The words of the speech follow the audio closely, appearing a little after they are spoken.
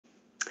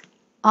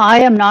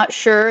I am not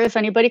sure if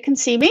anybody can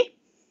see me.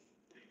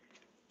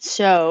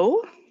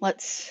 So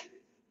let's,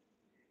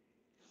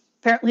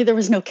 apparently there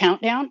was no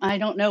countdown. I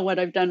don't know what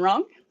I've done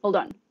wrong. Hold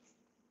on.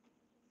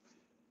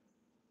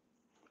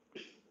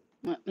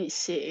 Let me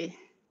see.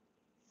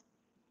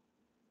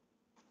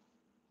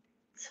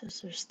 It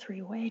says there's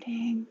 3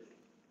 waiting.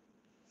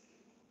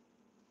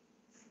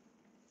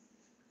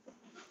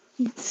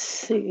 Let's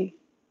see.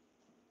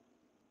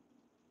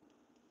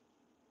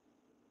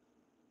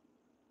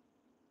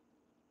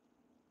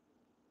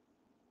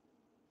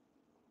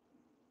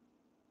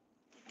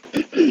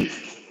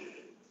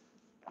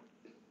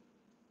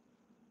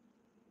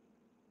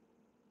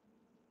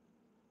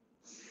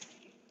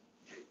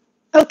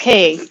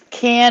 Okay,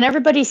 can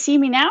everybody see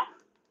me now?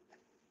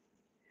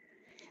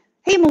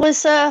 Hey,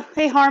 Melissa.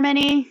 Hey,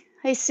 Harmony.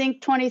 Hey,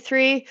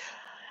 Sync23.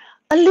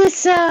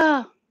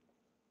 Alyssa.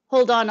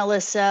 Hold on,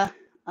 Alyssa.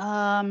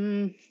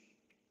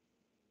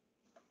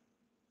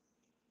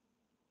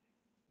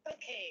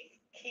 Okay,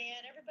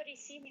 can everybody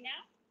see me now?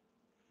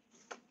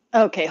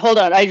 Okay, hold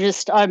on. I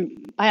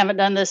haven't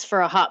done this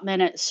for a hot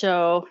minute,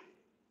 so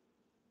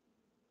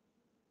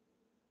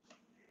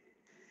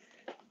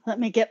let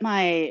me get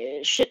my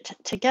shit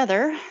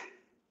together.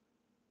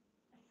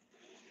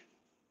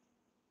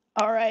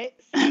 All right.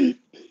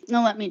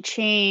 Now let me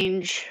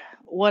change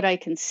what I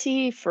can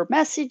see for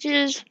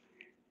messages.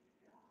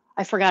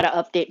 I forgot to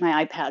update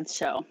my iPad,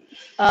 so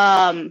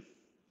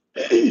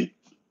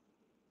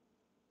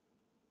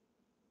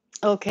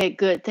okay,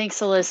 good. Thanks,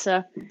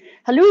 Alyssa.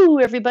 Hello,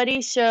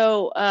 everybody.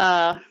 So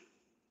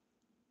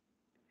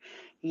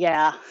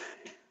yeah.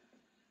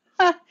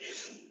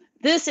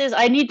 This is,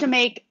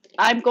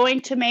 I'm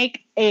going to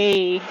make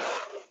a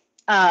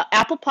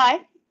apple pie,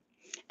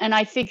 and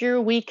I figure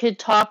we could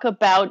talk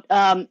about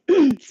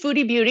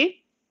foodie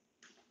beauty,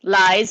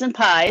 lies and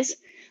pies,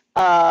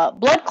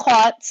 blood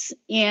clots,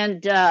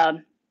 and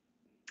I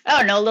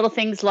don't know, little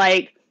things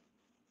like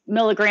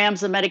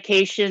milligrams of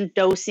medication,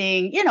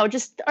 dosing,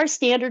 just our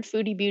standard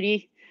foodie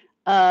beauty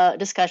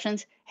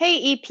discussions.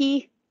 Hey, EP.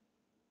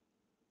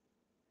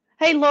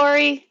 Hey,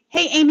 Lori.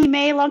 Hey, Amy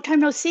May. Long time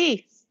no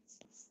see.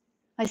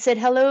 I said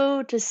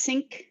hello to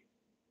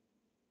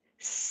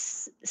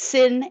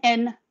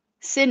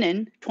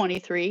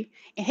Sinin23.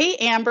 Hey,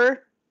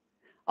 Amber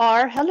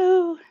R.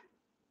 Hello.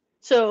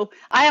 So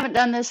I haven't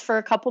done this for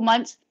a couple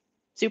months.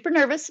 Super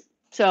nervous.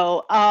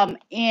 So,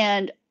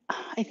 and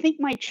I think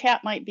my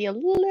chat might be a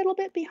little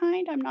bit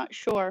behind. I'm not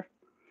sure.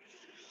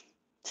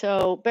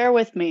 So bear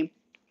with me.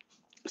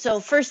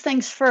 So first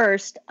things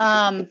first,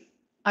 I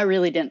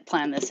really didn't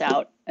plan this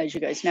out, as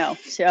you guys know.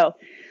 So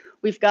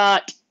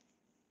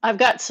I've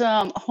got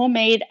some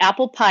homemade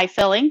apple pie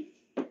filling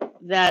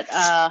that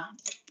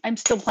I'm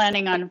still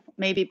planning on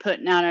maybe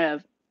putting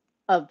out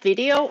a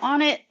video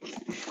on it.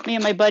 Me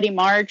and my buddy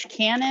Marge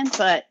Cannon,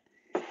 but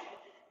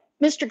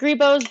Mr.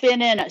 Grebo's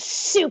been in a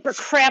super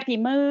crappy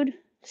mood,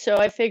 so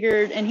I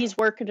figured, and he's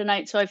working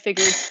tonight, so I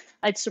figured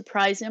I'd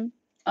surprise him.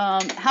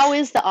 How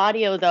is the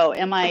audio though? Do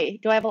I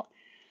have a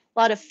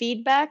lot of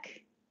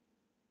feedback?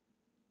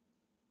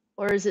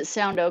 Or does it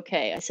sound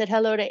okay? I said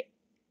hello to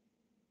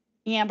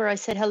Amber. I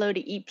said hello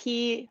to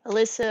EP.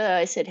 Alyssa,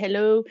 I said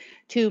hello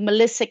to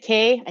Melissa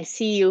K. I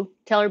see you.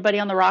 Tell everybody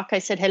on the rock I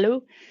said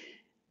hello.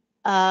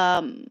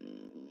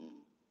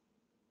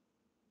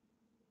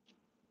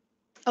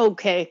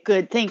 Okay,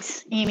 good.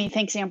 Thanks, Amy.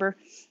 Thanks, Amber.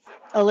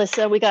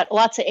 Alyssa, we got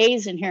lots of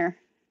A's in here.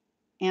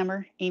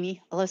 Amber,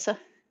 Amy, Alyssa,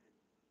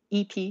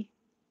 EP.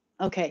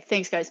 Okay,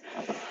 thanks, guys.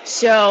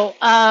 So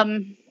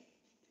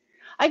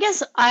I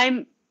guess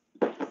I'm,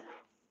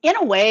 in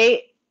a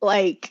way,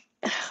 like,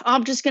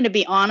 I'm just going to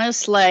be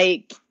honest,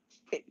 like,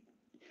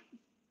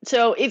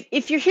 so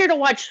if you're here to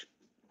watch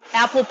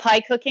apple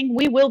pie cooking,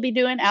 we will be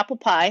doing apple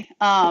pie.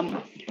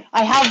 I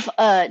have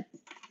a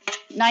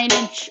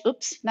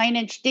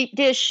 9-inch deep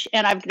dish,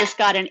 and I've just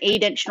got an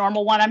 8-inch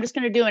normal one. I'm just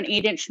going to do an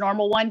 8-inch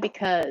normal one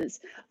because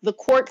the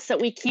quarts that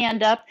we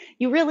canned up,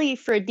 you really,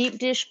 for a deep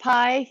dish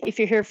pie, if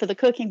you're here for the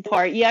cooking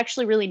part, you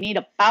actually really need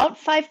about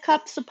 5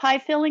 cups of pie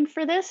filling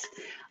for this.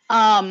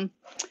 And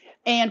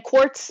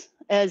quarts,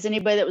 as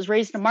anybody that was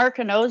raised in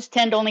America knows,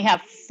 tend to only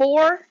have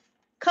 4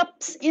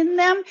 cups in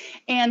them,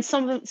 and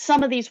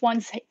some of these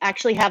ones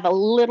actually have a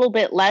little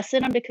bit less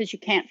in them because you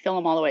can't fill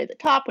them all the way to the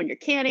top when you're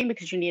canning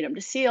because you need them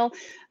to seal.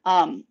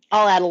 I'll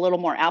add a little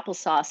more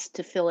applesauce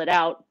to fill it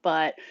out,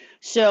 but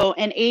so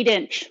an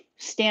 8-inch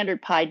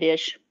standard pie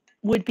dish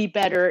would be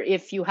better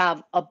if you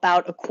have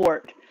about a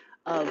quart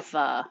of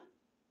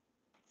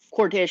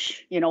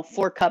quartish,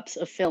 4 cups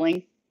of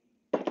filling.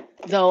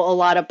 Though a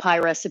lot of pie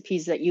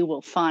recipes that you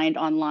will find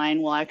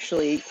online will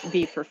actually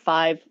be for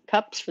 5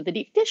 cups for the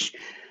deep dish.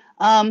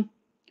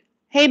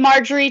 Hey,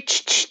 Marjorie,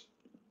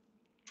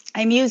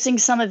 I'm using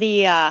some of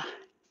the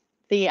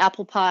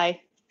apple pie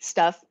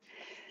stuff,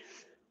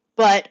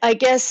 but I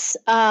guess,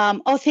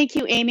 oh, thank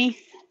you, Amy.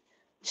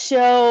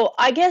 So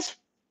I guess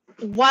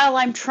while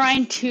I'm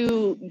trying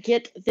to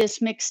get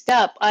this mixed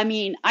up, I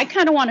mean, I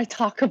kind of want to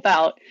talk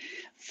about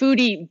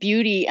foodie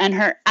beauty and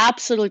her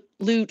absolute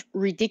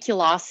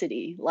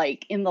ridiculosity,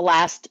 like in the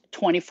last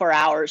 24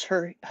 hours,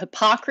 her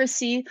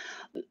hypocrisy,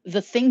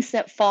 the things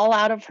that fall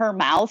out of her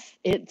mouth,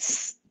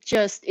 it's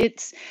just,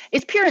 it's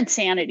pure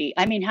insanity.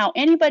 I mean, how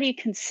anybody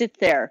can sit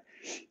there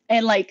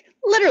and like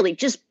literally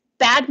just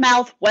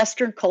badmouth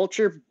Western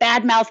culture,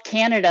 badmouth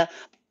Canada,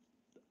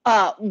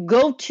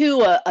 go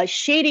to a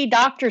shady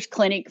doctor's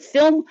clinic,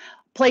 film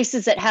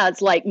places that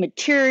has like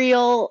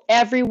material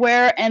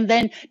everywhere, and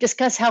then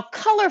discuss how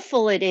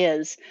colorful it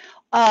is,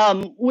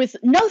 with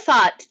no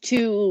thought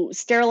to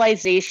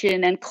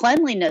sterilization and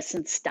cleanliness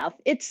and stuff.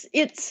 It's.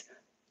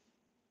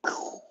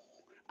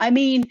 I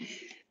mean,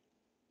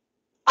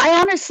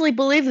 I honestly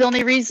believe the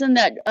only reason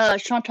that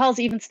Chantal's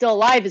even still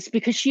alive is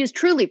because she is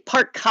truly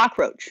part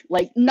cockroach.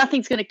 Like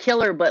nothing's gonna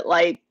kill her, but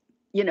like,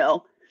 you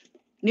know,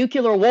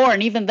 nuclear war,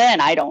 and even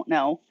then, I don't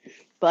know.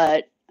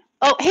 But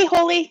oh, hey,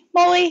 Holy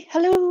Moly,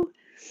 hello.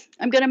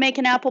 I'm gonna make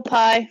an apple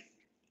pie.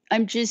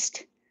 I'm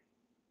just,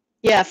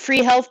 yeah,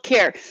 free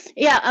healthcare.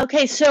 Yeah,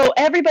 okay. So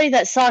everybody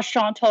that saw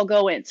Chantal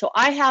go in, so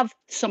I have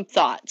some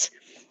thoughts.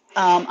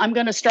 I'm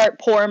gonna start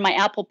pouring my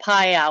apple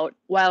pie out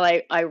while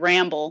I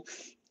ramble,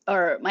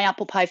 or my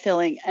apple pie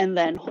filling, and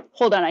then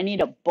hold on, I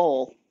need a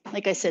bowl.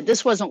 Like I said,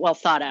 this wasn't well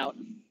thought out.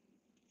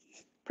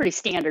 Pretty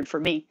standard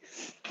for me,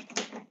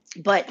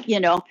 but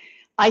you know,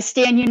 I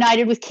stand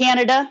united with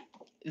Canada.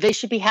 They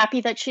should be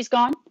happy that she's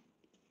gone.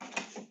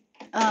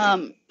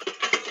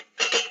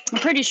 I'm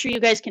pretty sure you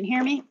guys can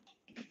hear me.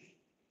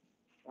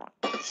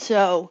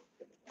 So,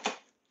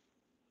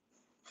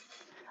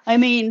 I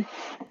mean,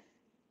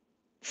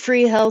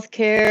 free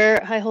healthcare.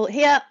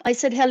 Yeah, I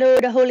said hello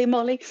to Holy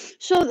Moly.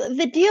 So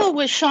the deal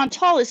with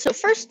Chantal is, so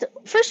first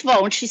of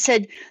all, when she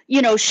said,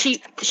 you know, she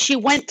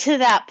went to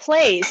that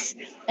place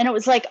and it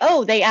was like,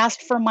 oh, they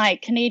asked for my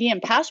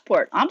Canadian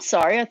passport. I'm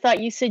sorry, I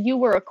thought you said you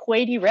were a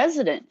Kuwaiti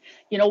resident.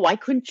 You know, why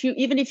couldn't you,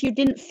 even if you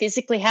didn't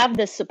physically have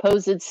this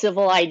supposed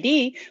civil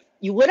ID,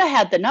 you would have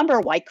had the number.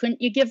 Why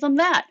couldn't you give them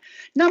that?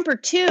 Number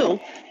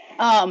two,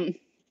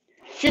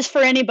 just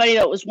for anybody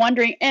that was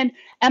wondering, and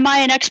am I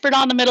an expert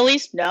on the Middle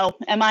East? No.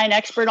 Am I an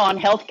expert on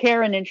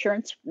healthcare and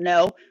insurance?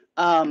 No.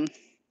 Do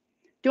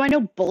I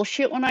know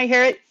bullshit when I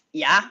hear it?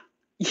 Yeah.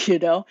 You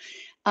know.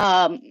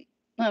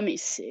 Let me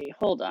see.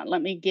 Hold on.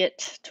 Let me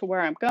get to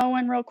where I'm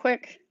going real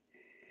quick.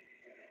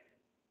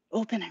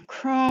 Open in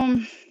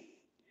Chrome.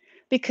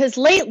 Because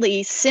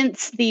lately,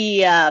 since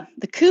the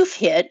COOF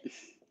hit,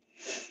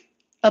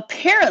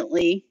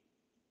 apparently,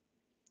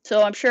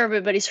 so I'm sure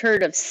everybody's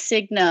heard of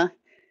Cigna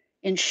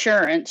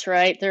Insurance,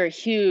 right? They're a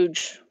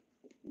huge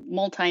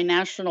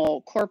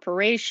multinational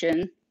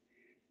corporation.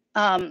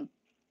 And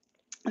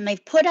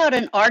they've put out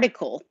an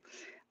article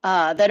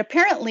that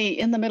apparently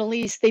in the Middle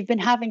East, they've been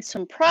having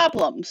some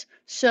problems.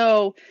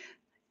 So,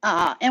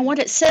 and what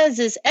it says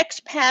is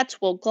expats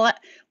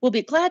will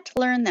be glad to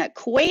learn that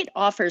Kuwait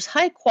offers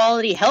high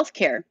quality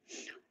healthcare.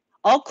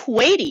 All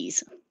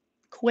Kuwaitis,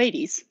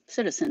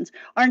 citizens,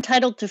 are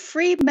entitled to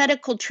free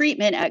medical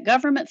treatment at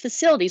government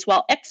facilities,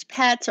 while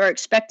expats are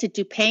expected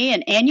to pay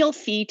an annual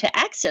fee to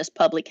access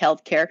public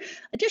health care.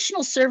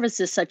 Additional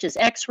services such as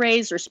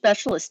x-rays or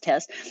specialist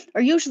tests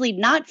are usually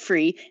not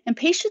free, and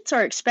patients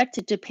are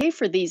expected to pay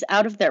for these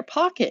out of their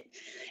pocket.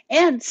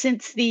 And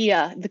since the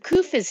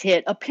COOF is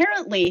hit,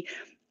 apparently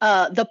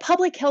the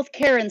public health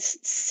care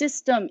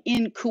system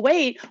in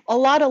Kuwait, a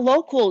lot of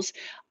locals,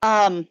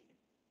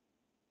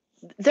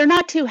 they're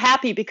not too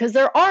happy because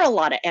there are a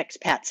lot of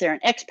expats there,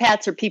 and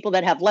expats are people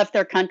that have left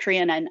their country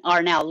and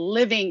are now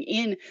living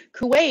in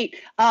Kuwait.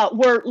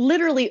 Were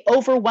literally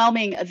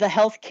overwhelming the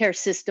healthcare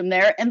system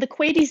there, and the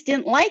Kuwaitis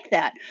didn't like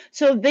that.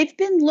 So they've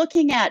been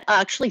looking at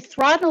actually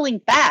throttling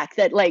back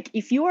that, like,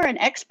 if you are an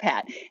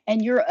expat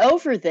and you're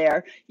over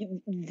there,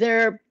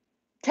 there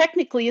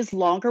technically is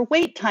longer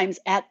wait times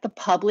at the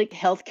public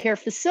healthcare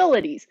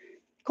facilities,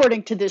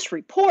 according to this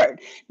report.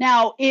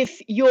 Now,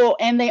 if you're,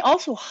 and they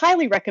also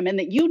highly recommend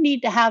that you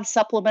need to have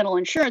supplemental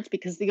insurance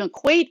because the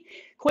Kuwaiti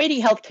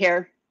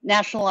healthcare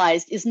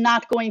nationalized is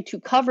not going to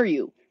cover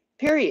you,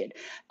 period.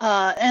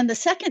 And the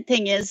second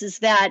thing is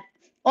that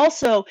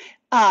also,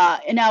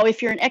 now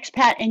if you're an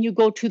expat and you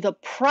go to the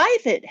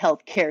private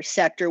healthcare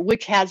sector,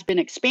 which has been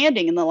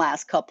expanding in the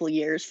last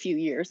few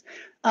years,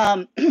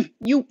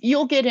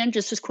 you'll get in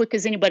just as quick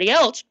as anybody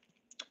else,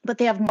 but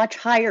they have much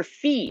higher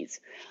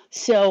fees.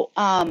 So,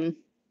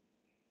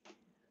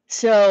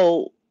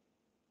 so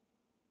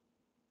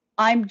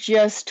I'm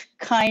just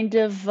kind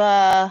of,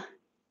 I'm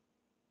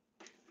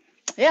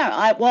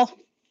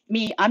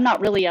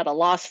not really at a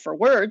loss for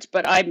words,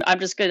 but I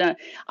just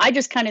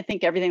kind of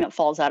think everything that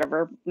falls out of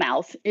her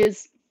mouth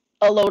is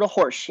a load of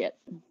horse shit.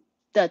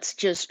 That's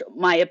just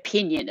my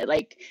opinion.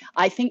 Like,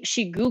 I think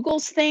she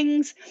Googles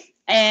things,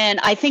 and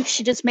I think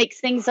she just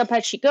makes things up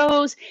as she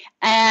goes.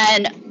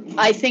 And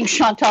I think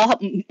Chantal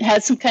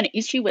has some kind of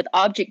issue with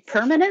object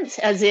permanence,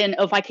 as in,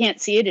 if I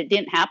can't see it, it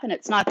didn't happen,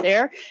 it's not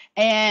there.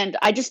 And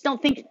I just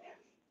don't think,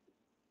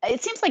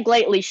 it seems like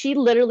lately she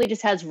literally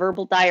just has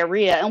verbal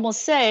diarrhea and will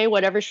say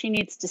whatever she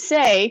needs to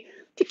say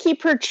to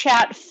keep her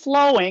chat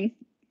flowing.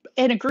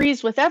 and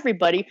agrees with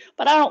everybody,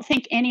 but I don't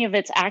think any of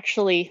it's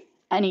actually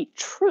any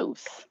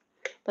truth.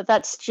 But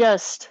that's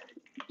just,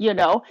 you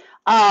know,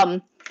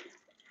 um,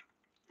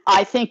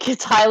 I think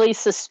it's highly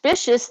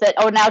suspicious that,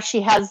 oh, now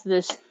she has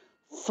this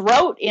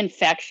throat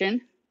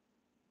infection.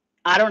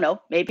 I don't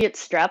know. Maybe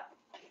it's strep.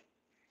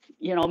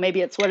 You know,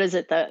 maybe it's, what is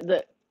it,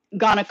 the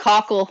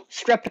gonococcal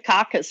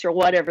streptococcus or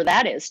whatever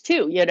that is,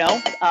 too, you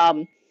know.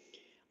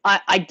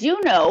 I do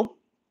know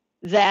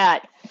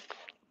that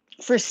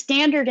for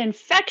standard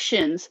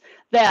infections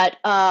that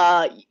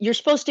you're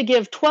supposed to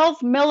give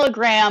 12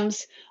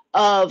 milligrams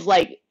of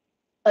like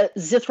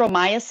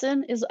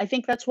zithromycin is, I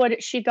think that's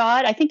what she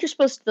got. I think you're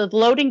supposed to, the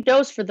loading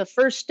dose for the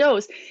first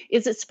dose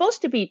is it's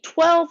supposed to be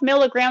 12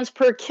 milligrams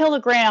per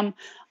kilogram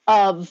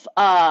of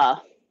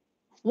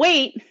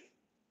weight.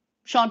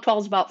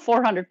 Chantal's about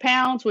 400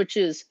 pounds, which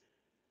is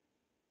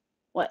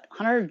what,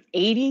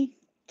 180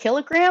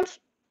 kilograms?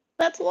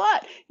 That's a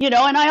lot, you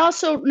know. And I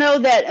also know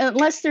that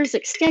unless there's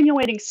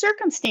extenuating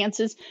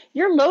circumstances,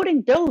 your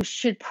loading dose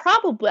should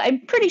probably,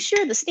 I'm pretty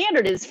sure the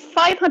standard is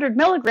 500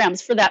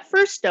 milligrams for that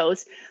first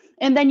dose.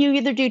 And then you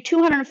either do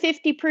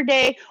 250 per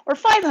day or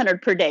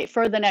 500 per day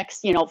for the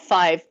next, you know,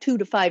 2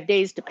 to 5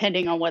 days,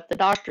 depending on what the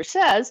doctor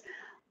says.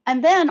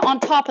 And then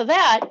on top of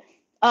that,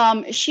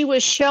 she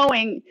was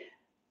showing,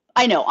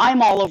 I know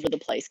I'm all over the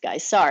place,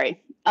 guys, sorry.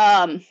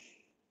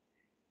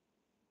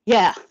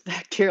 Yeah,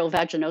 bacterial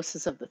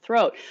vaginosis of the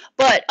throat.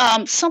 But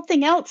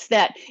something else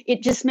that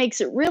it just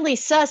makes it really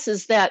sus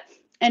is that,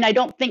 and I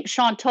don't think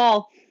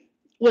Chantal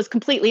was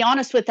completely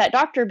honest with that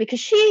doctor, because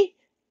she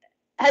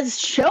has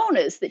shown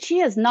us that she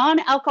has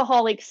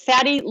non-alcoholic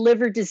fatty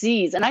liver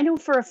disease. And I know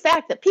for a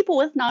fact that people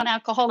with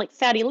non-alcoholic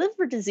fatty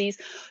liver disease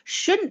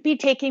shouldn't be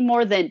taking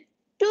more than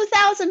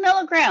 2,000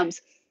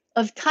 milligrams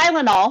of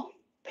Tylenol,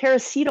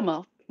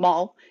 paracetamol,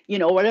 you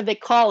know, whatever they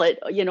call it,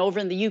 you know, over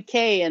in the UK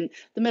and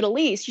the Middle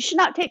East. You should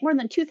not take more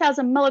than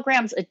 2,000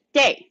 milligrams a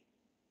day,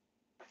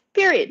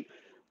 period.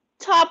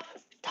 Top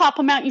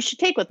amount you should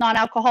take with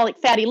non-alcoholic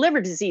fatty liver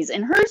disease.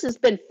 And hers has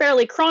been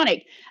fairly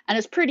chronic and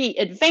is pretty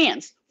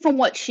advanced from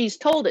what she's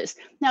told us.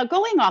 Now,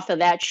 going off of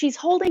that, she's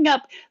holding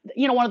up,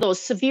 you know, one of those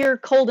severe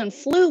cold and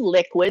flu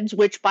liquids,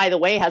 which, by the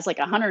way, has like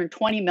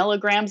 120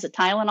 milligrams of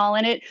Tylenol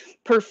in it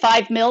per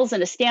 5 mils,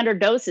 and a standard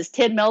dose is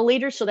 10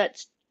 milliliters. So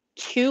that's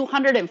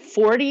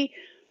 240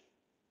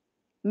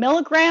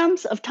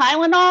 milligrams of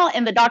Tylenol.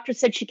 And the doctor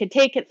said she could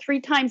take it 3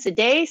 times a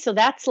day. So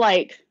that's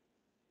like,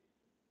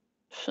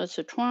 that's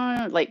a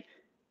 20, like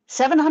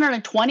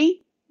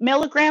 720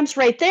 milligrams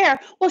right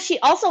there. Well, she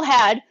also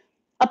had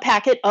a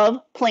packet of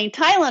plain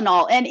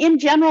Tylenol. And in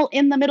general,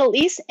 in the Middle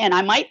East, and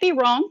I might be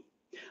wrong,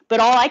 but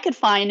all I could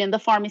find in the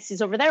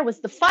pharmacies over there was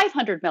the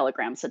 500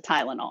 milligrams of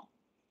Tylenol.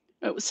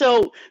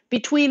 So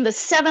between the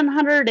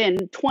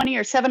 720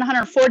 or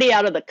 740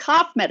 out of the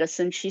cough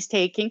medicine she's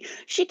taking,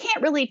 she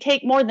can't really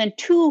take more than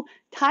 2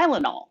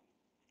 Tylenol.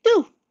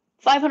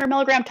 500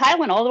 milligram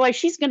Tylenol, otherwise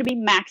she's going to be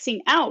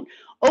maxing out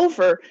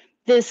over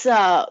this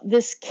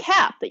this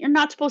cap that you're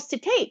not supposed to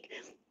take.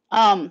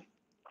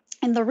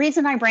 And the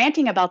reason I'm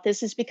ranting about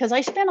this is because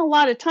I spent a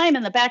lot of time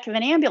in the back of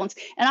an ambulance,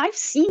 and I've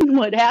seen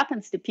what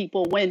happens to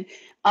people when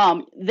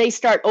they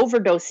start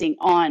overdosing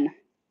on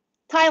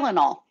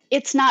Tylenol.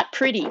 It's not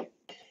pretty,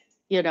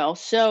 you know.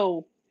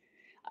 So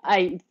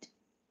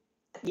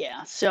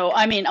so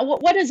I mean,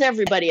 what does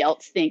everybody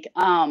else think?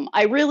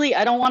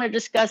 I don't want to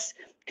discuss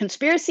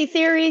conspiracy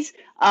theories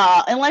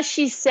unless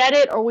she said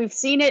it or we've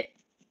seen it.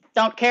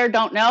 Don't care,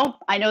 don't know.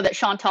 I know that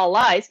Chantal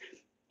lies.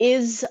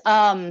 Is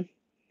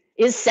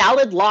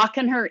Salad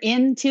locking her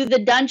into the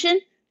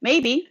dungeon?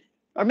 Maybe.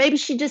 Or maybe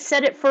she just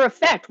said it for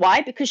effect. Why?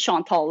 Because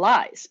Chantal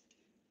lies.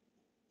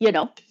 You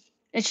know,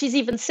 and she's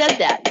even said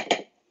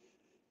that.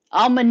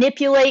 I'll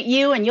manipulate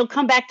you and you'll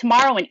come back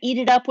tomorrow and eat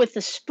it up with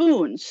a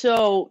spoon.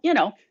 So, you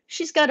know,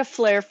 she's got a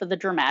flair for the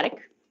dramatic.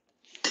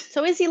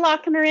 So is he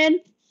locking her in?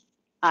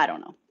 I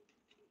don't know.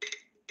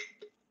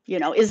 You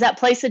know, is that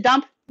place a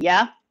dump?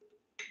 Yeah.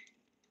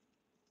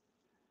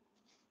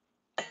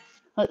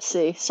 Let's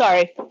see.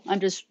 Sorry, I'm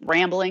just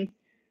rambling.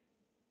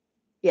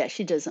 Yeah,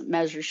 she doesn't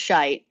measure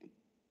shite.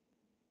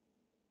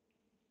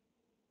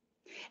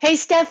 Hey,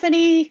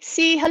 Stephanie.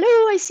 See, hello,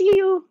 I see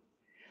you.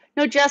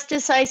 No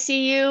Justice, I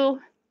see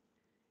you.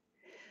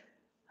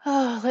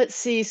 Oh, let's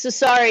see. So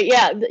sorry.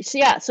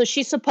 Yeah. So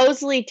she's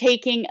supposedly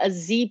taking a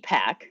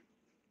Z-Pack.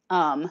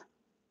 Yeah,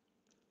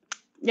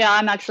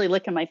 I'm actually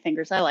licking my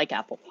fingers. I like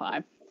apple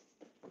pie.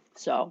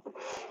 So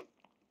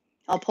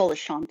I'll pull a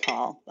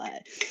Chantal,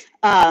 but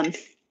I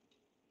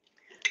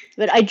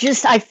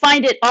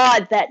find it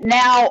odd that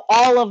now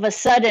all of a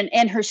sudden,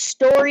 and her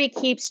story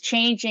keeps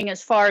changing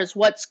as far as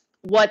what's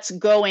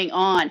going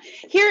on.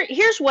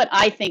 Here's what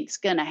I think is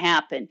going to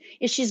happen.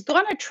 Is she's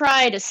going to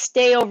try to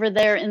stay over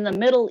there in the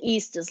Middle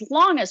East as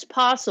long as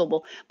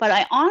possible, but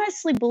I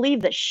honestly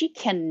believe that she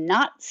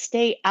cannot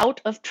stay out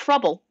of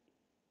trouble.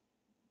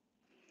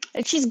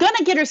 And she's going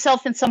to get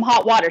herself in some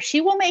hot water. She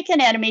will make an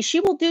enemy.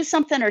 She will do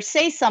something or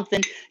say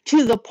something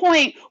to the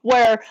point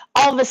where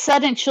all of a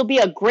sudden she'll be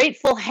a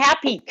grateful,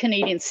 happy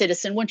Canadian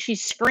citizen when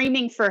she's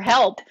screaming for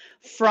help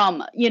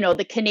from,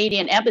 the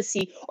Canadian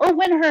embassy, or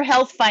when her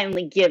health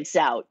finally gives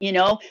out,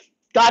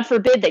 God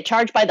forbid they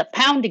charge by the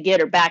pound to get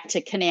her back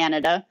to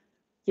Canada,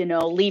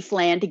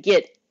 Leafland, to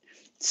get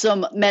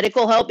some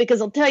medical help.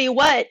 Because I'll tell you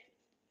what,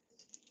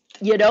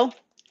 you know,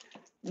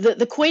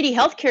 the Kuwaiti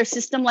healthcare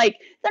system, like,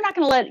 they're not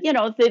going to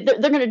let,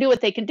 they're going to do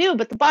what they can do.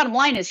 But the bottom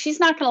line is she's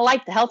not going to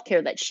like the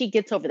healthcare that she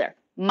gets over there,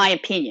 my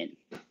opinion,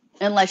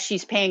 unless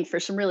she's paying for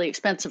some really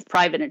expensive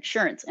private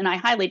insurance. And I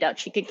highly doubt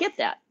she could get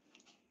that.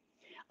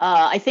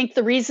 I think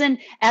the reason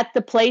at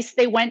the place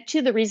they went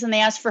to, the reason they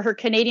asked for her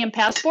Canadian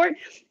passport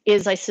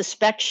is I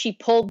suspect she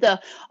pulled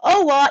the,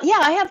 oh, well, yeah,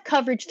 I have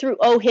coverage through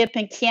OHIP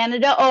in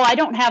Canada. Oh, I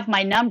don't have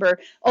my number.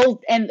 Oh,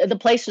 and the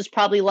place was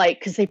probably like,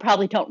 because they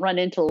probably don't run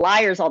into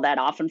liars all that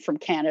often from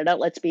Canada,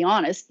 let's be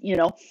honest, it's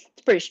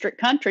a pretty strict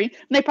country. And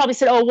they probably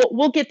said, oh,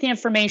 we'll get the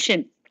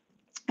information.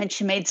 And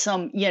she made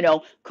some,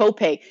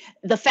 copay.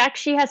 The fact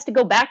she has to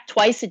go back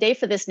twice a day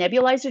for this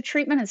nebulizer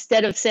treatment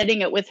instead of setting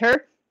it with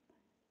her,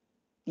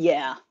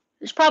 yeah,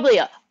 there's probably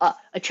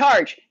a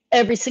charge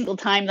every single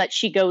time that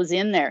she goes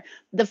in there.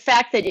 The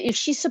fact that if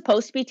she's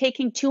supposed to be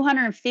taking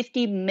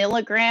 250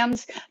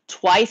 milligrams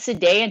twice a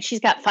day and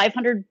she's got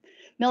 500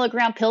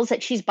 milligram pills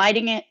that she's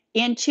biting it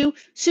into,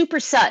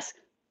 super sus,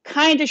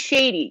 kind of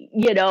shady,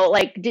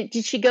 like, did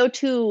she go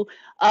to,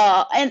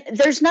 and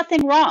there's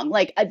nothing wrong.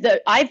 Like,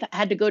 I've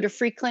had to go to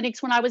free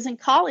clinics when I was in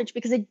college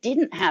because I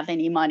didn't have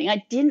any money.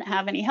 I didn't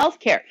have any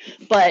health care.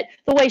 But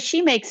the way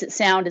she makes it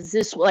sound is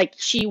this, like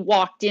she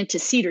walked into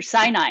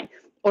Cedars-Sinai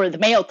or the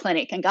Mayo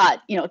Clinic and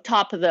got,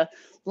 top of the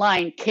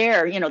line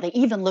care. They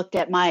even looked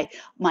at my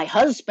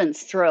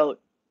husband's throat.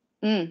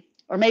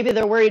 Or maybe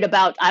they're worried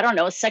about, I don't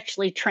know, a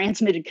sexually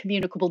transmitted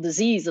communicable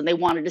disease, and they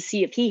wanted to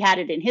see if he had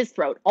it in his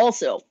throat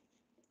also.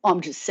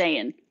 I'm just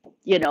saying,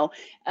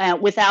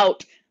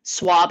 without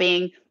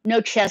swabbing, no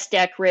chest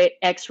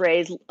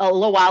x-rays. A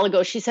little while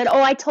ago, she said,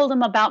 oh, I told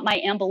him about my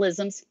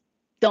embolisms.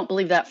 Don't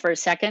believe that for a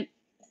second.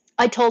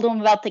 I told him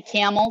about the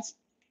camels.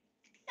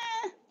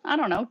 I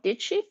don't know.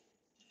 Did she?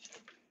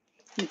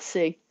 Let's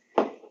see.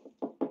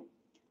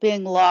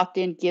 Being locked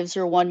in gives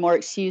her one more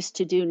excuse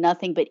to do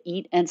nothing but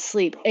eat and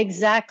sleep.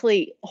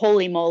 Exactly,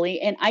 holy moly.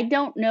 And I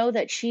don't know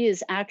that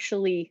she's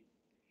actually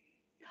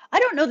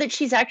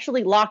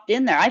locked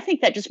in there. I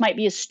think that just might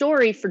be a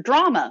story for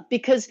drama,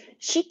 because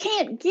she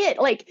can't get,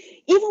 like,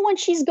 even when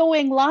she's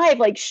going live,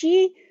 like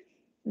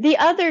the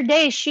other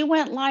day she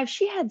went live,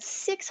 she had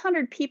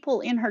 600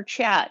 people in her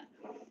chat.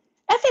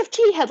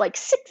 FFT had like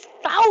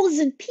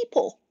 6,000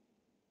 people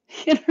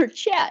in her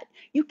chat.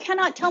 You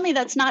cannot tell me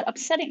that's not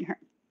upsetting her.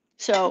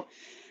 So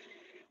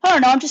I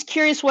don't know. I'm just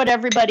curious what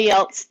everybody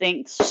else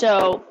thinks.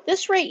 So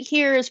this right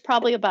here is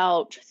probably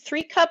about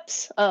 3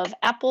 cups of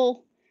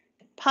apple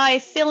pie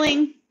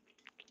filling.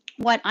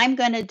 What I'm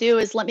going to do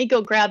is let me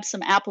go grab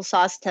some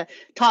applesauce to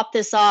top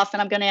this off,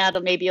 and I'm going to add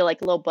maybe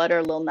like a little butter,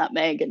 a little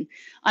nutmeg, and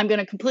I'm going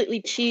to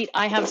completely cheat.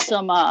 I have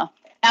some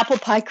apple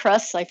pie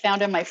crusts I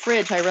found in my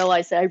fridge. I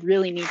realized that I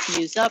really need to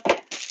use up.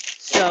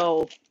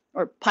 So,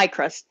 or pie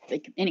crust,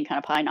 like any kind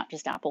of pie, not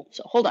just apple.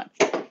 So hold on.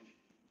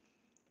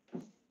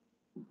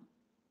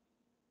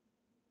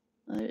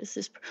 What is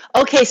this?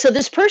 Okay, so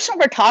this person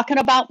we're talking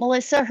about,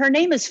 Melissa, her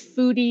name is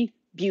Foodie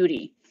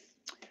Beauty.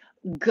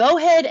 Go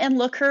ahead and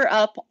look her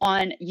up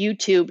on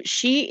YouTube.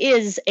 She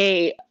is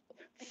a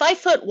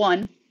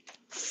 5'1",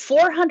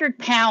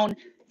 400-pound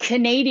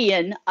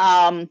Canadian,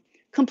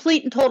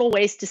 complete and total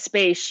waste of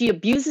space. She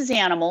abuses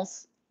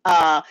animals.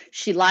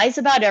 She lies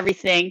about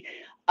everything.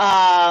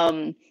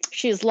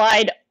 She has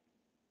lied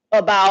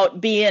about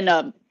being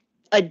a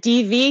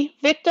DV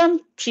victim.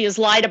 She has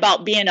lied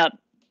about being an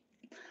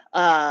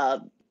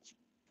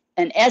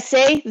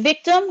SA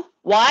victim.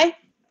 Why?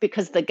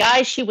 Because the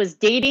guy she was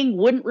dating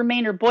wouldn't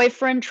remain her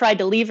boyfriend, tried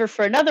to leave her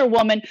for another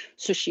woman.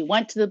 So she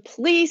went to the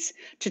police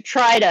to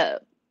try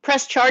to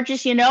press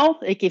charges,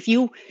 like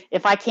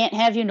if I can't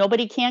have you,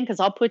 nobody can, because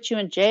I'll put you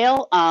in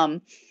jail.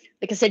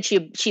 Like I said,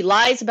 she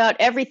lies about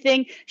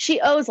everything. She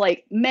owes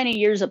like many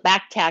years of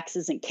back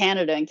taxes in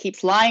Canada and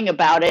keeps lying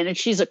about it. And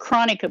she's a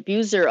chronic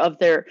abuser of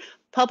their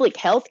public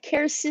health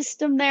care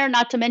system there,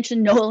 not to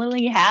mention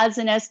knowingly has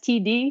an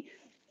STD.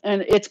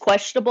 And it's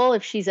questionable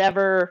if she's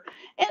ever,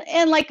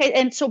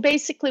 and so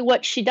basically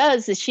what she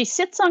does is she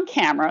sits on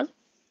camera,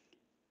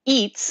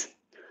 eats,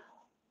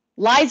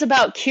 lies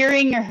about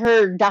curing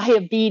her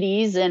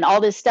diabetes and all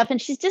this stuff. And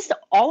she's just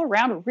all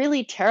around a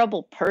really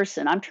terrible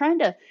person. I'm trying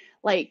to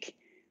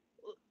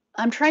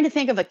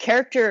think of a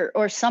character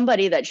or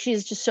somebody that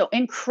she's just so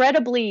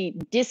incredibly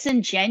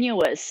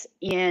disingenuous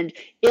and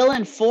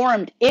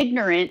ill-informed,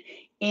 ignorant,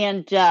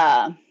 and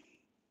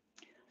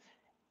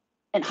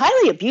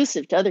highly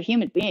abusive to other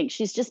human beings.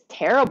 She's just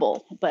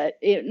terrible. But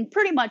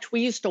pretty much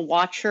we used to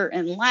watch her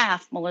and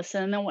laugh, Melissa.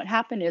 And then what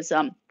happened is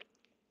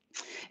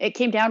It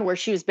came down to where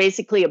she was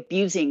basically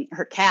abusing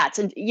her cats.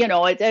 And, you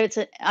know,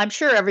 I'm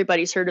sure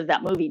everybody's heard of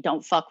that movie,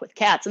 Don't Fuck with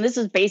Cats. And this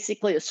is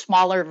basically a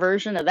smaller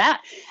version of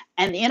that.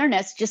 And the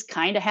internet's just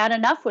kind of had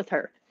enough with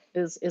her,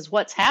 is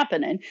what's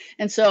happening.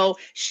 And so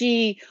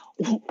she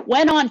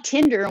went on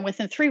Tinder and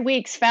within 3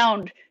 weeks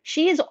found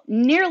she is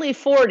nearly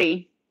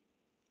 40,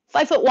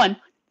 5'1",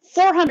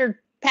 400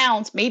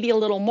 pounds, maybe a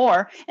little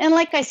more. And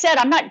like I said,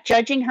 I'm not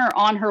judging her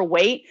on her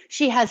weight.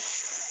 She has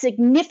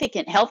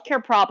significant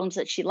healthcare problems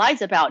that she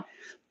lies about,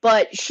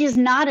 but she's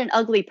not an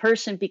ugly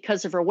person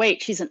because of her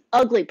weight. She's an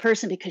ugly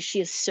person because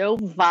she is so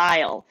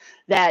vile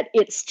that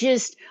it's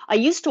just, I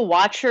used to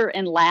watch her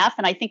and laugh.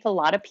 And I think a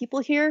lot of people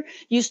here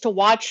used to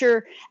watch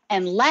her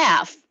and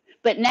laugh.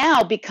 But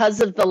now, because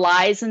of the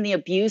lies and the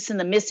abuse and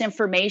the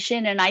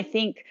misinformation, and I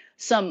think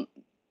some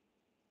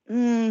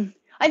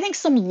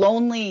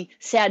lonely,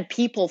 sad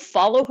people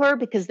follow her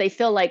because they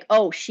feel like,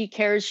 oh, she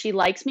cares, she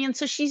likes me. And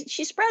so she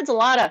spreads a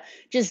lot of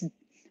just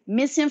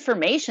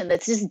misinformation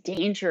that's just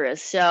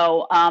dangerous.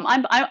 So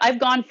I've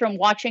gone from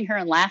watching her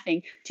and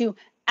laughing to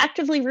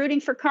actively rooting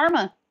for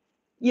karma,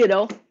 you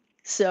know.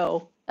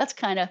 So that's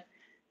kind of,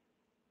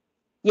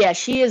 yeah,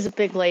 she is a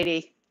big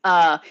lady.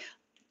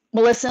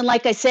 Melissa, and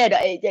like I said,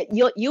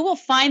 you will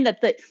find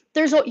that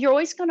you're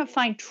always going to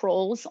find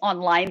trolls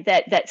online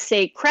that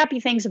say crappy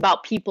things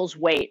about people's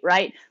weight,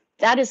 right?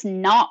 That is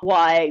not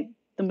why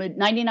the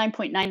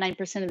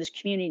 99.99% of this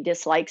community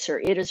dislikes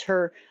her. It is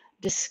her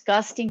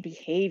disgusting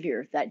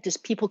behavior that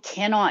just people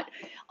cannot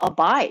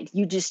abide.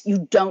 You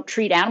don't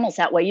treat animals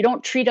that way. You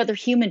don't treat other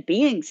human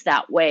beings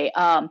that way.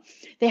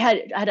 They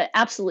had an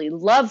absolutely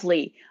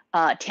lovely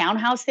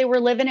townhouse they were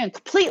living in,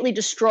 completely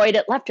destroyed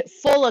it, left it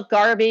full of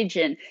garbage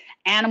and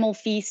animal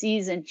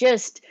feces, and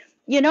just,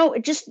 you know,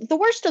 just the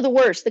worst of the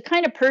worst, the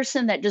kind of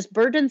person that just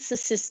burdens the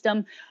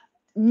system,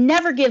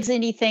 never gives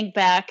anything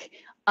back,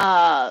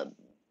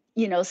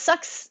 you know,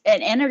 sucks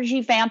an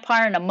energy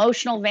vampire, an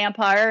emotional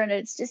vampire. And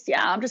it's just,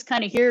 yeah, I'm just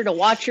kind of here to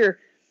watch her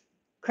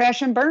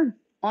crash and burn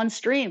on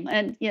stream.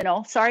 And, you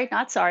know, sorry,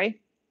 not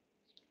sorry.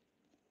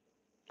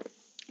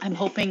 I'm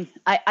hoping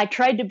I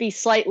tried to be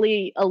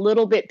slightly a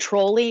little bit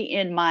trolly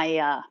in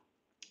my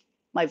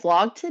my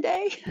vlog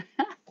today,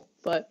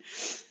 but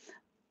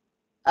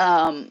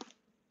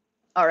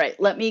all right,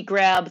 let me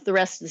grab the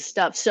rest of the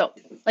stuff. So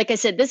like I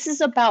said, this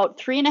is about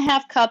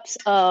 3.5 cups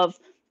of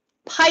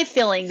pie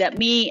filling that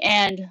me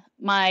and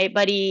my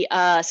buddy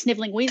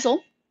Sniveling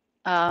Weasel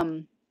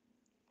canned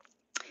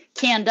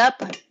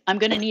up. I'm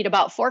going to need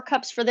about 4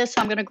 cups for this.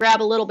 So I'm going to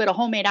grab a little bit of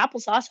homemade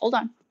applesauce. Hold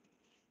on.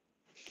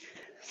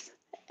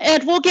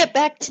 And we'll get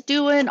back to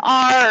doing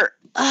our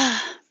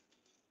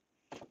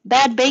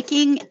bad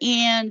baking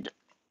and,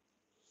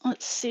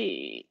 let's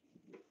see,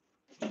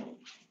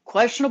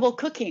 questionable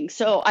cooking.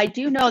 So I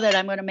do know that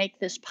I'm going to make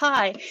this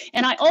pie.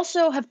 And I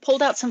also have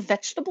pulled out some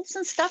vegetables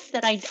and stuff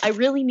that I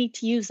really need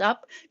to use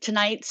up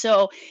tonight.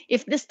 So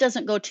if this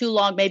doesn't go too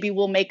long, maybe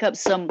we'll make up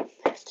some.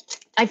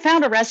 I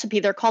found a recipe.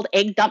 They're called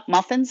egg dump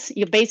muffins.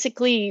 You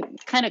basically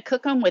kind of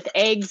cook them with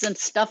eggs and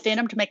stuff in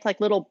them to make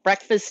like little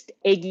breakfast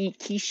eggy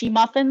quiche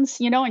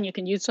muffins, you know, and you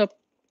can use up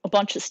a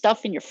bunch of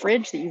stuff in your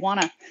fridge that you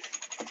want to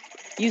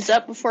use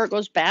up before it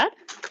goes bad.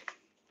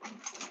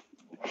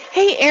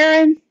 Hey,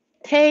 Aaron.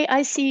 Hey,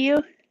 I see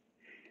you.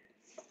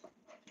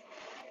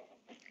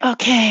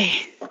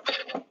 Okay.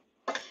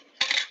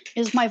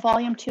 Is my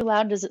volume too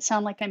loud? Does it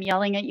sound like I'm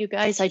yelling at you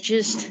guys?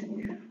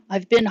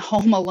 I've been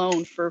home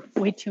alone for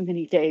way too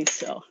many days,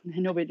 so I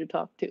have nobody to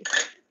talk to.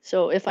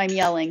 So if I'm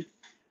yelling,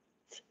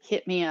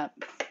 hit me up.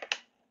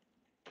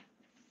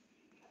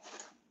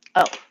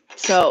 Oh,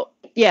 so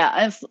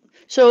yeah.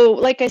 So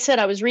like I said,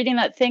 I was reading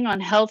that thing on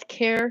health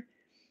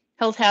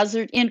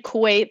hazard in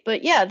Kuwait,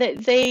 but yeah, they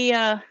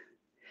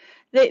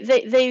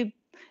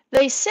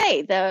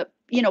say that,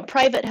 you know,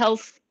 private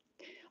health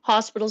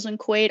hospitals in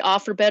Kuwait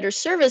offer better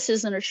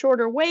services and a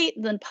shorter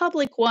wait than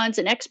public ones,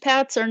 and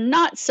expats are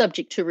not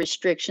subject to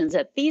restrictions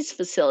at these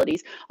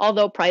facilities.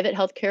 Although private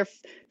healthcare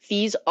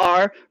fees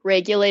are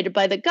regulated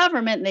by the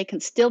government, they can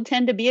still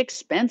tend to be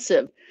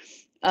expensive.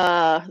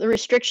 The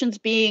restrictions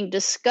being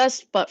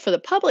discussed, but for the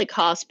public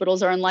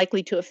hospitals, are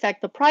unlikely to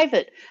affect the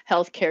private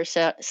healthcare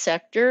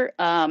sector.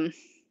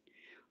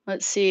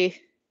 Let's see.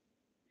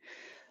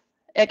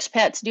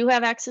 Expats do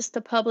have access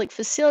to public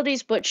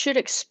facilities, but should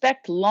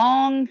expect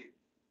long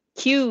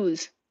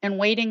queues and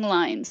waiting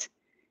lines.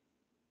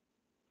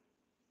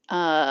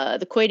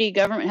 The Kuwaiti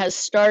government has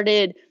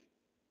started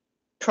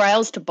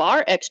trials to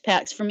bar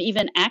expats from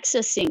even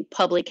accessing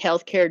public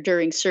health care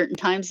during certain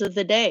times of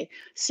the day.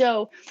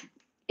 So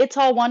it's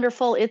all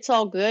wonderful. It's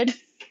all good.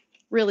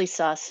 Really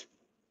sus.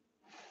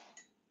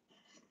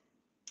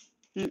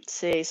 Let's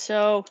see.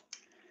 So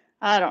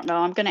I don't know.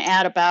 I'm going to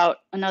add about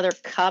another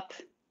cup.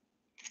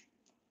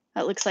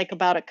 That looks like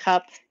about a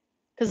cup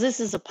because this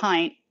is a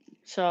pint.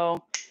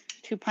 So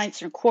 2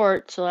 pints and a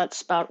quart. So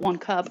that's about 1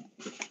 cup.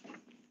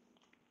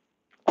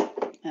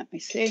 Let me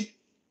see.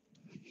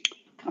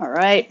 All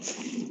right.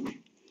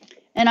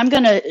 And I'm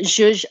going to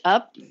zhuzh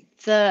up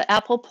the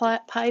apple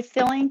pie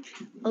filling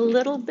a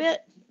little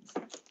bit.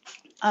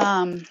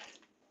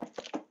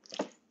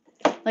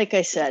 Like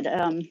I said,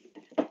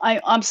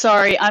 I'm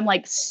sorry. I'm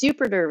like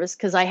super nervous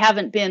because I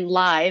haven't been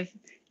live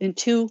in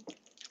 2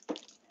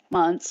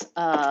 months.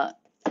 My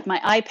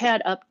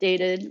iPad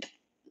updated,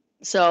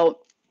 so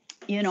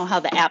you know how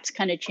the apps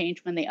kind of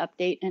change when they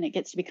update, and it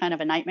gets to be kind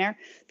of a nightmare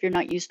if you're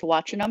not used to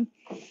watching them.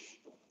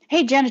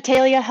 Hey,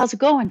 genitalia, how's it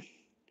going?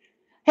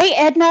 Hey,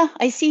 Edna,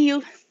 I see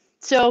you.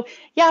 So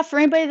yeah, for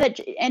anybody that,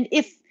 and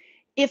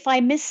if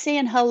I miss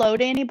saying hello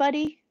to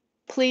anybody,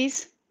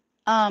 please,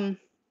 hey,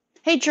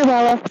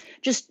 Joella,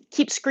 just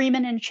keep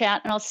screaming in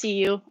chat, and I'll see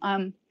you.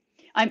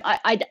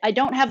 I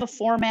don't have a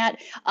format.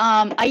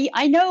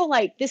 I know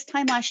like this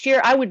time last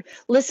year, I would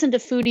listen to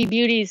Foodie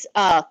Beauty's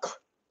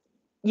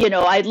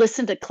I'd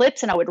listen to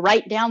clips and I would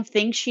write down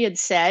things she had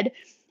said.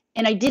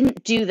 And I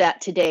didn't do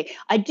that today.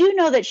 I do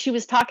know that she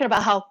was talking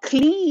about how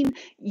clean,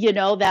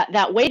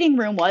 that waiting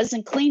room was,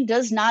 and clean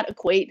does not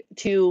equate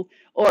to,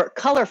 or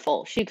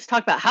colorful. She was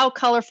talking about how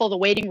colorful the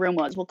waiting room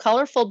was. Well,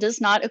 colorful does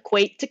not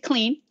equate to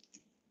clean,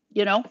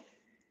 you know.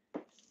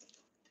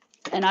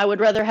 And I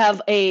would rather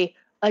have a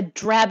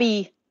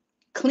drabby,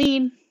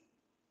 clean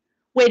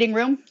waiting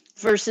room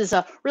versus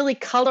a really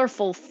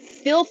colorful,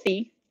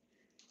 filthy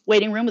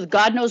waiting room with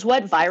God knows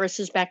what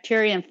viruses,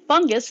 bacteria, and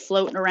fungus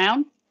floating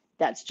around.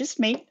 That's just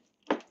me.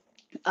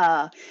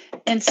 And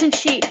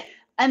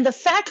the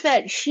fact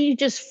that she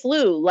just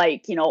flew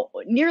like,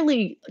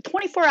 nearly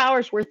 24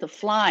 hours worth of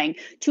flying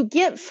to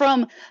get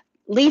from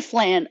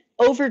Leafland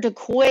over to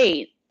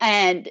Kuwait,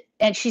 and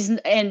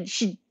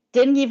she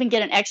didn't even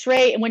get an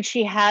X-ray, and when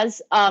she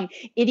has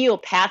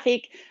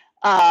idiopathic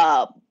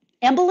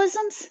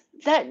embolisms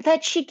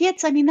that she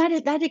gets, I mean,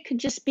 that it could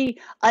just be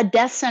a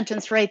death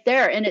sentence right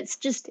there, and it's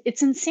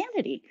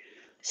insanity.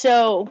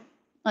 So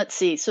let's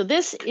see. So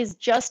this is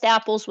just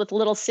apples with a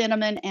little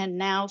cinnamon and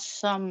now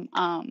some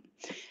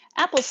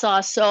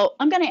applesauce. So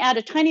I'm going to add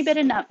a tiny bit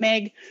of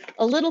nutmeg,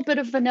 a little bit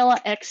of vanilla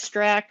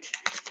extract,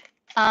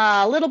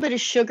 a little bit of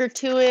sugar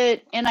to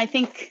it, and I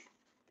think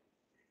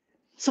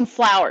some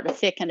flour to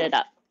thicken it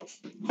up.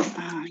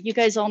 You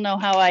guys all know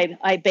how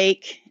I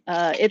bake.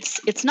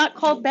 It's not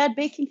called bad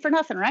baking for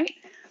nothing, right?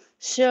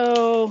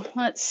 So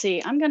let's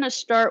see. I'm going to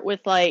start with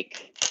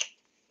like,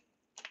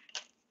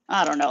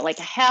 I don't know, like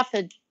a half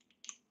a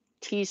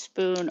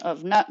teaspoon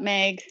of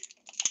nutmeg.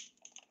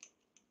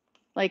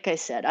 Like I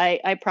said,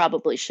 I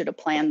probably should have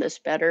planned this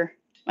better.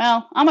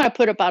 Well, I'm going to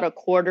put about a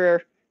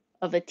quarter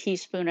of a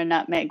teaspoon of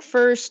nutmeg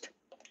first.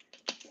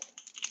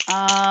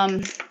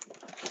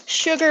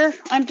 Sugar,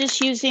 I'm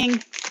just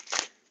using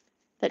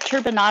that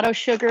turbinado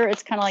sugar.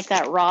 It's kind of like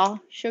that raw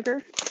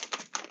sugar.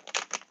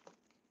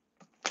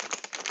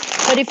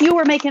 But if you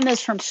were making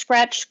this from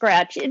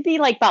scratch, it'd be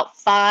like about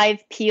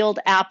 5 peeled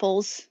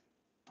apples,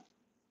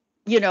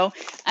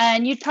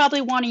 and you'd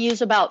probably want to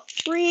use about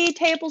 3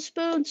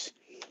 tablespoons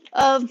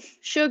of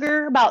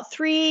sugar, about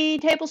 3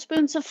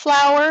 tablespoons of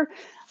flour,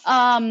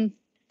 half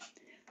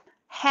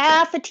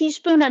a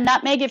teaspoon of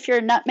nutmeg if you're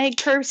a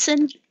nutmeg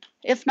person.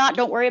 If not,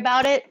 don't worry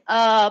about it.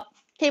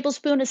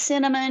 Tablespoon of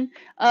cinnamon,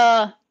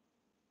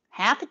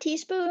 half a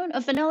teaspoon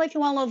of vanilla if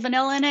you want a little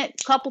vanilla in it,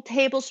 a couple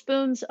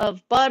tablespoons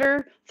of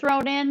butter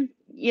thrown in,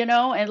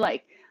 and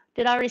like,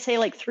 did I already say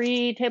like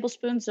 3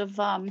 tablespoons of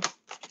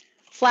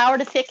flour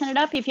to thicken it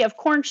up? If you have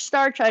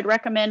cornstarch, I'd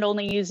recommend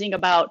only using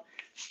about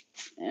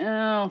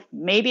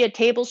maybe a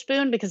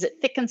tablespoon because it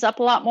thickens up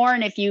a lot more.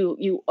 And if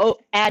you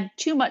add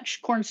too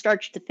much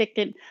cornstarch to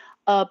thicken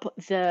up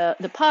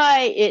the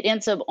pie, it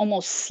ends up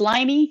almost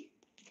slimy,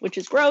 which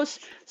is gross.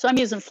 So I'm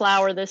using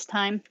flour this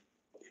time.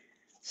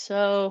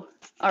 So,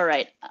 all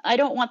right, I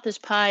don't want this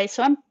pie,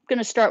 so I'm going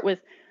to start with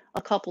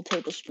a couple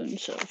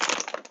tablespoons. So,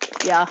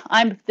 yeah,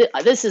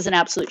 this is an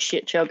absolute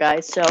shit show,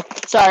 guys. So,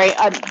 sorry,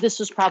 this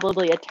was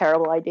probably a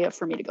terrible idea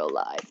for me to go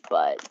live,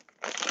 but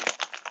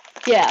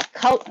yeah,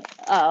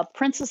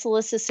 Princess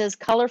Alyssa says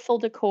colorful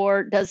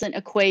decor doesn't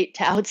equate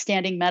to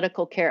outstanding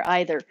medical care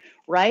either,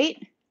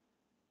 right?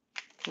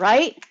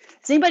 Right?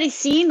 Has anybody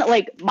seen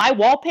like my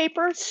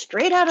wallpaper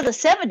straight out of the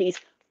 70s?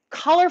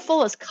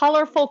 Colorful as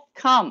colorful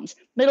comes.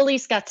 Middle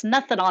East got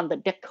nothing on the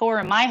decor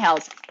in my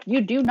house.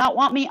 You do not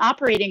want me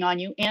operating on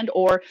you and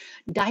or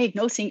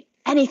diagnosing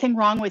anything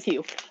wrong with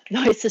you. Though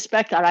I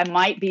suspect that I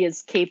might be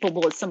as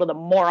capable as some of the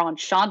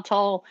morons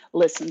Chantal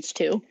listens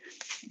to.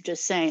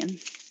 Just saying.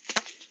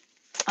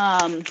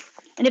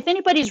 And if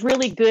anybody's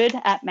really good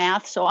at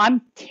math, so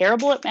I'm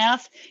terrible at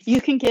math,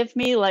 you can give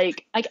me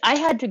like I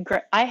had to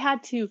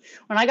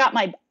when I got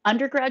my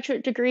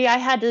undergraduate degree, I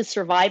had to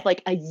survive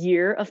like a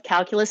year of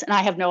calculus, and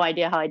I have no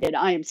idea how I did.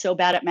 I am so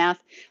bad at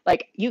math.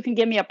 Like, you can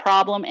give me a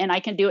problem and I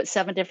can do it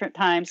 7 different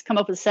times, come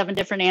up with 7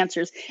 different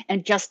answers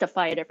and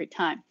justify it every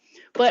time.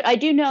 But I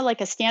do know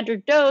like a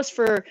standard dose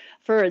for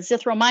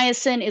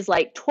azithromycin is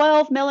like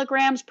 12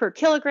 milligrams per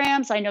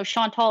kilograms. I know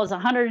Chantal is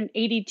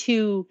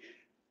 182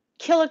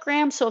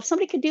 kilograms. So if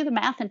somebody could do the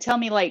math and tell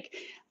me like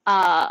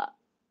how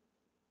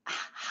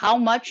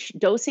much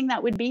dosing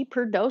that would be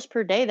per dose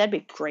per day, that'd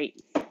be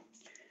great.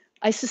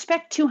 I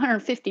suspect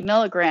 250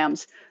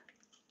 milligrams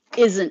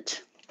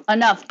isn't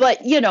enough, but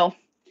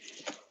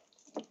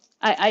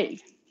I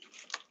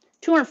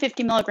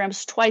 250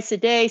 milligrams twice a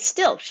day.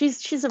 Still,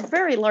 she's a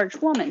very large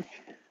woman.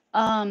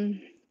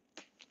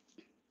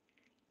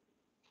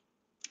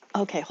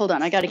 Okay, hold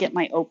on. I got to get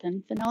my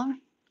open vanilla.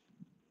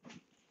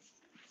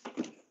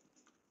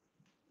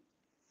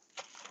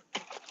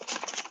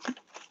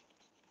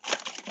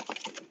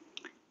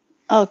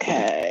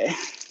 Okay.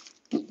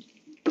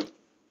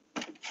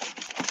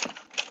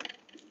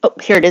 Oh,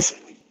 here it is.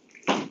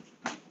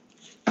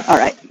 All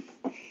right.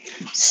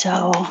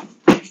 So,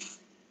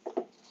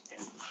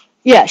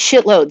 yeah,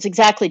 shitloads.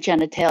 Exactly,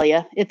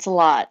 genitalia. It's a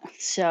lot.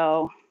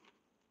 So,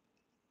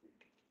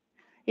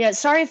 yeah,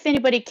 sorry if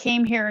anybody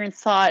came here and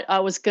thought I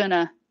was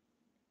gonna.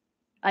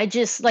 I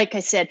just, like I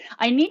said,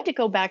 I need to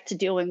go back to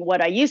doing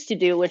what I used to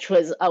do, which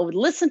was I would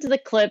listen to the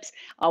clips,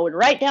 I would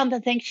write down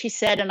the things she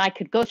said, and I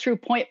could go through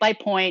point by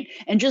point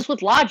and just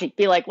with logic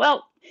be like,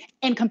 well,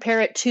 and compare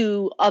it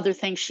to other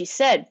things she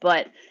said.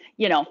 But,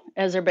 you know,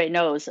 as everybody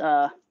knows,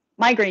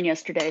 migraine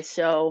yesterday,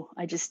 so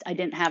I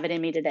didn't have it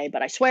in me today.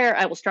 But I swear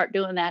I will start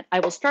doing that.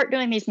 I will start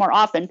doing these more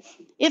often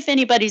if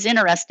anybody's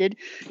interested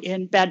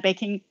in bad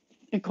baking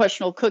and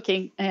questionable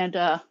cooking. And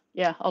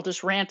yeah, I'll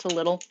just rant a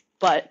little.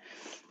 But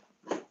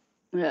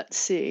let's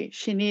see.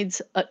 She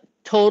needs a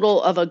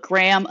total of 1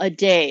 gram a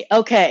day.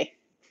 Okay.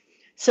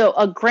 So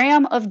 1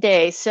 gram a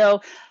day.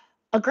 So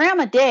 1 gram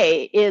a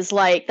day is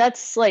like,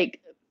 that's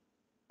like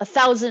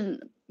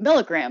 1,000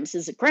 milligrams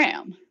is a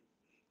gram.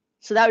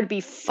 So that would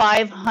be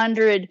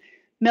 500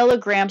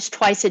 milligrams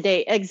twice a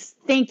day.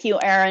 Thank you,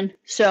 Aaron.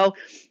 So,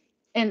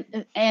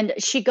 and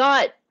she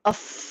got a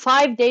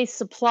 5-day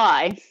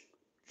supply.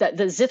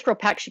 The Zithro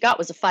pack she got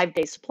was a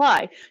 5-day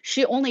supply.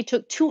 She only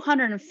took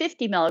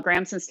 250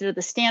 milligrams instead of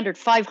the standard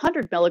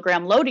 500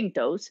 milligram loading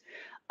dose.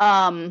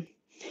 And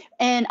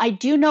I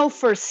do know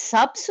for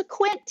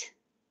subsequent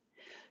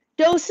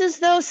doses,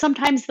 though,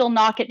 sometimes they'll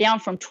knock it down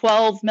from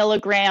 12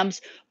 milligrams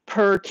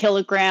per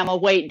kilogram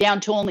of weight down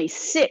to only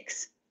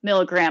 6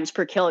 milligrams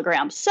per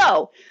kilogram.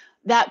 So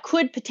that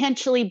could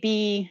potentially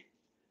be,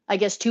 I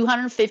guess,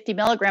 250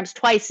 milligrams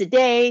twice a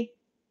day.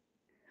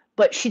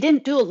 But she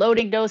didn't do a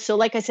loading dose. So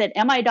like I said,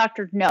 am I a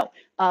doctor? No.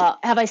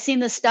 Have I seen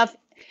this stuff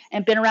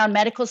and been around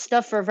medical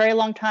stuff for a very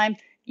long time?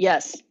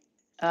 Yes.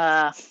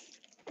 I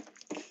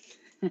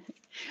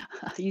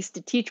used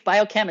to teach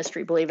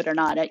biochemistry, believe it or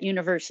not, at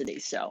university.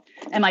 So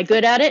am I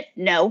good at it?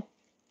 No.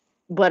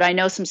 But I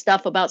know some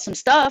stuff about some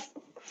stuff.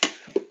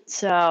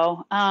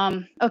 So,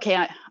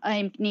 okay,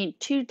 I need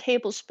 2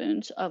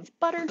 tablespoons of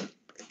butter.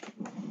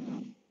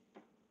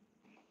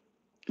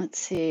 Let's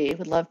see,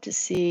 would love to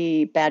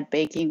see bad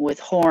baking with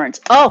horns.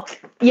 Oh,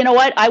 you know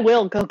what? I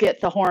will go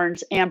get the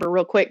horns, Amber,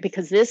 real quick,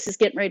 because this is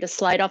getting ready to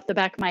slide off the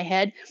back of my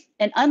head.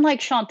 And unlike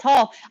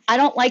Chantal, I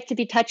don't like to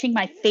be touching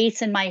my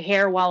face and my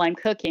hair while I'm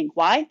cooking.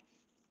 Why?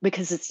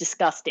 Because it's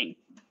disgusting.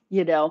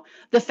 You know,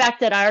 the fact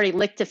that I already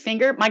licked a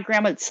finger, my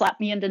grandma would slap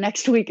me into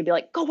next week and be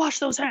like, go wash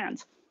those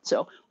hands.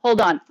 So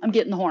hold on, I'm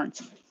getting the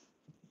horns.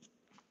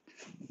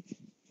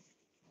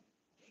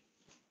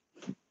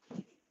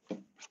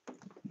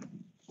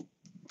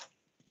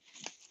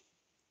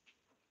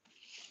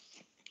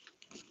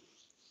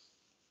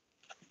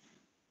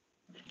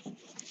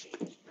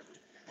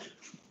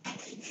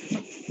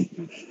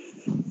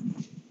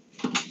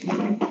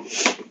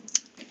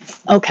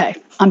 Okay,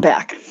 I'm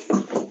back.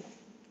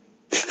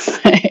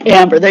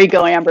 Amber, there you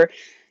go, Amber.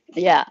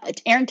 Yeah,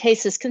 Aaron Tay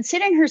says,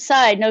 considering her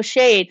side, no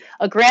shade,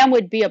 1 gram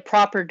would be a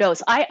proper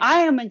dose. I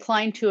am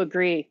inclined to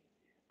agree,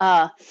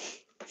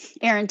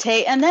 Aaron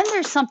Tay. And then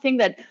there's something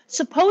that,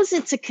 suppose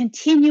it's a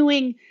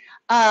continuing,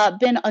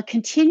 been a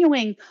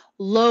continuing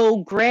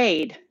low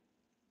grade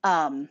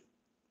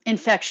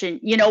infection,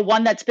 you know,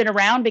 one that's been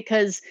around,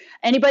 because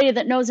anybody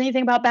that knows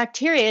anything about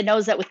bacteria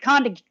knows that with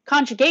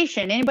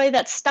conjugation, anybody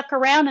that's stuck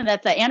around and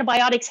that the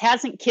antibiotics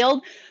hasn't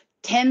killed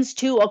tends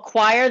to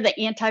acquire the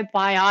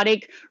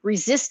antibiotic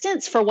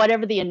resistance for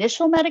whatever the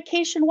initial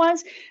medication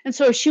was. And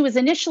so she was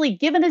initially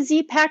given a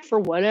Z-Pack for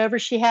whatever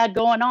she had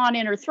going on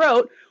in her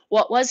throat.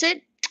 What was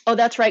it? Oh,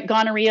 that's right,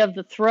 gonorrhea of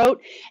the throat.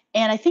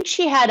 And I think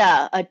she had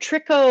a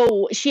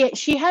tricho,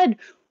 she had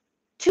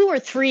 2 or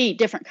 3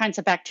 different kinds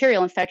of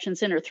bacterial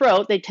infections in her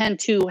throat. They tend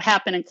to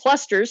happen in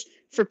clusters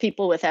for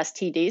people with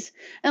STDs.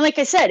 And like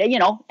I said, you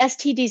know,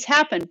 STDs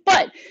happen,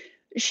 but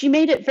she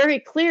made it very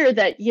clear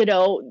that, you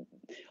know,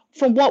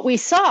 from what we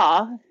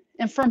saw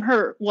and from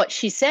her, what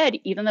she said,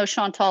 even though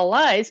Chantal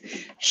lies,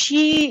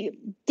 she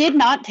did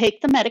not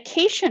take the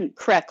medication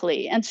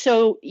correctly. And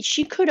so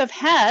she could have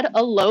had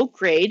a low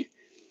grade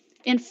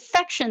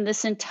infection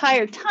this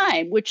entire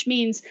time, which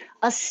means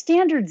a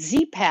standard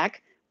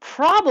Z-Pack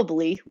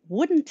probably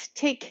wouldn't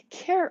take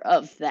care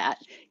of that.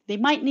 They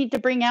might need to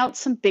bring out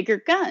some bigger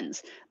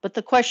guns. But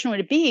the question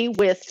would be,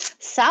 with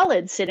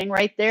salad sitting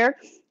right there,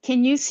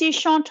 can you see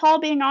Chantal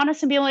being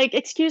honest and being like,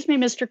 excuse me,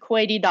 Mr.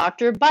 Kuwaiti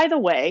doctor, by the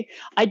way,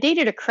 I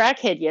dated a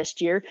crackhead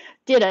yesterday,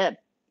 did a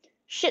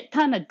shit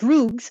ton of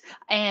drugs,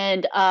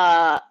 and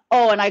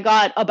and I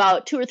got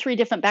about 2 or 3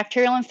 different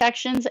bacterial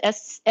infections,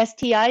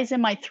 STIs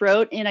in my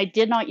throat, and I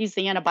did not use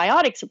the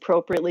antibiotics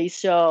appropriately.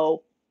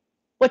 So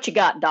what you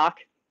got, doc?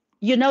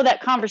 You know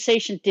that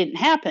conversation didn't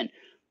happen.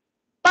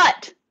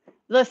 But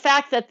the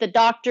fact that the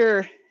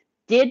doctor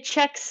did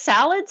check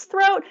Salad's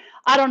throat,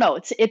 I don't know.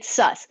 It's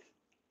sus.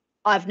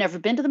 I've never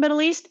been to the Middle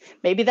East.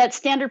 Maybe that's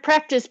standard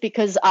practice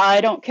because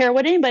I don't care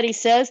what anybody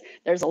says.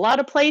 There's a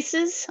lot of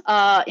places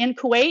in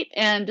Kuwait,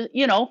 and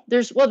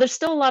there's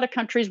still a lot of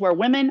countries where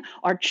women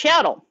are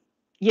chattel.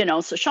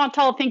 So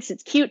Chantal thinks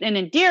it's cute and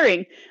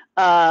endearing.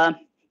 Uh,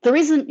 the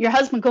reason your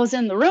husband goes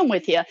in the room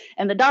with you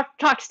and the doctor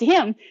talks to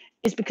him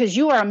is because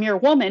you are a mere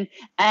woman,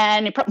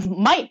 and it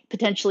might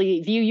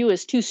potentially view you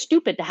as too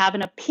stupid to have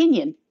an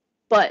opinion.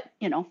 But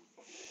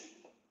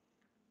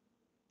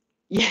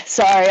yeah,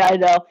 sorry, I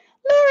know.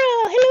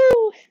 Laura,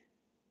 hello.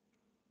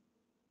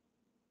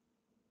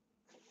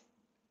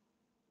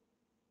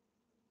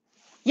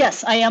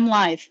 Yes, I am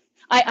live.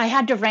 I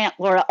had to rant,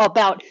 Laura,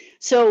 about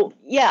so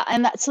yeah,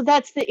 and that's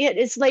it.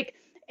 It's like,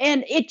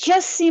 and it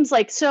just seems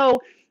like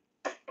so.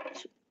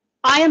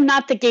 I am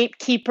not the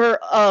gatekeeper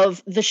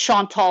of the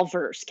Chantal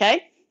verse.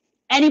 Okay,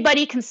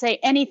 anybody can say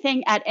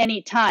anything at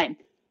any time,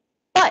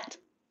 but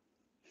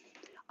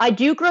I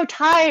do grow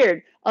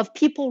tired of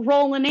people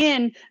rolling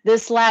in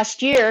this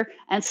last year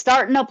and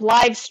starting up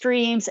live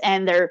streams,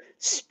 and they're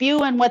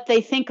spewing what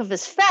they think of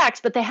as facts,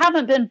 but they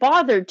haven't been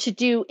bothered to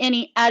do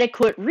any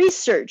adequate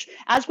research.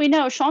 As we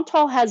know,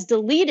 Chantal has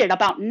deleted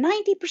about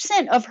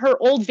 90% of her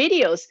old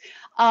videos.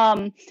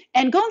 And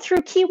going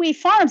through Kiwi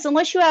Farms,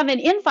 unless you have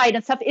an invite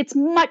and stuff, it's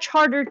much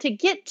harder to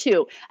get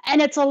to,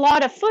 and it's a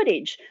lot of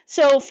footage.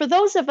 So for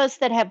those of us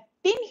that have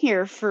been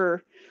here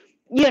for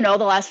the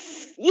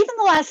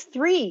last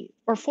 3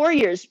 or 4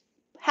 years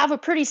have a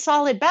pretty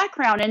solid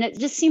background, and it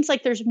just seems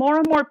like there's more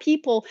and more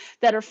people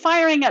that are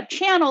firing up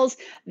channels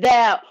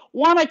that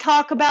want to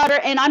talk about her,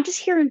 and I'm just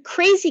hearing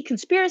crazy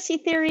conspiracy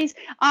theories.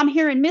 I'm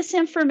hearing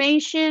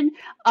misinformation.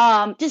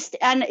 And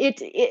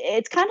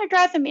it's kind of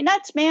driving me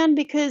nuts, man,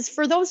 because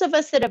for those of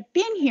us that have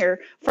been here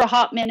for a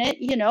hot minute,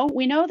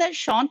 we know that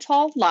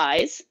Chantal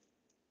lies.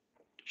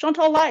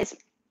 Chantal lies.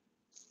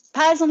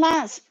 Pies and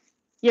lies.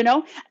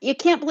 You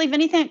can't believe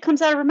anything that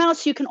comes out of her mouth.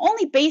 So you can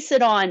only base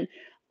it on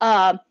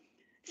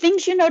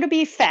things to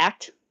be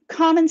fact,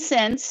 common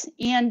sense,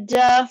 and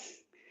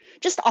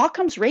just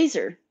Occam's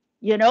razor.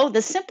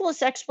 The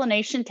simplest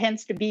explanation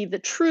tends to be the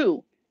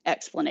true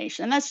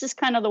explanation. And that's just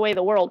kind of the way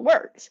the world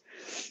works.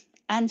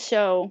 And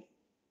so,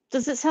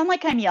 does it sound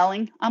like I'm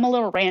yelling? I'm a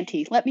little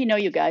ranty. Let me know,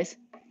 you guys.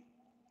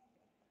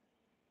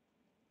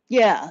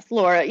 Yeah,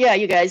 Laura. Yeah,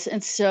 you guys.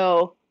 And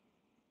so,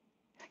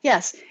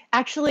 yes,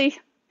 actually,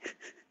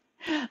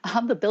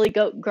 I'm the Billy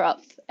Goat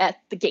Gruff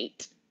at the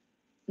gate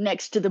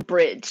next to the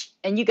bridge,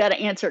 and you got to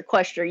answer a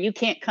question. You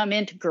can't come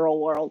into girl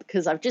world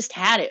because I've just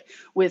had it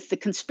with the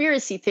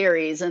conspiracy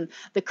theories and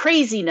the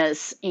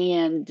craziness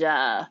and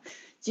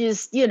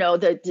just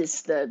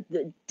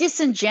the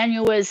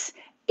disingenuous,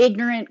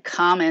 ignorant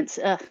comments.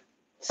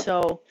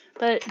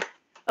 But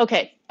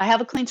okay, I have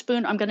a clean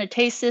spoon. I'm going to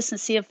taste this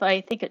and see if I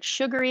think it's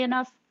sugary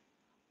enough.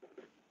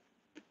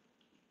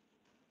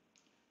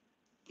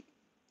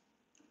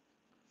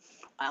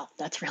 Wow,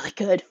 that's really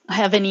good. I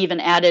haven't even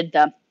added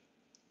the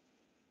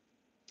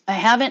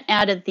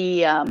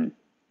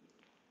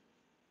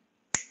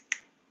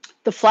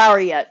flour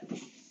yet.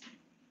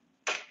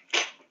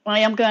 I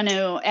am going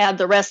to add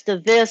the rest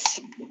of this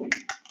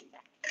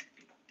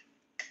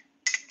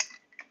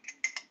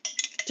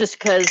just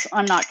because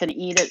I'm not going to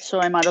eat it, so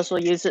I might as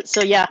well use it.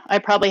 So yeah, I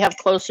probably have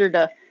closer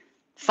to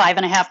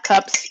 5.5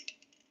 cups.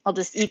 I'll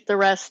just eat the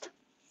rest.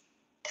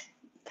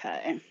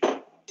 Okay.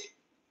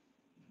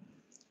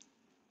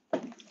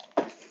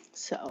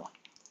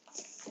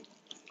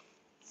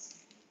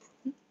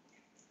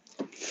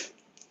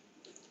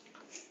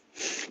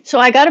 So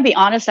I got to be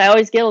honest, I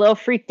always get a little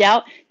freaked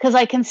out because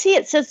I can see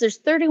it says there's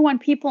 31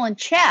 people in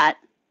chat,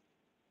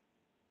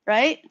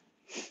 right?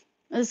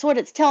 That's what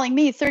it's telling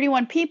me,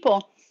 31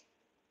 people.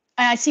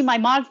 And I see my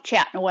mod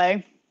chatting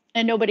away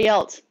and nobody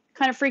else.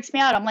 Kind of freaks me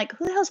out. I'm like,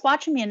 who the hell's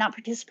watching me and not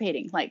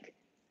participating? Like,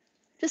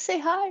 just say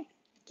hi.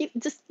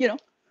 Just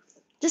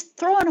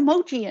throw an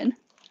emoji in.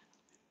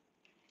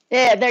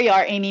 Yeah, there you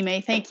are, Amy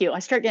May. Thank you. I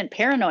start getting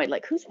paranoid.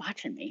 Like, who's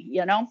watching me?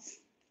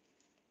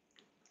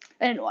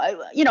 And I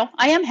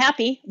am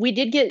happy. We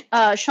did get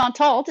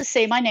Chantal to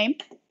say my name.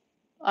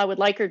 I would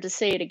like her to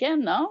say it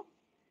again, though.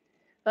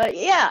 But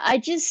yeah,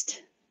 I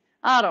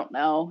don't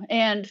know.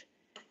 And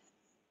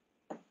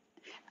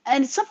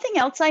something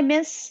else I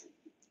miss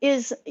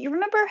is, you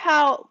remember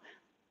how?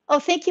 Oh,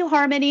 thank you,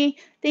 Harmony.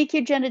 Thank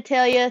you,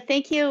 Genitalia.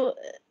 Thank you,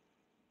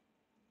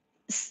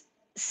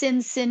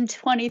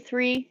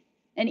 Sin23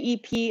 and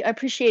EP. I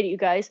appreciate it, you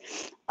guys.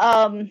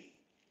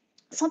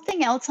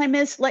 Something else I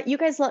miss, you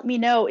guys let me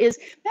know, is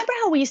remember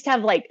how we used to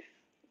have like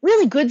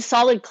really good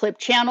solid clip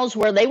channels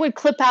where they would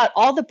clip out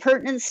all the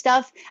pertinent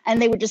stuff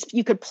and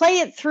you could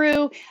play it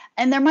through,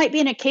 and there might be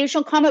an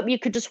occasional comment, but you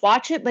could just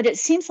watch it. But it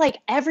seems like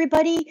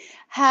everybody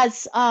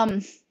is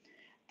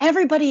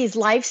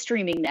live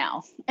streaming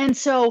now. And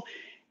so,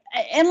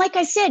 and like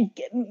I said,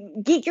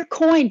 get your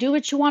coin, do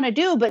what you want to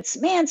do. But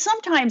man,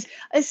 sometimes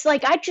it's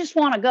like, I just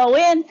want to go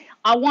in.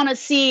 I want to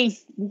see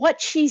what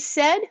she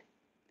said.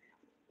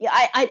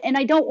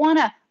 I don't want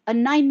a a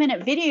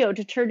 9-minute video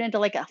to turn into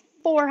like a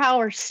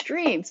 4-hour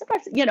stream.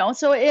 Sometimes,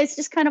 so it's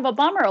just kind of a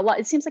bummer.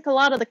 It seems like a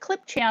lot of the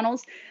clip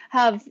channels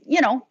have,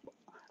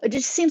 it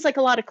just seems like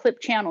a lot of clip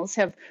channels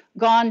have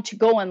gone to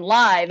going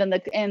live, and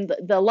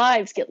the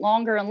lives get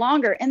longer and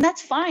longer, and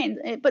that's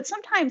fine. But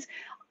sometimes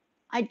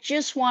I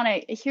just want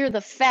to hear the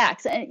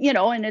facts, and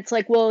and it's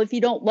like, well, if you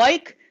don't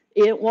like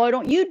it, why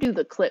don't you do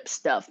the clip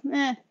stuff?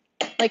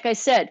 Like I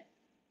said,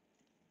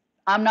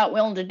 I'm not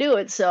willing to do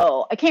it,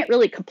 so I can't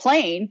really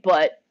complain,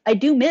 but I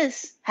do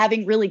miss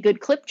having really good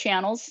clip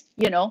channels,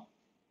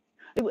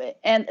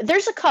 and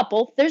there's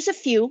a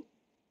few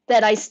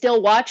that I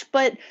still watch,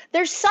 but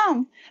there's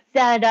some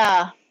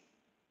that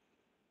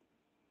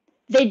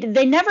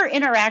they never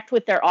interact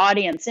with their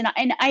audience. And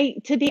I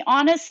to be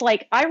honest,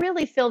 like, I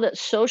really feel that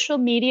social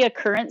media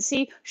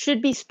currency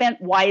should be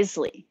spent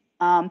wisely.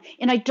 And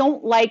I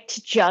don't like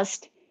to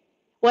just,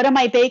 what am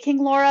I baking,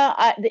 Laura?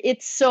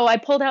 I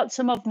pulled out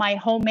some of my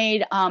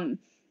homemade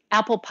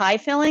apple pie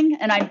filling,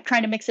 and I'm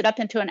trying to mix it up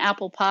into an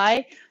apple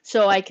pie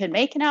so I can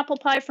make an apple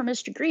pie for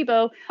Mr.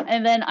 Grebo.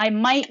 And then I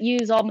might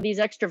use all of these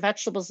extra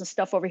vegetables and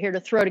stuff over here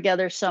to throw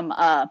together some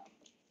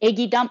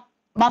eggy dump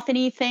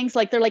muffiny things.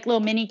 Like, they're like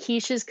little mini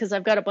quiches, because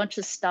I've got a bunch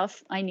of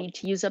stuff I need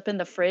to use up in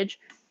the fridge.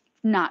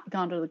 Not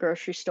gone to the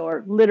grocery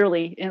store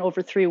literally in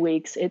over 3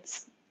 weeks.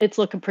 It's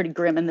looking pretty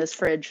grim in this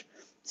fridge.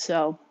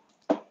 So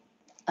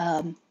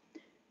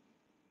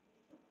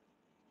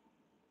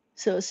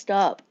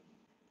stop.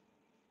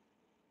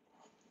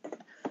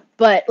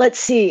 But let's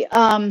see.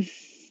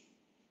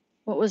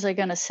 What was I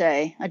going to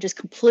say? I just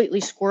completely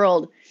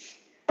squirreled.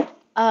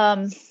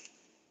 I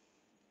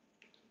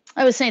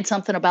was saying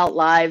something about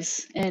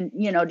lives, and,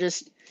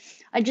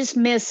 I just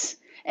miss.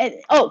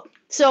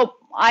 So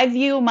I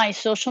view my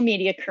social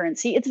media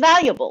currency. It's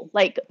valuable.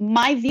 Like,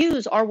 my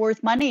views are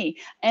worth money.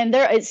 And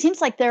it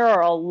seems like there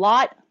are a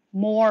lot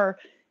more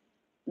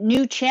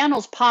new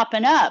channels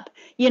popping up,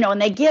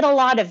 and they get a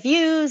lot of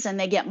views and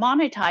they get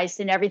monetized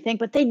and everything,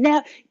 but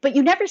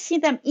you never see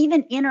them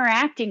even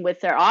interacting with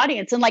their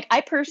audience. And like,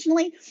 I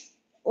personally,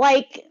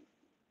 like,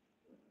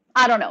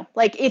 I don't know,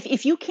 like,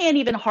 if you can't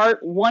even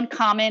heart one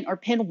comment or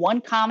pin one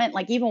comment,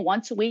 like even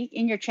once a week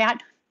in your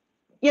chat,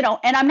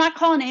 and I'm not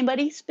calling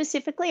anybody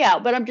specifically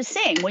out, but I'm just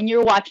saying, when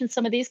you're watching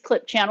some of these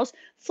clip channels,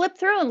 flip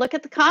through and look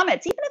at the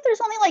comments. Even if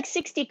there's only like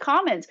 60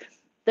 comments,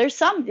 there's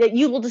some that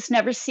you will just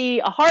never see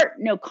a heart,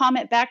 no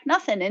comment back,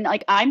 nothing. And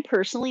like, I'm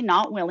personally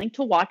not willing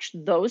to watch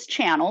those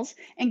channels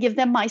and give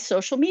them my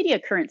social media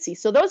currency.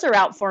 So those are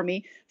out for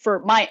me for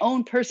my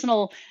own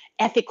personal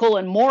ethical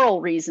and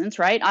moral reasons,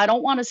 right? I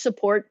don't want to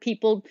support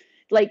people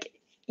like,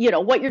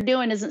 what you're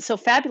doing isn't so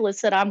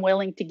fabulous that I'm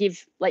willing to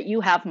let you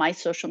have my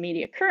social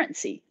media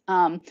currency.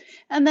 And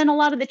then a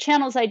lot of the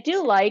channels I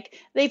do like,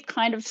 they've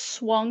kind of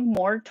swung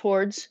more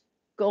towards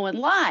going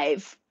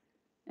live.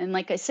 And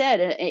like I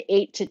said, an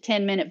 8 to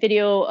 10 minute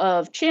video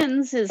of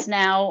chins is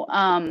now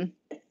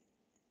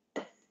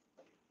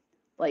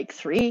like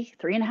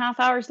 3.5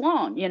 hours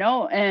long,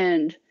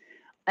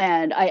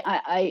 and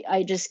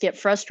I just get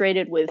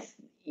frustrated with,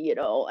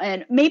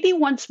 and maybe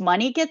once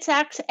money gets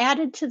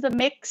added to the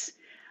mix,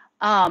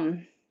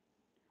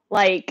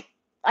 like,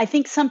 I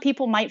think some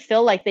people might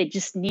feel like they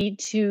just need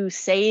to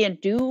say and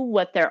do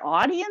what their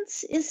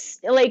audience is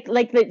like.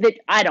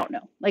 I don't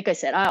know. Like I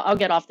said, I'll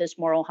get off this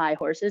moral high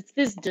horse. This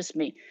is just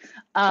me.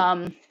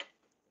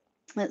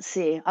 Let's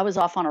see. I was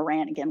off on a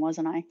rant again,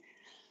 wasn't I?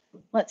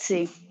 Let's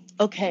see.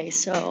 Okay,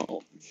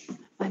 so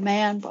my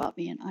man bought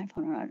me an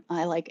iPhone.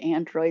 I like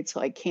Android,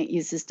 so I can't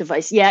use this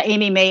device. Yeah,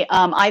 Amy May.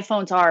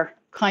 iPhones are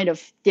kind of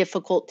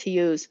difficult to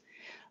use.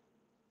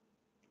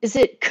 Is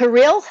it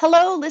Kirill?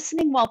 Hello,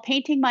 listening while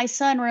painting my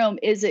sunroom.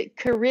 Is it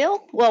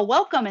Kirill? Well,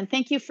 welcome, and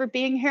thank you for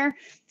being here.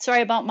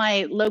 Sorry about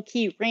my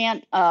low-key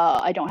rant.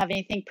 I don't have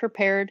anything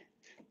prepared,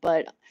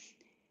 but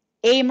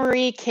A.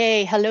 Marie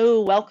K,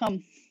 hello,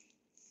 welcome.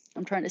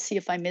 I'm trying to see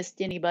if I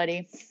missed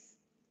anybody.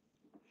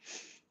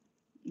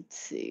 Let's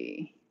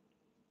see.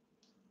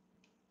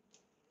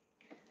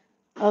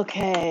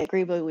 Okay,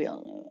 Grebo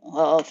wheel.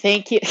 Oh,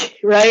 thank you.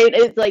 Right?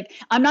 It's like,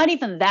 I'm not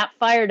even that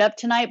fired up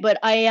tonight, but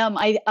I am.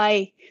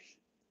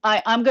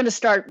 I'm going to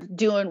start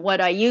doing what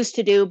I used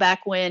to do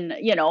back when,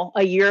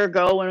 a year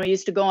ago when we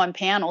used to go on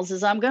panels,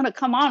 is I'm going to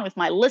come on with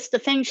my list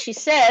of things she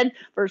said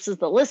versus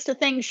the list of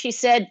things she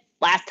said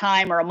last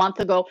time or a month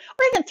ago,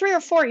 or even 3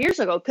 or 4 years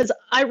ago, because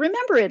I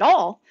remember it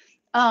all.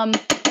 And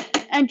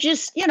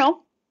just,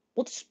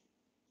 we'll just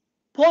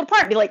pull it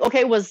apart and be like,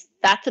 okay, was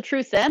that the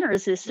truth then, or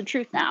is this the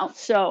truth now?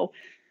 So,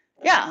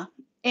 yeah.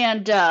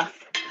 And,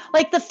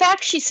 like, the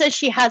fact she says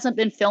she hasn't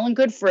been feeling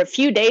good for a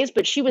few days,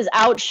 but she was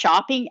out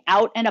shopping,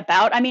 out and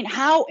about. I mean,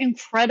 how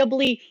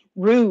incredibly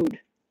rude,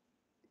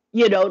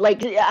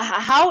 like,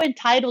 how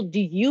entitled do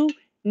you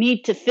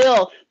need to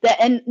feel that,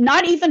 and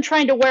not even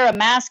trying to wear a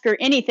mask or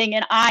anything.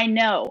 And I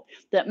know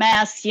that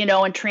masks,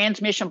 and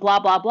transmission, blah,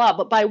 blah, blah.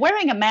 But by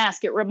wearing a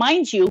mask, it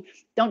reminds you,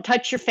 don't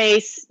touch your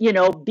face,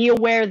 be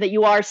aware that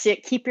you are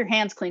sick, keep your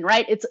hands clean,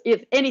 right? It's,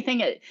 if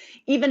anything,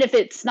 even if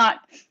it's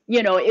not,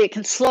 it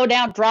can slow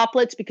down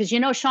droplets, because,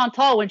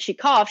 Chantal, when she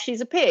coughs,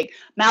 she's a pig,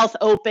 mouth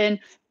open,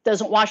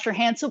 doesn't wash her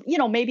hands. So,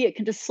 maybe it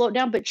can just slow it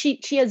down, but she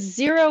has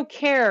zero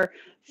care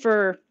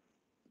for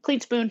clean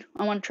spoon.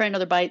 I want to try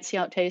another bite, see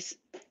how it tastes.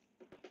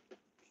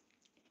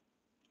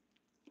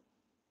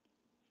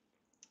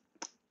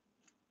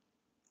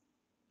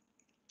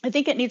 I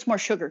think it needs more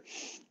sugar.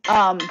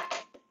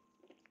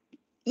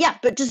 Yeah,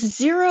 but just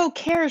zero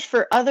cares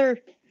for other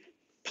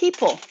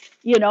people,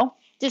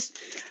 just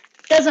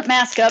doesn't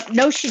mask up.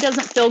 No, she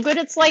doesn't feel good.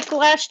 It's like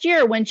last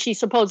year when she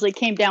supposedly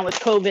came down with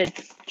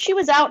COVID. She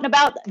was out and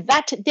about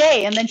that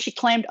day, and then she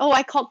claimed, oh,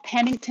 I called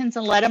Pennington's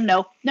and let them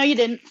know. No, you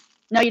didn't.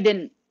 No, you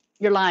didn't.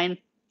 You're lying.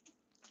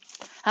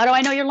 How do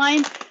I know you're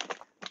lying?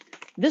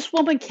 This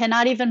woman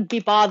cannot even be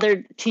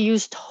bothered to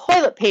use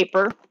toilet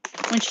paper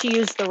when she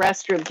used the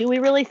restroom. Do we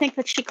really think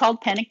that she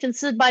called Pennington?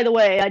 Said, by the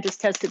way, I just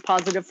tested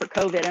positive for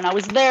COVID and I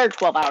was there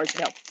 12 hours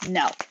ago.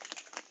 No.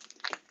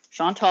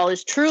 Chantal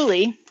is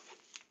truly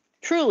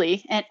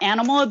an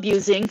animal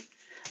abusing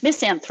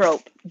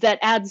misanthrope that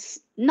adds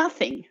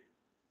nothing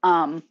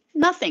to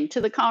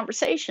the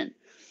conversation.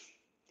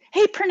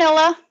 Hey,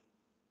 Pernilla.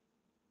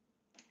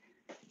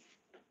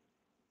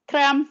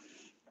 Cram.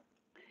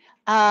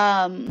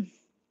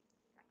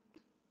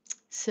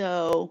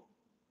 So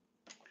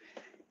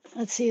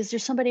let's see, is there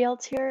somebody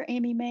else here?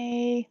 Amy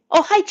May.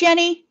 Oh, hi,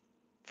 Jenny.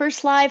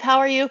 First live, how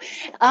are you?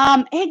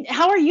 Hey,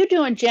 how are you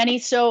doing, Jenny?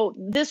 So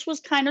this was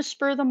kind of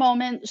spur of the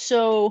moment,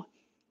 so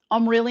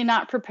I'm really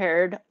not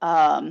prepared.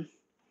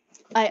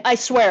 I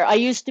swear, I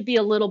used to be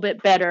a little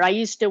bit better.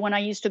 When I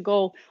used to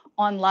go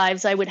on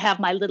lives, I would have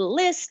my little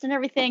list and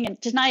everything,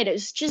 and tonight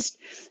it's just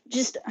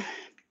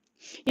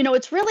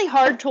it's really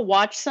hard to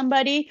watch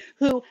somebody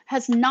who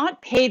has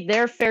not paid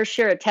their fair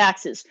share of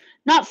taxes,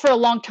 not for a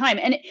long time.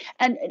 And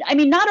I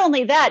mean, not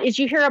only that, is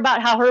you hear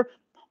about how her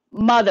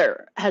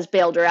mother has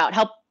bailed her out,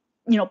 how,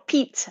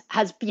 Pete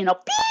has,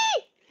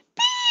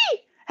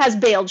 has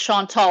bailed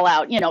Chantal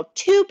out,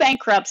 2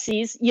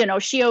 bankruptcies,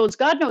 she owes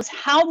God knows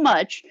how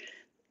much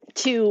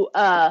to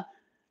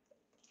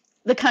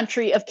the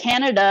country of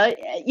Canada,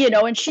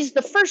 and she's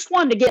the first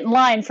one to get in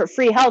line for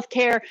free health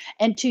care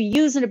and to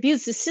use and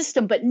abuse the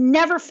system, but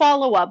never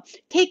follow up,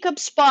 take up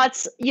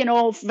spots,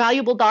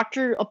 valuable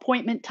doctor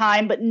appointment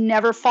time, but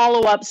never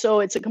follow up. So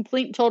it's a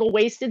complete and total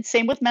wasted.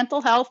 Same with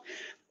mental health,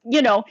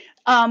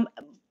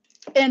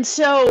 and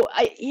so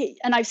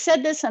I've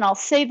said this and I'll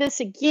say this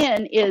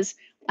again is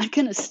I'm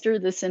going to stir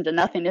this into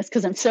nothingness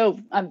because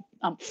I'm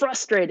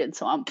frustrated.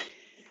 So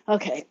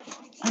okay,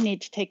 I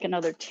need to take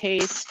another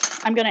taste.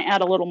 I'm going to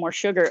add a little more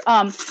sugar.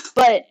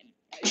 But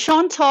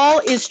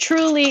Chantal is,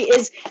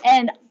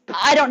 and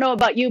I don't know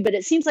about you, but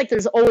it seems like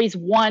there's always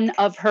one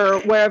of her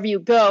wherever you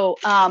go.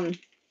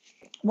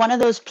 One of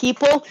those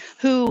people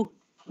who,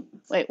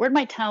 wait, where'd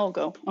my towel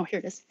go? Oh, here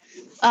it is.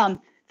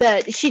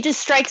 That she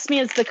just strikes me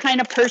as the kind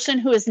of person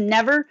who has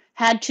never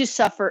had to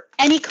suffer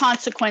any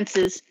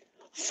consequences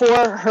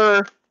for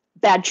her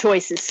bad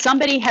choices.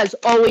 Somebody has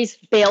always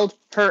bailed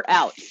her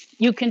out.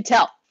 You can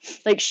tell.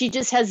 Like she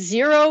just has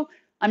zero.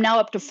 I'm now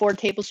up to 4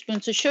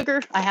 tablespoons of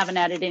sugar. I haven't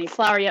added any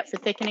flour yet for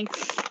thickening.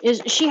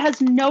 She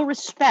has no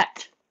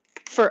respect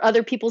for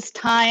other people's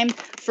time,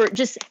 for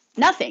just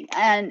nothing.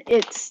 And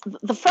it's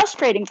the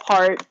frustrating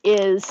part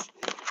is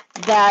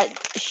that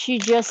she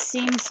just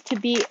seems to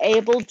be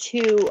able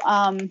to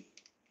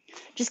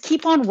just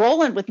keep on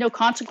rolling with no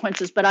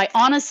consequences. But I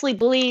honestly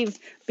believe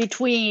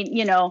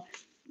between,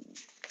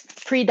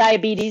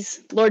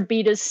 pre-diabetes, Lord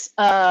beat us,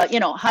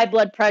 high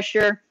blood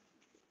pressure,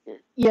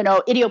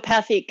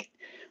 idiopathic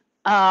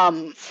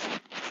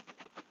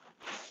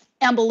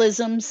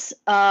embolisms,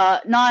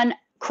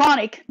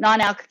 chronic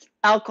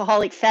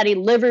non-alcoholic fatty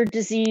liver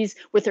disease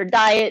with her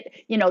diet.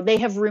 They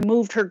have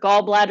removed her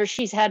gallbladder.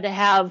 She's had to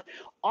have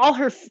all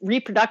her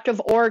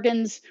reproductive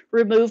organs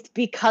removed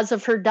because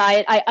of her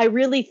diet. I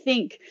really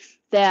think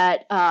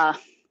that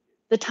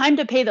the time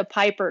to pay the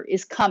piper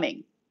is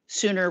coming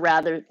sooner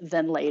rather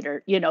than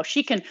later.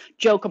 She can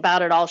joke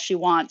about it all she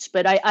wants,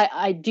 but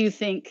I do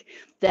think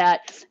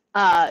that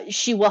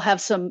she will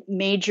have some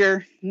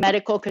major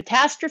medical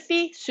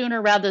catastrophe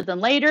sooner rather than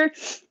later.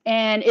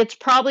 And it's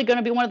probably going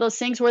to be one of those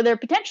things where there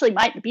potentially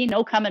might be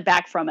no coming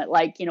back from it.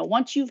 Like,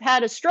 once you've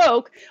had a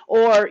stroke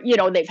or,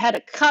 they've had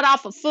to cut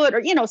off a foot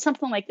or,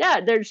 something like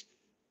that, there's,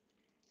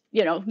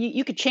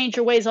 you could change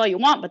your ways all you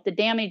want, but the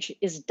damage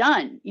is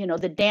done.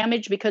 The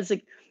damage because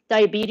of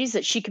diabetes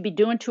that she could be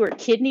doing to her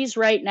kidneys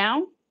right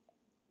now.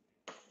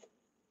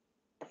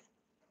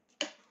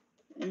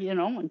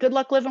 Good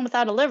luck living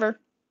without a liver.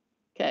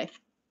 Okay,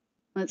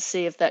 let's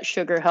see if that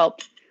sugar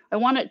helped. I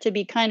want it to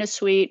be kind of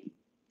sweet.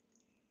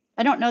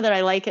 I don't know that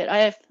I like it.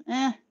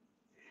 I'm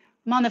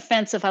on the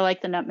fence if I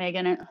like the nutmeg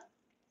in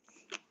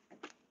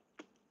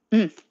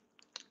it.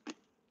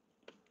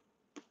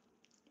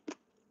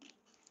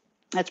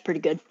 That's pretty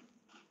good.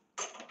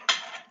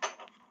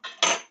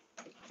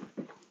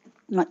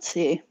 Let's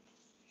see.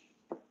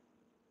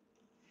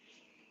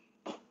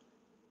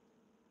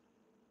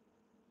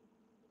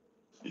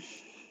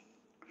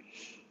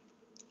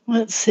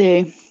 Let's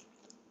see.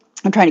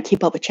 I'm trying to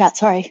keep up with chat.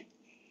 Sorry.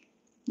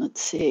 Let's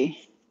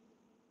see.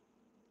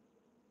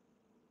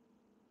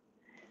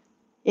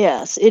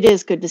 Yes, it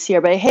is good to see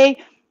everybody.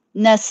 Hey,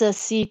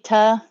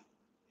 Necessita,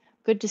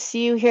 good to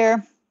see you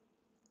here.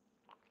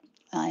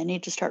 I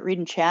need to start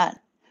reading chat.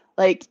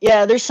 Like,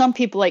 yeah, there's some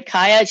people like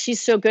Kaya.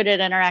 She's so good at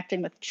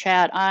interacting with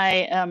chat.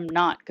 I am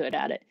not good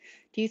at it.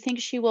 Do you think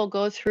she will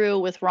go through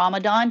with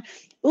Ramadan?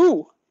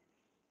 Ooh,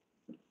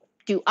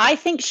 do I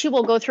think she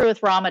will go through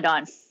with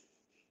Ramadan?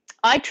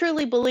 I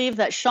truly believe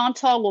that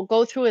Chantal will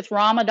go through with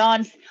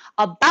Ramadan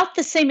about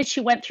the same as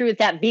she went through with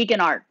that vegan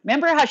art.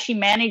 Remember how she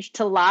managed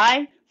to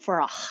lie for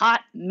a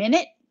hot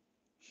minute?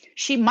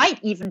 She might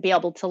even be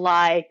able to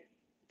lie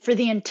for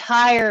the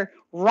entire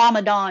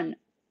Ramadan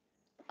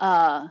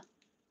uh,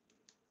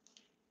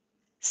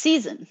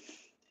 season.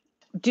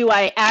 Do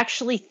I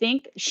actually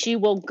think she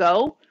will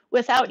go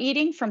without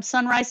eating from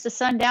sunrise to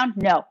sundown?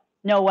 No,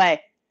 no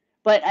way.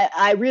 But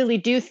I really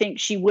do think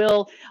she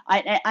will.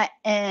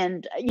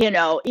 And you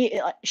know,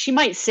 she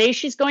might say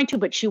she's going to,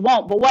 but she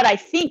won't. But what I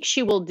think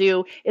she will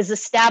do is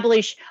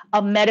establish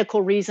a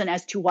medical reason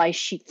as to why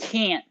she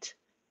can't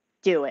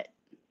do it.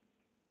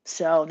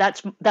 So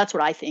that's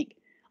what I think.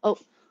 Oh,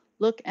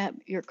 look at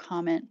your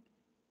comment.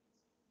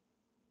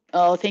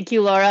 Oh, thank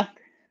you, Laura.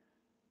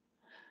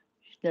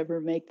 Never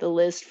make the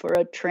list for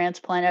a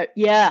transplant.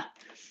 Yeah,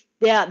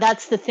 yeah,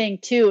 that's the thing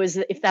too, is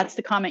that if that's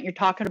the comment you're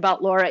talking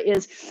about, Laura,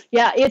 is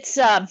yeah, it's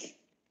a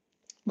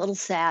little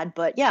sad,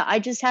 but yeah, I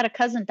just had a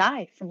cousin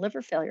die from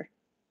liver failure,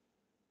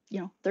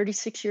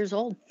 36 years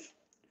old.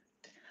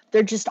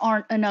 There just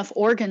aren't enough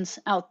organs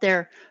out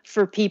there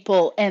for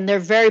people, and they're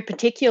very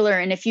particular.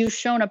 And if you've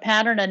shown a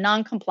pattern of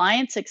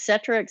non-compliance, et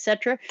cetera,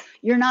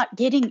 you're not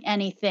getting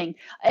anything.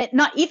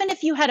 Not even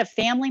if you had a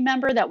family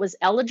member that was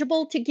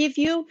eligible to give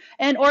you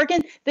an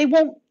organ, they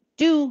won't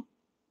do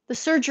the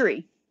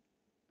surgery.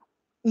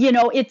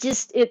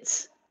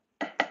 It's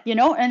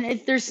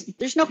and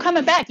there's no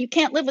coming back. You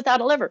can't live without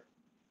a liver.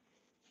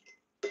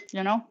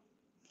 All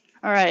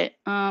right,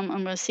 I'm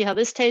gonna see how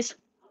this tastes.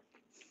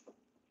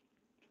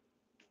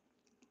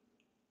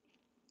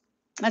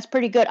 That's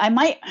pretty good. I'm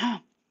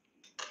on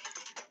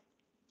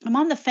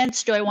the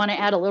fence. Do I want to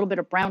add a little bit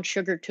of brown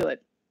sugar to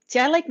it? See,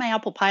 I like my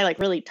apple pie like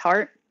really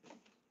tart.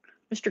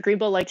 Mr.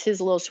 Grebo likes his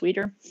a little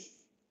sweeter.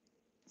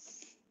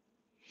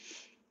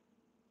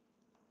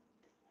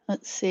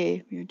 Let's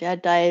see. Your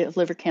dad died of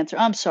liver cancer.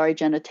 I'm sorry,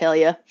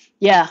 genitalia.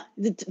 Yeah,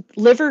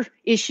 liver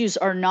issues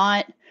are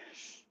not.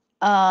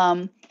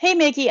 Hey,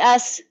 Maggie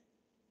S.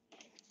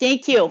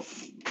 Thank you.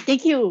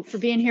 Thank you for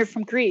being here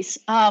from Greece.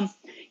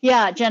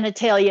 Yeah,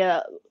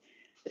 genitalia.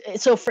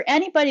 So for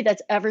anybody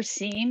that's ever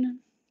seen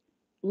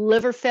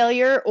liver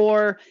failure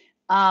or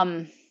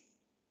been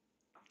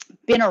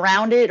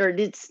around it, or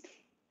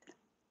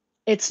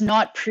it's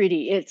not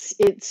pretty. It's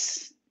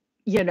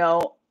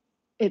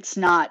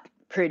not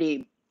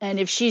pretty. And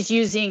if she's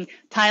using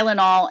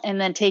Tylenol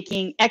and then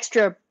taking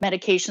extra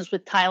medications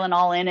with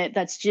Tylenol in it,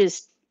 that's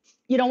just,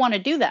 you don't want to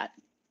do that.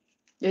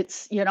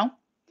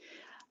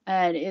 And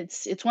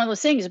it's one of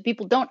those things that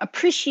people don't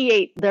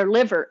appreciate their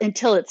liver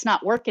until it's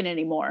not working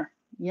anymore,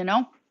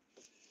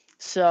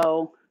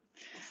 So,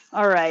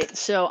 all right.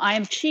 So I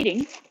am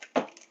cheating.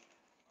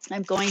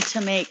 I'm going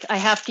to I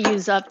have to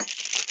use up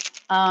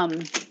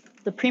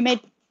the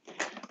pre-made.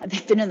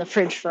 They've been in the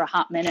fridge for a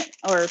hot minute,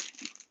 or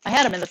I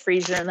had them in the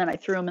freezer and then I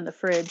threw them in the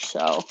fridge.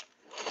 So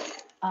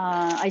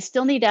I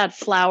still need to add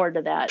flour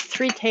to that.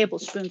 3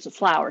 tablespoons of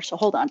flour. So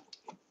hold on.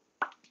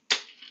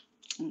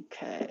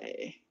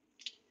 Okay.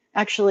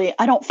 Actually,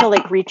 I don't feel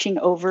like reaching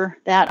over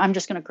that. I'm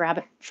just going to grab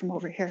it from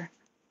over here.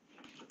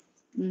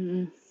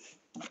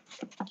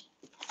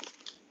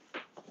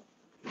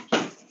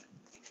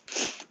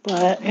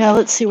 But yeah,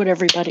 let's see what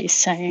everybody's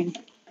saying.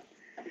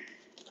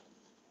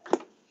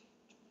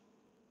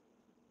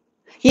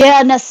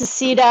 Yeah,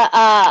 Necessita.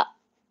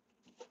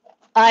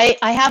 I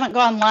haven't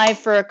gone live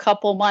for a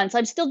couple months.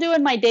 I'm still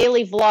doing my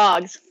daily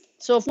vlogs.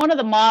 So if one of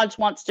the mods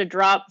wants to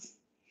drop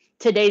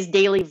today's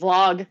daily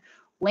vlog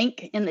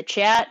link in the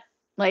chat,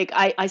 like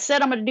I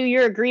said, I'm going to do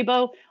your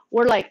Grebo.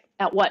 We're like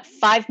at what,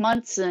 5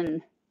 months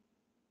and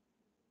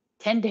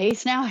 10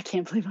 days now? I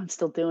can't believe I'm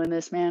still doing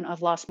this, man.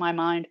 I've lost my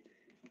mind.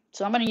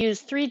 So I'm going to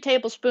use 3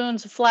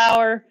 tablespoons of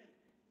flour.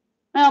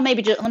 Well,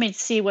 maybe just, let me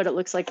see what it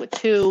looks like with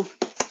 2,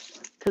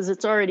 because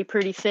it's already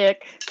pretty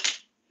thick.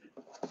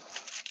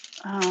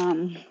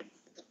 Man,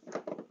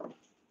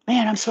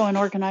 I'm so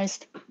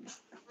unorganized.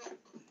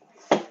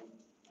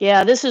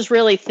 Yeah, this is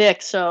really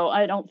thick, so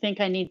I don't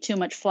think I need too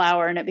much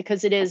flour in it,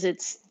 because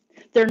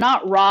they're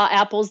not raw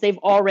apples. They've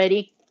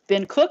already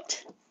been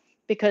cooked,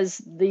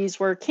 because these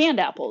were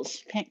canned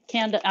apples.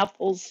 Canned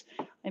apples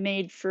I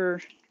made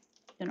for,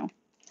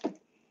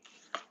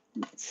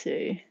 let's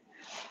see.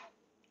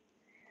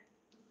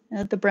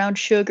 Add the brown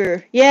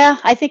sugar. Yeah,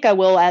 I think I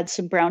will add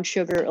some brown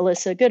sugar,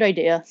 Alyssa. Good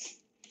idea.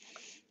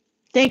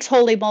 Thanks,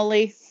 Holy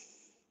Moly.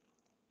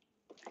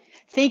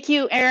 Thank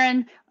you,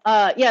 Aaron.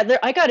 Yeah,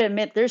 I got to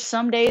admit, there's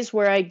some days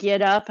where I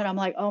get up and I'm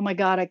like, oh my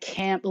God, I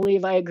can't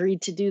believe I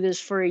agreed to do this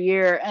for a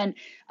year. And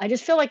I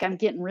just feel like I'm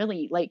getting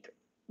really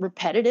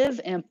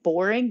repetitive and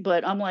boring,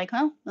 but I'm like,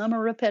 I'm a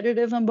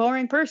repetitive and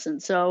boring person.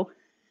 So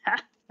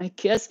I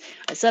guess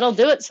I said I'll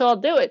do it, so I'll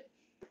do it.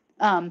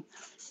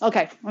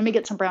 Okay, let me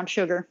get some brown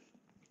sugar.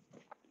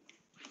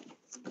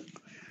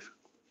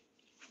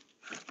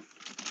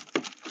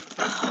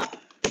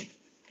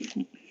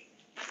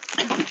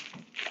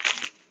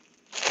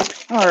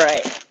 All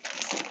right.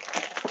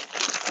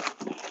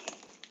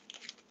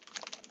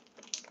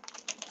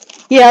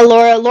 Yeah,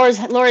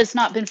 Laura's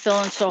not been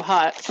feeling so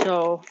hot.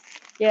 So,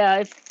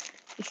 yeah,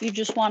 if you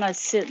just want to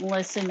sit and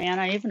listen, man,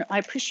 I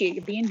appreciate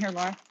you being here,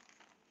 Laura.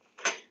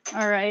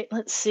 All right,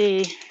 let's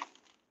see.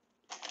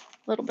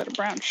 A little bit of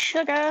brown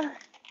sugar.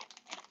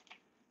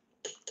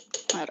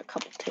 Add a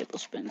couple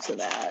tablespoons of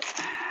that.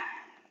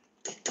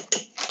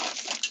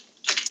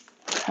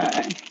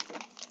 Okay.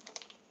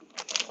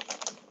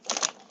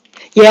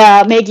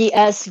 Yeah, Maggie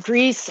S.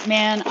 Greece,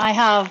 man, I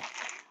have.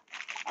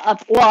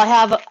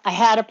 I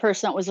had a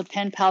person that was a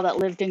pen pal that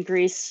lived in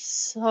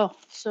Greece.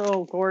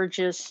 So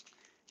gorgeous.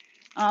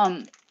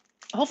 Um,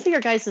 Hopefully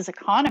your guys'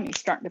 economy's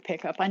starting to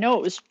pick up. I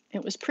know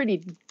it was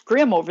pretty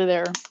grim over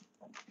there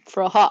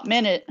for a hot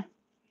minute.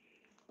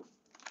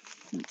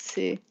 Let's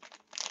see.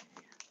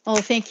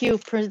 Oh, thank you,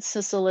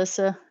 Princess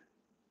Alyssa,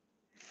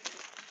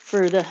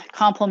 for the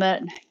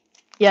compliment.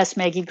 Yes,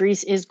 Maggie,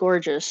 Greece is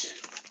gorgeous.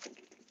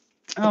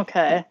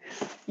 Okay,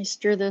 let me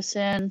stir this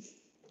in.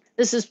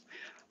 This is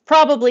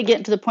probably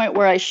getting to the point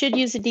where I should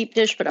use a deep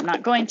dish, but I'm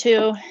not going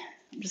to.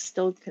 I'm just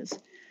still because.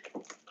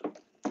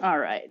 All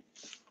right.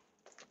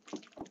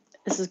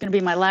 This is going to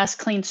be my last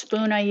clean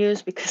spoon I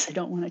use because I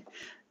don't want to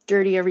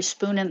dirty every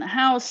spoon in the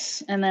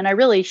house. And then I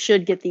really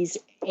should get these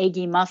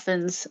eggy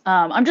muffins.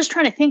 I'm just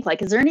trying to think,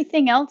 like, is there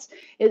anything else?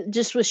 It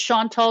just with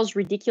Chantal's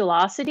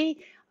ridiculosity.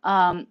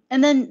 And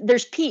then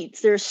there's Pete's.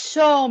 There's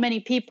so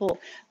many people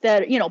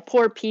that,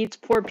 poor Pete's.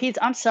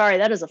 I'm sorry,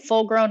 that is a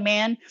full-grown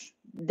man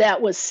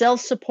that was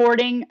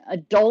self-supporting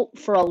adult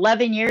for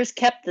 11 years,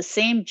 kept the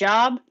same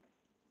job.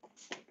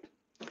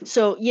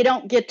 So you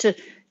don't get to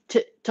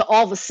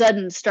all of a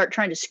sudden start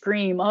trying to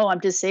scream, "Oh, I'm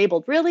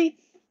disabled." Really?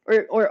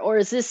 Or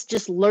is this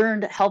just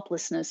learned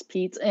helplessness,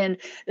 Pete? And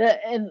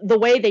the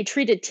way they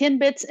treated Tin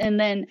Bits, and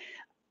then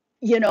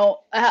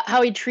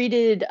how he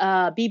treated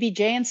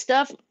BBJ and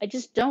stuff. I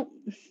just don't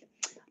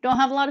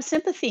have a lot of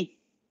sympathy.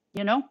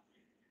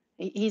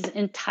 He's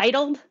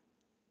entitled,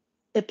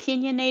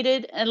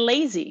 opinionated, and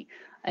lazy,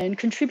 and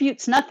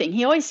contributes nothing.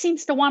 He always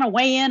seems to want to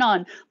weigh in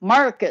on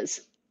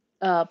Marca's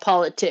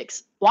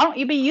politics. Why don't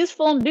you be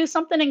useful and do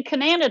something in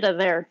Canada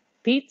there,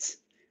 Pete's?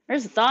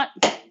 There's a thought.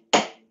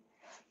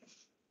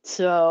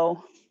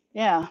 So,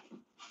 yeah.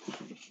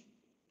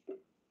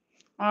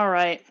 All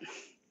right.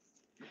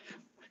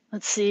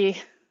 Let's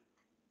see.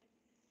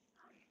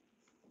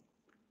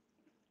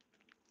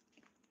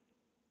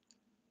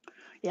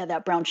 Yeah,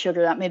 that brown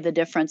sugar, that made the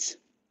difference.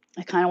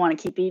 I kind of want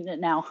to keep eating it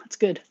now. It's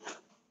good.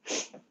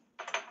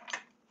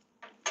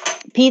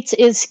 Pete's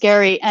is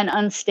scary and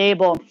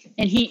unstable,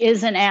 and he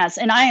is an ass.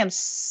 And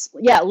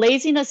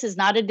laziness is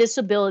not a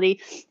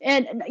disability.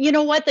 And you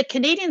know what? The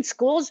Canadian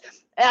schools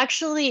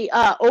actually,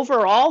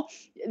 overall,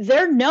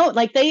 they're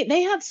like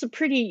they have some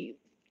pretty.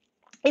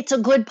 It's a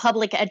good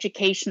public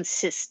education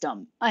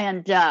system,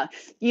 and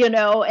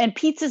and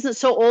Pete's isn't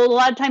so old. A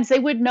lot of times they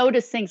would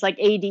notice things like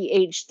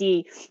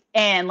ADHD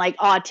and like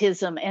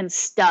autism and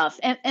stuff,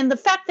 and the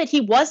fact that he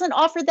wasn't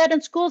offered that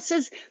in school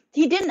says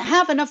he didn't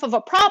have enough of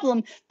a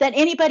problem that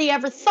anybody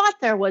ever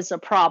thought there was a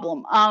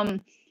problem.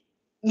 And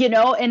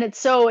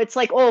it's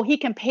like, oh, he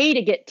can pay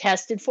to get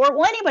tested for it.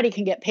 Well, anybody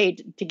can get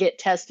paid to get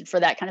tested for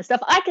that kind of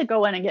stuff. I could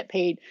go in and get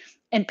paid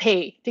and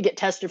pay to get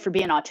tested for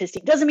being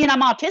autistic. Doesn't mean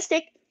I'm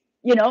autistic.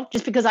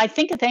 Just because I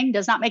think a thing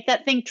does not make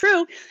that thing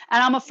true.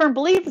 And I'm a firm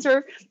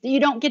believer that you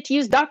don't get to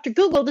use Dr.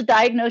 Google to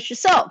diagnose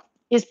yourself.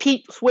 Is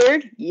Pete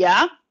weird?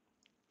 Yeah.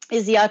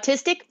 Is he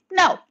autistic?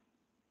 No.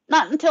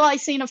 Not until I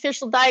see an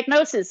official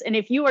diagnosis. And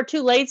if you are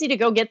too lazy to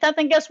go get that,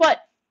 then guess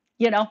what?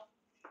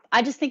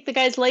 I just think the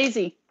guy's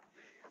lazy.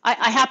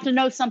 I have to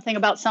know something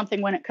about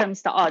something when it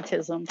comes to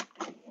autism.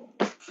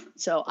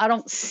 So I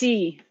don't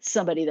see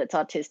somebody that's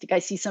autistic. I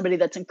see somebody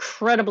that's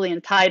incredibly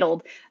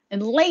entitled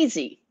and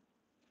lazy.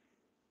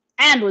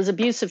 And was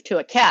abusive to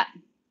a cat,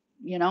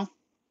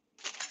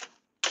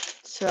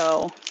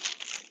 So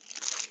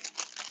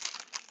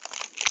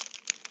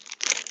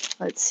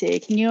let's see.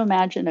 Can you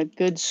imagine a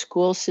good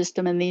school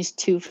system and these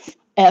two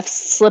F's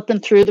slipping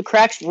through the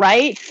cracks,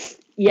 right?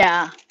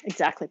 Yeah,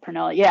 exactly,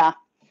 Pernilla. Yeah,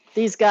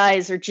 these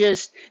guys are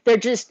they're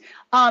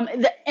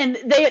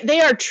they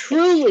are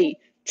truly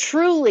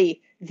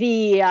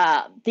the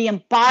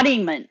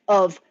embodiment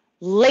of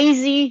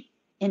lazy,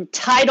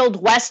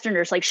 entitled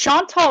Westerners. Like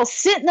Chantal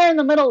sitting there in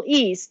the Middle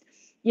East,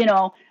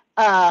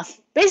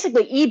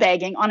 basically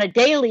e-bagging on a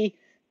daily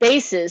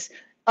basis.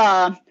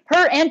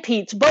 Her and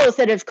Pete's both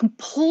that have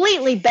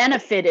completely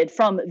benefited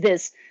from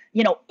this,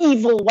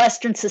 evil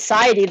Western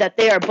society that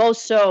they are both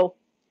so.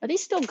 Are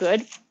these still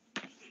good?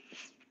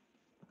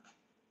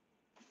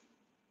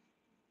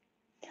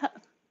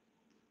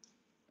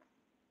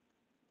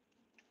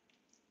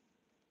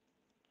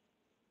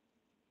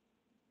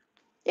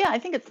 Yeah, I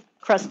think the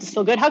crust is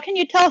still good. How can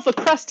you tell if a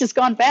crust has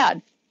gone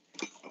bad?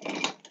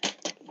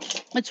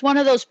 It's one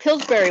of those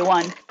Pillsbury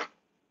one.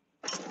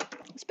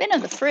 It's been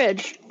in the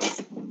fridge.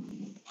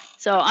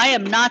 So I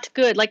am not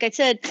good. Like I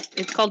said,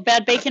 it's called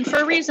bad bacon for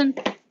a reason.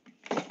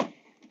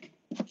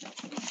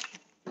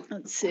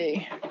 Let's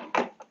see.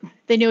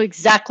 They knew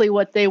exactly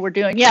what they were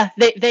doing. Yeah,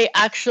 they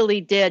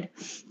actually did.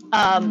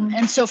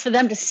 And so for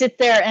them to sit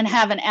there and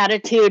have an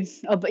attitude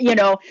of,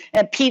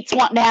 and Pete's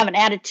wanting to have an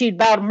attitude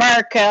about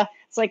America,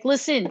 it's like,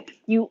 listen,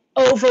 you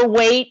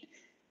overweight,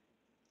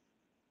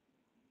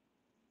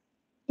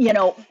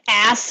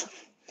 ass.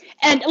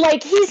 And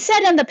like he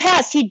said in the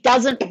past, he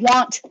doesn't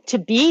want to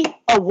be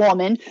a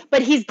woman,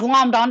 but he's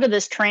glommed onto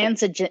this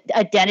trans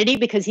identity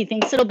because he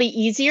thinks it'll be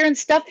easier and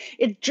stuff.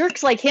 It's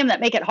jerks like him that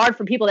make it hard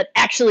for people that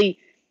actually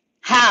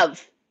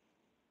have,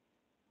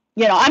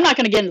 I'm not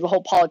going to get into the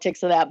whole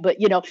politics of that, but,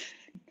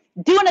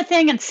 doing a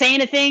thing and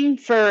saying a thing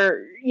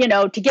for,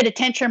 to get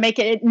attention or make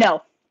it,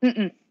 no,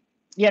 And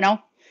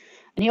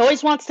he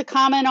always wants to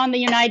comment on the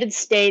United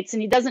States,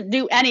 and he doesn't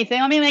do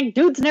anything. I mean, like,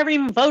 dude's never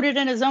even voted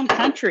in his own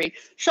country.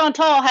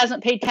 Chantal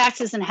hasn't paid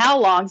taxes in how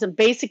long, and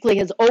basically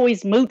has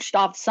always mooched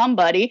off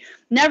somebody,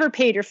 never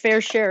paid her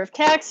fair share of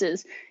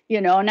taxes,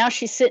 Now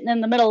she's sitting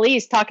in the Middle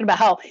East talking about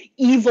how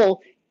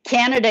evil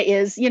Canada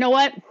is. You know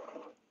what?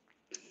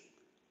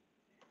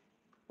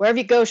 Wherever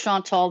you go,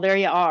 Chantal, there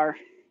you are.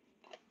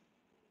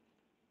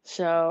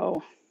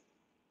 So,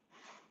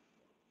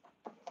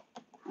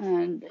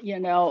 and,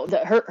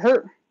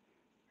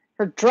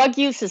 her drug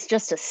use is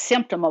just a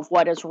symptom of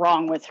what is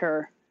wrong with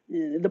her.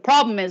 The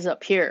problem is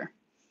up here.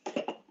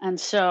 And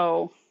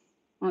so,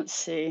 let's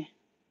see.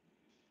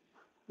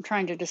 I'm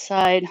trying to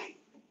decide.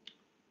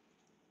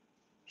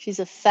 She's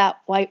a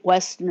fat white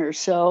Westerner.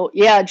 So,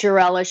 yeah,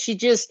 Jarella,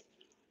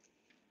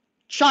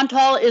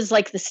 Chantal is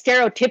like the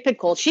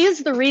stereotypical. She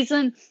is the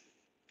reason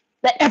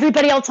that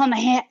everybody else on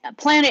the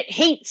planet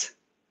hates,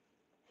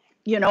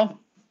 Yeah,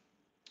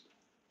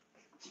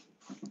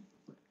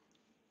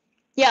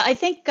 I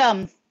think,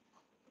 I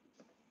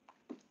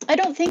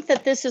don't think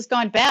that this has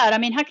gone bad. I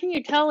mean, how can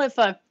you tell if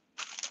a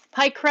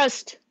pie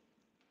crust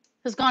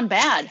has gone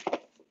bad?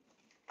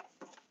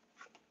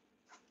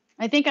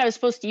 I think I was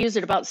supposed to use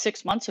it about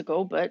 6 months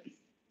ago, but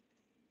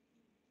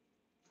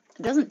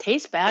it doesn't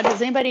taste bad.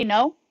 Does anybody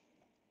know?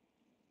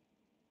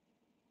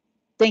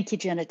 Thank you,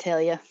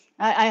 genitalia.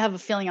 I have a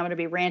feeling I'm going to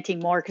be ranting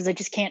more because I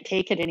just can't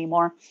take it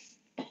anymore.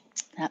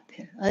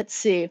 Let's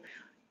see.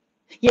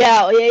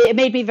 Yeah, it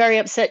made me very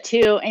upset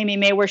too, Amy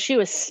May, where she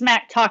was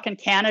smack talking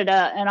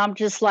Canada, and I'm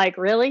just like,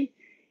 really?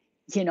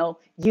 You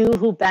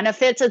who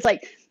benefits? It's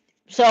like,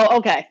 so,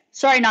 okay,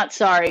 sorry, not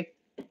sorry.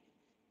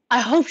 I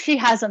hope she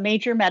has a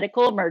major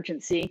medical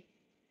emergency,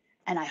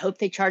 and I hope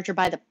they charge her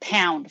by the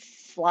pound,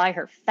 fly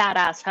her fat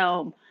ass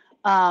home.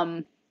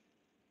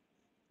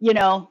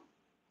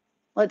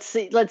 Let's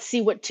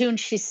see what tune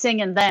she's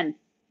singing then.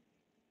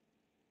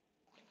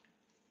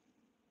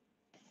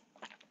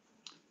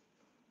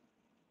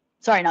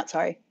 Sorry, not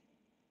sorry.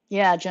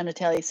 Yeah,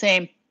 genitalia,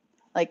 same.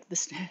 Like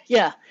this,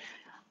 yeah.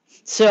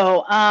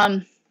 So,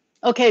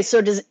 okay,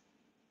 so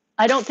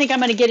I don't think I'm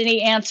going to get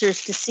any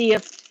answers to see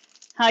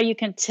how you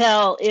can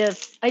tell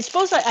if, I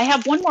suppose I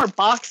have one more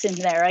box in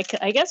there.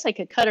 I guess I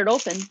could cut it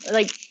open.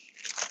 Like,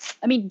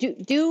 I mean,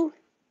 it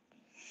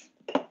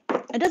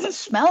doesn't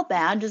smell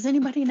bad. Does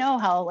anybody know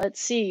how?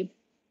 Let's see.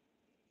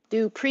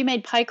 Do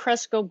pre-made pie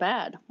crusts go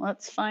bad?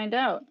 Let's find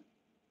out.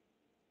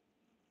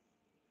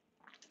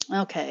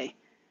 Okay.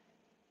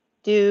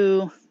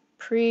 Do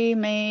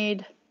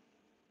pre-made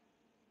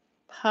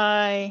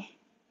pie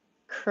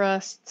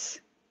crusts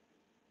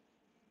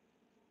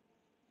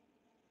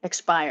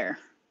expire?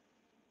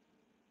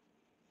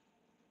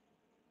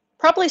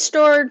 Properly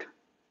stored,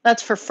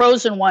 that's for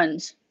frozen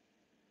ones.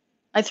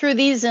 I threw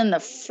these in the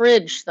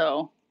fridge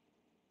though.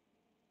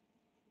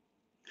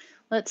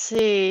 Let's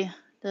see,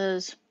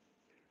 does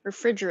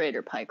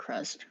refrigerator pie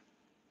crust?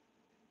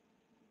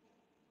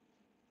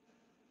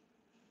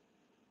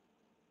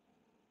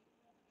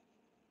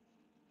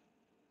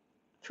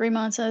 Three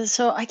months,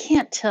 so I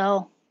can't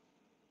tell.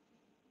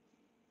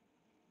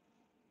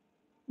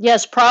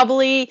 Yes,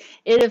 probably,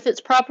 if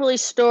it's properly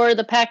stored,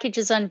 the package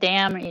is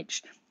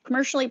undamaged.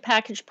 Commercially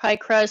packaged pie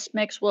crust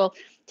mix will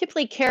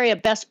typically carry a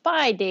best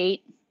buy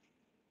date,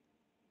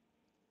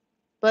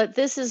 but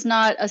this is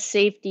not a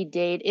safety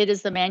date. It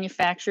is the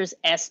manufacturer's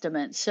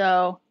estimate.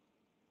 So,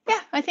 yeah,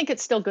 I think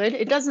it's still good.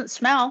 It doesn't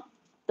smell,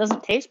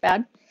 doesn't taste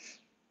bad.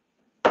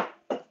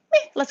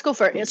 Let's go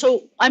for it.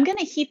 So I'm going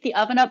to heat the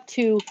oven up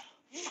to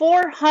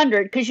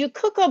 400 because you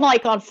cook them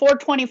like on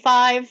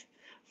 425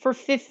 for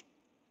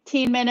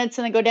 15 minutes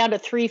and then go down to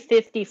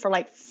 350 for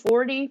like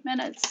 40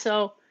 minutes.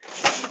 So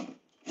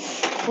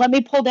let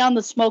me pull down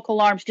the smoke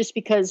alarms just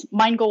because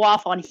mine go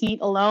off on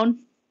heat alone.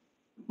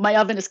 My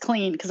oven is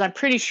clean because I'm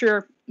pretty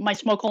sure my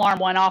smoke alarm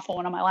went off on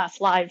one of my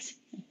last lives.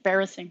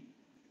 Embarrassing.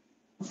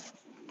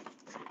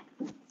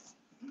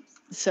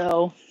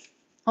 So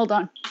hold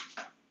on.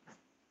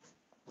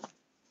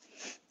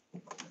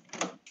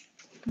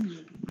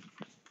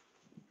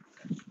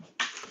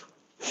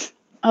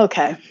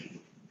 Okay.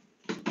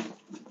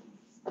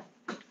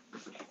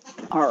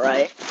 All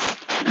right.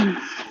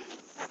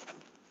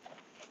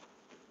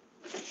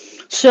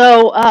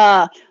 So,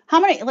 how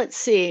many? Let's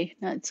see.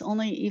 It's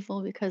only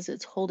evil because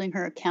it's holding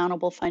her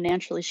accountable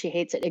financially. She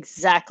hates it.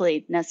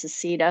 Exactly,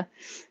 Necessita.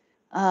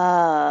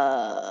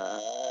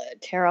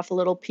 Tear off a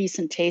little piece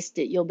and taste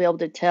it. You'll be able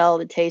to tell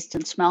the taste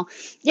and smell.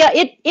 Yeah,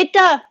 it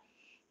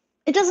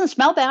doesn't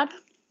smell bad,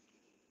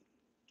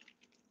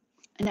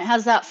 and it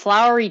has that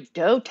floury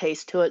dough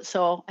taste to it.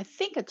 So I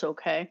think it's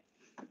okay.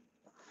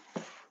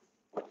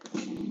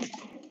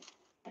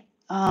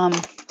 Um,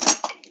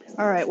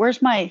 all right,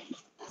 where's my?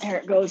 There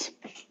it goes.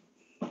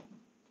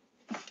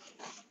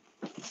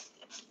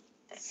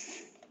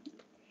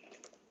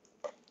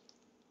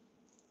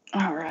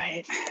 All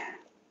right.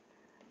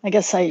 I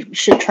guess I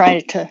should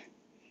try to.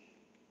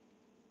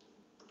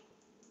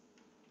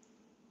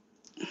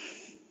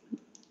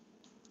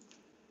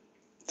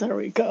 There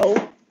we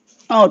go.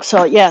 Oh,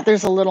 so yeah,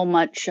 there's a little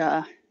much.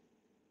 I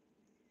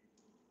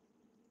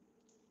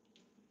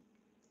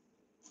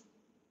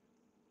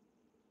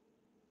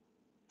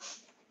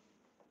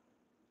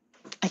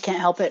can't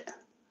help it.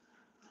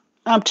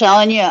 I'm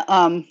telling you,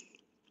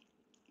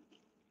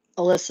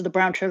 Alyssa, the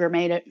brown sugar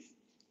made it.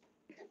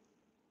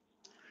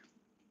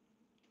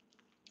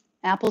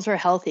 Apples are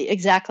healthy.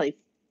 Exactly.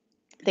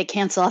 They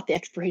cancel out the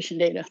expiration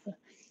data.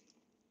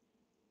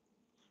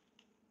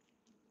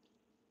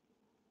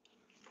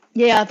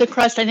 Yeah, the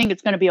crust, I think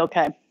it's going to be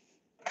okay.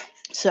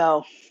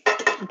 So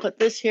I'll put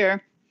this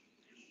here.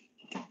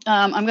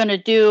 I'm going to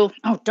do,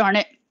 oh, darn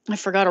it. I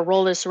forgot to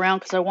roll this around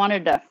because I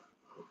wanted to.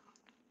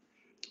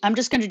 I'm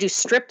just going to do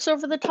strips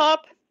over the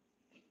top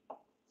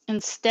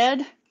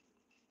instead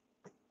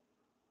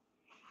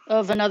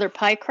of another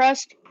pie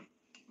crust.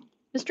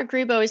 Mr.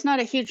 Grebo, he's not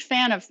a huge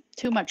fan of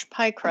too much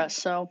pie crust,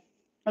 so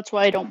that's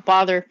why I don't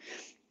bother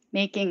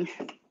making.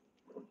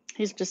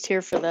 He's just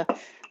here for the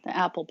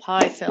apple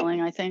pie filling,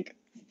 I think.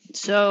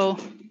 So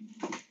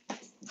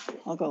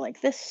I'll go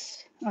like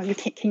this. Oh,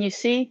 can you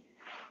see?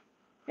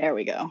 There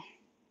we go.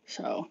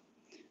 So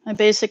I'm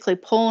basically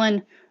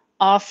pulling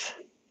off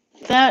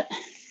that.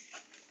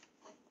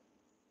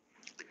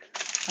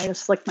 I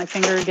just flicked my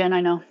finger again. I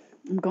know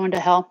I'm going to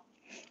hell.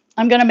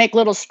 I'm going to make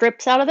little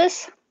strips out of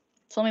this.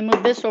 So let me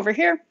move this over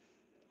here.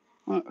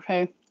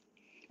 Okay.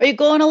 Are you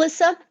going,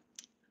 Alyssa?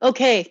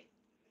 Okay.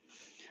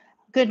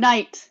 Good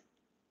night,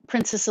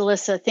 Princess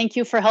Alyssa. Thank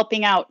you for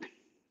helping out.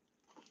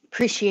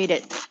 Appreciate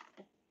it.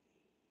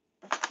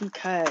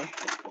 Okay.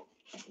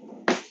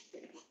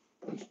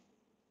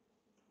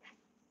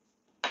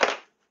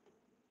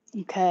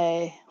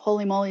 Okay.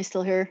 Holy moly,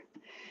 still here.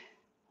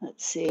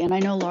 Let's see. And I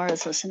know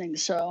Laura's listening.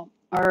 So,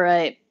 all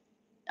right.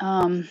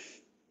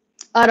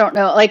 I don't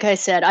know. Like I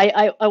said,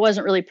 I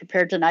wasn't really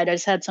prepared tonight. I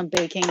just had some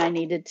baking I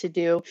needed to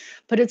do.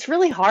 But it's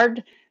really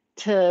hard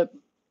to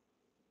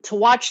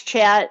watch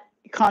chat,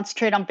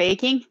 concentrate on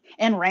baking,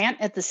 and rant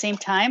at the same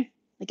time.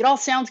 Like it all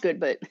sounds good,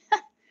 but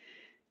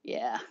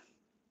yeah.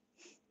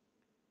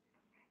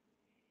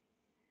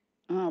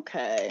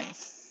 Okay.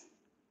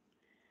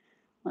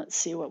 Let's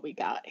see what we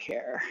got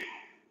here.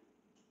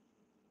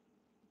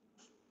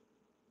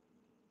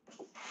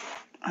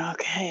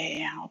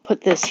 Okay, I'll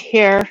put this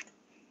here.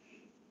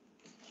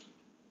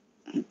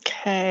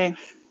 Okay.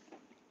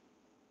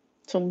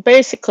 So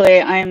basically,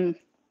 I'm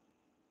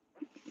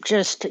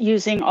just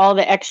using all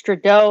the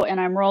extra dough and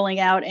I'm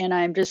rolling out and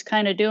I'm just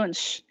kind of doing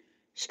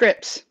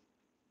strips.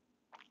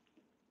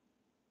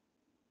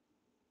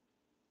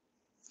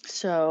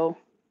 So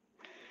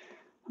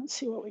let's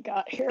see what we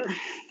got here.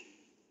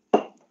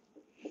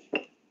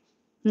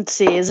 Let's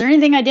see. Is there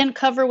anything I didn't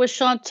cover with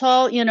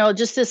Chantal? You know,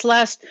 just this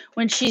last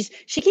when she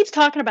keeps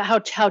talking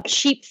about how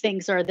cheap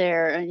things are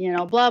there, and you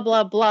know, blah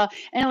blah blah.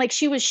 And like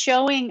she was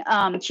showing,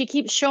 she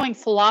keeps showing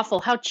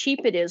falafel how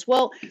cheap it is.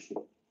 Well,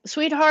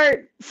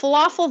 sweetheart,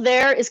 falafel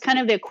there is kind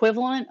of the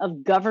equivalent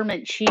of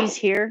government cheese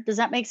here. Does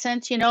that make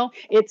sense? You know,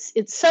 it's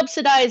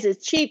subsidized,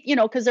 it's cheap. You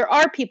know, because there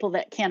are people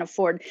that can't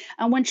afford.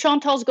 And when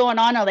Chantal's going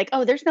on, I'm like,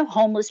 oh, there's no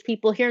homeless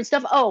people here and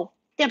stuff. Oh,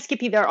 damn,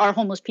 Skippy, there are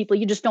homeless people.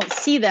 You just don't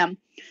see them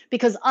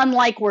because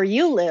unlike where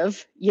you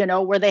live, you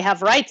know, where they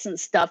have rights and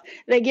stuff,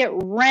 they get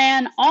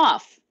ran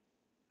off.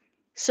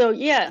 So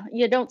yeah,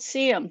 you don't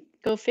see them.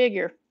 Go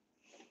figure.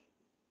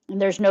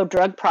 And there's no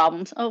drug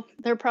problems. Oh,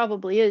 there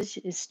probably is.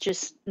 It's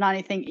just not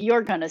anything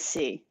you're going to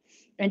see.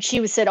 And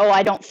she said, oh,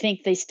 I don't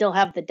think they still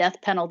have the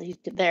death penalty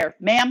there.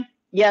 Ma'am,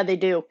 yeah, they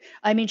do.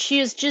 I mean, she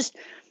is just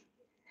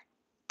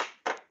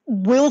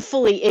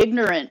willfully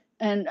ignorant.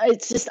 And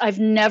it's just, I've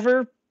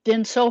never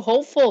been so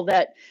hopeful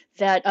that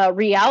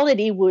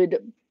reality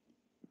would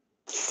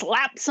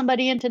slap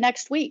somebody into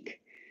next week.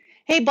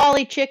 Hey,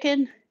 Bali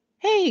Chicken.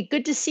 Hey,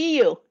 good to see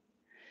you.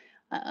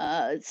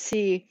 Let's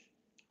see.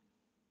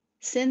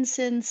 Sin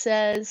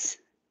says,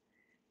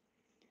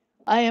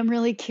 I am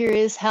really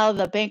curious how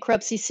the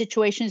bankruptcy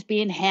situation is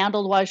being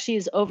handled while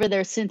she's over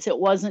there since it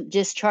wasn't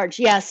discharged.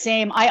 Yeah,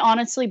 same. I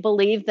honestly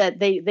believe that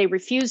they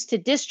refused to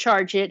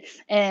discharge it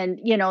and,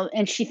 you know,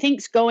 and she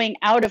thinks going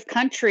out of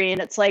country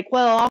and it's like,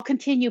 well, I'll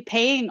continue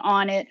paying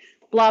on it,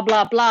 blah,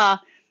 blah, blah,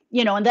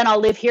 you know, and then I'll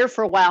live here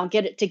for a while and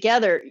get it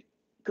together.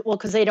 Well,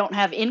 because they don't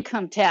have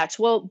income tax.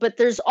 Well, but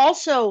there's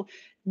also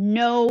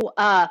no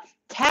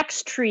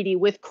tax treaty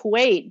with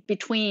Kuwait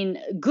between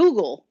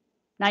Google,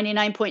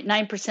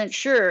 99.9%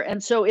 sure.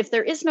 And so if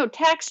there is no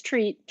tax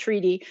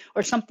treaty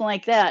or something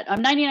like that,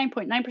 I'm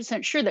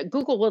 99.9% sure that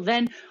Google will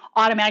then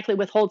automatically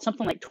withhold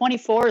something like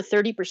 24 or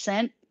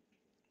 30%.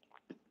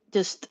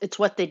 Just, it's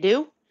what they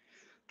do.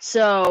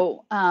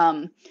 So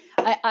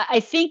I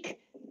think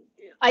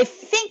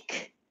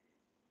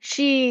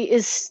she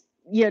is,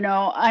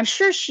 I'm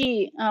sure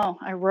she, oh,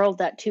 I rolled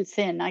that too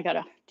thin. I got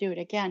to do it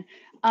again.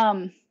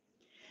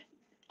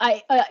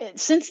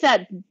 Since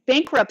that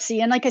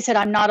bankruptcy, and like I said,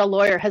 I'm not a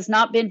lawyer, has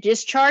not been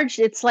discharged.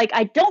 It's like,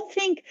 I don't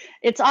think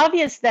it's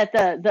obvious that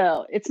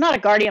it's not a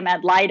guardian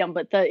ad litem,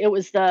 but it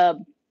was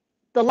the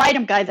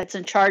litem guy that's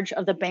in charge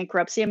of the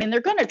bankruptcy. I mean,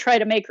 they're going to try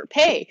to make her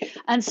pay.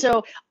 And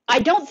so I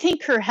don't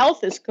think her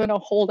health is going to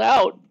hold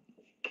out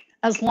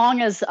as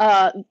long as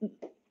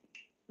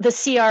the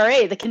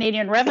CRA, the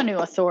Canadian Revenue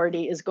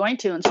Authority, is going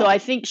to. And so I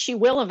think she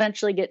will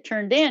eventually get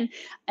turned in,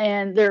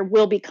 and there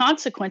will be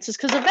consequences,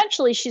 because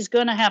eventually she's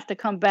going to have to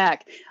come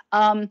back.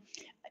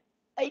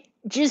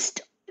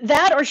 Just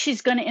that, or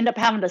she's going to end up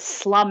having to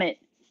slum it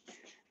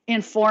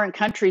in foreign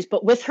countries.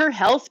 But with her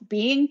health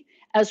being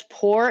as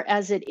poor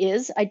as it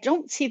is, I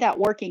don't see that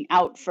working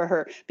out for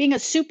her. Being a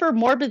super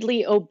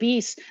morbidly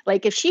obese,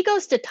 like if she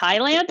goes to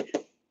Thailand,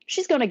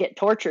 she's going to get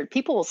tortured.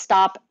 People will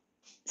stop,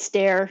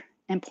 stare,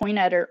 and point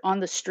at her on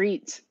the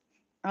streets.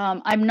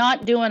 I'm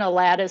not doing a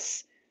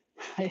lattice.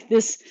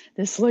 This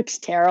looks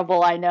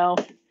terrible. I know.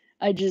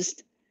 I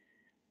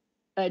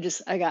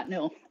got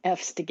no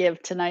F's to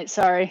give tonight.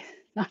 Sorry.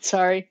 Not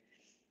sorry.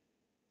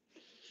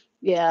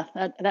 Yeah,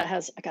 that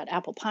has, I got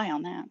apple pie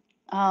on that.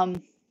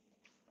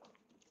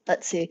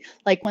 Let's see,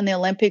 like when the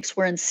Olympics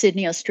were in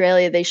Sydney,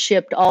 Australia, they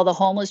shipped all the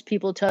homeless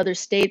people to other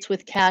states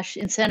with cash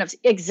incentives.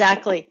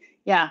 Exactly.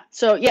 Yeah.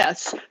 So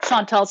yes,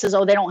 Chantal says,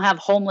 oh, they don't have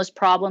homeless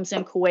problems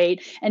in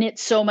Kuwait, and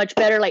it's so much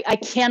better. Like, I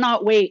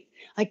cannot wait.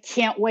 I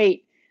can't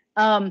wait.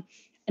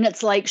 And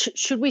it's like,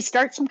 should we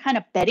start some kind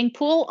of betting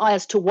pool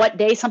as to what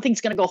day something's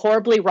going to go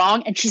horribly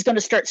wrong and she's going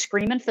to start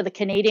screaming for the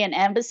Canadian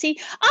embassy?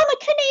 I'm a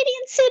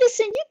Canadian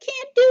citizen. You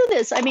can't do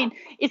this. I mean,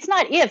 it's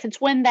not if,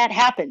 it's when that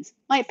happens,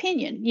 my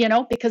opinion,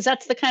 because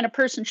that's the kind of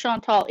person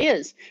Chantal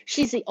is.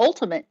 She's the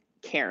ultimate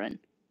Karen.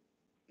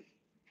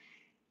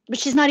 But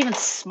she's not even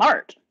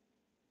smart.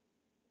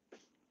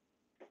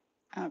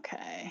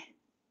 Okay.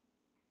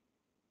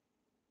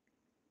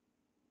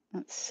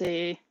 Let's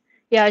see.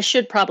 Yeah, I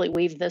should probably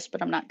weave this,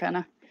 but I'm not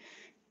gonna.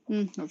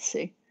 Let's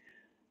see.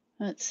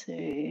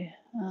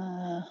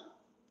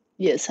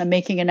 Yes, I'm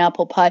making an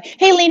apple pie.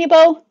 Hey, Leanie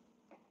Bo.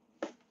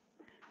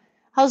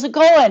 How's it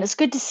going? It's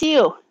good to see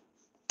you.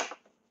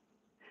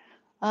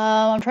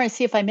 I'm trying to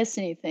see if I missed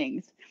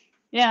anything.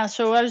 Yeah,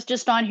 so I was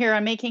just on here.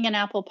 I'm making an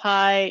apple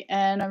pie,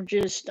 and I've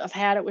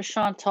had it with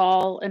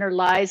Chantal and her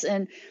lies,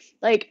 and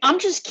like, I'm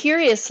just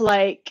curious,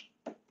 like,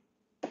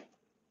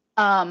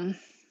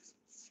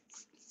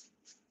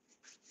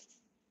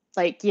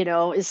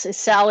 is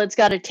Salad's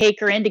got to take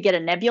her in to get a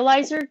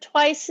nebulizer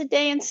twice a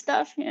day and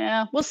stuff?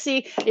 Yeah, we'll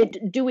see.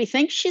 Do we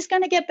think she's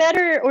going to get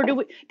better, or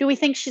do we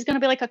think she's going to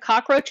be like a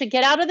cockroach and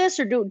get out of this,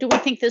 or do we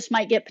think this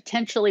might get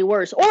potentially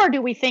worse, or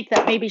do we think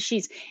that maybe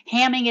she's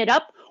hamming it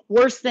up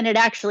worse than it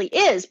actually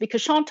is?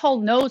 Because Chantal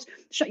knows.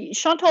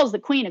 Chantal's the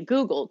queen of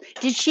Google.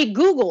 Did she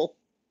Google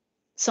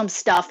some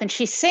stuff, and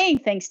she's saying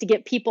things to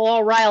get people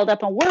all riled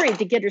up and worried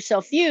to get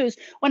herself views,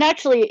 when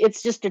actually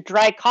it's just a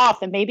dry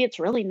cough, and maybe it's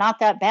really not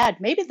that bad.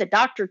 Maybe the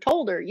doctor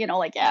told her,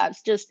 like, yeah,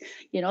 it's just,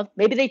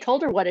 maybe they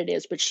told her what it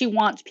is, but she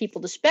wants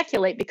people to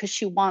speculate because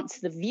she wants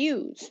the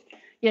views,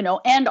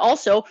 and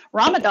also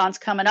Ramadan's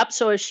coming up.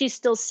 So if she's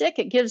still sick,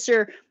 it gives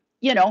her,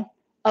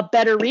 a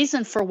better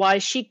reason for why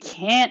she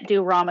can't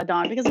do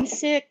Ramadan, because I'm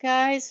sick,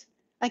 guys.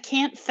 I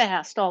can't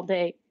fast all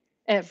day,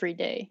 every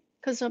day,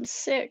 because I'm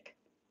sick.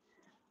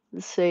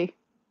 Let's see.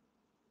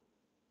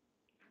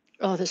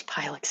 Oh, this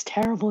pie looks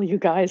terrible, you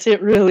guys. It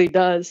really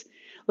does.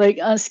 Like,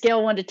 on a scale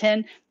of 1 to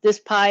 10, this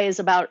pie is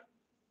about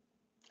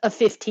a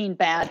 15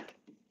 bad.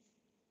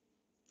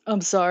 I'm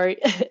sorry.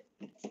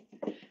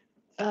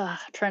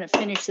 Trying to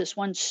finish this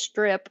one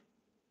strip.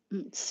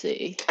 Let's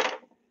see.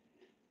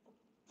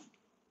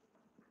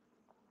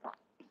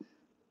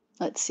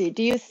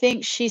 Do you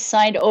think she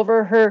signed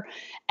over her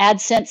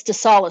AdSense to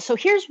Sala? So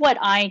here's what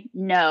I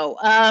know.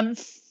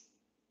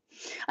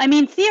 I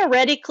mean,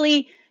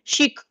 theoretically,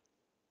 she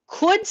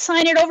could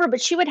sign it over,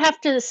 but she would have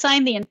to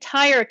sign the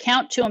entire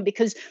account to him,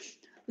 because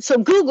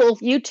Google,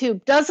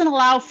 YouTube doesn't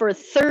allow for a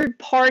third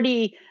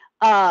party,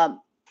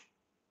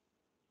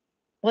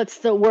 what's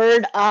the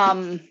word?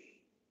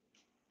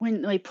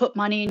 When they put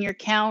money in your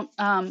account.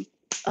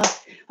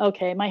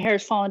 Okay, my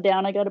hair's falling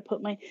down. I got to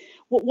put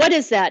what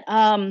is that?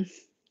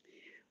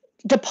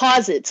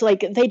 Deposits.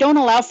 Like, they don't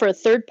allow for a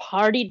third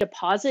party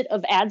deposit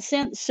of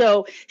AdSense.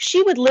 So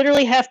she would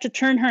literally have to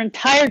turn her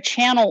entire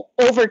channel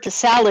over to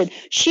Salad.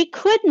 She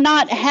could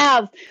not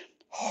have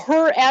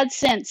her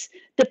AdSense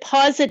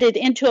deposited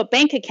into a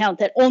bank account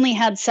that only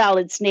had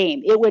Salad's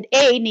name. It would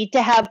need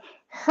to have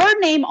her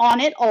name on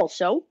it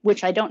also,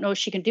 which I don't know if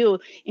she can do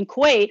in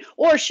Kuwait,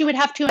 or she would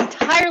have to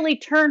entirely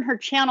turn her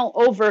channel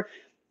over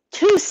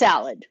to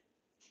Salad.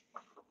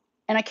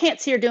 And I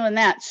can't see her doing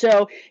that.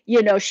 So,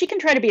 she can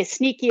try to be as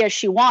sneaky as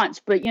she wants,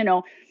 but,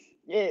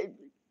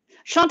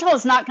 Chantal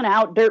is not going to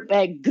out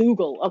dirtbag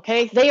Google,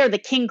 okay? They are the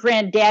king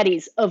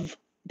granddaddies of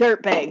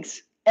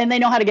dirtbags, and they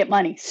know how to get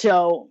money,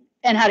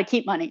 and how to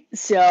keep money.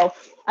 So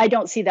I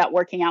don't see that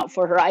working out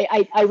for her.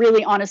 I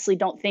really honestly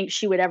don't think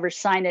she would ever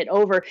sign it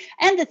over.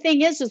 And the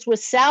thing is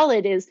with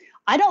Salad is,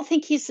 I don't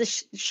think he's the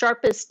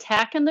sharpest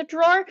tack in the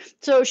drawer.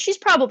 So she's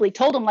probably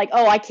told him, like,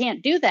 oh, I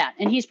can't do that.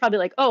 And he's probably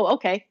like, oh,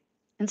 okay,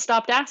 and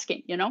stopped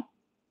asking,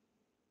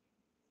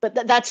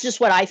 But that's just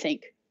what I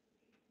think.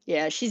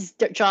 Yeah, she's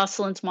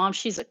Jocelyn's mom.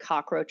 She's a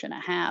cockroach and a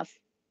half.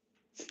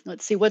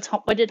 Let's see, what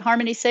did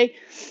Harmony say?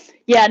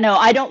 Yeah, no,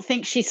 I don't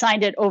think she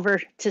signed it over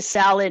to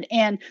Salad.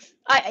 And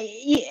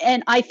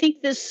I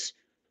think this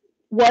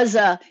was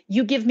a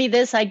you give me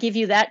this, I give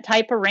you that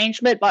type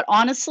arrangement. But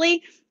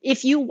honestly,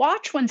 if you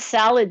watch when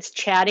Salad's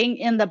chatting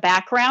in the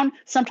background,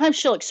 sometimes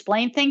she'll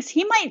explain things.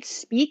 He might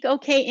speak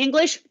okay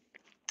English.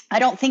 I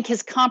don't think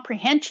his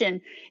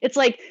comprehension, it's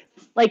like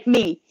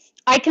me.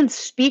 I can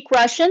speak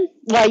Russian.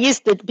 Well, I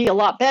used to be a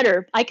lot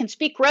better. I can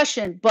speak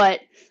Russian, but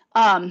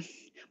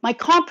my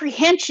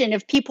comprehension,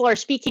 if people are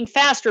speaking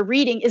fast or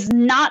reading, is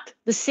not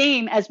the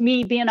same as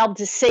me being able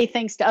to say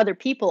things to other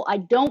people. I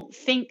don't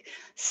think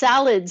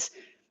Salad's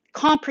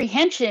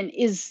comprehension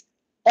is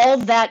all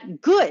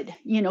that good,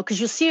 because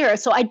you'll see her.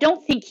 So I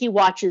don't think he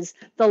watches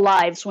the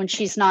lives when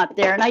she's not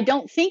there. And I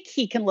don't think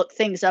he can look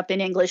things up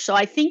in English. So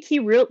I think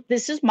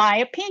this is my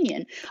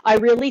opinion. I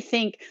really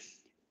think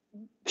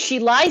she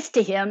lies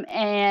to him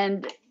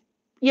and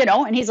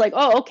he's like,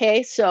 oh,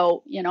 okay.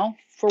 So,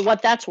 for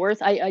what that's worth,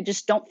 I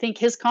just don't think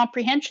his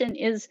comprehension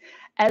is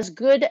as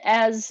good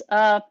as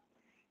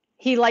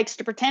he likes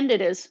to pretend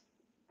it is.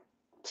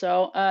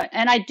 So,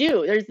 and I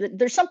do,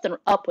 there's something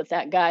up with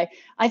that guy.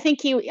 I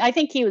think he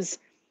was,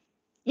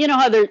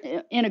 how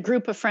they're in a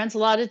group of friends, a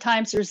lot of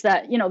times there's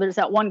that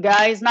one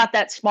guy, he's not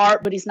that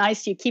smart, but he's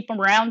nice. You keep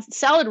him around.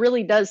 Salad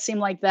really does seem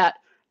like that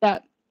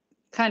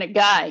kind of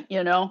guy,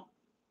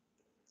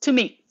 to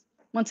me.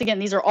 Once again,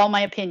 these are all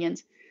my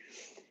opinions.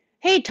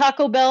 Hey,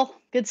 Taco Bell,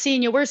 good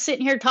seeing you. We're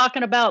sitting here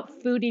talking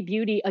about Foodie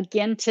Beauty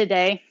again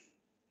today.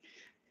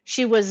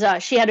 She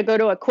had to go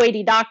to a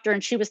Kuwaiti doctor,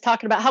 and she was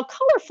talking about how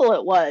colorful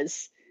it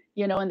was,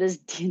 in this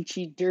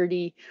dingy,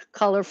 dirty,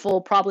 colorful,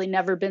 probably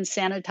never been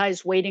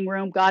sanitized waiting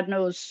room. God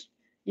knows,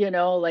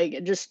 I'm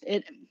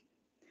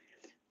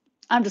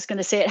just going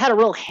to say it had a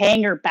real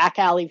hangar back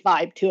alley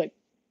vibe to it,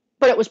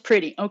 but it was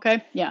pretty.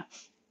 Okay. Yeah.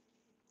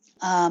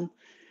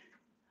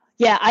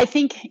 Yeah, I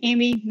think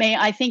Amy May,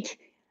 I think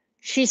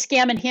she's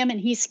scamming him and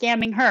he's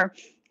scamming her.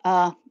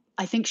 I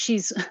think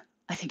she's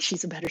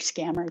a better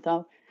scammer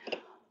though.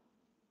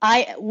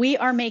 We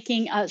are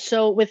making,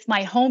 so with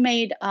my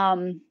homemade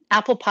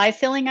apple pie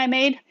filling I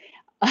made,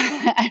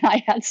 and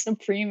I had some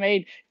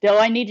pre-made dough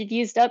I needed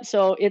used up.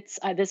 So it's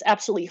this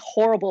absolutely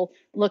horrible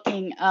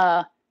looking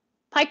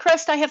pie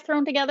crust I have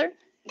thrown together.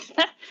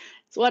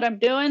 That's what I'm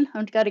doing.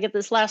 I've got to get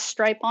this last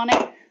stripe on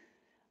it.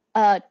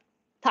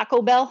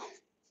 Taco Bell.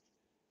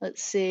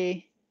 Let's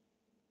see.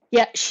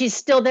 Yeah, she's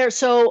still there.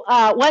 So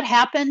what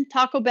happened,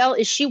 Taco Bell,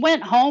 is she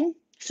went home.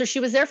 So she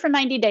was there for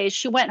 90 days.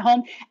 She went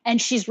home and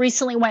she's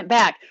recently went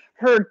back.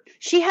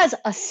 She has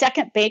a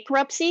second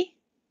bankruptcy.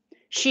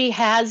 She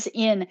has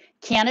in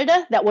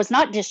Canada that was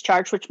not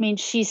discharged, which means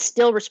she's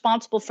still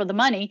responsible for the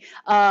money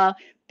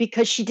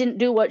because she didn't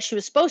do what she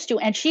was supposed to.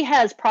 And she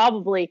has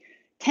probably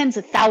tens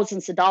of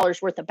thousands of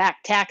dollars worth of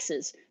back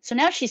taxes. So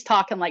now she's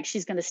talking like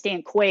she's going to stay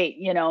in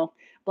Kuwait,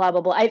 blah,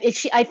 blah, blah.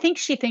 I think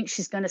she thinks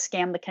she's going to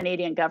scam the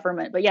Canadian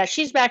government. But yeah,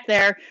 she's back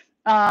there.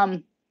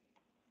 I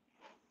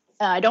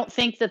don't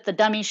think that the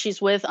dummy she's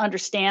with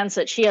understands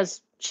that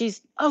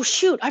oh,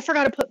 shoot, I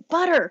forgot to put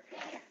butter.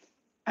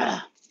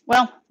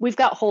 Well, we've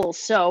got holes,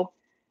 so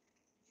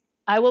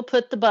I will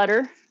put the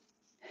butter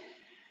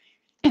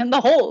in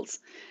the holes.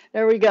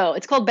 There we go.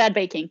 It's called bad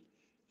baking.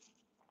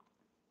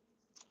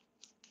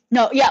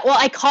 No, yeah, well,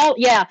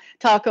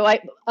 Taco.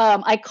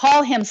 I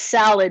call him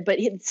Salad, but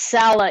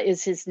Sala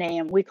is his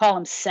name. We call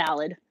him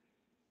Salad.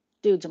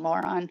 Dude's a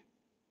moron.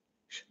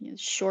 He's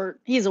short.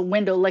 He's a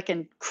window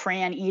licking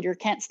crayon eater.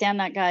 Can't stand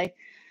that guy.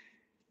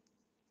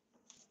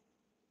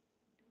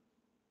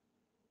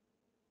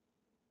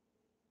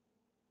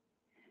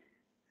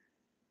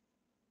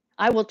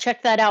 I will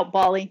check that out,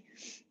 Bali.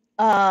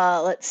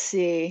 Let's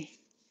see.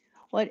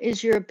 What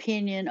is your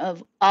opinion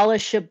of Allah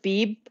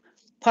Shabib?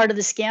 Part of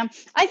the scam.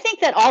 I think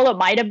that Allah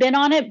might have been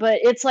on it, but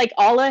it's like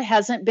Allah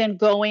hasn't been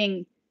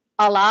going,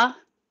 Allah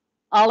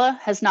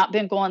has not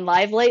been going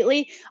live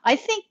lately. I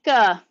think,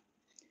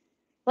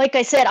 like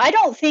I said, I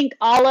don't think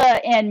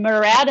Allah and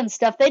Murad and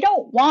stuff, they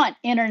don't want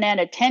internet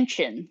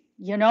attention.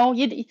 You don't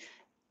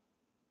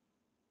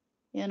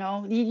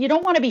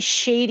want to be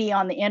shady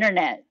on the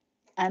internet.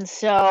 And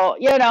so,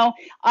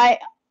 I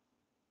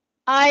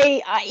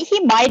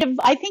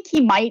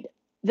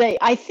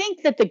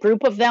think that the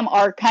group of them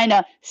are kind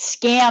of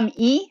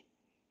scam-y,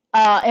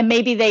 And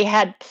maybe they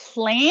had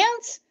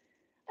plans,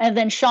 and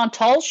then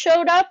Chantal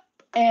showed up,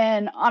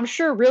 and I'm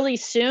sure really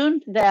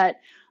soon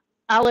that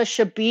Ala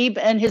Shabib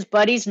and his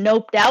buddies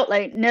noped out,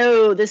 like,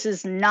 no, this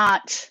is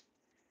not,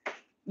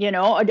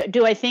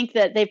 do I think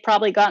that they've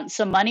probably gotten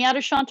some money out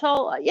of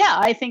Chantal? Yeah,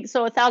 I think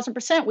so,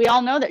 1,000%. We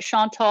all know that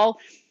Chantal,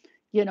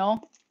 you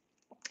know,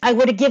 I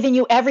would have given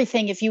you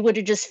everything if you would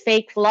have just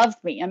fake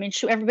loved me. I mean,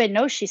 everybody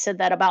knows she said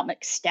that about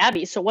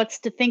McStabby. So what's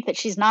to think that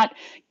she's not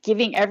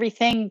giving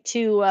everything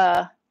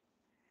to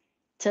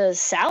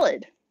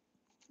Salad?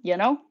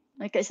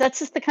 Like that's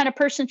just the kind of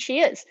person she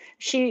is.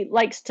 She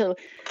likes to.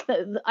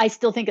 I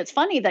still think it's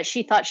funny that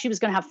she thought she was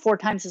going to have 4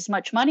 times as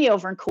much money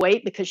over in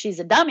Kuwait because she's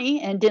a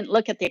dummy and didn't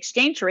look at the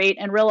exchange rate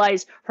and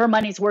realize her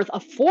money's worth a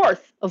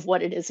fourth of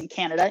what it is in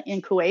Canada,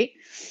 in Kuwait.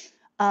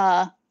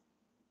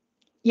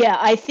 Yeah,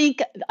 I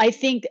think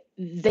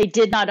they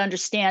did not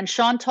understand.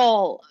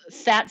 Chantal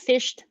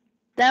fatfished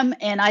them,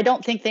 and I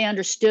don't think they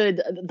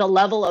understood the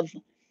level of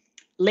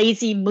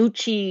lazy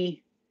moochy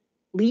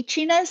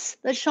leechiness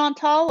that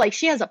Chantal, like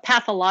she has a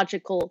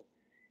pathological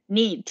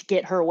need to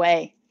get her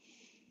way.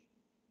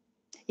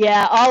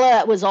 Yeah, all of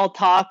that was all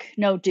talk,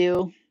 no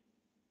do.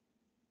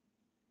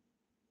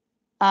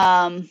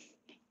 Let's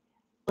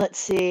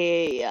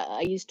see. I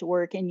used to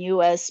work in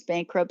U.S.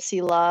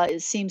 bankruptcy law.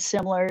 It seems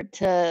similar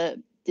to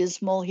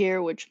dismal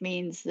here, which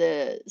means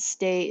the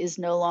stay is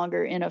no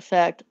longer in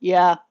effect.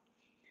 Yeah.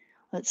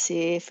 Let's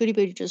see. Foodie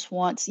Beauty just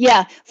wants.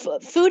 Yeah,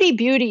 Foodie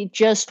Beauty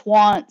just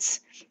wants.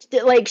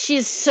 Like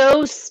she's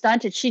so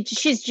stunted.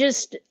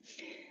 She's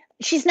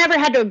never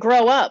had to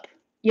grow up,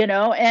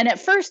 And at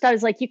first I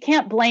was like, you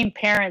can't blame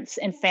parents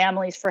and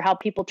families for how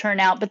people turn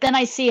out. But then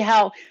I see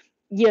how,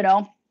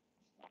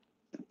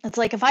 it's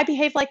like if I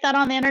behaved like that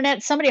on the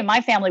internet, somebody in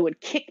my family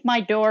would kick my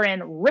door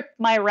in, rip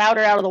my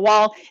router out of the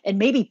wall, and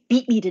maybe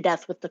beat me to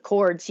death with the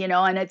cords,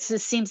 And it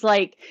just seems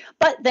like.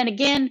 But then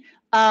again,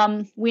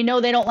 we know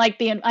they don't like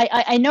being.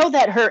 I know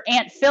that her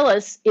Aunt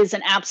Phyllis is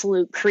an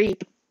absolute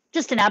creep,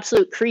 just an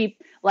absolute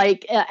creep.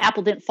 Like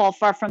apple didn't fall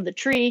far from the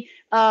tree.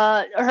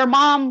 Her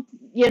mom,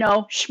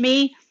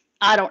 Shmi,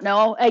 I don't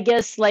know. I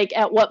guess like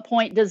at what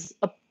point does,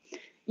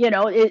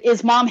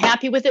 is mom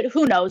happy with it?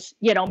 Who knows?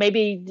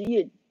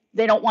 Maybe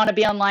they don't want to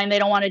be online. They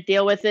don't want to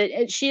deal with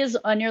it. She is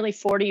a nearly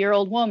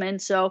 40-year-old woman.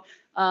 So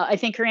I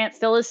think her Aunt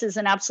Phyllis is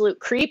an absolute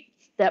creep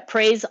that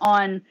preys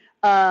on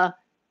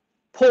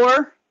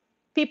poor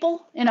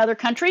people in other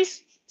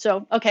countries.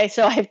 So, okay,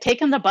 so I've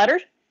taken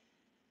the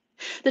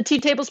 2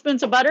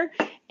 tablespoons of butter,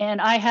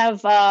 and I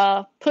have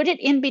put it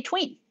in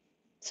between.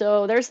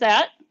 So there's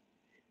that.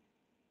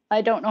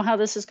 I don't know how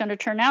this is going to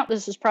turn out.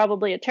 This is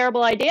probably a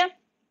terrible idea.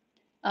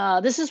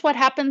 This is what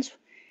happens.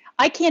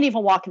 I can't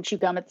even walk and chew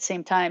gum at the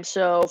same time.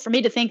 So for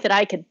me to think that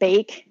I could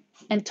bake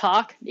and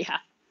talk, yeah.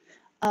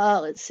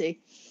 Let's see.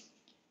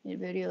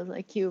 Videos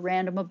like you,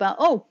 random about.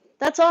 Oh,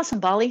 that's awesome,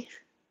 Bali.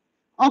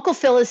 Uncle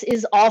Phyllis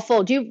is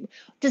awful.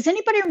 Does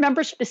anybody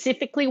remember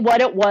specifically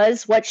what it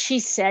was, what she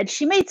said?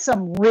 She made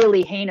some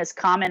really heinous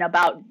comment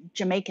about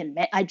Jamaican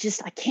men. I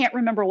can't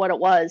remember what it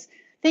was.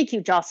 Thank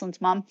you, Jocelyn's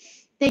mom.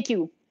 Thank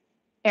you,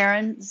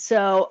 Aaron.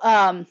 So,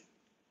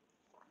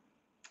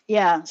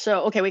 yeah.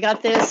 So, okay, we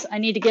got this. I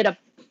need to get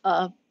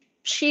a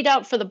sheet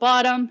out for the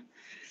bottom.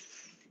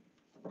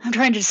 I'm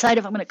trying to decide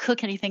if I'm going to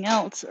cook anything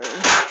else.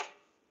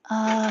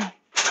 Yeah,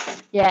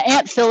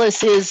 Aunt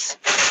Phyllis is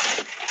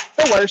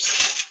the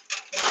worst.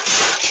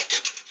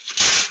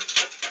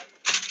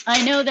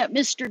 I know that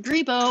Mr.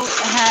 Grebo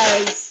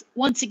has,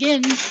 once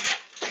again,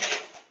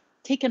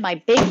 taken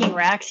my baking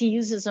racks. He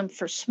uses them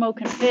for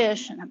smoking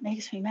fish, and it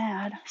makes me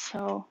mad.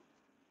 So,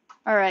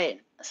 all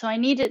right. So I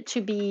need it to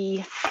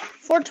be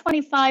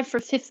 425 for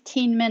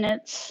 15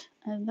 minutes.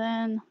 And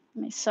then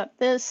let me set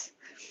this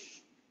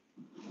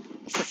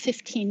for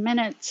 15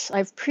 minutes.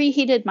 I've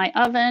preheated my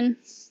oven,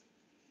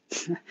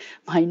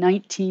 my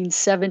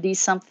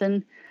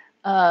 1970-something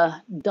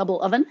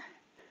double oven.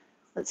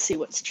 Let's see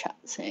what's chat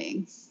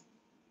saying.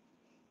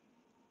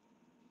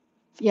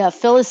 Yeah,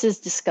 Phyllis is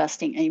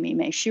disgusting, Amy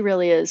May. She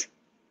really is.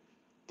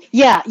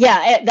 Yeah,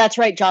 that's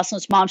right,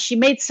 Jocelyn's mom. She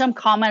made some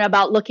comment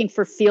about looking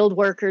for field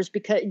workers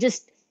because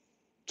just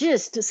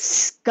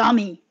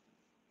scummy.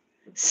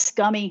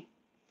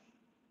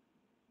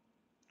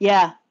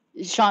 Yeah,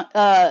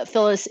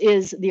 Phyllis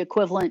is the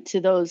equivalent to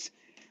those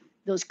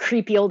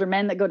creepy older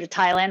men that go to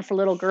Thailand for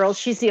little girls.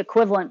 She's the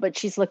equivalent, but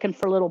she's looking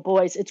for little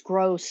boys. It's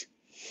gross.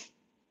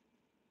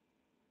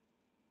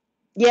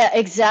 Yeah,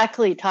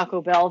 exactly,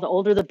 Taco Bell. The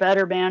older, the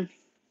better, man.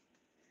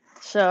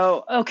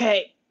 So,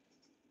 okay.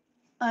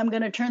 I'm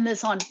going to turn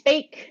this on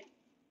bake.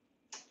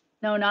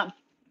 No, not.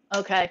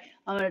 Okay.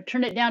 I'm going to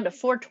turn it down to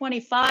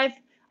 425.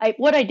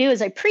 What I do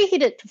is I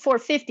preheat it to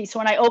 450. So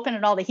when I open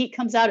it, all the heat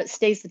comes out. It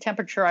stays the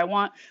temperature I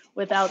want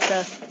without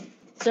the.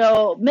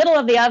 So middle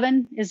of the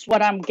oven is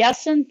what I'm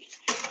guessing.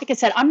 Like I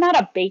said, I'm not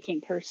a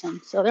baking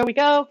person. So there we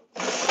go.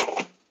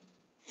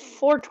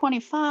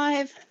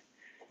 425.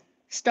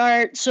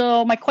 start.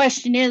 So my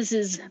question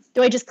is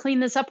do I just clean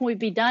this up and we'd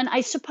be done?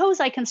 I suppose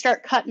I can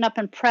start cutting up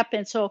and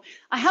prepping. So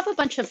I have a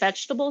bunch of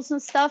vegetables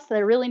and stuff that I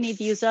really need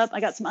to use up. I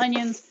got some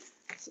onions,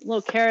 some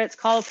little carrots,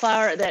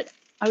 cauliflower that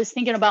I was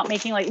thinking about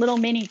making like little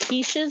mini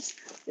quiches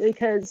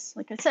because,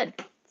 like I said,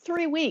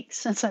 3 weeks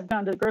since I've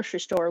gone to the grocery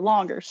store, or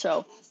longer.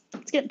 So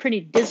it's getting pretty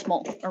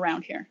dismal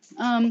around here.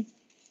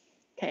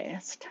 Okay,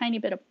 that's a tiny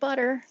bit of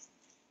butter.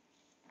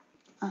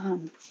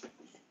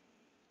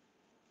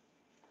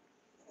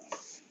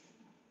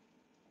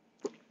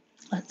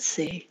 Let's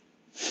see.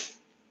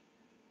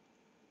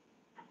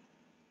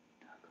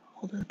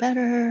 Hold it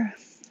better.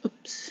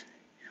 Oops.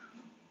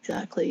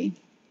 Exactly.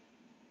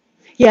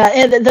 Yeah,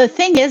 and the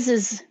thing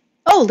is,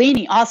 oh,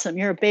 Leanie, awesome.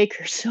 You're a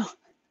baker, so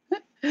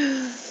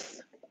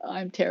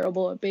I'm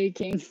terrible at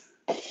baking.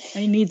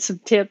 I need some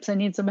tips. I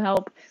need some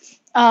help.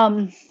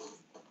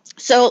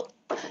 So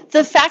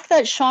the fact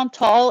that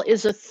Chantal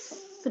is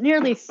a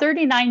nearly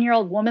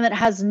 39-year-old woman that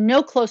has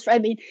no close, I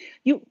mean,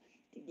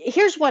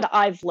 here's what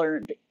I've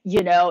learned,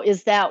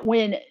 is that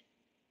when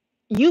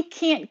you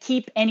can't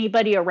keep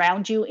anybody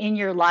around you in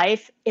your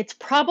life, it's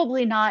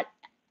probably not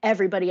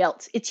everybody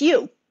else. It's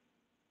you.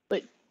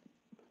 But,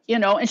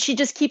 and she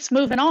just keeps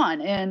moving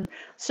on. And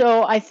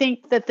so I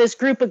think that this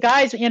group of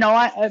guys,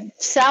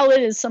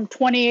 Salad is some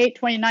 28,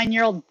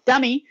 29-year-old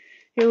dummy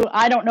who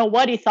I don't know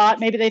what he thought.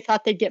 Maybe they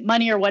thought they'd get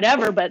money or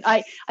whatever. But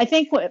I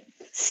think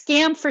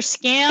scam for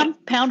scam,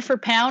 pound for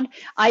pound,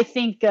 I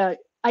think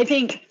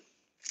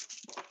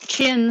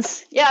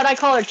Chins, yeah, I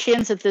call her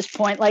Chins at this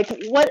point. Like,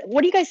 what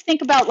do you guys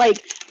think about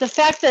like the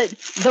fact that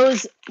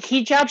those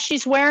hijabs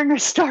she's wearing are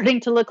starting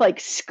to look like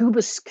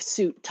scuba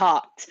suit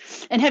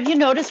tops? And have you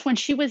noticed when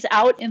she was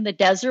out in the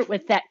desert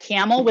with that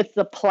camel with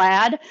the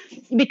plaid,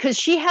 because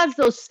she has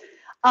those.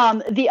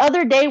 The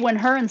other day when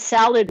her and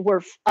Salad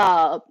were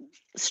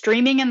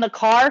streaming in the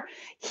car,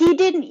 he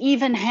didn't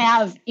even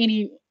have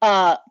any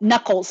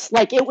knuckles.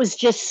 Like it was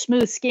just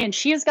smooth skin.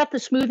 She has got the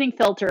smoothing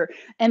filter,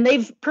 and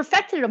they've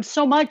perfected them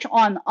so much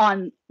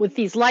on with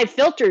these live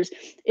filters,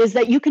 is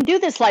that you can do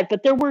this live,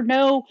 but there were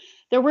no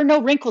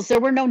wrinkles, there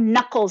were no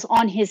knuckles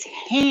on his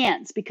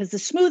hands because the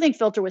smoothing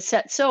filter was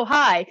set so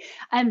high.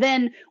 And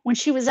then when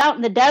she was out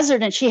in the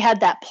desert and she had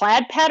that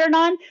plaid pattern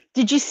on,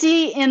 did you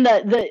see in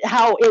the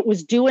how it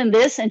was doing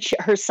this, and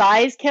her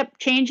size kept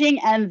changing,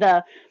 and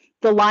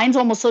the lines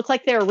almost look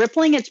like they were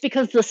rippling? It's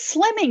because the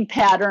slimming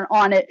pattern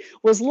on it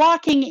was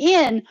locking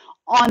in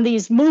on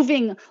these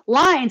moving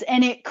lines,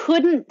 and it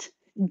couldn't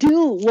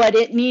do what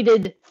it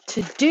needed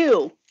to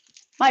do.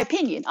 My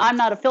opinion. I'm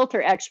not a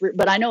filter expert,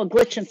 but I know a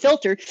glitch in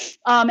filter.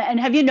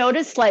 And have you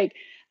noticed, like,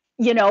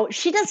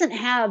 she doesn't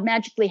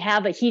magically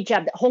have a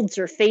hijab that holds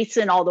her face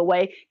in all the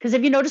way. Because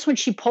if you notice when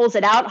she pulls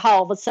it out, how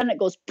all of a sudden it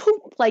goes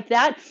poof like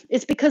that,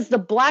 it's because the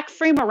black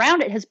frame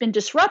around it has been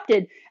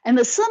disrupted and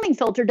the slimming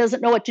filter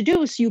doesn't know what to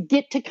do. So you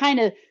get to kind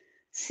of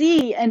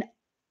see an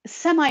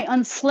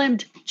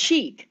semi-unslimmed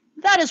cheek.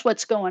 That is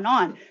what's going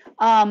on.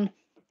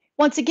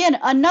 Once again,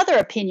 another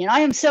opinion.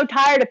 I am so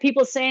tired of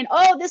people saying,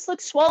 oh, this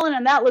looks swollen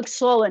and that looks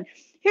swollen.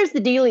 Here's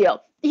the dealio.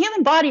 The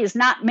human body is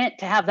not meant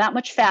to have that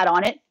much fat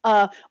on it.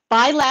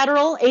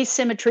 Bilateral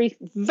asymmetry,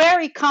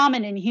 very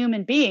common in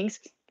human beings,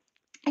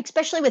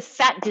 especially with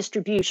fat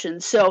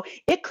distribution. So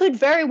it could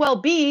very well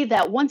be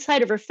that one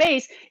side of her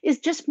face is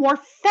just more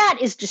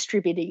fat is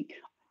distributing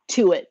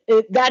to it.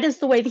 That is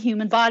the way the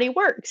human body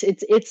works.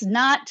 It's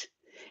not,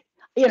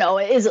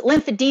 is it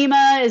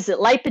lymphedema? Is it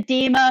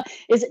lipedema?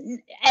 Is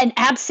it an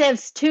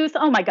abscess tooth?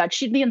 Oh my God,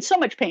 she'd be in so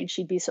much pain.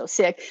 She'd be so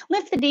sick.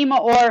 Lymphedema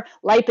or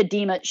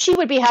lipedema, she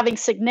would be having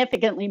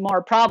significantly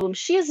more problems.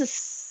 She is a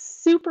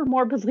super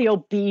morbidly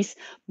obese,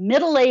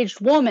 middle-aged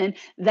woman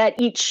that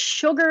eats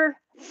sugar,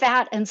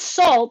 fat, and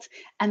salt,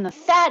 and the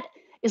fat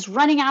is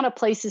running out of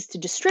places to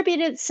distribute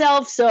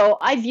itself. So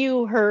I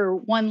view her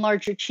one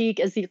larger cheek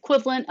as the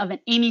equivalent of an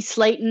Amy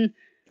Slayton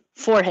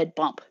forehead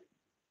bump.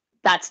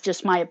 That's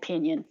just my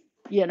opinion.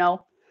 Yeah,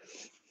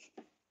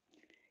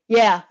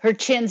 her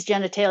chin's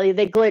genitalia,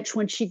 they glitch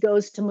when she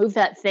goes to move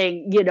that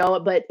thing,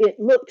 but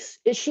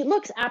she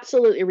looks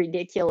absolutely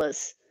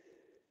ridiculous.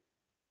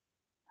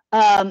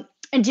 And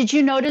did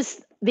you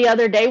notice the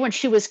other day when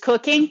she was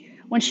cooking,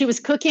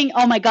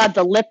 oh my God,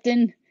 the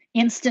Lipton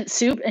instant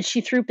soup, and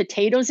she threw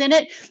potatoes in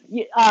it?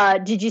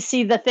 Did you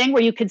see the thing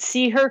where you could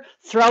see her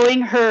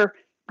throwing her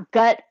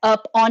gut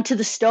up onto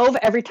the stove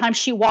every time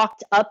she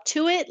walked up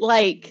to it?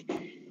 Like,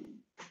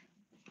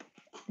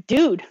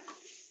 dude,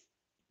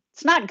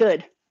 it's not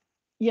good,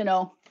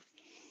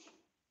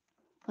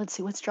 Let's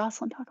see, what's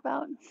Jocelyn talk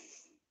about?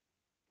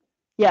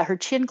 Yeah, her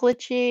chin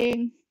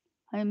glitching.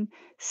 I'm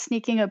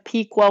sneaking a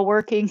peek while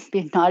working,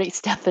 being naughty,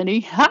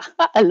 Stephanie.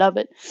 I love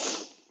it.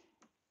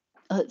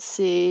 Let's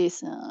see.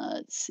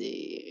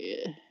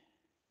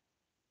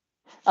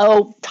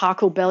 Oh,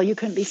 Taco Bell, you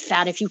couldn't be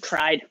fat if you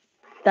tried.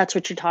 That's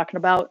what you're talking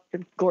about.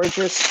 You're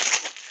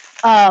gorgeous.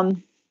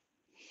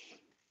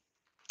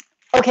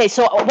 Okay,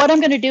 so what I'm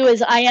going to do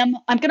is I'm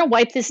going to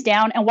wipe this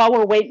down, and while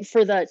we're waiting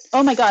for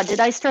oh my God, did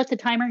I start the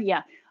timer?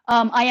 Yeah.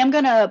 I am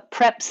going to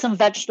prep some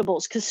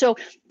vegetables because so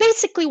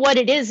basically what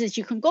it is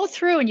you can go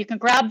through and you can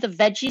grab the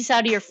veggies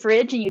out of your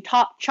fridge and you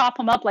chop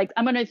them up. Like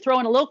I'm going to throw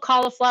in a little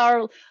cauliflower,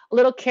 a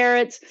little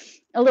carrots,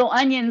 a little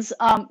onions,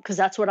 because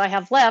that's what I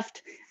have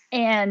left.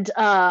 And,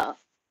 kind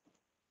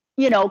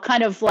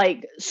of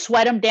like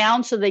sweat them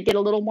down so they get a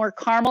little more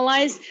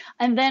caramelized.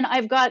 And then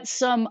I've got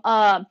some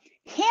ham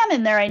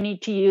in there I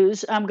need to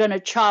use. I'm going to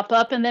chop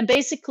up. And then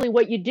basically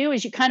what you do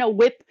is you kind of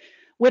whip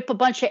a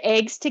bunch of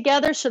eggs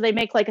together so they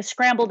make like a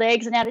scrambled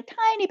eggs and add a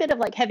tiny bit of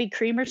like heavy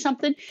cream or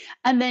something.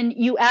 And then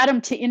you add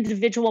them to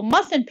individual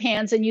muffin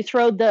pans and you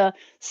throw the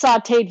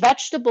sauteed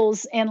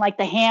vegetables and like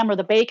the ham or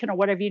the bacon or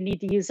whatever you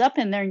need to use up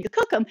in there and you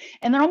cook them.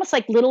 And they're almost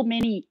like little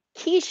mini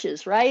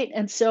quiches, right?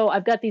 And so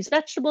I've got these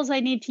vegetables I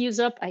need to use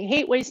up. I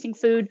hate wasting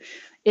food.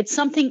 It's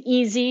something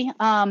easy.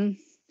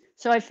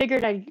 So I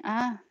figured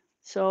I'm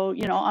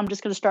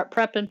just going to start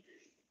prepping.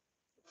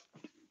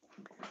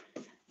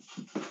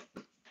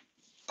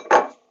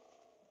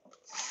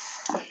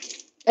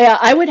 Yeah,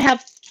 I would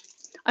have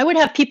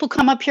people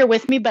come up here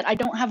with me, but I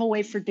don't have a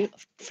way for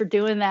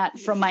doing that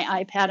from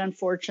my iPad,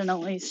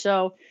 unfortunately.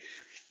 So,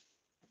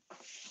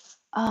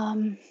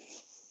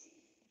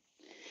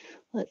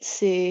 let's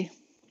see.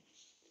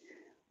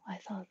 I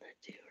thought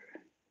that you were.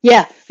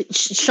 Yeah,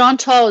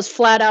 Chantal is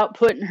flat out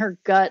putting her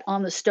gut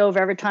on the stove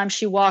every time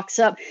she walks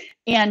up,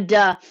 and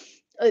because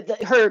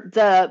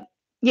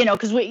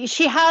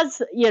she has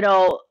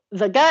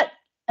the gut.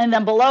 And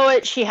then below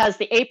it, she has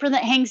the apron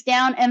that hangs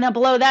down. And then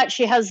below that,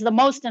 she has the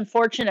most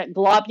unfortunate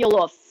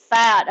globule of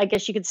fat, I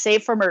guess you could say,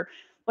 from her,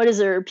 what is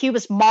her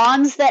pubis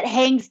mons that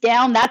hangs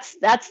down. That's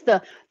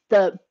the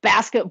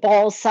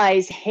basketball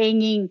size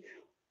hanging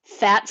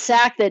fat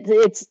sack that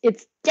it's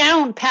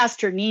down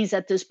past her knees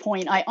at this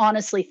point. I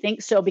honestly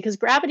think so, because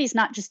gravity's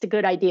not just a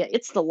good idea,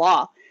 it's the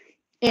law.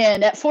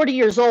 And at 40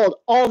 years old,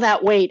 all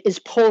that weight is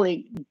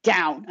pulling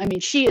down. I mean,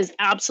 she is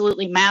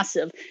absolutely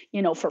massive.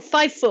 For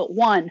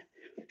 5'1",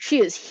 she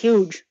is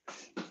huge.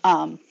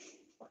 All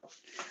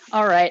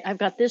right, I've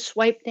got this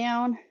wiped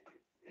down.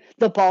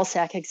 The ball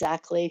sack,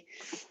 exactly.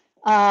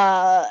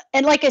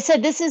 And like I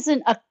said, this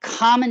isn't a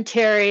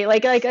commentary.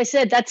 Like I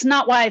said, that's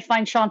not why I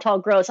find Chantal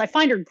gross. I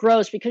find her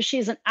gross because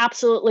she's an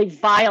absolutely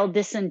vile,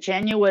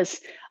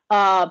 disingenuous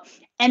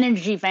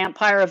energy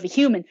vampire of a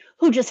human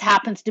who just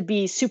happens to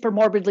be super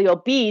morbidly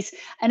obese.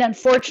 And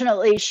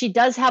unfortunately, she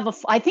does have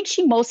I think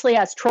she mostly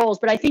has trolls,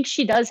 but I think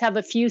she does have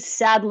a few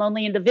sad,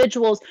 lonely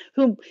individuals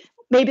who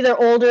maybe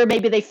they're older,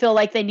 maybe they feel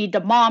like they need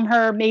to mom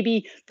her,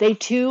 maybe they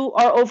too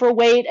are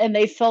overweight and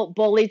they felt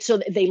bullied,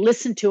 so they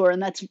listen to her,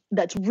 and that's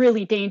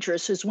really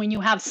dangerous. Is when you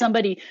have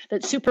somebody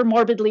that's super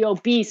morbidly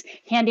obese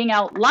handing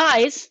out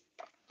lies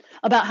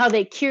about how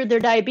they cured their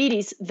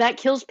diabetes, that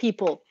kills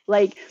people.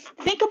 Like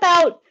think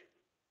about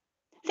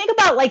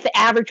like the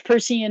average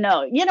person,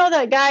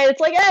 that guy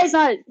that's like,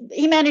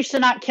 he managed to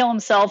not kill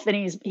himself and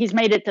he's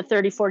made it to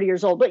 30, 40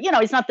 years old, but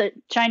he's not the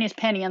Chinese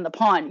penny in the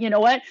pond. You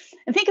know what?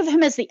 And think of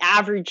him as the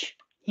average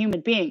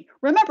human being.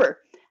 Remember,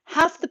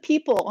 half the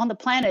people on the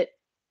planet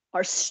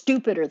are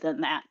stupider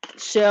than that.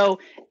 So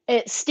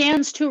it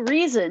stands to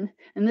reason,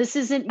 and this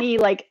isn't me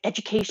like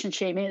education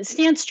shaming, it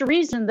stands to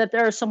reason that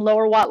there are some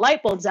lower watt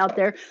light bulbs out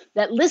there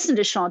that listen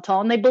to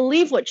Chantal and they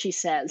believe what she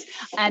says,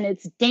 and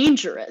it's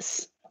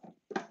dangerous.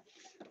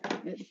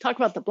 Talk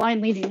about the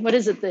blind leading. What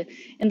is it?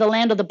 In the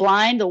land of the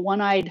blind, the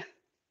one-eyed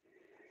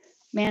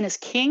man is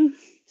king.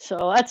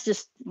 So that's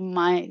just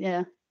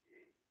yeah.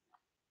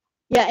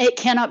 It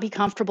cannot be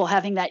comfortable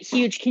having that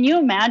huge. Can you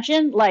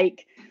imagine? I'm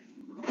like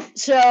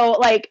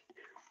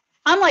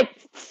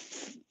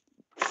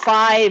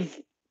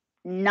 5'9.5",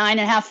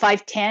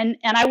 5'10",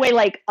 and I weigh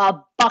like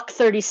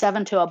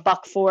 $137 to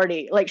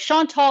 $140. Like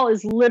Chantal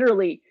is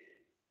literally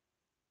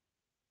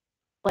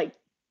like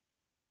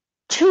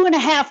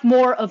 2.5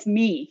 more of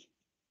me,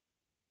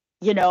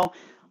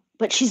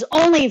 but she's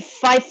only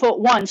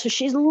 5'1", so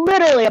she's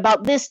literally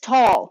about this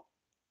tall,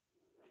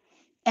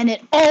 and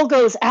it all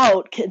goes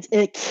out.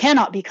 It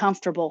cannot be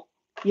comfortable,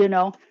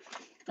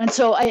 And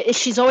so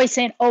she's always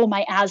saying, "Oh,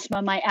 my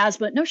asthma."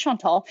 No,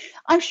 Chantal,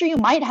 I'm sure you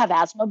might have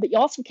asthma, but you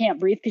also can't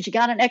breathe because you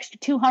got an extra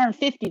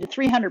 250 to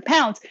 300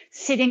 pounds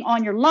sitting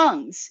on your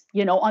lungs,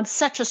 on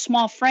such a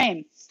small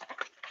frame.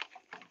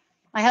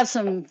 I have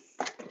some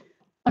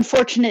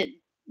unfortunate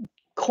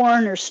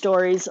coroner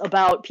stories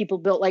about people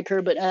built like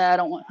her, but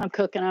I'm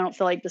cooking. I don't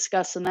feel like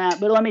discussing that.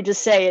 But let me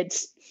just say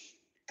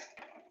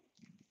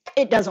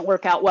it doesn't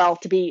work out well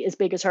to be as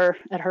big as her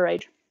at her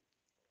age.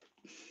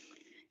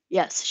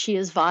 Yes, she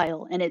is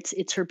vile, and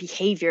it's her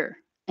behavior,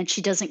 and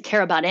she doesn't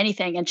care about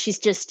anything, and she's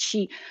just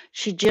she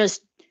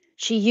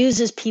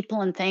uses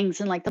people and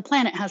things, and like the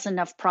planet has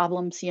enough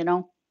problems,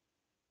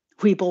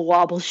 Weeble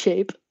wobble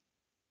shape.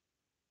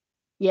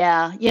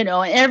 Yeah, and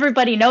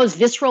everybody knows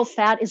visceral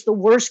fat is the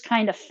worst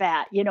kind of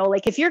fat.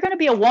 Like if you're going to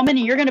be a woman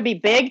and you're going to be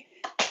big,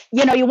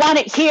 you want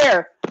it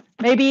here,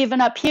 maybe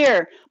even up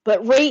here,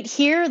 but right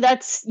here,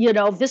 that's,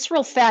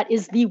 visceral fat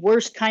is the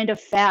worst kind of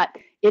fat.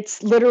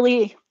 It's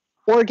literally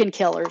organ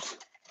killers.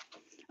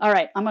 All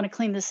right, I'm going to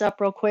clean this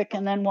up real quick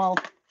and then we'll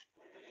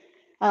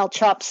I'll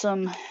chop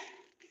some.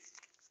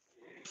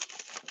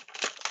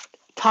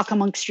 Talk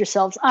amongst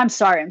yourselves. I'm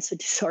sorry, I'm so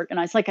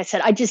disorganized. Like I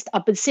said,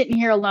 I've been sitting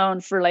here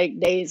alone for like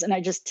days, and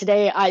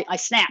today I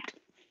snapped.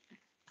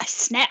 I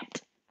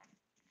snapped.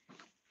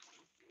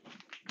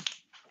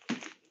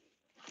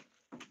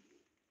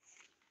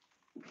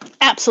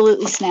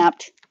 Absolutely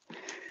snapped.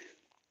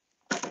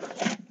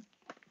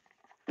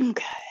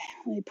 Okay,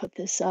 let me put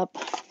this up.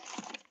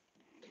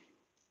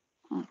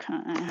 Okay,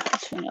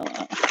 it's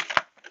vanilla.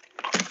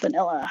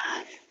 Vanilla.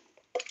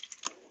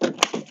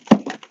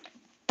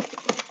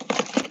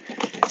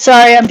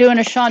 Sorry, I'm doing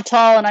a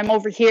Chantal and I'm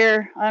over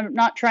here. I'm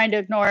not trying to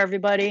ignore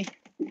everybody.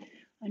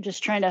 I'm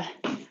just trying to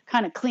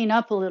kind of clean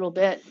up a little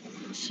bit.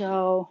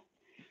 So,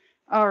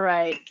 all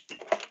right.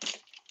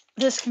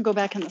 This can go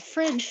back in the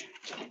fridge.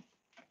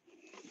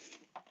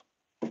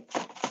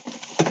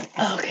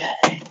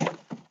 Okay.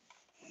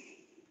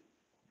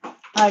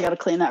 I got to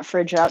clean that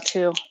fridge out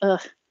too.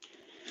 Ugh.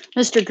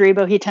 Mr.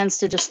 Grebo, he tends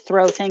to just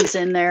throw things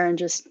in there and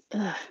just,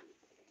 ugh.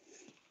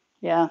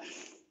 Yeah.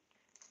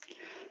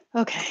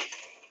 Okay.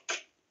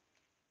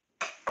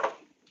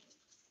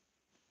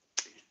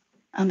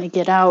 Let me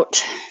get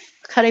out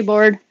cutting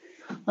board.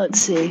 Let's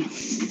see.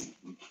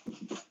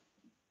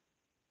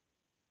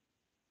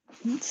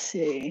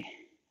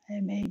 I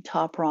made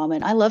top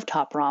ramen. I love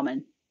top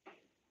ramen.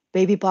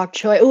 Baby bok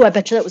choy. Oh, I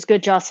bet you that was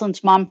good,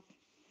 Jocelyn's mom.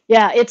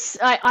 Yeah,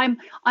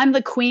 I'm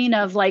the queen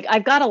of, like,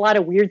 I've got a lot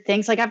of weird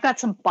things. Like, I've got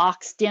some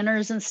box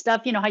dinners and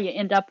stuff. You know how you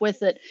end up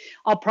with it.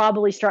 I'll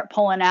probably start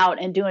pulling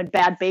out and doing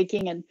bad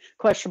baking and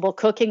questionable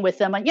cooking with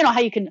them. And you know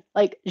how you can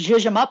like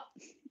zhuzh them up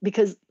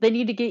because they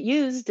need to get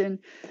used, and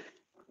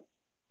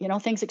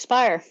things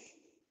expire.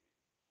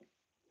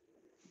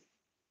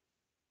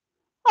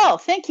 Oh,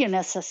 thank you,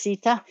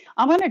 Necesita.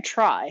 I'm gonna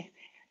try.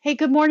 Hey,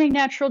 good morning,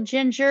 Natural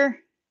Ginger.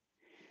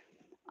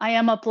 I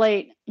am up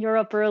late. You're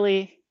up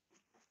early.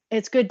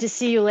 It's good to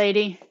see you,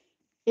 lady.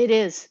 It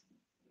is.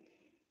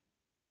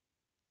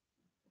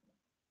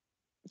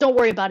 Don't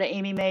worry about it,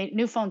 Amy Mae.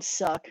 New phones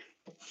suck.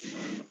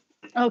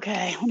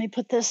 Okay, let me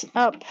put this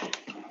up.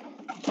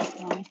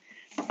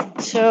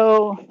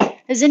 So,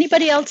 has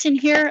anybody else in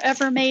here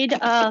ever made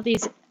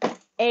these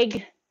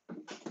egg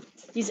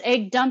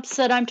dumps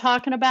that I'm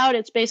talking about?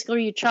 It's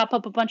basically you chop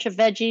up a bunch of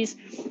veggies,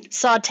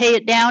 saute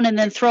it down, and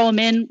then throw them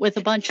in with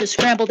a bunch of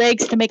scrambled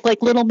eggs to make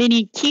like little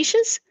mini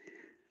quiches.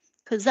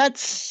 Because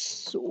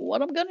that's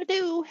what I'm gonna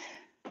do.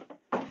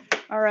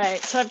 All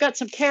right, so I've got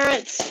some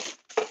carrots.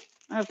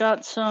 I've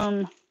got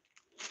some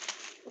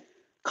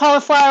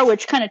cauliflower,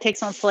 which kind of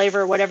takes on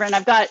flavor or whatever, and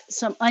I've got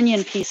some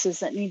onion pieces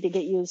that need to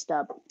get used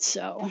up.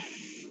 So,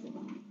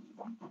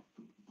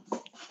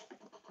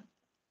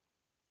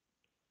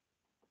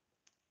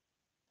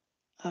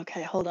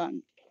 okay, hold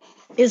on.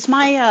 Is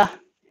my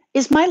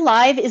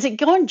live? Is it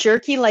going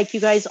jerky? Like you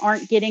guys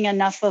aren't getting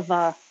enough of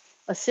a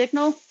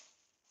signal?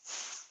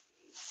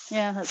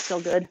 Yeah, that's still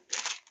good.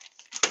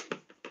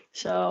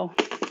 So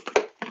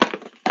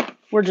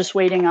we're just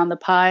waiting on the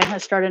pie. I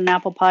started an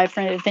apple pie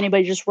for if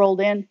anybody just rolled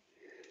in.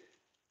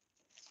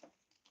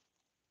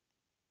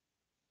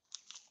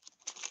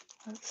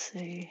 Let's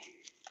see.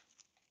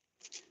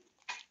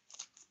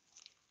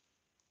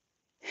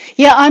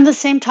 Yeah, I'm the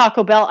same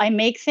Taco Bell. I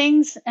make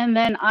things and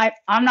then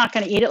I'm not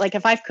going to eat it. Like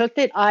if I've cooked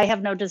it, I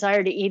have no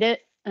desire to eat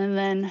it. And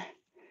then,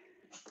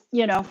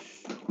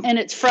 and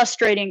it's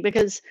frustrating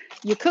because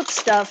you cook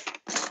stuff.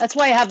 That's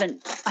why I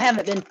haven't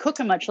been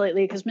cooking much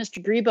lately, because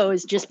Mr. Grebo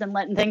has just been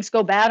letting things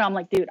go bad. I'm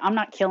like, dude, I'm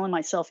not killing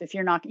myself if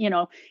you're not,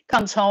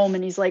 comes home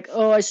and he's like,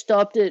 oh, I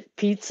stopped at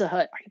Pizza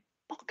Hut. Are you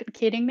fucking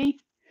kidding me?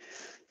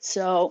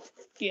 So,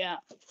 yeah.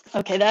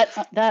 Okay,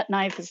 that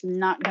knife is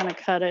not going to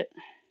cut it.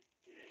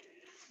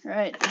 All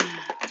right.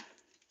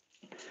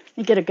 Let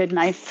me get a good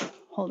knife.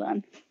 Hold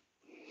on.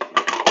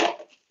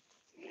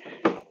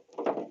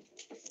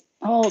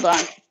 Hold on.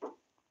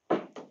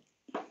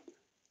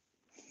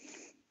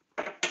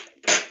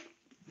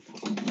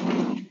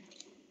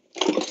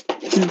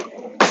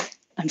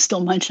 I'm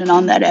still munching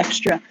on that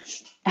extra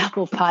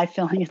apple pie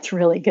filling. It's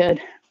really good.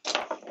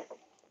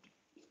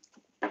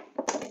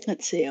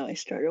 Let's see how I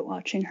started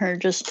watching her,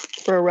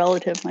 just for a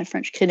relative, my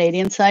French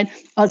Canadian side.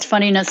 Oh, it's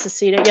funny,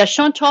 Necesita. Yeah,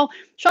 Chantal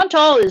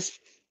is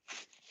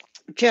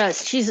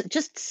she's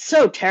just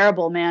so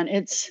terrible, man.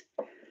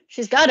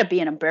 She's got to be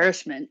an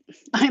embarrassment.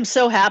 I'm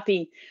so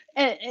happy.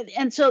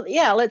 And so,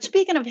 yeah,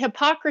 speaking of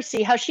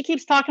hypocrisy, how she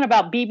keeps talking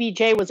about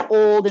BBJ was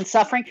old and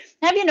suffering.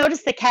 Have you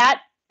noticed the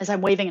cat, as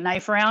I'm waving a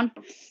knife around?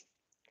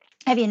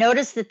 Have you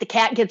noticed that the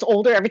cat gets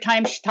older every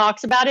time she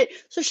talks about it?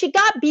 So she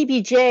got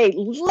BBJ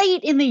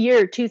late in the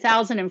year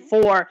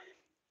 2004.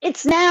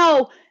 It's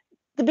now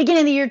the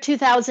beginning of the year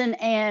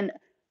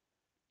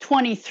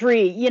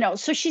 2023,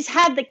 so she's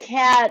had the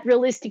cat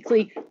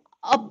realistically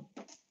up,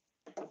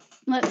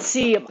 let's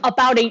see,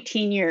 about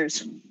 18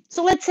 years.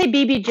 So let's say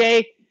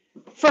BBJ,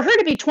 for her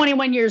to be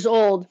 21 years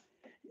old,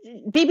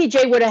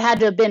 BBJ would have had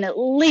to have been at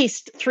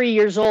least 3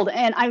 years old.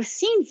 And I've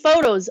seen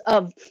photos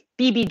of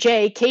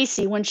BBJ,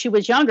 Casey, when she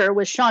was younger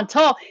with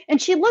Chantal, and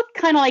she looked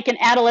kind of like an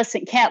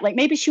adolescent cat. Like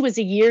maybe she was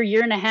a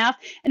year and a half.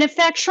 And in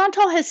fact,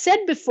 Chantal has said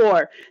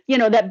before,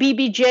 that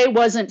BBJ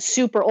wasn't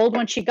super old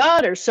when she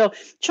got her. So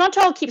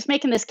Chantal keeps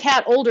making this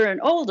cat older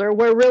and older,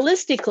 where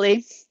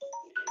realistically,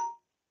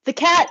 the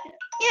cat,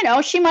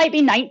 she might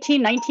be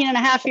 19 and a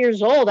half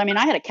years old. I mean,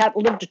 I had a cat that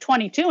lived to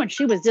 22 and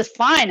she was just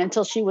fine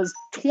until she was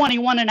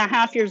 21 and a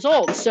half years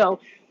old. So,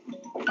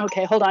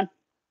 okay, hold on.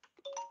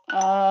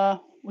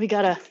 We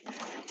gotta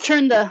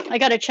I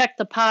gotta check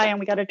the pie and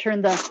we gotta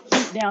turn the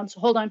heat down. So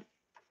hold on.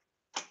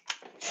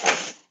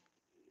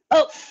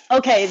 Oh,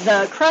 okay,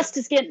 the crust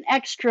is getting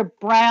extra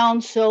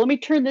brown. So let me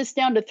turn this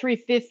down to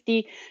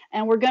 350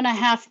 and we're gonna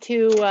have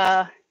to,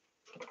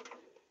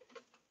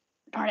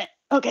 darn it.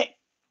 Okay,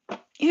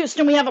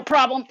 Houston, we have a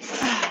problem.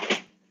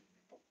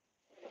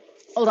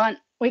 Hold on,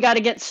 we got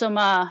to get some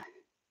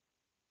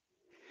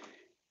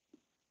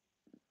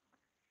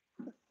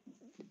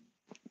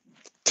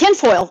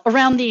tinfoil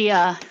around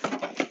the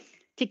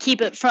to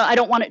keep it from. I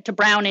don't want it to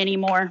brown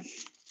anymore.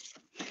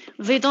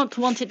 We don't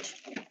want it.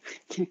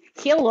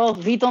 Hello,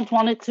 we don't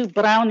want it to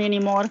brown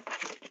anymore.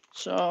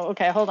 So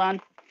okay, hold on.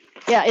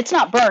 Yeah, it's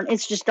not burnt.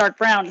 It's just dark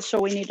brown. So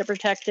we need to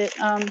protect it.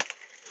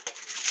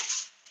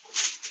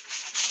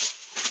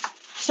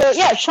 So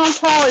yeah,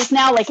 Chantal is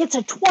now like, it's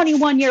a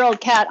 21-year-old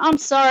cat. I'm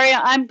sorry,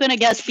 I'm gonna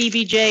guess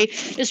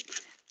BBJ is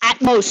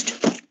at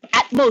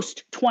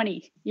most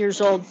 20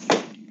 years old,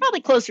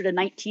 probably closer to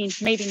 19,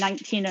 maybe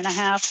 19 and a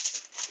half.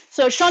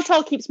 So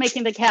Chantal keeps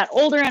making the cat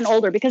older and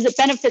older because it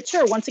benefits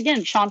her. Once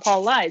again,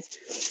 Chantal lies,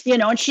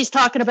 and she's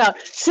talking about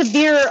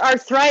severe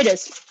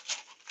arthritis.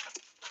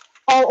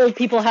 All old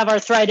people have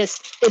arthritis.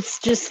 It's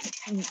just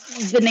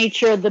the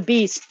nature of the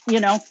beast,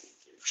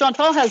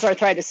 Chantal has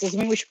arthritis. I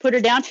mean, we should put her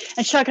down.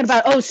 And she's talking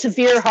about,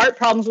 severe heart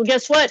problems. Well,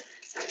 guess what?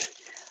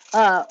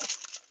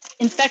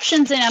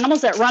 Infections in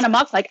animals that run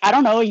amok, like, I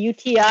don't know, a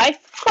UTI,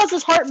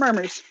 causes heart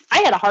murmurs. I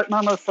had a heart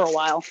murmur for a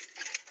while,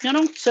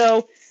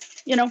 so,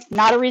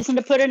 not a reason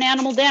to put an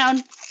animal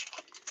down.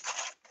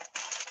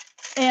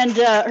 And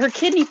her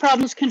kidney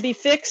problems can be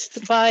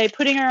fixed by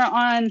putting her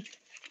on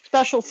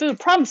special food.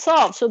 Problem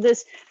solved. So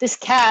this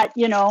cat,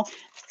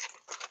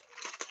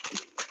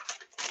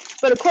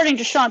 but according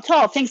to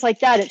Chantal, things like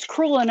that, it's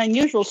cruel and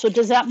unusual. So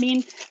does that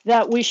mean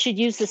that we should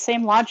use the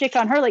same logic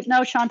on her? Like,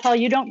 no, Chantal,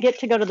 you don't get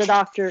to go to the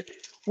doctor.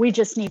 We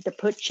just need to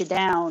put you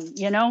down,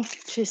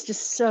 She's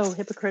just so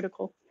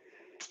hypocritical.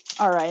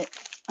 All right.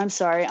 I'm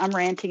sorry. I'm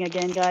ranting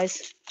again,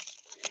 guys.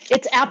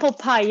 It's apple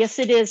pie. Yes,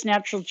 it is,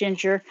 Natural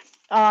Ginger.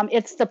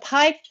 It's the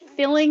pie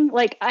filling.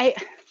 Like, I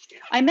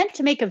meant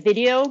to make a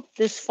video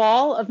this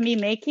fall of me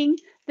making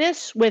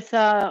this with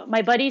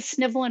my buddy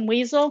Snivel and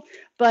Weasel,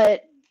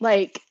 but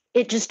like,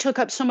 it just took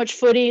up so much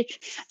footage.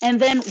 And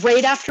then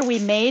right after we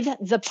made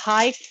the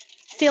pie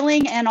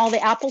filling and all the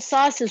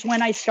applesauce is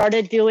when I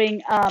started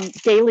doing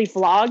daily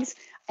vlogs.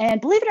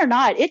 And believe it or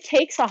not, it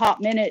takes a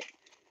hot minute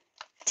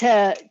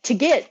to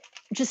get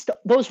just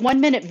those 1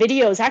 minute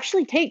videos.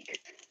 Actually take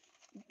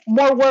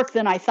more work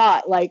than I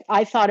thought. Like,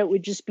 I thought it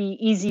would just be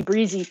easy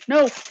breezy.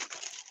 No,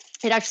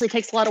 it actually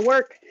takes a lot of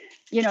work,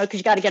 because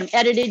you got to get them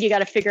edited. You got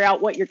to figure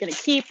out what you're going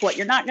to keep, what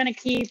you're not going to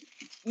keep,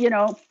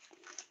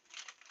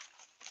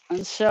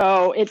 And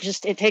so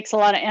it takes a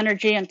lot of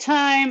energy and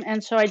time.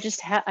 And so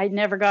I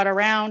never got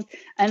around.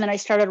 And then I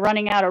started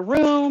running out of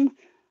room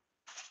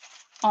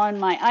on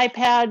my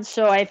iPad.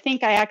 So I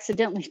think I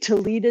accidentally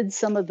deleted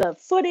some of the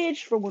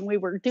footage from when we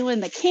were doing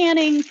the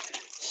canning.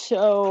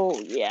 So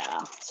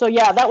yeah.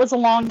 That was a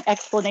long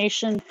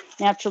explanation,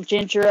 Natural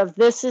Ginger, of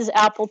this is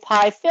apple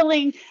pie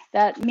filling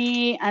that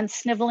me and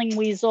Sniveling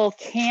Weasel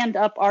canned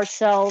up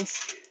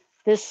ourselves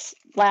this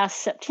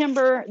last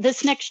September.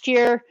 This next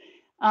year,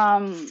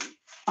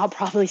 I'll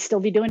probably still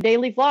be doing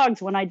daily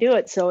vlogs when I do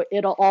it. So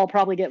it'll all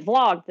probably get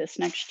vlogged this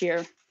next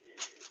year.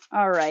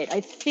 All right. I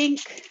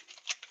think,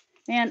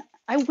 man,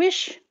 I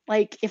wish,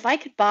 like, if I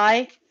could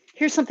buy,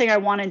 here's something I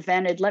want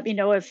invented. Let me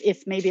know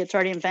if maybe it's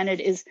already invented,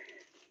 is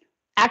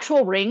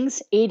actual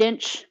rings,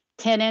 8-inch,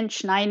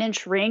 10-inch,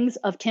 9-inch rings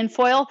of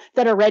tinfoil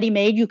that are ready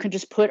made. You can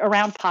just put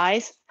around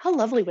pies. How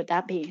lovely would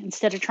that be?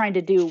 Instead of trying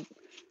to do,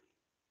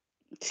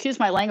 excuse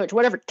my language,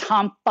 whatever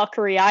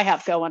tomfuckery I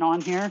have going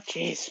on here.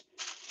 Jeez.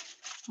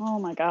 Oh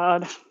my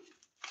God.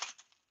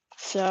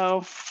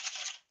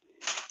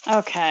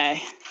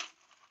 Okay.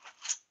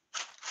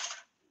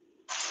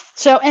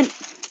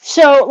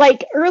 So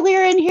like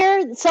earlier in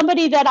here,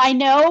 somebody that I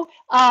know,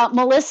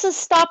 Melissa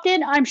stopped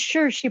in. I'm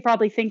sure she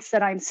probably thinks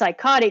that I'm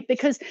psychotic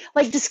because,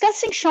 like,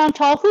 discussing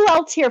Chantal, who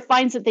else here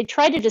finds that they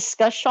try to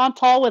discuss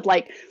Chantal with,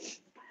 like,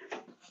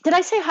 did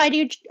I say hi to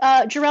you,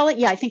 Jarella?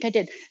 Yeah, I think I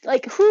did.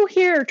 Like, who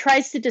here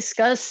tries to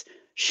discuss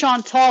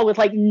Chantal with,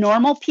 like,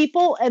 normal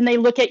people and they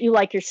look at you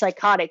like you're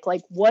psychotic?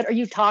 Like, what are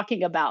you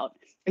talking about?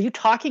 Are you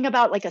talking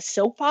about, like, a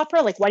soap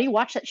opera? Like, why do you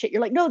watch that shit?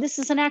 You're like, no, this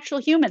is an actual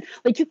human.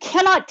 Like, you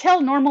cannot tell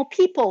normal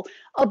people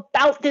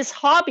about this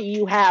hobby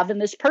you have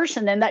and this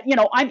person and that,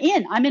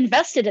 I'm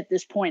invested at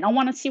this point. I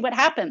want to see what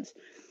happens.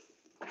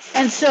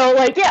 And so,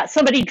 like, yeah,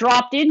 somebody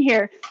dropped in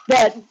here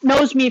that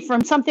knows me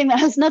from something that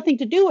has nothing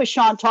to do with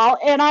Chantal,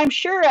 and I'm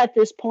sure at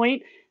this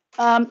point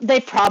they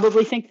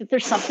probably think that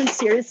there's something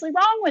seriously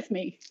wrong with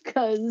me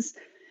because,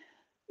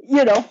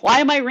 why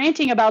am I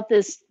ranting about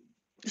this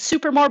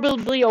super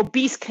morbidly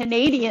obese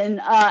Canadian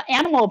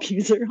animal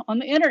abuser on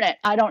the internet?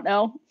 I don't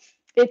know.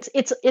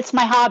 It's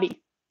my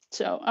hobby.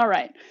 So, all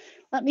right,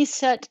 let me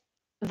set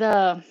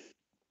the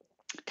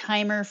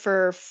timer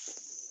for.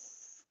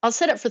 I'll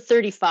set it for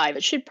 35.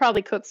 It should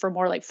probably cook for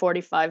more like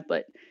 45,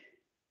 but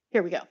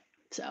here we go.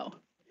 So,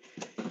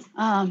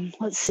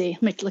 let's see.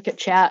 Let me look at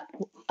chat.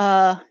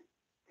 Turns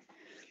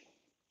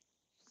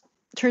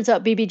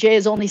out BBJ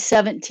is only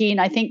 17.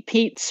 I think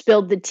Pete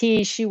spilled the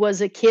tea. She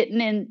was a kitten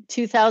in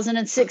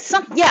 2006.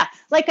 Yeah,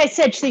 like I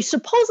said, she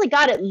supposedly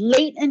got it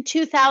late in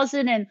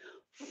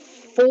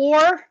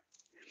 2004.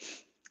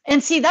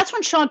 And see, that's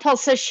when Chantal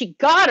says she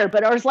got her,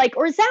 but I was like,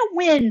 or is that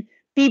when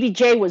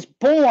BBJ was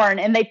born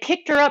and they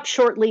picked her up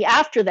shortly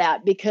after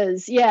that?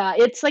 Because yeah,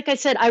 it's like I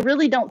said, I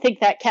really don't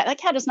think that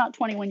cat is not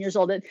 21 years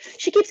old. And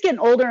she keeps getting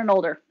older and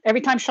older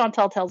every time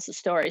Chantal tells the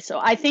story. So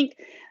I think,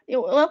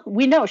 well,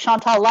 we know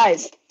Chantal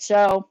lies.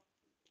 So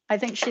I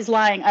think she's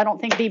lying. I don't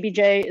think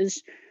BBJ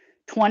is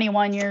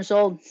 21 years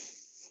old.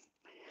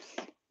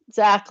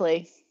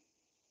 Exactly.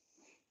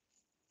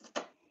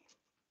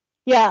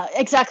 Yeah,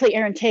 exactly,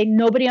 Aaron Tay.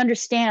 Nobody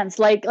understands.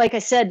 Like I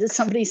said,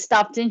 somebody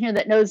stopped in here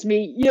that knows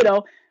me,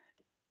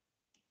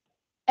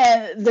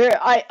 and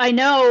I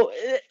know,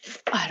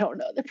 I don't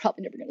know. They're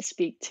probably never going to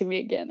speak to me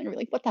again. They're gonna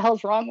be like, "What the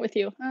hell's wrong with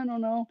you?" I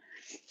don't know.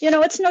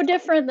 It's no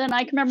different than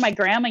I can remember my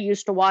grandma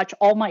used to watch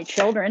All My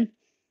Children,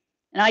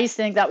 and I used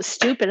to think that was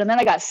stupid, and then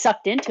I got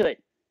sucked into it.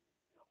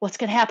 What's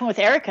going to happen with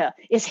Erica?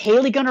 Is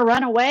Haley going to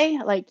run away?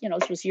 Like,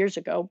 this was years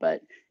ago,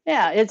 but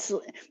yeah,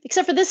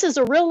 except for this is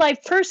a real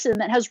life person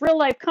that has real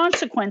life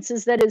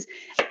consequences, that is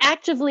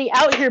actively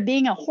out here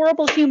being a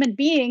horrible human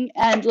being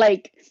and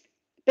like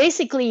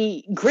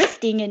basically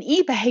grifting and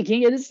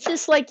e-bagging. And it's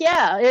just like,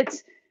 yeah,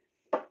 it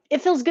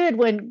feels good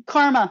when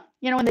karma,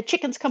 when the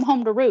chickens come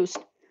home to roost.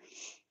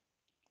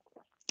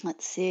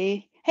 Let's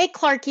see. Hey,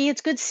 Clarky,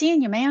 it's good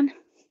seeing you, man.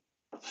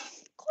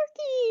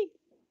 Clarky.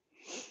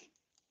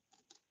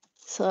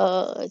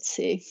 So let's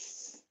see.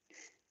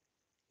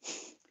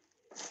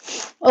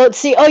 Oh, let's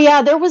see. Oh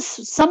yeah, there was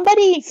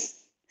somebody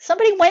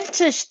went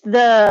to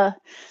the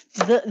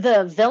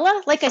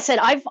villa. Like I said,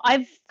 I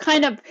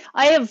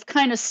have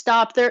kind of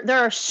stopped. There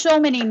are so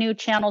many new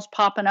channels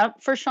popping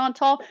up for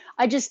Chantal.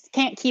 I just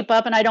can't keep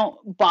up and I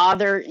don't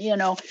bother,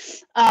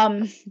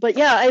 but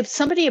yeah,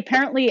 somebody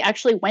apparently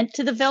actually went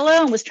to the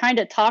villa and was trying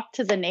to talk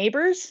to the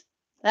neighbors.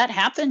 That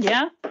happened,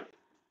 yeah.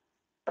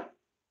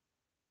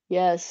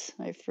 Yes,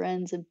 my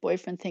friends and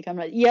boyfriend think I'm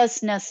not.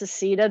 Yes,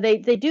 Necessita, they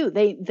do.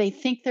 They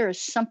think there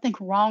is something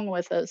wrong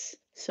with us.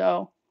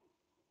 So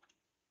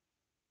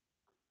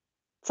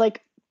it's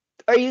like,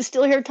 are you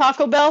still here,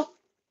 Taco Bell?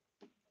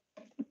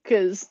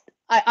 Because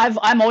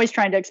I'm always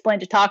trying to explain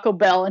to Taco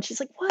Bell, and she's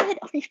like, "What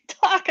are you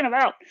talking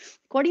about?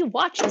 What are you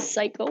watching,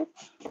 psycho?"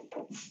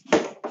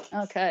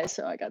 Okay,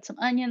 so I got some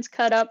onions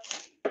cut up.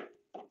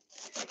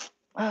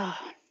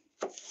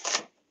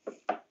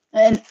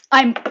 And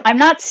I'm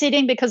not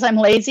sitting because I'm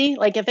lazy.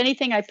 Like, if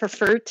anything, I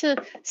prefer to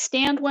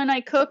stand when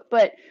I cook,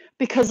 but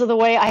because of the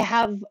way I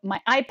have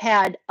my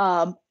iPad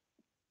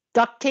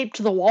duct taped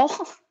to the wall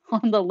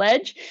on the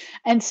ledge,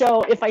 and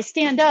so if I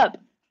stand up,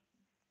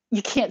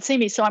 you can't see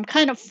me. So I'm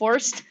kind of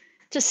forced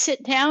to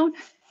sit down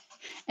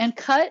and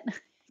cut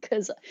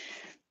because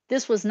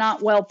this was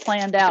not well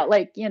planned out.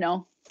 Like,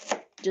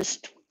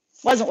 just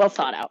wasn't well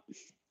thought out.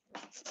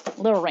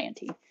 A little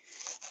ranty.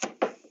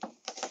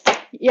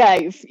 Yeah,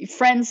 your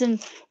friends and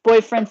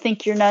boyfriend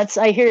think you're nuts.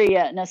 I hear you,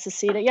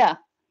 Necessita. Yeah.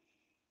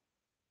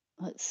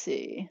 Let's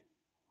see,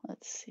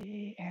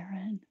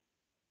 Aaron.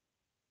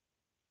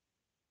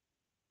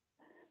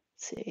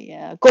 Let's see,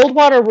 yeah,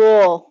 Goldwater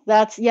Rule.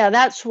 That's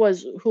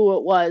was who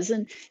it was,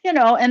 and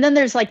and then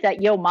there's like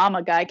that Yo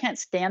Mama guy. I can't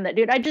stand that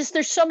dude.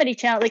 There's so many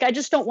channels. Like, I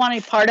just don't want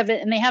any part of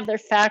it, and they have their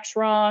facts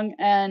wrong,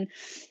 and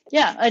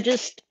yeah,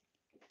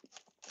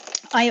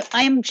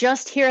 I'm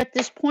just here at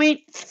this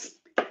point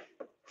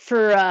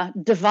for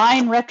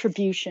divine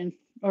retribution,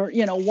 or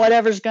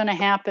whatever's going to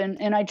happen,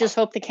 and I just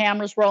hope the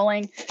camera's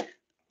rolling.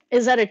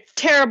 Is that a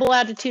terrible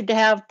attitude to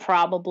have?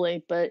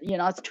 Probably, but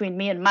it's between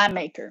me and my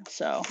maker.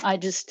 So I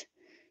just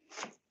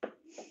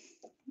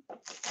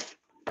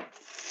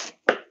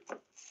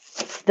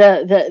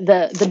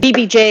the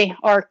BBJ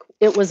arc,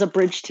 it was a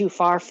bridge too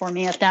far for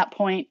me at that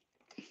point.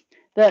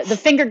 The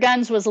finger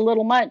guns was a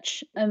little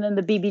much, and then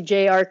the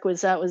BBJ arc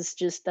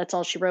that's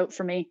all she wrote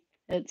for me.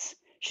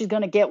 She's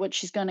gonna get what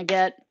she's gonna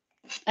get,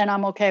 and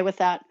I'm okay with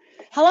that.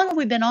 How long have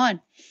we been on?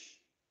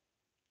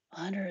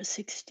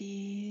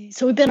 160.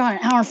 So we've been on an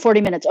hour and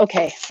 40 minutes.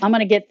 Okay, I'm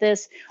gonna get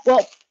this.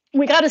 Well,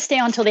 we got to stay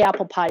on until the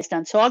apple pie's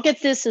done, so I'll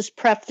get this as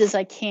prepped as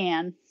I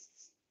can.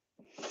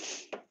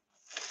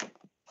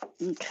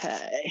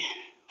 Okay,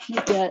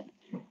 let me get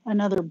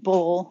another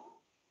bowl.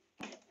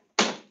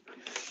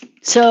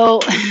 So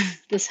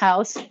this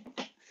house,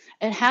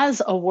 it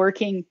has a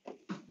working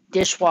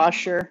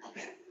dishwasher,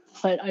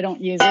 but I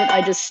don't use it.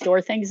 I just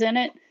store things in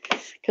it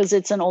because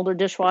it's an older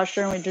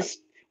dishwasher, and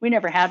we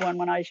never had one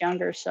when I was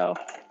younger, so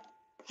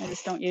I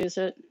just don't use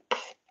it.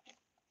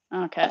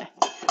 Okay.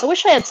 I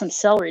wish I had some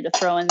celery to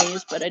throw in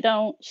these, but I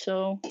don't,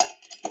 so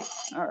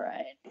all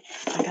right.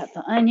 I got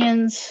the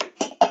onions.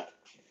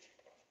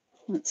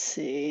 Let's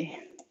see.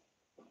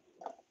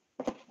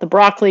 The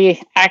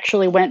broccoli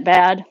actually went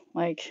bad.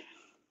 Like,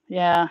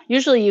 yeah,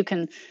 usually you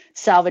can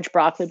salvage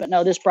broccoli, but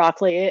no, this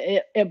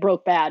broccoli, it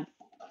broke bad.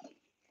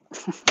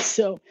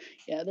 So,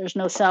 yeah, there's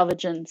no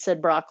salvage in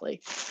said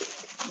broccoli.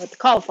 But the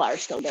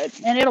cauliflower's still good.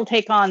 And it'll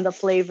take on the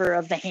flavor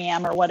of the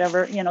ham or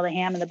whatever, the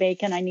ham and the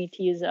bacon I need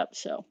to use up.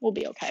 So we'll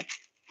be okay.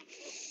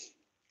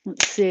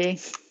 Let's see.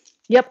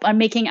 Yep, I'm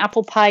making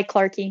apple pie,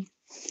 Clarky.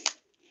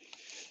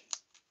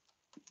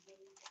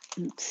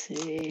 Let's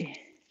see.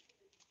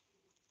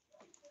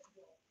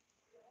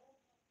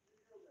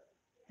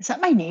 Is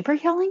that my neighbor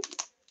yelling?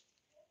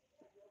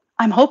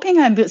 I'm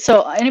hoping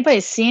so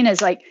anybody's seen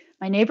is like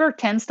my neighbor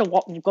tends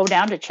to go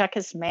down to check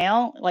his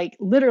mail, like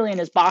literally in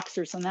his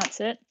boxers, and that's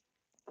it.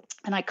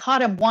 And I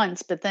caught him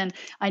once, but then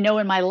I know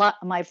in my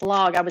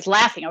vlog I was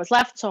laughing. I was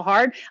laughing so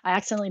hard I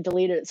accidentally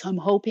deleted it. So I'm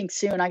hoping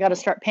soon I got to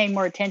start paying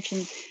more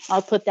attention.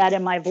 I'll put that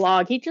in my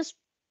vlog. He just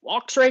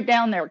walks right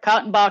down there,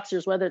 cotton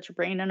boxers, whether it's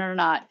raining or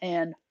not.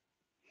 And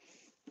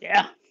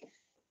yeah,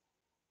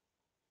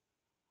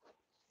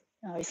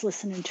 oh, he's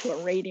listening to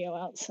a radio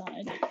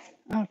outside.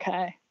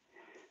 Okay,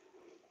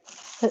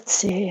 let's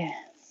see.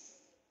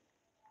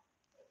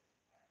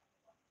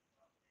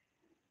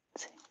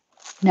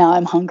 Now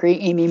I'm hungry,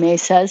 Amy May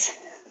says.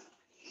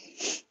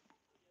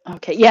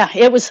 Okay, yeah,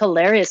 it was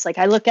hilarious. Like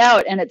I look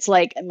out and it's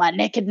like my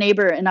naked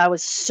neighbor, and I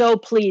was so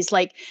pleased.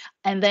 Like,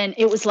 and then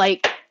it was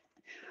like,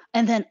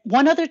 and then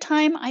one other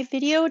time I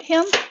videoed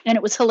him and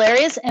it was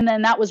hilarious. And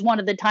then that was one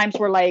of the times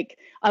where like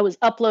I was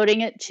uploading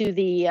it to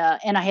the,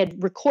 and I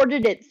had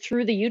recorded it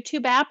through the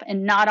YouTube app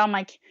and not on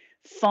my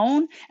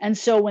phone. And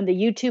so when the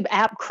YouTube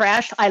app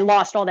crashed, I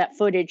lost all that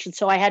footage. And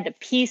so I had to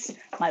piece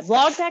my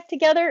vlog back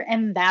together,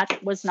 and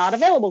that was not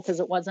available because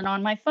it wasn't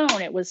on my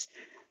phone. It was,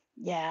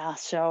 yeah,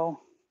 so.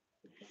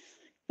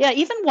 Yeah,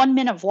 even 1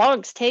 minute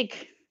vlogs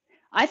take,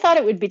 I thought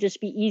it would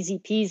just be easy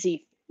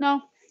peasy.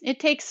 No, it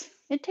takes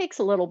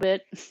a little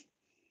bit.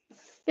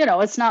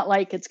 It's not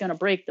like it's going to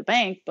break the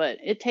bank, but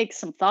it takes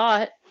some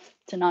thought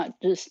to not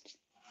just,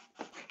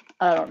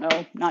 I don't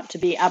know, not to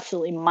be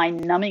absolutely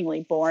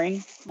mind-numbingly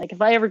boring. Like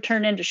if I ever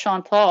turn into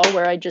Chantal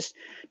where I just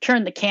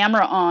turn the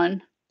camera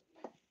on,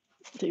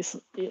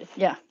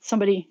 yeah,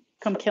 somebody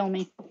come kill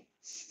me.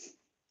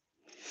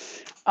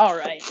 All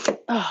right.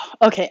 Oh,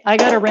 okay, I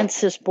gotta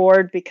rinse this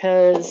board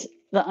because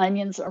the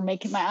onions are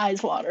making my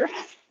eyes water.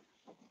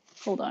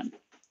 Hold on.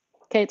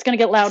 Okay, it's gonna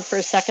get loud for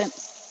a second.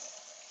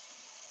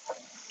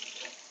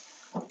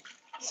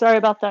 Sorry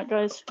about that,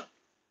 guys.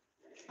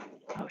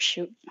 Oh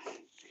shoot,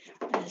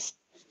 I just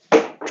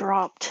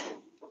dropped.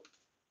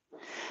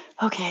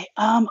 Okay.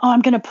 Oh,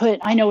 I'm gonna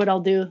I know what I'll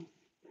do.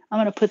 I'm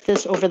gonna put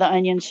this over the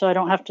onions so I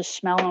don't have to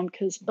smell them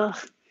because my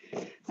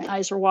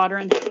eyes are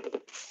watering.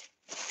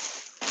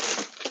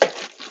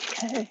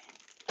 Okay.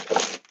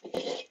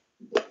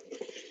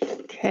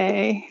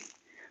 Okay.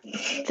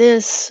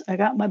 This, I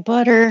got my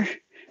butter.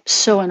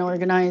 So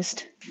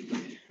unorganized.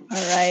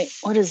 All right,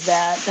 what is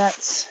that?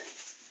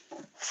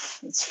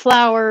 It's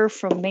flour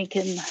from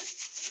making,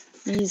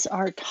 these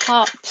are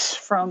tops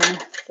from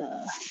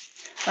the,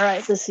 all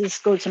right,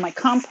 goes in my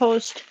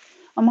compost.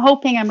 I'm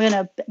hoping I'm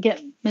gonna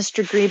get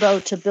Mr.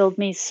 Grebo to build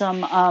me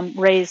some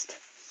raised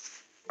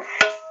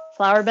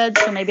flower beds,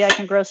 so maybe I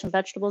can grow some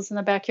vegetables in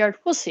the backyard.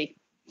 We'll see.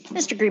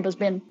 Mr. Grebo's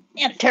been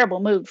in a terrible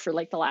mood for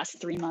like the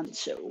last 3 months,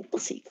 so we'll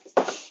see.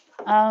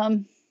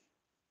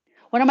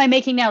 What am I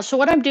making now? So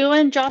what I'm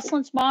doing,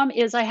 Jocelyn's mom,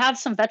 is I have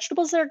some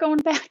vegetables that are going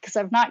bad because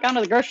I've not gone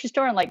to the grocery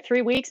store in like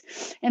 3 weeks.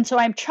 And so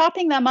I'm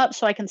chopping them up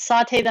so I can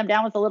saute them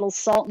down with a little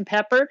salt and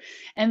pepper.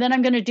 And then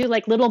I'm going to do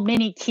like little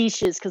mini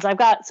quiches because I've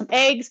got some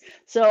eggs.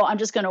 So I'm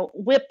just going to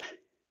whip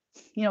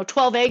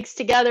 12 eggs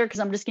together because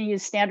I'm just going to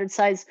use standard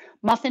size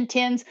muffin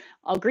tins.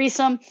 I'll grease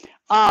them.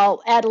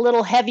 I'll add a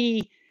little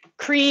heavy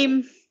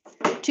cream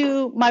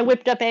to my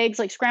whipped up eggs,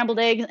 like scrambled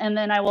eggs. And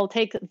then I will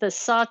take the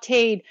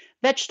sauteed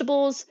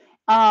vegetables.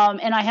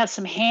 And I have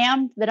some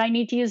ham that I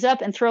need to use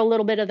up and throw a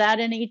little bit of that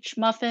in each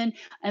muffin.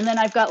 And then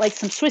I've got like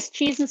some Swiss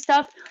cheese and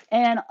stuff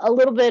and a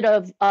little bit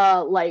of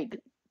like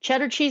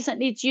cheddar cheese that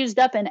needs used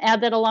up, and add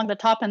that along the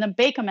top and then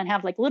bake them and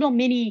have like little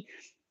mini,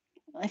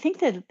 I think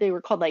that they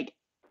were called like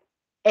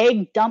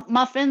egg dump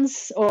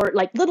muffins or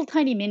like little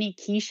tiny mini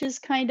quiches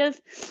kind of.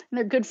 And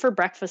they're good for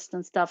breakfast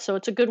and stuff. So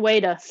it's a good way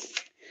to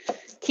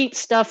keep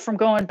stuff from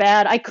going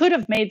bad. I could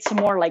have made some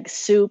more like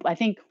soup. I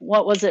think,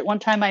 what was it? One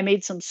time I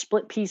made some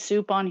split pea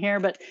soup on here,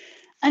 but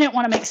I didn't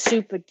want to make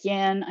soup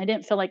again. I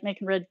didn't feel like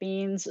making red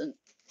beans. And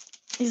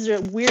these are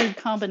a weird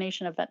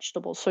combination of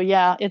vegetables. So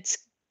yeah, it's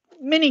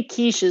mini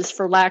quiches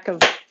for lack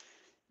of,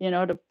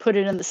 to put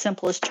it in the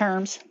simplest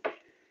terms.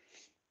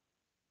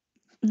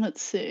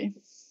 Let's see.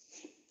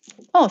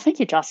 Oh, thank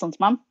you, Jocelyn's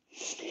mom.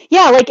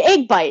 Yeah, like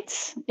egg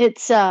bites.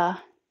 It's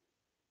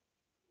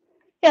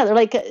Yeah, they're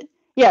like,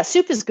 yeah,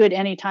 soup is good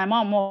anytime.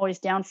 I'm always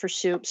down for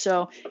soup.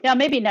 So, yeah,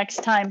 maybe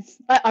next time.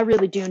 I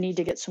really do need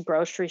to get some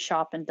grocery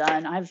shopping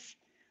done. I've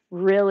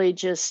really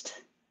just,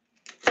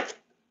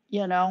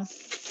 you know,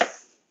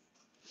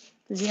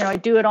 because, I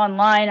do it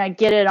online, I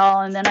get it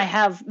all, and then I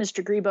have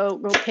Mr.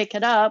 Grebo go pick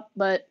it up,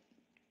 but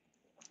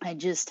I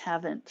just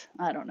haven't,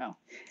 I don't know.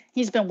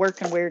 He's been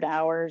working weird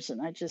hours,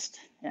 and I just,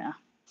 yeah.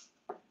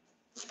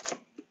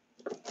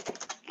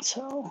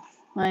 So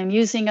I'm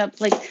using up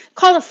like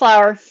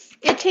cauliflower.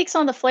 It takes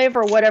on the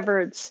flavor of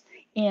whatever it's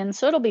in,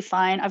 so it'll be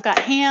fine. I've got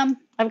ham.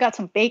 I've got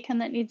some bacon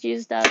that needs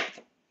used up.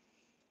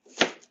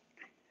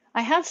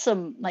 I have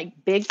some like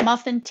big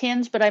muffin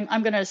tins, but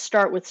I'm going to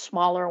start with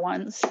smaller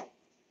ones.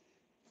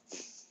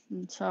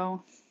 And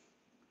so,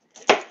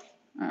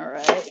 all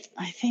right,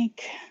 I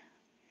think,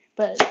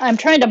 but I'm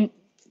trying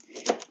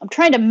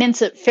to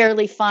mince it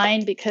fairly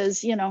fine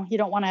because, you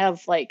don't want to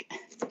have like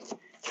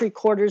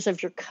 3/4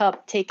 of your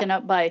cup taken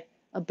up by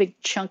a big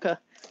chunk of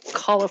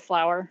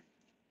cauliflower.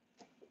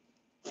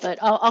 But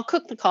I'll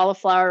cook the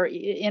cauliflower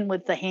in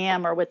with the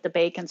ham or with the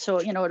bacon so,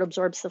 it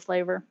absorbs the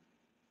flavor.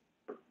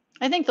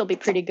 I think they'll be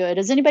pretty good.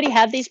 Has anybody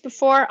had these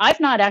before? I've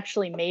not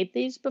actually made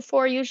these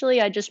before.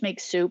 Usually I just make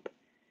soup.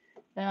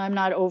 And I'm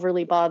not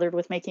overly bothered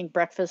with making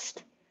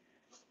breakfast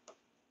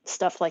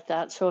stuff like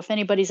that. So if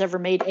anybody's ever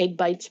made egg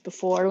bites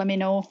before, let me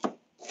know.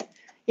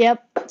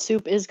 Yep,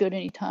 soup is good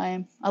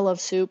anytime. I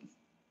love soup.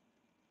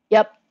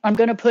 Yep, I'm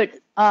going to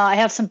put, I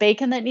have some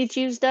bacon that needs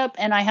used up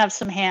and I have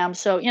some ham.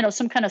 So,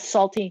 some kind of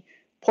salty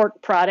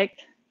pork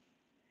product.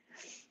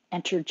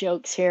 Enter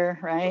jokes here,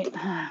 right?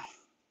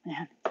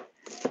 Man.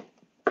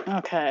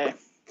 Okay.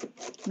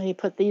 Let me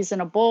put these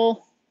in a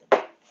bowl.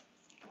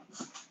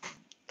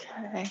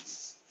 Okay.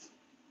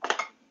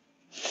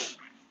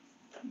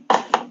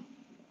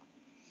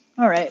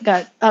 All right,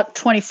 got about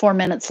 24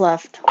 minutes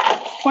left.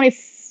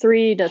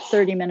 23 to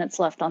 30 minutes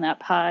left on that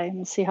pie.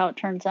 We'll see how it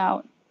turns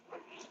out.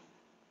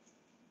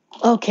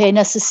 Okay,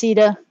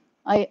 Necesita,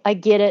 I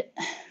get it.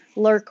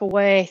 Lurk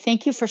away.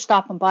 Thank you for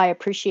stopping by. I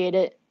appreciate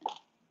it.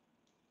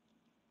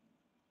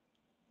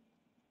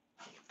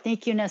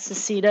 Thank you,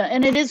 Necesita.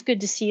 And it is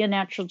good to see you,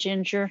 Natural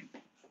Ginger.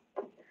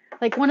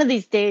 Like one of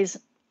these days,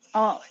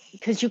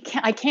 because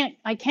I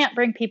can't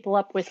bring people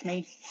up with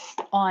me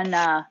on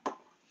an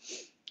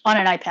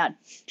iPad.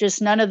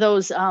 Just none of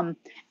those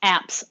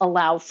apps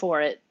allow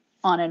for it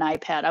on an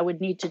iPad. I would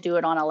need to do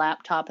it on a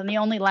laptop, and the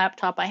only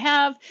laptop I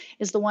have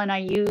is the one I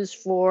use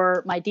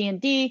for my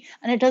D&D,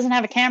 and it doesn't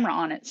have a camera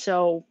on it.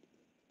 So,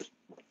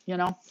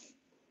 one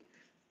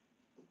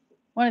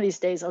of these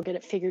days I'll get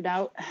it figured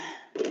out.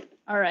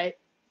 All right.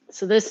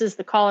 So this is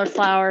the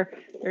cauliflower.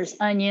 There's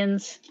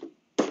onions.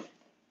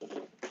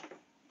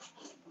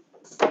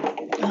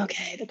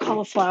 Okay, the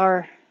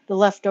cauliflower, the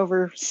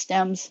leftover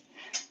stems,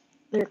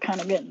 they're kind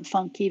of getting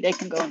funky. They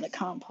can go in the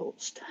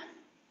compost.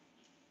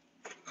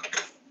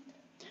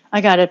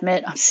 I gotta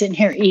admit, I'm sitting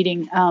here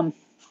eating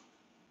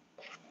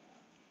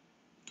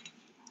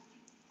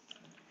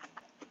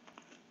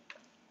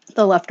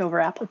the leftover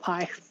apple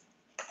pie.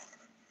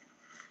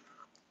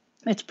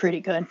 It's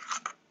pretty good.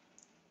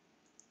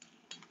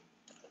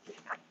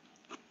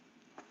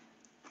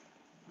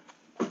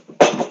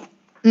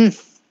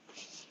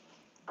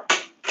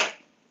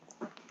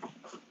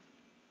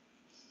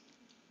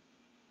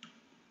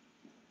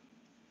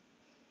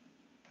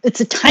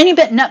 It's a tiny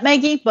bit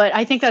nutmeggy, but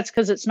I think that's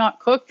because it's not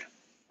cooked.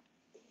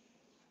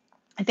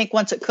 I think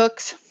once it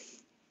cooks,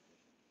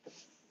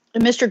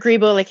 and Mr.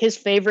 Grebo, like his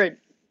favorite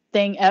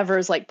thing ever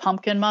is like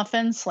pumpkin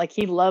muffins. Like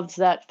he loves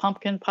that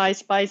pumpkin pie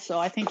spice, so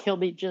I think he'll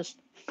be just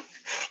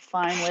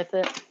fine with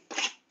it.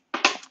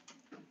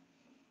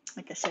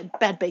 Like I said,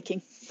 bad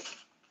baking.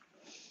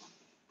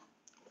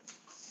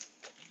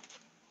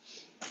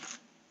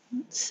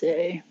 Let's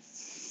see.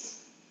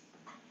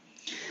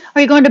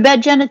 Are you going to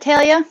bed,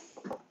 genitalia?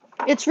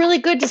 It's really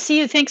good to see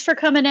you. Thanks for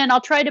coming in.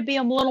 I'll try to be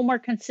a little more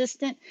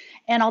consistent,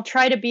 and I'll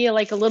try to be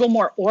like a little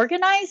more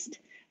organized.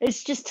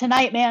 It's just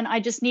tonight, man,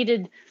 I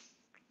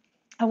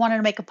wanted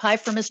to make a pie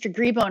for Mr.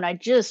 Grebo, and I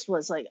just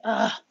was like,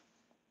 ugh,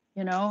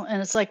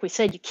 and it's like we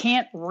said, you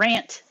can't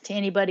rant to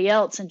anybody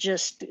else and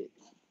just,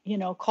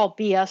 call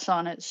BS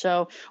on it.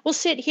 So we'll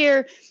sit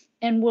here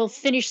and we'll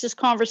finish this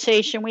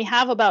conversation. We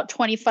have about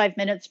 25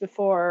 minutes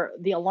before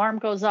the alarm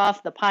goes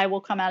off. The pie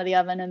will come out of the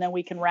oven, and then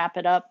we can wrap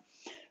it up.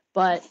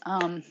 But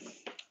I'm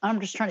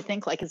just trying to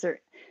think, like, is there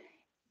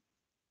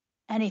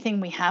anything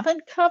we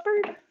haven't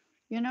covered?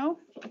 Is there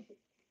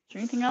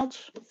anything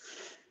else?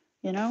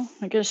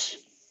 I guess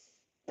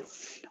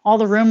all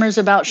the rumors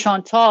about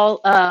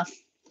Chantal. And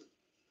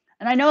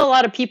I know a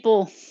lot of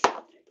people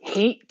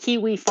hate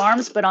Kiwi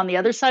Farms, but on the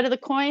other side of the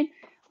coin,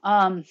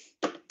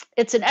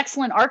 it's an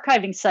excellent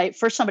archiving site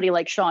for somebody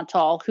like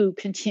Chantal who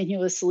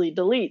continuously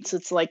deletes.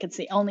 It's like it's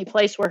the only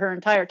place where her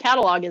entire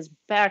catalog is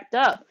backed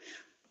up.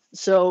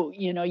 So,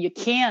 you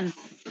can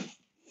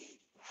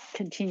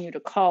continue to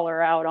call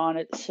her out on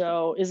it.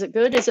 So is it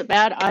good? Is it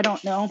bad? I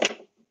don't know.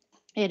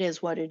 It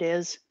is what it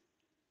is.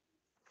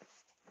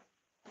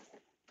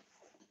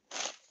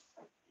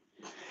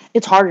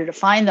 It's harder to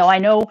find though.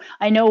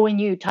 I know when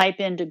you type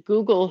into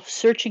Google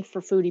searching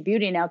for Foodie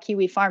Beauty now,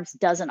 Kiwi Farms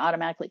doesn't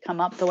automatically come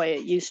up the way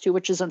it used to,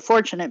 which is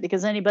unfortunate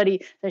because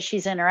anybody that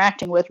she's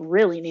interacting with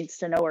really needs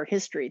to know her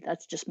history.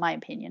 That's just my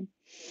opinion.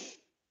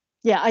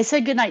 Yeah, I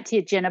said goodnight to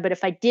you, Jenna, but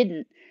if I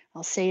didn't,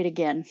 I'll say it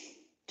again.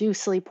 Do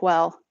sleep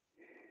well.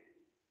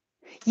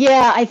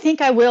 Yeah, I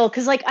think I will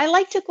because like I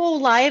like to go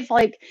live.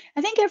 Like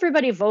I think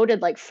everybody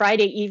voted like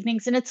Friday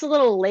evenings, and it's a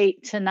little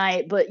late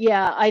tonight. But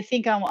yeah, I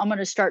think I'm going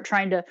to start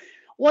trying to.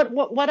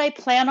 What I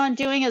plan on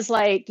doing is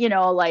like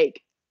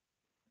like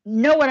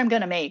know what I'm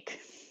going to make,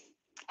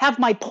 have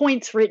my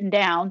points written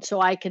down so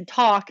I can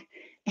talk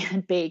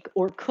and bake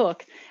or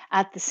cook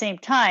at the same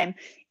time,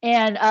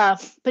 and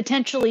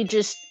potentially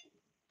just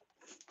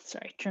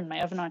sorry, turn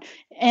my oven on,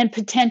 and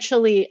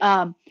potentially,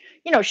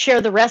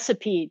 share the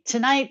recipe.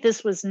 Tonight,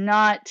 this was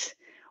not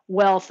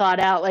well thought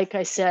out, like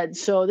I said.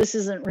 So this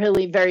isn't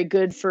really very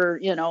good for,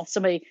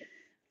 somebody,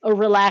 a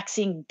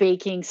relaxing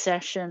baking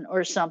session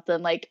or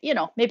something like,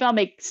 maybe I'll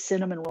make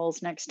cinnamon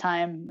rolls next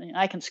time.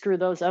 I can screw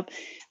those up.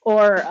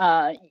 Or,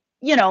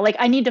 like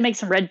I need to make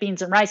some red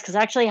beans and rice because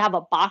I actually have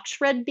a box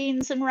red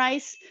beans and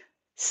rice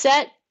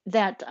set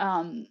that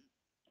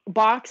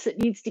box that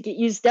needs to get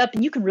used up,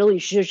 and you can really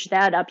zhuzh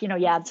that up.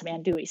 You add some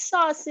andouille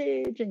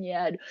sausage, and you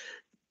add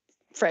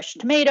fresh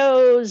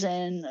tomatoes,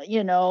 and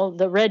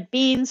the red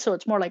beans, so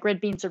it's more like red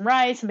beans and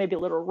rice, and maybe a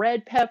little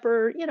red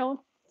pepper,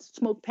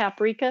 smoked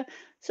paprika.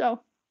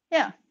 So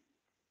yeah,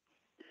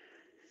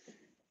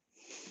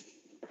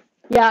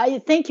 yeah.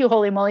 Thank you,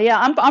 holy moly. Yeah,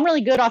 I'm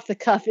really good off the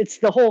cuff. It's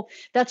the whole.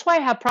 That's why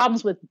I have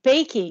problems with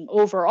baking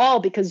overall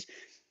because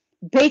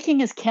baking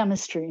is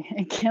chemistry,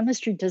 and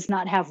chemistry does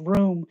not have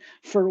room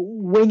for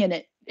winging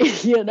it.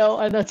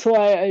 And that's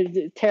why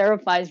it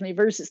terrifies me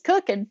versus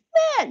cooking.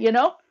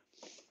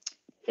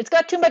 It's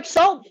got too much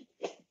salt.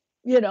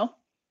 you know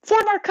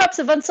 4 more cups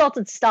of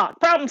unsalted stock,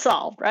 problem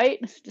solved,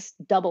 right? Just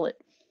double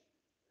it.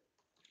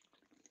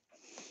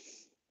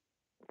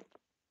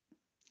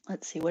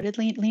 Let's see, what did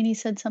Leanie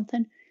said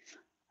something.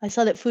 I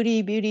saw that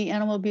Foodie Beauty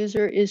Animal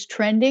Abuser is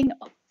trending.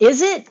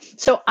 Is it?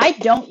 So I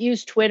don't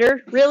use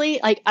Twitter really.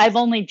 Like I've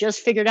only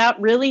just figured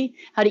out really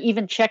how to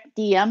even check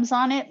DMs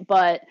on it.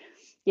 But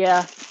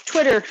yeah,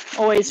 Twitter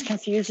always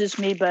confuses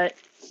me. But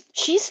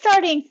she's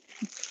starting,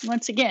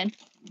 once again,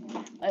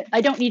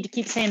 I don't need to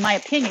keep saying my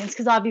opinions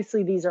because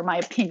obviously these are my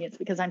opinions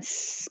because I'm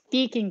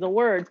speaking the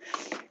word.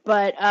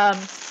 But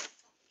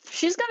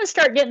she's going to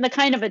start getting the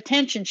kind of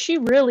attention she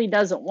really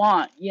doesn't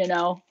want,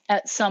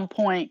 at some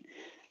point.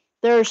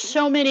 There are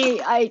so many,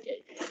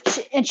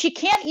 and she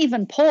can't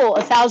even pull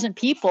 1,000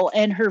 people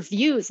and her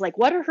views. Like,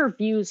 what are her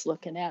views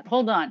looking at?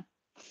 Hold on.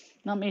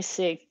 Let me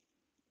see.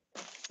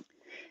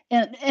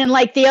 And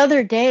like the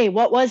other day,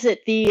 what was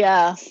it?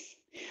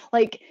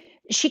 Like,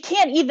 she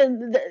can't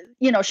even,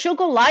 she'll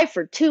go live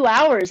for 2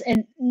 hours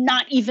and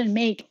not even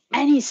make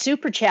any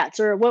super chats.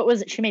 Or what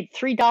was it? She made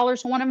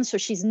 $3 on one of them. So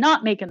she's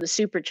not making the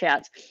super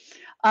chats.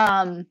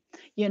 I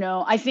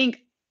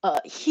think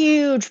a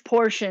huge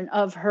portion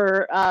of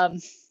her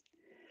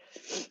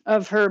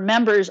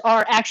members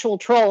are actual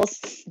trolls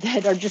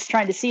that are just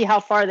trying to see how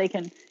far they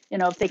can,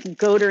 if they can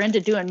goad her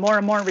into doing more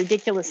and more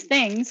ridiculous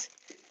things.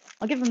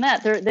 I'll give them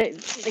that.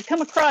 They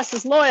come across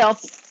as loyal.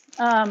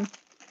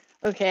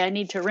 Okay, I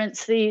need to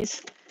rinse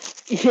these.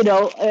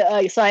 So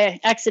I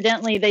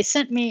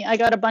accidentally, I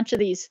got a bunch of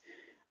these,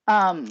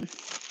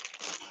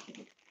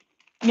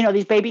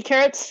 these baby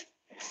carrots.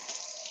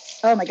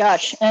 Oh my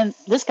gosh. And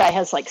this guy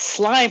has like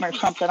slime or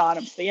something on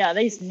him. So yeah,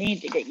 these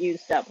need to get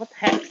used up. What the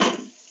heck?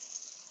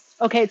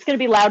 Okay, it's going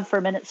to be loud for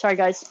a minute. Sorry,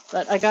 guys.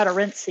 But I got to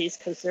rinse these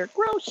because they're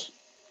gross.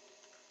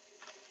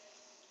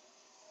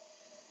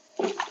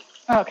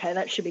 Okay,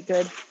 that should be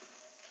good.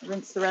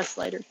 Rinse the rest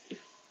later.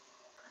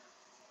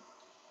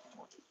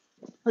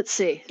 Let's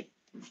see.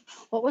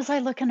 What was I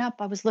looking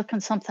up? I was looking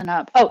something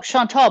up. Oh,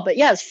 Chantal. But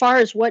yeah, as far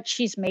as what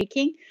she's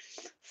making,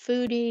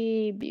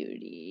 Foodie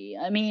Beauty.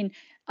 I mean,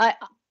 I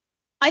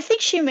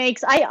think she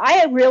makes,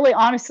 I really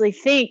honestly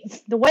think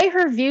the way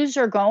her views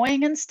are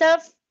going and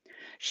stuff,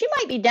 she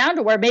might be down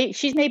to where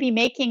she's maybe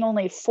making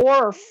only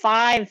 4 or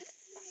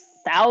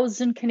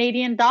 5,000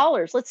 Canadian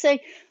dollars. Let's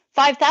say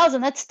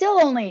 5,000. That's still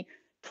only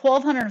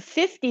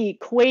 1,250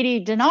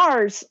 Kuwaiti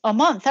dinars a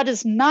month. That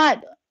is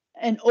not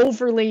an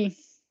overly,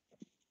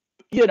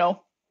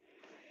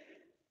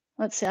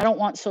 let's see. I don't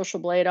want Social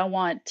Blade. I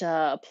want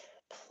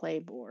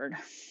Playboard.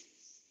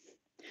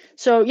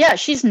 So yeah,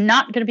 she's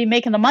not going to be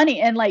making the money.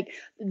 And like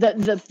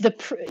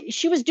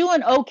she was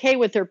doing okay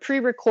with her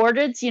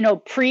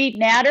pre-recordeds,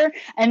 pre-Natter,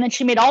 and then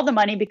she made all the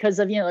money because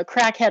of the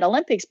Crackhead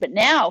Olympics. But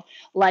now,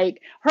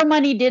 like her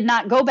money did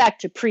not go back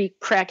to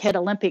pre-Crackhead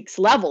Olympics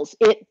levels.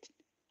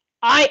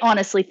 I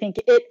honestly think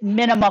it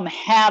minimum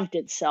halved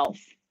itself.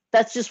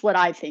 That's just what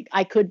I think.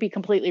 I could be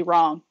completely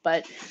wrong,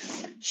 but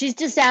she's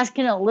just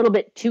asking a little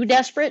bit too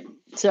desperate.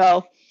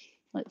 So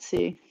let's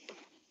see.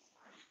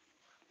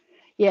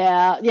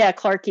 Yeah,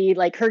 Clarky,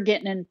 like her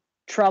getting in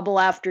trouble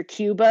after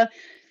Cuba.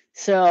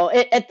 So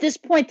at this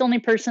point, the only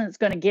person that's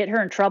going to get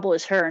her in trouble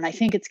is her, and I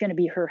think it's going to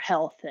be her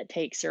health that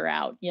takes her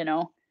out.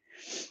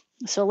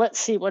 So let's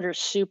see what her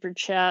super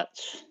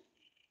chats.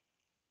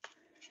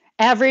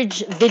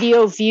 Average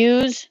video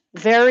views,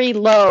 very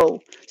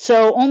low.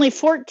 So only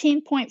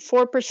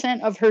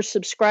 14.4% of her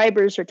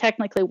subscribers are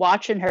technically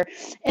watching her.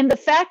 And the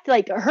fact,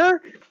 like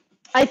her,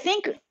 I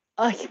think,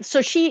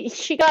 so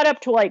she got up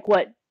to like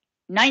what,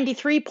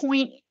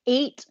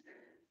 93.8,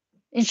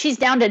 and she's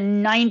down to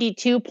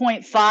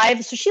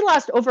 92.5. So she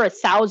lost over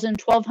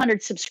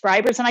 1,200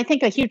 subscribers. And I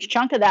think a huge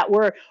chunk of that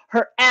were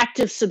her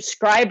active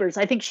subscribers.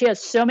 I think she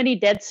has so many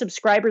dead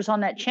subscribers on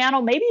that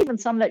channel, maybe even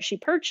some that she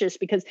purchased,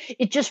 because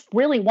it just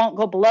really won't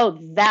go below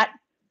that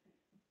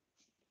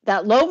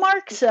low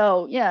mark.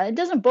 So yeah, it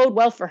doesn't bode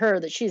well for her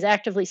that she's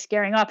actively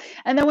scaring off.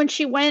 And then when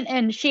she went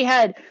and she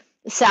had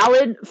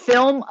Salad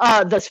film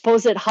the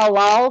supposed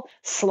halal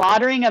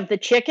slaughtering of the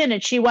chicken,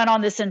 and she went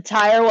on this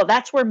entire, well,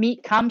 that's where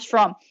meat comes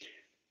from.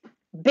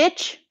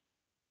 Bitch,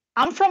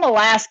 I'm from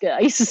Alaska. I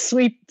used to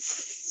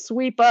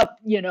sweep up,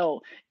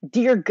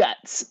 deer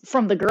guts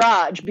from the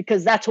garage,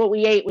 because that's what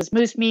we ate, was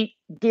moose meat,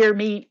 deer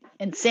meat,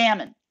 and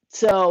salmon.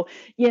 So,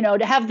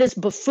 to have this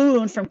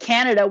buffoon from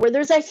Canada, where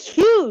there's a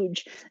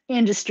huge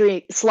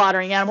industry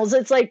slaughtering animals,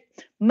 it's like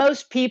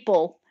most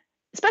people,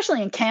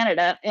 especially in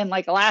Canada and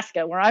like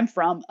Alaska, where I'm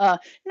from,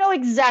 know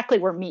exactly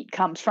where meat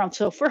comes from.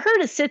 So for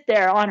her to sit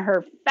there on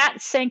her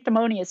fat,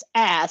 sanctimonious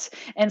ass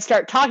and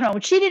start talking about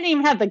when she didn't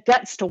even have the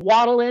guts to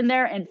waddle in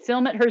there and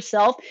film it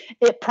herself,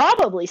 it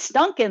probably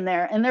stunk in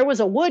there. And there was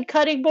a wood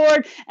cutting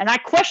board, and I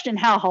question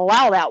how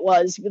halal that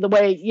was, the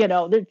way,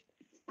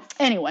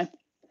 anyway.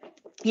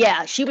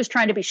 Yeah, she was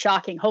trying to be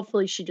shocking.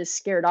 Hopefully she just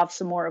scared off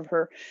some more of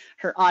her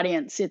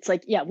audience. It's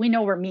like, yeah, we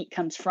know where meat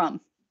comes from.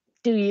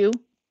 Do you?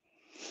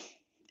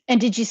 And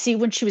did you see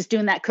when she was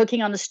doing that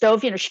cooking on the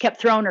stove, she kept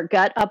throwing her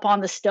gut up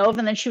on the stove,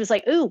 and then she was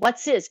like, ooh,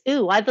 what's this?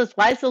 Ooh, why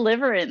is the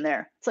liver in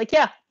there? It's like,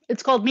 yeah,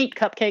 it's called meat,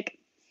 cupcake.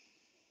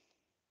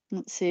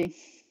 Let's see.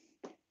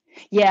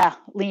 Yeah,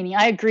 Leanie,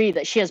 I agree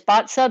that she has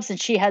bot subs and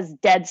she has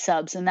dead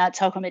subs, and that's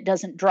how come it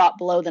doesn't drop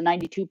below the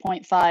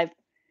 92.5.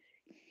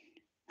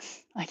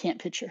 I can't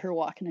picture her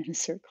walking in a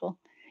circle.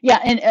 Yeah,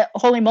 and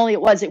holy moly,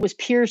 it was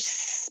pure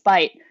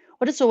spite.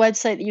 What is the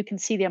website that you can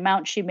see the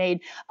amount she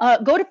made?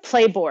 Go to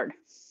Playboard.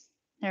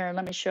 Here,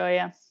 let me show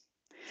you.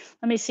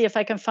 Let me see if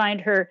I can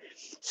find her.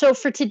 So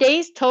for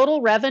today's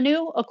total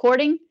revenue,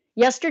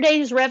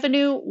 yesterday's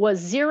revenue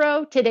was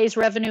 $0. Today's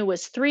revenue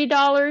was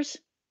 $3.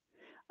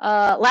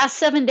 Last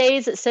 7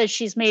 days, it says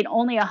she's made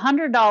only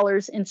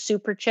 $100 in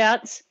super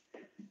chats.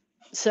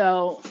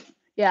 So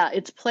yeah,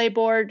 it's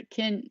Playboard.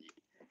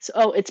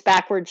 It's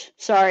backwards.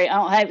 Sorry, I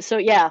don't have. So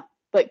yeah,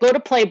 but go to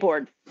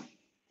Playboard.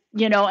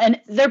 And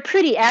they're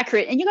pretty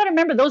accurate. And you got to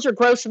remember, those are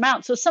gross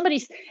amounts. So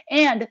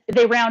and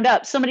they round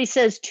up. Somebody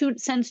sends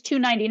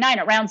 $2.99,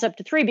 it rounds up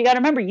to $3. But you got to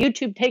remember,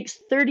 YouTube takes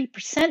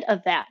 30%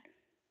 of that.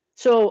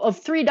 So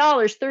of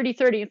 $3, 30,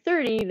 30, and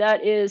 30,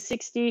 that is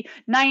 60,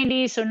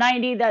 90. So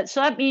 90,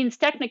 that means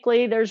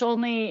technically there's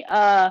only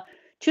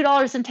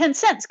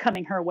 $2.10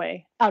 coming her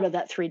way out of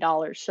that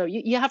 $3. So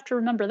you have to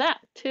remember that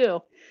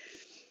too.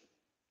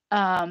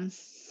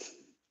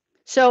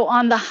 So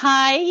on the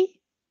high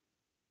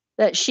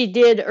that she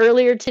did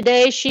earlier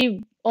today,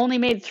 she only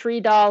made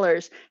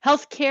 $3.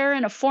 Healthcare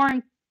in a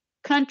foreign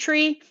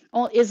country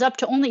is up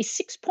to only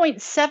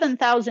 6.7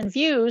 thousand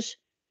views,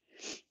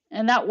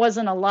 and that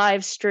wasn't a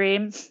live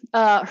stream.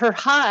 Her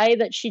high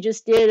that she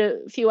just did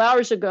a few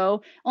hours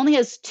ago only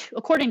has,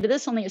 according to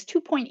this, only has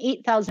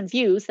 2.8 thousand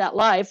views, that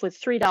live with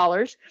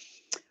 $3.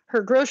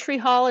 Her grocery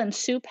haul and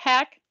soup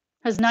hack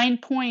has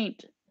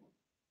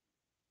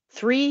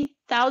 9.3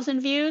 thousand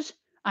views.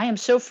 I am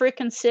so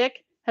freaking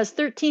sick has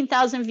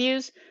 13,000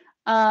 views.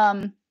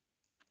 And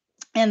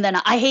then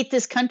I Hate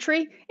This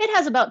Country, it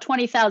has about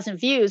 20,000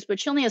 views, but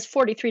she only has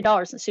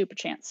 $43 in super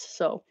chance.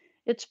 So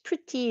it's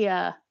pretty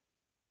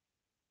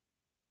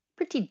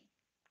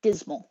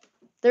dismal.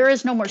 There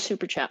is no more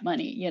super chat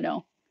money,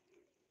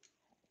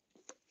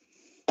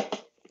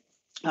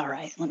 All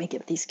right, let me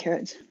get these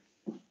carrots.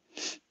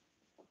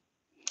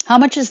 How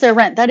much is their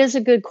rent? That is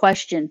a good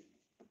question.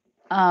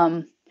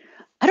 I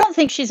don't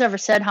think she's ever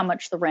said how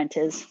much the rent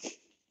is.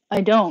 I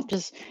don't.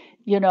 Just,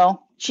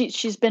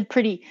 she's been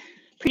pretty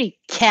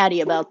catty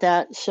about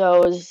that.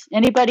 So does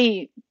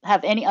anybody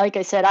have any, like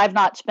I said, I've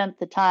not spent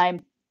the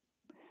time,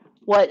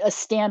 what a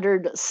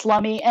standard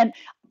slummy, and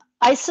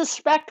I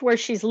suspect where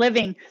she's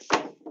living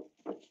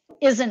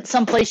isn't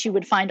someplace you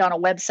would find on a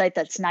website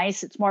that's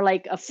nice. It's more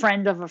like a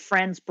friend of a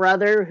friend's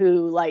brother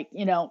who,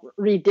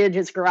 redid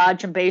his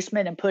garage and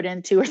basement and put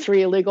in 2 or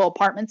 3 illegal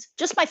apartments.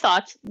 Just my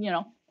thoughts,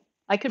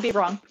 I could be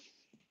wrong,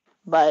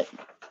 but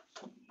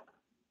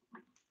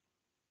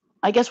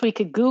I guess we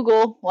could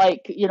Google,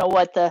 what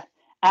the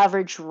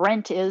average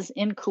rent is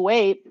in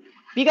Kuwait.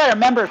 You got to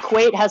remember,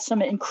 Kuwait has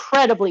some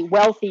incredibly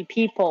wealthy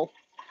people,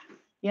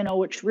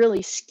 which really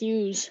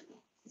skews.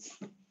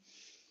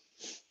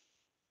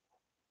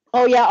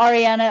 Oh yeah,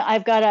 Ariana,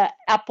 I've got an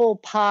apple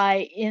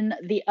pie in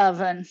the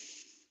oven.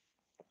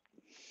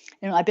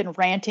 I've been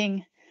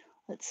ranting.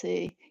 Let's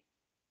see.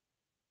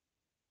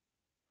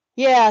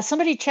 Yeah,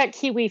 somebody check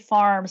Kiwi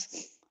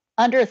Farms.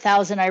 Under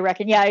 1,000, I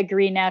reckon. Yeah, I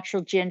agree.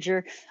 Natural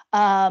ginger.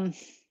 Um,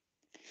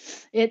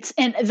 it's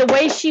and the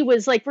way she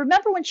was like,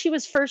 remember when she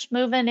was first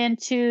moving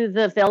into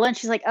the villa and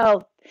she's like,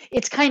 "Oh,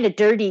 it's kind of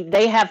dirty.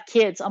 They have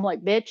kids." I'm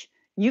like, "Bitch,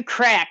 you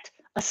cracked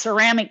a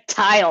ceramic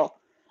tile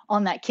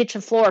on that kitchen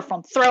floor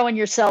from throwing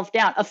yourself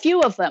down. A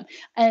few of them,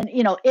 and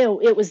ew,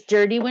 it was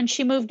dirty when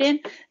she moved in.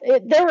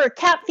 There were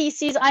cat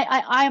feces.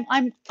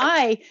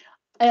 I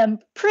am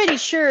pretty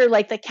sure,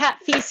 like the cat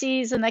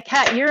feces and the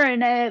cat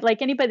urine.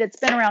 Like anybody that's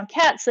been around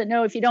cats that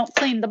know if you don't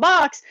clean the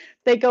box,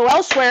 they go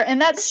elsewhere, and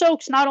that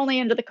soaks not only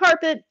into the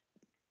carpet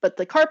but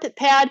the carpet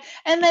pad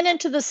and then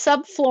into the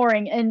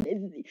subflooring.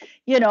 And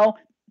you know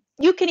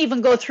you can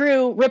even go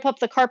through, rip up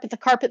the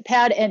carpet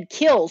pad, and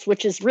kills,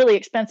 which is really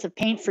expensive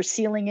paint for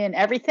sealing in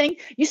everything.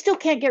 You still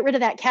can't get rid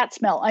of that cat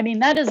smell. I mean,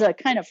 that is a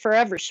kind of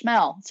forever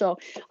smell. So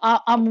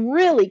I'm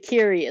really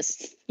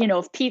curious,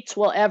 if Pete's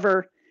will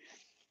ever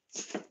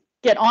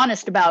get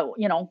honest about,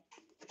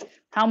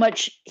 how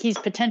much he's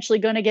potentially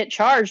going to get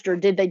charged, or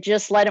did they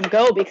just let him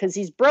go because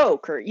he's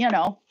broke, or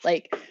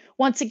like,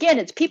 once again,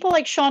 it's people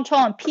like Chantal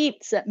and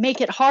Pete's that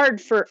make it hard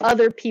for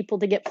other people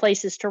to get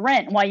places to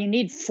rent, and why you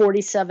need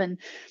 47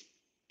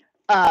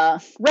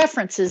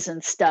 references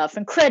and stuff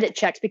and credit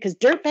checks, because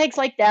dirtbags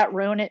like that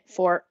ruin it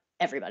for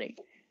everybody.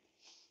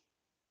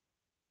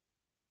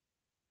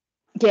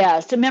 Yeah,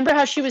 so remember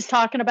how she was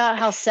talking about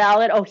how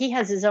Salad, oh, he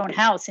has his own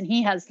house and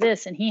he has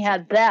this and he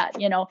had that.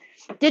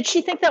 Did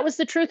she think that was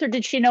the truth, or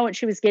did she know what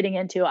she was getting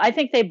into? I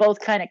think they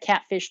both kind of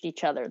catfished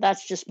each other.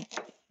 That's just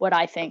what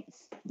I think.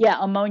 Yeah,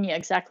 ammonia,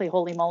 exactly.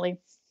 Holy moly.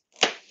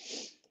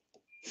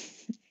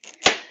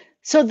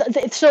 So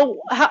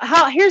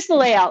how here's the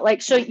layout.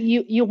 Like, so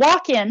you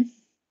walk in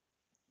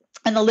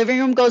and the living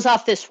room goes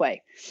off this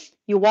way.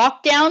 You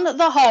walk down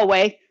the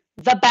hallway,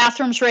 the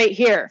bathroom's right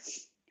here.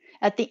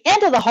 At the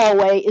end of the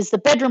hallway is the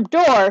bedroom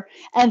door,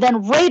 and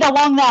then right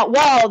along that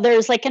wall,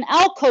 there's like an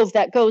alcove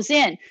that goes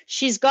in.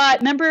 She's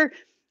got, remember,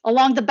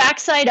 along the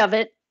backside of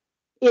it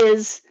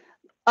is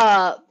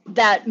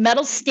that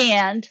metal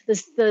stand,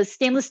 the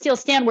stainless steel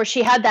stand where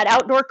she had that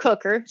outdoor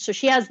cooker. So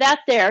she has that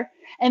there,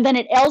 and then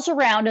it L's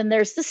around, and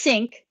there's the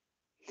sink.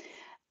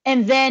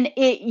 And then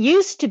it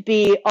used to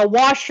be a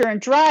washer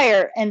and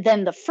dryer, and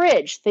then the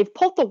fridge. They've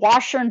pulled the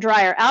washer and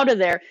dryer out of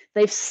there.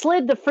 They've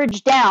slid the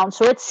fridge down,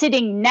 so it's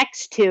sitting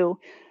next to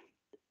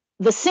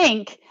the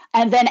sink,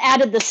 and then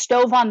added the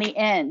stove on the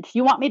end.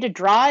 You want me to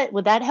draw it?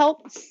 Would that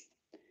help?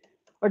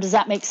 Or does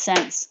that make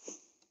sense?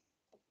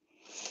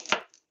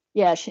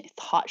 Yeah,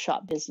 hot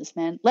shot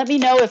businessman. Let me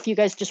know if you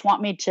guys just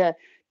want me to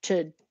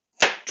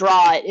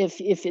draw it,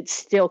 if it's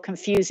still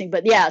confusing.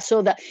 But yeah,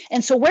 so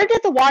where did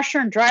the washer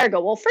and dryer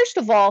go? Well, first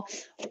of all,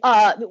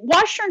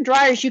 washer and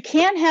dryers, you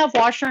can have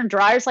washer and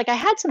dryers. Like I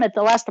had some at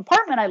the last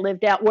apartment I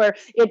lived at where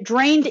it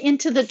drained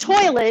into the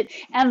toilet,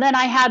 and then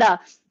I had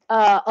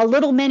a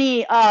little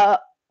mini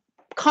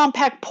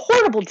compact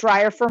portable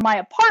dryer for my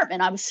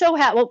apartment. I was so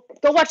happy. Well,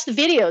 go watch the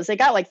videos. They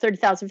got like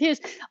 30,000 views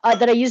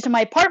that I used in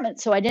my apartment,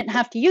 so I didn't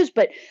have to use.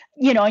 But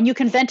and you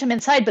can vent them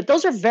inside. But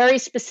those are very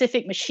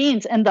specific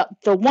machines, and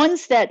the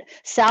ones that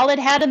Salad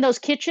had in those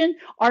kitchen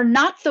are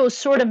not those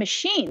sort of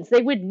machines.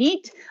 They would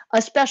need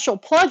a special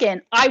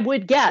plug-in, I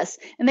would guess,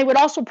 and they would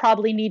also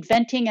probably need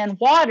venting and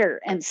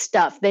water and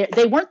stuff.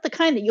 They weren't the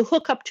kind that you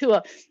hook up to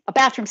a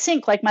bathroom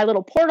sink like my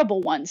little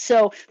portable one.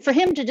 So for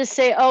him to just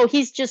say, oh,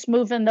 he's just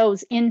moving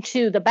those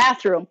into the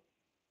bathroom,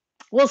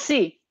 we'll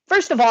see.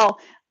 First of all,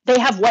 they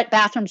have wet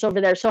bathrooms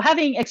over there. So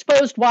having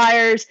exposed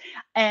wires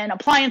and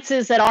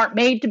appliances that aren't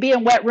made to be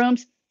in wet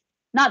rooms,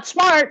 not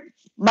smart.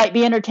 Might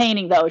be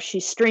entertaining, though.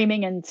 She's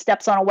streaming and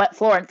steps on a wet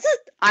floor, and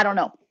I don't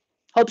know.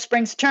 Hope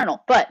springs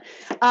eternal. But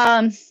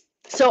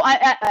so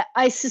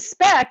I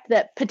suspect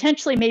that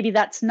potentially maybe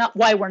that's not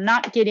why we're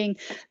not getting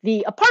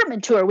the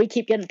apartment tour we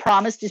keep getting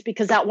promised, is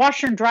because that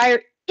washer and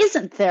dryer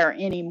isn't there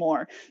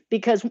anymore.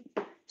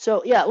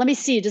 So yeah, let me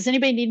see. Does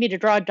anybody need me to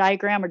draw a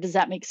diagram, or does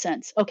that make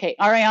sense? Okay,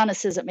 Ariana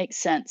says it makes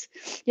sense.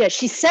 Yeah,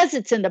 she says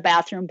it's in the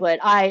bathroom, but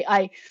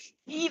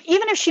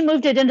even if she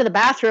moved it into the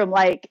bathroom,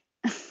 like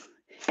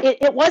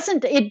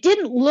it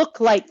didn't look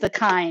like the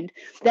kind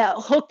that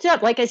hooked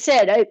up. Like I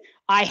said,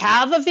 I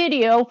have a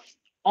video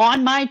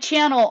on my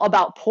channel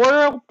about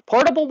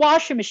portable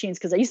washing machines,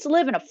 because I used to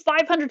live in a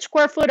 500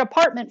 square foot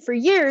apartment for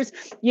years,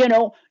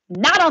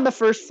 not on the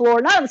first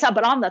floor, not on the top,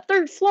 but on the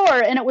third floor.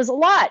 And it was a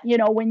lot,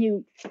 when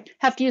you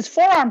have to use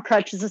forearm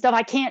crutches and stuff.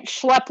 I can't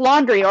schlep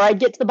laundry, or I'd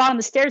get to the bottom of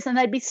the stairs and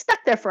I'd be stuck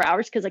there for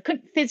hours because I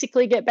couldn't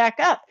physically get back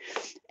up.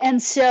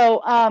 And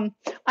so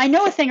I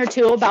know a thing or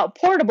two about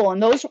portable,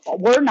 and those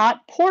were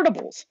not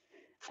portables.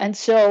 And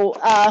so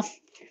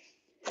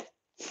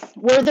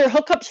were there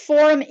hookups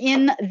for them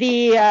in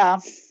the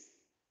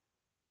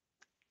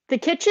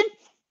kitchen?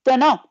 Don't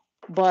know.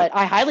 But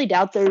I highly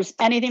doubt there's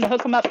anything to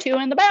hook them up to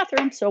in the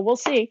bathroom, so we'll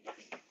see.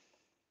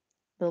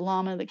 The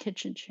llama, the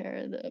kitchen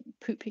chair, the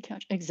poopy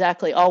couch.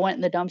 Exactly. All went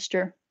in the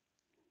dumpster.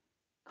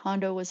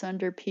 Condo was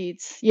under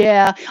Pete's.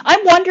 Yeah.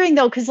 I'm wondering,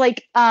 though, because,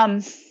 like,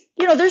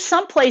 there's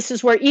some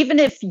places where even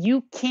if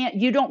you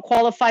don't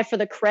qualify for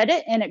the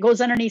credit and it goes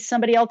underneath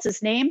somebody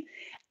else's name,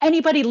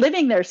 anybody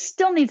living there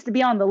still needs to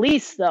be on the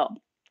lease, though.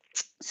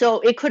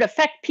 So it could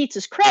affect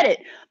Pizza's credit,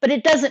 but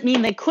it doesn't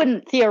mean they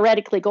couldn't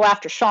theoretically go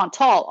after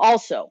Chantal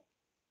also,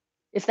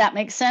 if that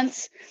makes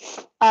sense.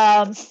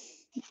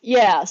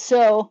 Yeah.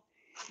 So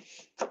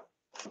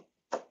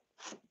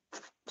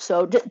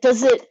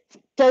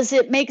does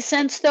it make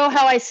sense though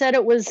how I said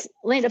it was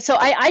laid up? So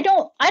I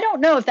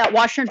don't know if that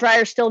washer and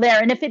dryer is still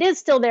there, and if it is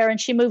still there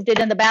and she moved it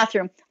in the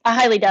bathroom, I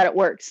highly doubt it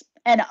works.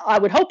 And I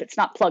would hope it's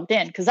not plugged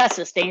in, because that's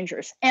just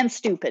dangerous and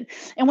stupid.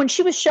 And when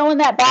she was showing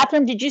that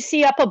bathroom, did you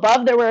see up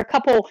above there were a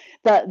couple,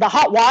 the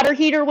hot water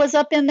heater was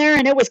up in there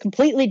and it was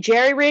completely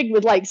jerry-rigged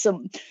with like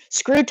some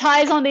screw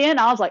ties on the end.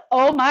 I was like,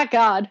 oh my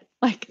God,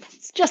 like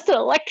it's just an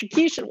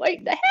electrocution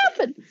waiting to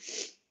happen.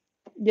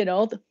 You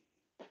know,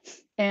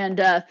 and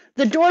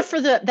the door for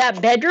that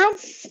bedroom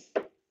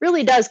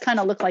really does kind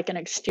of look like an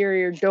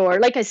exterior door.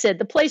 Like I said,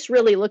 the place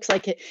really looks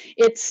like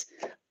it's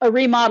a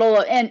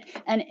remodel, and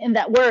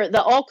that where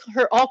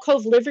her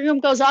alcove living room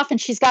goes off, and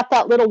she's got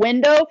that little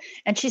window,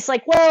 and she's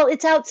like, well,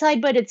 it's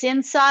outside, but it's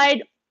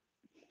inside.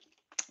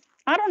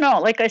 I don't know.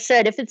 Like I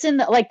said, if it's in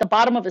the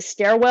bottom of a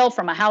stairwell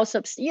from a house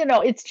up, it's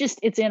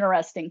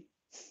interesting.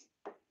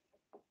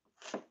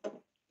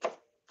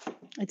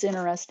 It's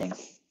interesting.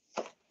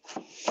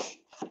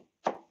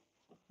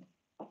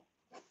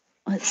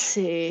 Let's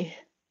see.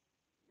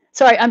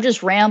 Sorry, I'm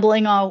just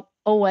rambling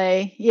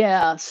away.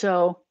 Yeah,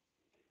 so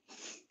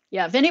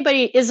yeah, if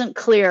anybody isn't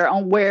clear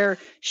on where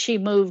she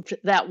moved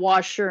that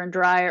washer and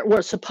dryer,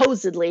 or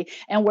supposedly,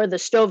 and where the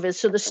stove is.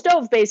 So the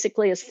stove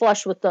basically is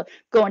flush with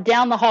going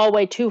down the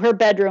hallway to her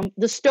bedroom.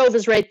 The stove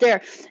is right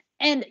there.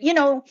 And,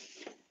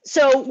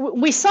 so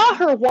we saw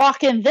her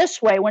walk in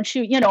this way when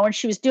she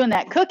was doing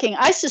that cooking.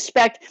 I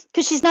suspect,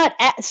 because she's not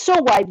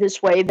so wide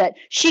this way, that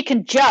she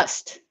can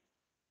just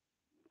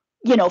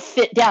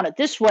fit down it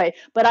this way.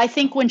 But I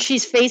think when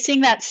she's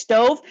facing that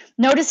stove,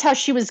 notice how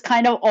she was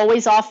kind of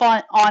always off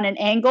on an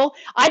angle.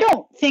 I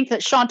don't think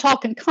that Chantal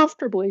can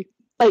comfortably,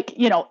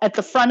 at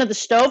the front of the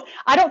stove.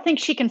 I don't think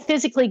she can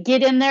physically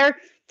get in there,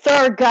 throw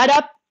her gut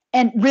up,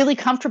 and really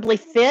comfortably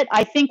fit.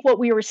 I think what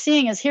we were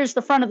seeing is, here's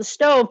the front of the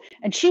stove,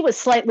 and she was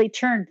slightly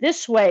turned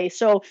this way.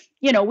 So,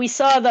 we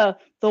saw the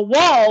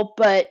wall,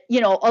 but,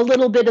 a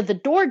little bit of the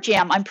door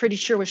jamb, I'm pretty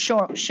sure was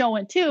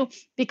showing too,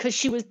 because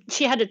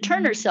she had to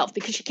turn herself,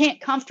 because she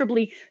can't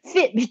comfortably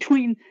fit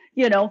between,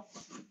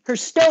 her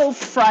stove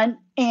front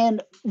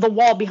and the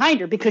wall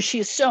behind her, because she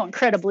is so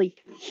incredibly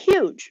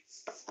huge.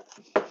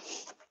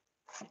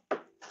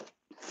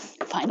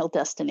 Final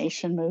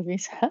Destination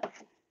movies.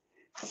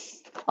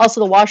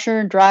 Also, the washer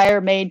and dryer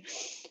made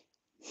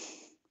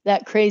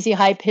that crazy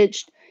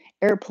high-pitched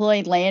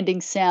airplane landing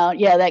sound.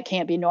 Yeah, that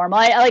can't be normal.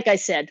 Like I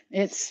said,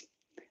 it's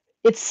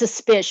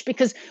suspicious,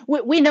 because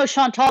we know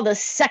Chantal, the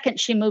second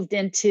she moved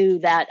into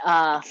that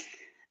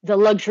the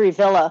luxury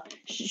villa,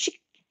 she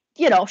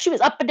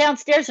was up and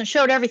downstairs and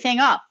showed everything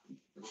up.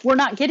 We're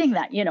not getting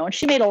that, and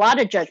she made a lot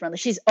of judgment.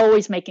 She's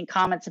always making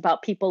comments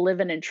about people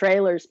living in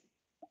trailers.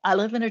 I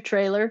live in a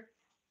trailer,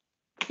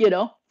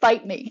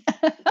 fight me.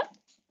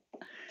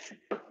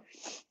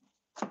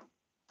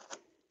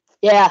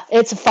 Yeah,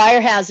 it's a fire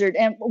hazard.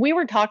 And we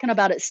were talking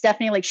about it,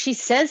 Stephanie, like she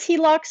says he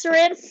locks her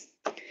in.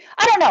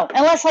 I don't know,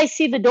 unless I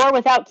see the door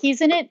without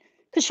keys in it,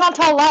 because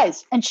Chantal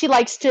lies and she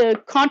likes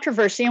to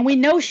controversy, and we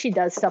know she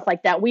does stuff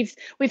like that. We've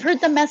heard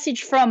the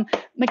message from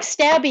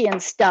McStabby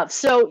and stuff.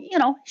 So,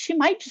 she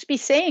might just be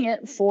saying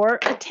it for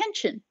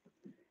attention.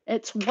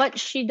 It's what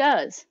she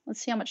does. Let's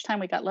see how much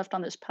time we got left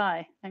on this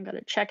pie. I'm going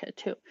to check it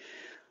too.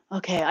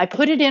 Okay, I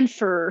put it in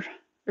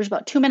there's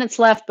about 2 minutes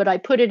left, but I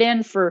put it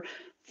in for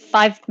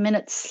 5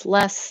 minutes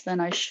less than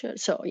I should.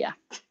 So yeah,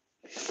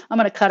 I'm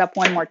going to cut up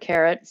one more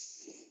carrot.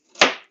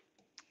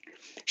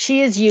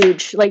 She is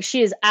huge. Like,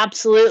 she is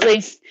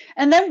absolutely.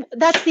 And then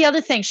that's the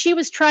other thing. She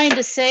was trying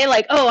to say,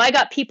 like, oh, I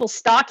got people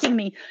stalking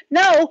me.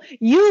 No,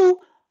 you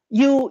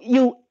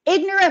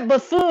ignorant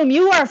buffoon.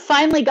 You are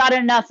finally got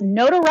enough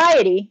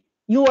notoriety.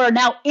 You are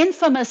now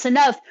infamous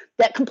enough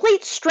that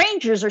complete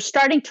strangers are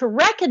starting to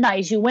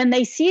recognize you when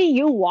they see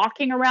you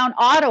walking around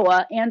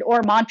Ottawa and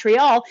or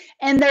Montreal,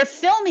 and they're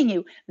filming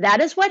you.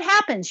 That is what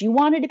happens. You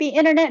wanted to be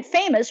internet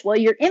famous. Well,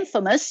 you're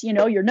infamous,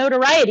 your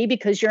notoriety,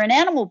 because you're an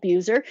animal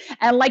abuser.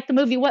 And like the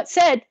movie What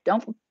Said,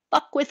 don't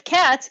fuck with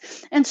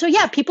cats. And so,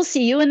 yeah, people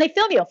see you and they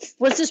film you.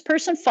 Was this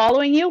person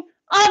following you?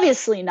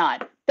 Obviously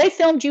not. They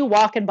filmed you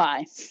walking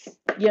by,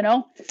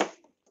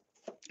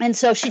 And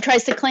so she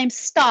tries to claim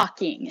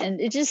stalking, and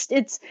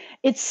it's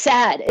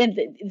sad. And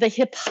the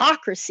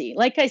hypocrisy,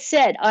 like I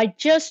said, I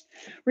just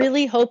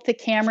really hope the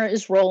camera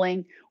is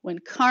rolling when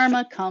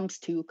karma comes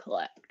to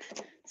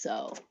collect.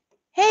 So,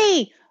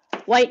 hey,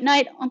 White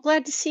Knight, I'm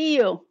glad to see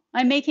you.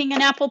 I'm making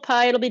an apple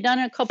pie. It'll be done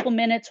in a couple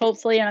minutes,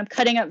 hopefully. And I'm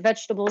cutting up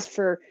vegetables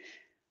for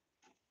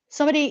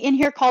somebody in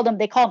here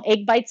they call them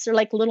egg bites. They're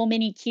like little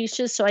mini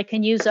quiches, so I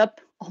can use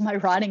up all my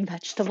rotting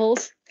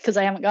vegetables because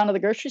I haven't gone to the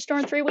grocery store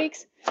in 3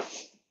 weeks.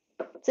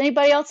 Has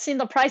anybody else seen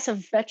the price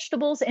of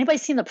vegetables? Anybody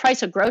seen the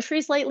price of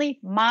groceries lately?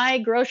 My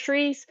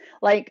groceries,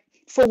 like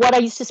for what I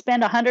used to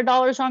spend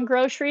 $100 on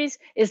groceries,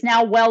 is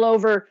now well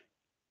over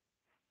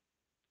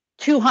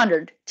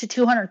 200 to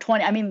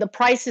 220. I mean, the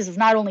prices have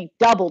not only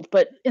doubled,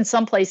 but in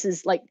some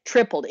places like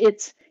tripled.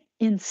 It's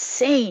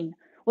insane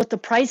what the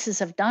prices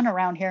have done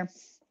around here.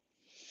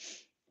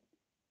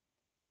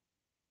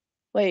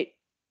 Wait,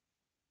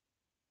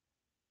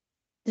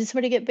 did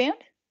somebody get banned?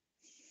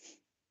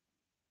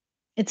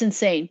 It's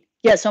insane.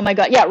 Yes. Oh my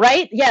God. Yeah.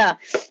 Right. Yeah.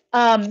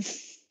 The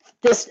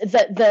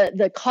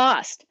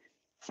cost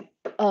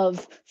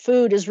of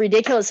food is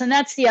ridiculous, and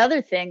that's the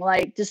other thing.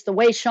 Like just the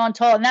way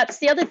Chantal, and that's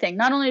the other thing.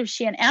 Not only was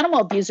she an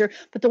animal abuser,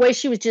 but the way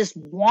she was just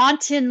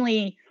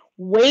wantonly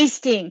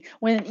wasting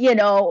when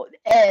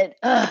and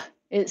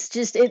it's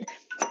just it.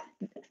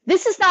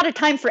 This is not a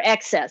time for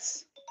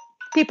excess.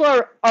 People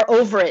are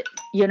over it.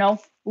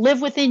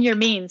 Live within your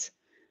means.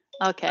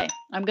 Okay,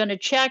 I'm gonna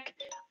check.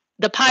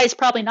 The pie is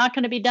probably not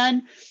going to be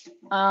done.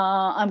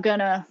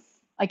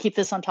 I keep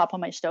this on top of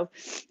my stove,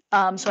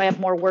 so I have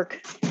more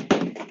work.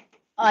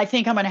 I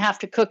think I'm going to have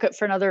to cook it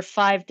for another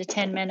 5 to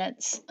 10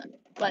 minutes,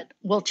 but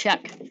we'll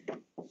check.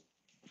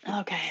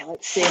 Okay,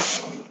 let's see.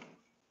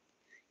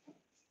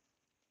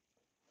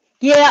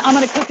 Yeah, I'm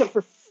going to cook it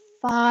for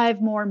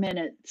 5 more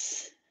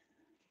minutes.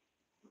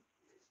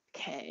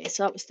 Okay,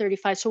 so that was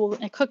 35. So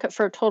we'll cook it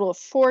for a total of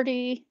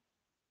 40.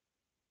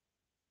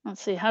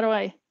 Let's see, how do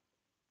I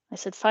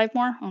said 5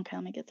 more? Okay,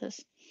 let me get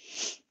this.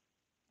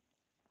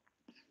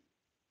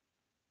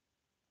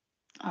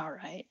 All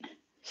right,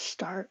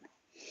 start.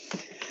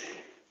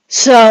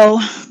 So,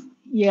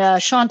 yeah,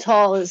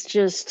 Chantal is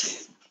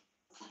just,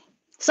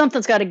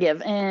 something's got to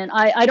give. And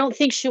I don't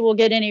think she will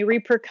get any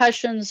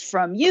repercussions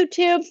from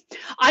YouTube.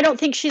 I don't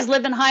think she's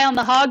living high on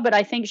the hog, but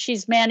I think she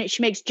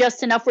makes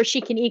just enough where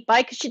she can eat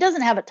by, because she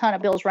doesn't have a ton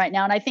of bills right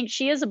now. And I think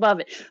she is above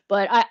it.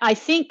 But I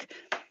think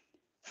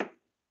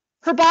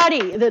her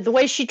body, the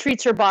way she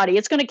treats her body,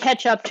 it's going to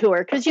catch up to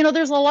her. Because,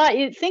 there's a lot,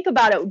 you think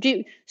about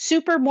it,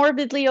 super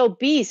morbidly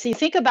obese. You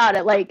think about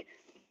it, like,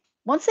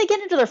 once they get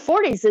into their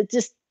 40s, it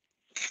just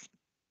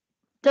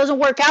doesn't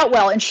work out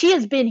well. And she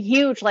has been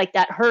huge like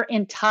that her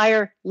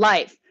entire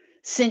life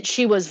since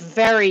she was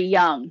very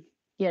young.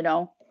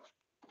 Oh,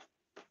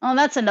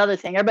 that's another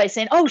thing. Everybody's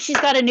saying, oh, she's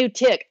got a new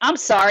tick. I'm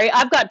sorry,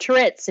 I've got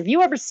Tourette's. Have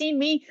you ever seen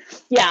me?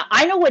 Yeah,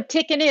 I know what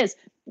ticking is.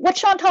 What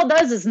Chantal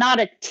does is not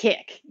a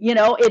tick.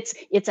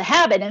 It's a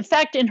habit. In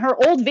fact, in her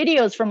old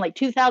videos from like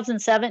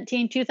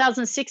 2017,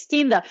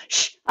 2016, the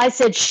shh, I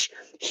said shh,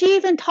 she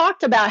even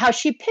talked about how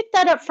she picked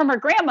that up from her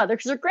grandmother,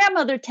 because her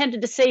grandmother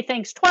tended to say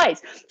things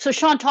twice. So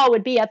Chantal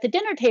would be at the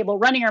dinner table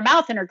running her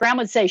mouth and her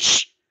grandma would say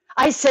shh.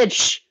 I said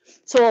shh.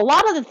 So a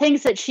lot of the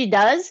things that she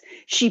does,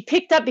 she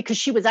picked up because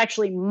she was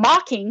actually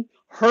mocking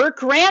her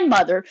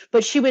grandmother,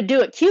 but she would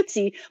do it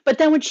cutesy. But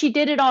then when she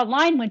did it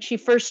online, when she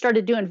first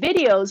started doing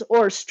videos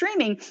or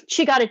streaming,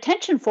 she got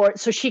attention for it.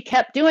 So she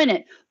kept doing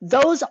it.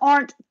 Those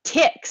aren't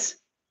ticks.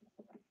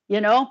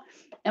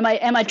 Am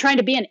I trying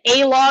to be an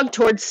A-log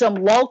towards some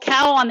lol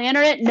cow on the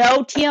internet? No,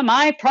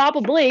 TMI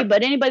probably,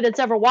 but anybody that's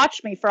ever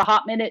watched me for a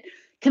hot minute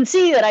can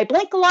see that I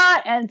blink a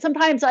lot, and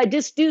sometimes I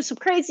just do some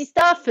crazy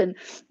stuff. And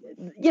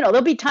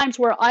there'll be times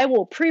where I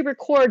will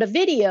pre-record a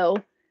video,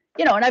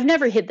 and I've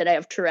never hid that I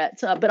have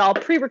Tourette's, but I'll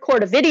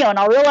pre-record a video and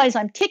I'll realize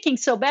I'm ticking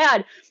so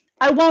bad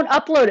I won't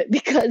upload it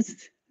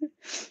because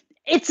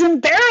it's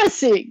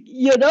embarrassing.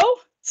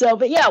 So,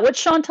 but yeah, what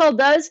Chantal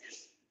does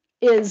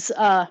is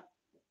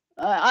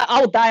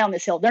I'll die on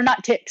this hill. They're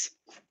not ticks.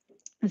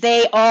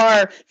 They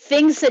are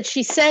things that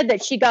she said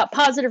that she got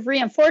positive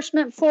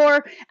reinforcement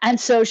for, and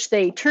so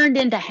they turned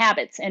into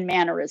habits and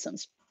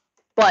mannerisms.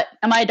 But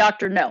am I a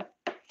doctor? No.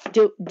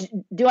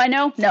 Do I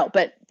know? No,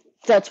 but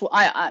that's what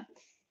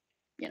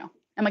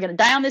am I going to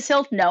die on this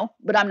hill? No,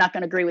 but I'm not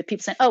going to agree with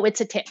people saying, oh,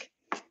 it's a tick.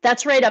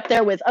 That's right up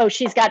there with, oh,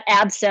 she's got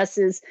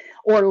abscesses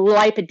or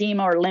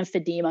lipedema or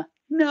lymphedema.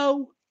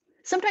 No.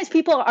 Sometimes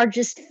people are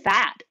just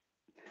fat.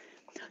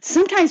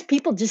 Sometimes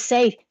people just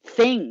say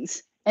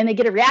things and they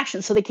get a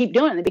reaction, so they keep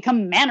doing it. They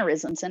become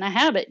mannerisms and a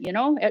habit.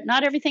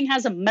 Not everything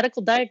has a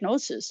medical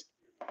diagnosis.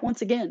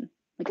 Once again,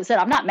 like I said,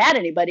 I'm not mad at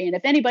anybody, and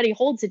if anybody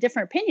holds a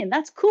different opinion,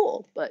 that's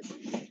cool. But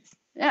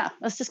yeah,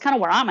 that's just kind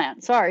of where I'm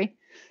at. Sorry.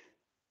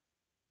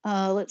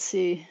 Let's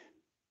see.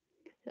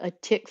 A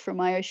tick for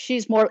my.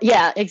 She's more.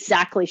 Yeah,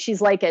 exactly.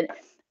 She's like a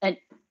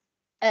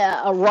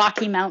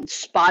Rocky Mountain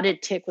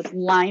spotted tick with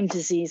Lyme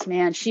disease.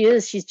 Man, she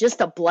is. She's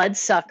just a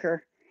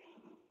bloodsucker.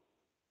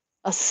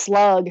 A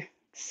slug.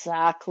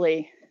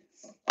 Exactly.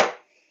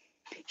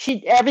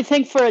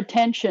 Everything for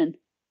attention.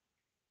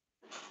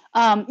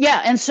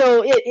 Yeah, and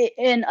so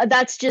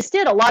that's just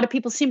it. A lot of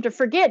people seem to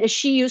forget, as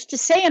she used to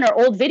say in her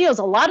old videos,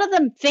 a lot of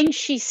the things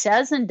she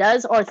says and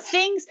does are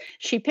things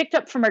she picked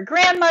up from her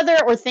grandmother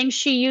or things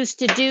she used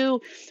to do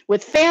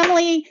with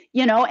family,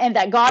 and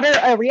that got her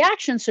a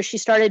reaction. So she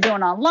started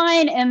doing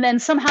online, and then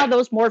somehow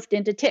those morphed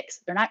into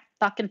ticks. They're not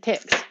fucking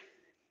ticks.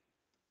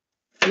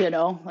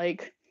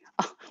 Like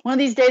one of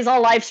these days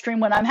I'll live stream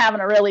when I'm having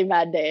a really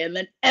bad day, and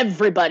then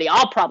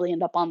I'll probably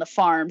end up on the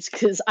farms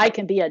because I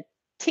can be a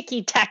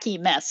ticky-tacky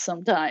mess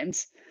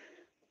sometimes.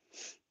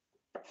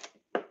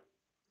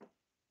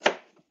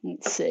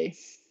 Let's see.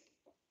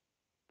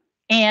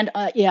 And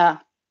yeah.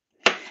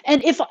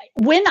 And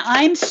when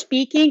I'm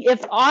speaking,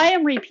 if I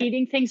am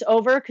repeating things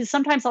over, because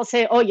sometimes I'll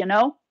say, oh,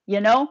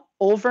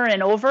 over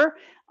and over,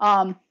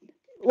 um,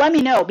 let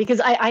me know,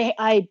 because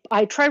I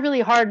try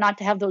really hard not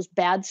to have those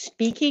bad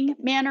speaking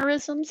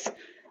mannerisms.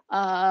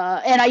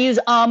 And I use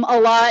a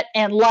lot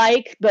and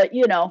like, but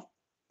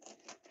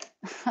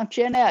I'm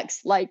Gen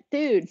X. Like,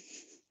 dude,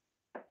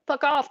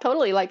 fuck off,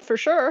 totally, like, for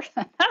sure.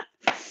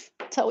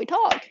 That's how we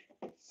talk.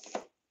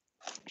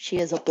 She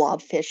is a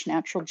blobfish,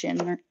 natural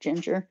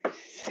ginger.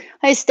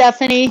 Hi,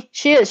 Stephanie.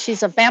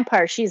 She's a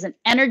vampire. She's an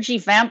energy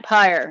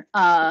vampire.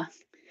 And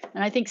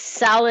I think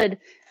Salad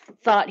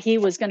thought he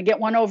was going to get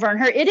one over on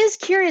her. It is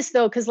curious,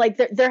 though, because like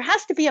there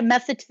has to be a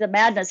method to the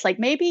madness. Like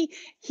maybe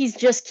he's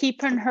just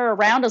keeping her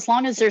around as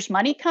long as there's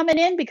money coming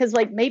in, because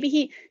like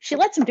maybe she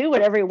lets him do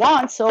whatever he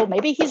wants. So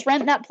maybe he's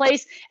renting that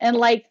place, and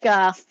like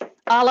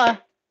Allah,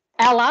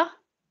 I'm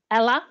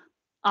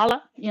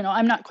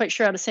not quite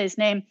sure how to say his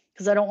name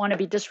because I don't want to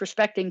be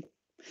disrespecting.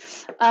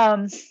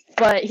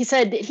 But he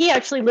said he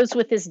actually lives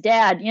with his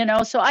dad,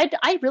 so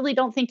I really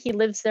don't think he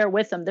lives there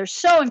with them. They're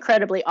so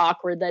incredibly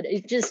awkward that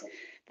it just,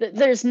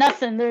 there's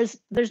nothing,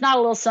 there's not a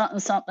little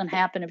something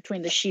happening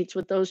between the sheets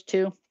with those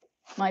two,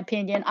 my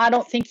opinion. I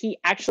don't think he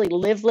actually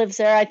lives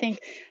there. I think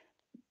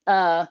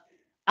a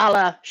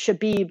la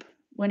Shabib,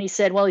 when he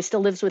said, well, he still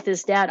lives with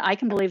his dad, I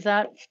can believe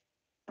that.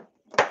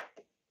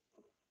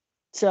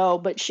 So,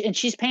 but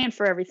she's paying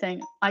for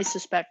everything, I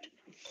suspect.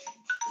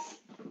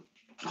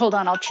 Hold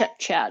on, I'll check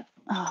chat.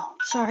 Oh,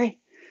 sorry.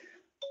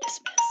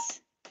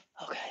 Dismiss.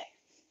 Okay.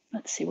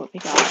 Let's see what we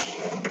got.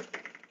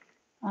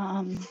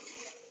 I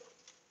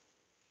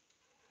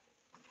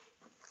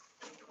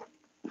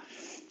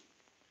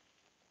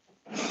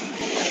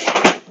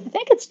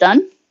think it's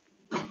done.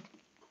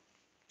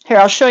 Here,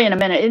 I'll show you in a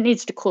minute. It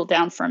needs to cool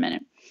down for a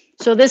minute.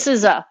 So this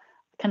is a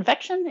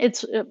convection.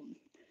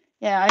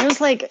 Yeah, it was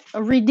like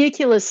a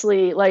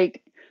ridiculously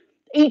like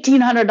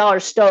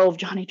 $1,800 stove.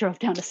 Johnny drove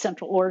down to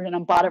Central Oregon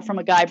and bought it from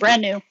a guy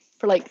brand new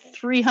for like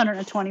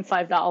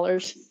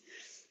 $325.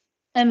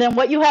 And then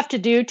what you have to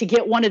do to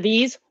get one of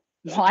these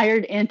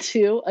wired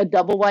into a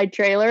double wide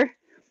trailer,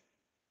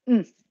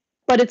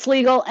 but it's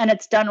legal and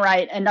it's done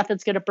right and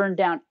nothing's going to burn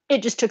down.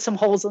 It just took some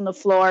holes in the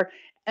floor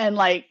and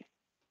like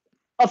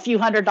a few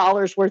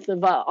 $100s worth of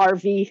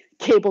RV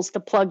cables to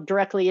plug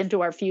directly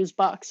into our fuse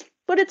box,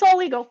 but it's all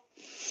legal.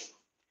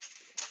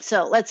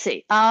 So let's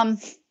see.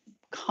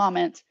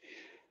 Comments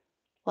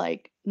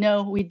like,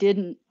 no, we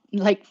didn't.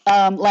 Like,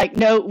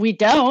 no, we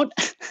don't.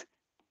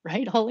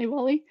 Right, Holy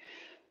Moly?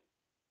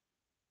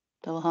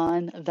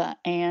 Dohan, the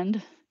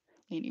and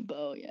Leaning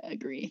Bow, yeah, I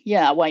agree.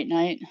 Yeah, White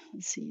Knight.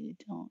 Let's see,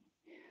 don't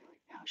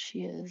how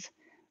she is.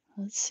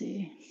 Let's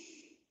see.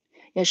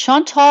 Yeah,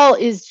 Chantal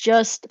is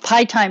just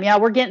pie time. Yeah,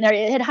 we're getting there.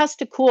 It has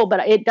to cool,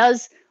 but it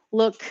does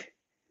look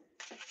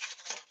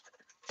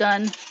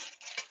done.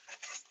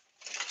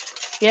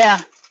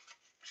 Yeah.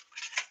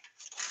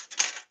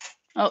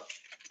 Oh,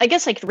 I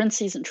guess I could rinse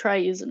these and try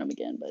using them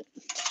again, but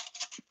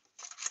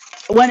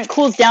when it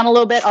cools down a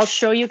little bit, I'll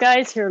show you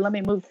guys. Here, let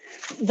me move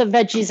the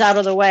veggies out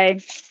of the way.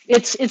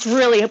 It's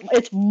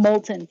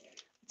molten.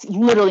 It's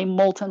literally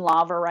molten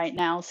lava right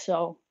now,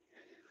 so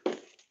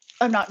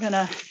I'm not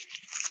gonna.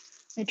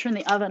 Let me turn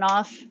the oven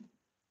off.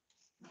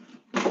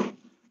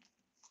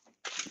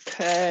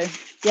 Okay.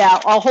 Yeah,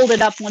 I'll hold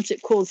it up once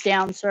it cools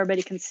down so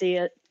everybody can see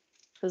it,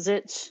 because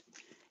it's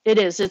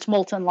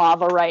molten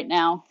lava right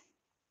now.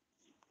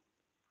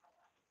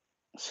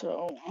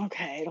 So,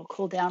 okay, it'll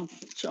cool down.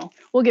 So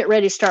we'll get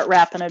ready to start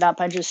wrapping it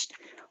up.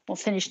 We'll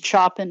finish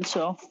chopping.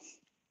 So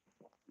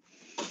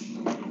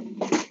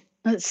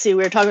let's see.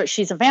 We were talking about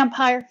she's a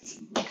vampire.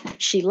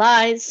 She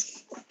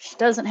lies. She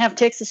doesn't have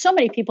ticks. There's so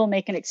many people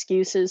making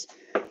excuses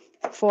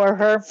for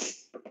her.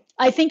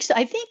 I think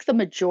the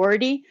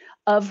majority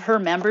of her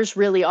members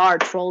really are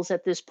trolls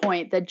at this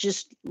point that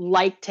just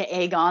like to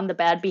egg on the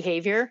bad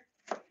behavior.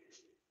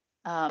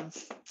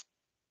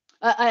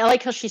 I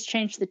like how she's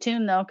changed the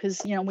tune though,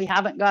 because we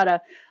haven't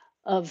got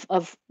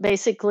of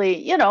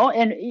basically,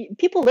 and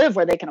people live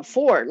where they can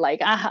afford.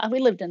 Like we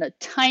lived in a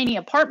tiny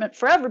apartment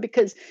forever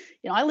because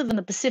I live in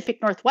the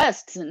Pacific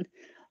Northwest, and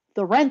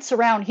the rents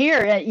around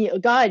here,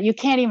 God, you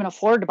can't even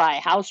afford to buy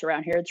a house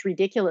around here. It's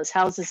ridiculous.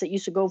 Houses that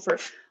used to go for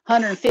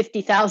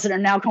 $150,000 are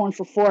now going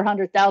for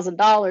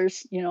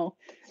 $400,000. In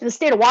the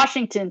state of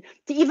Washington,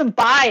 to even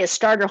buy a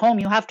starter home,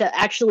 you have to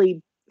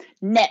actually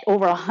net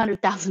over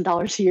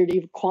 $100,000 a year to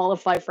even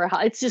qualify for a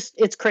house.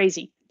 It's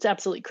crazy. It's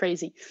absolutely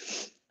crazy.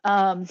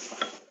 But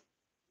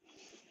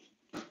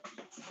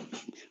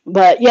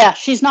yeah,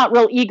 she's not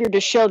real eager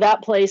to show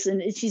that place,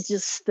 and she's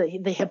just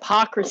the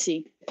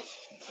hypocrisy.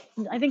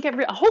 I think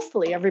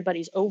hopefully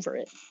everybody's over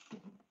it.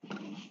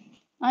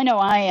 I know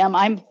I am.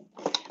 I'm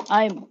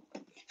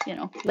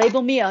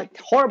label me a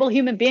horrible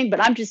human being, but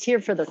I'm just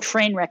here for the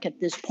train wreck at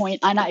this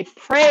point. And I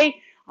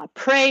pray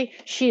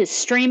she is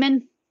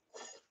streaming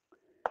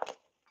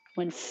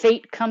when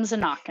fate comes a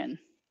knocking.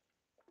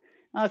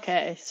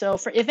 Okay, so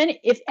for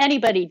if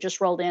anybody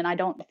just rolled in, I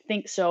don't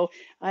think so.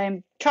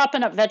 I'm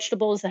chopping up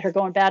vegetables that are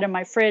going bad in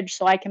my fridge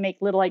so I can make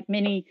little like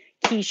mini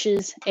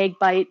quiches, egg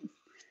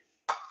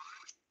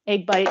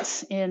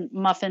bites in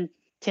muffin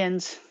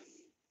tins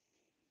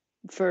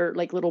for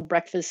like little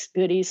breakfast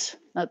goodies.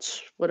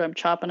 That's what I'm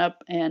chopping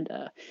up, and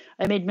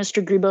I made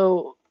Mr.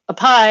 Grebo a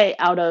pie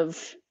out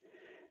of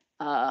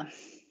uh,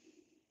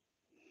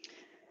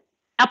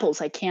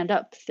 apples I canned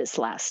up this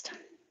last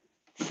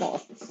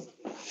fall.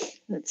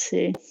 Let's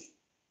see.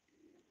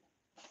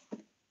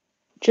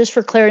 Just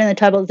for clarity in the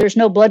title, there's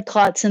no blood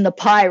clots in the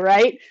pie,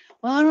 right?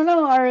 Well, I don't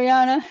know,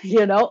 Ariana.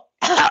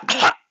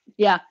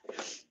 Yeah,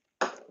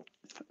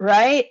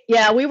 right.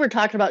 Yeah, we were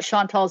talking about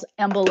Chantal's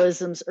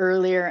embolisms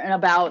earlier and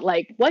about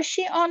like, was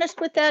she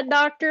honest with that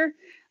doctor?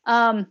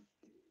 Um,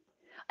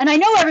 and I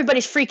know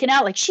everybody's freaking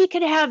out, like she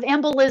could have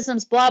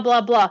embolisms, blah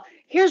blah blah.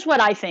 Here's what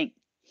I think.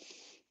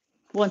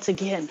 Once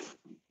again,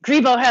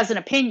 Grebo has an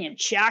opinion.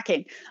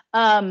 Shocking.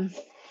 Um,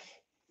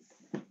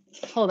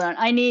 Hold on. Do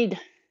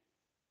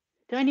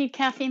I need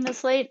caffeine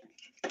this late?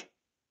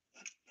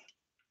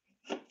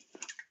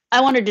 I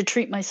wanted to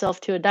treat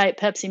myself to a Diet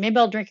Pepsi. Maybe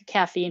I'll drink a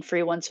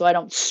caffeine-free one so I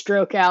don't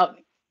stroke out.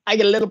 I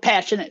get a little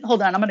passionate.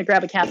 Hold on, I'm going to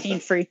grab a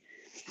caffeine-free.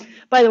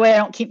 By the way, I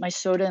don't keep my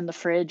soda in the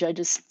fridge. I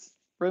just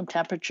room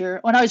temperature.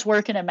 When I was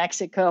working in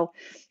Mexico,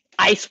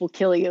 ice will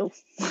kill you.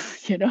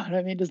 You know what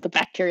I mean? Just the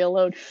bacterial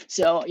load.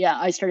 So yeah,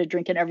 I started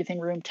drinking everything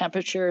room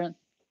temperature, and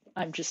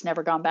I've just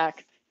never gone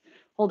back.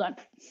 Hold on.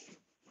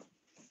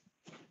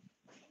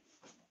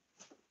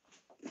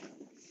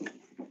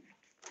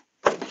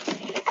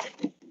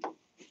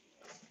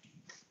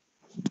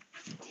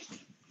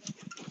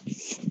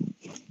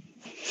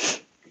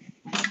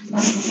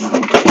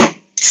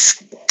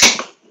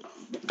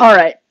 All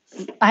right.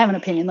 I have an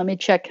opinion. Let me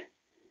check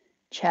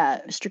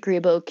chat. Mr.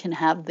 Grebo can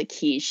have the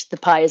quiche. The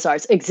pie is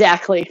ours.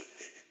 Exactly.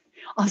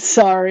 I'm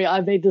sorry.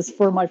 I made this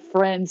for my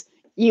friends.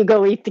 You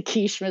go eat the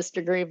quiche,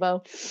 Mr.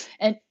 Grebo.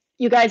 And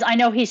you guys, I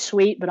know he's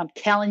sweet, but I'm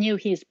telling you,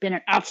 he's been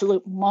an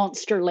absolute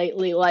monster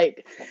lately.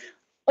 Like,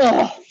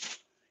 oh,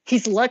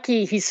 he's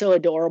lucky he's so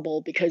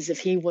adorable because if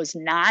he was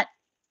not,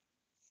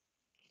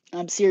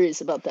 I'm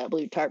serious about that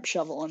blue tarp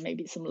shovel and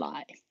maybe some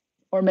lye.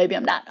 Or maybe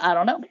I'm not. I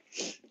don't know.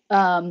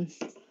 Um,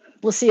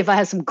 we'll see if I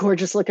have some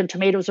gorgeous looking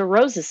tomatoes or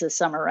roses this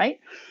summer, right?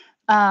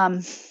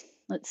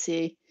 Let's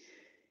see.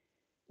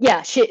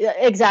 Yeah, she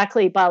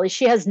exactly, Bali.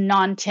 She has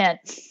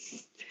non-tent.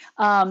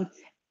 Um,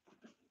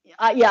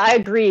 yeah, I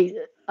agree.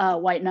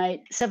 White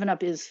Knight 7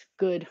 Up is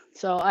good.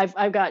 So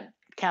I've got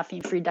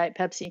caffeine-free Diet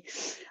Pepsi.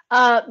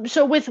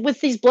 So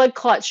with these blood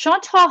clots,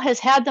 Chantal has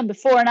had them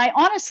before, and I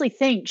honestly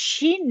think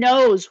she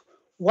knows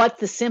what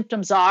the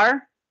symptoms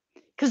are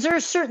because there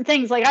are certain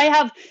things like I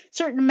have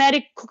certain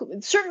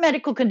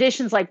medical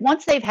conditions like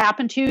once they've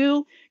happened to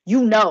you,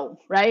 you know,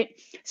 right?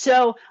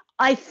 So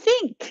I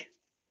think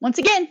once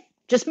again,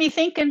 just me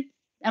thinking,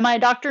 am I a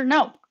doctor?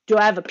 No. Do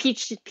I have a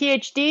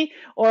PhD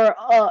or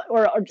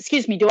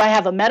excuse me, do I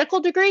have a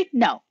medical degree?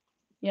 No.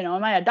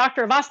 Am I a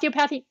doctor of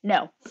osteopathy?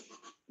 No.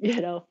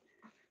 You know,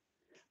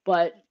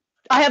 but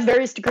I have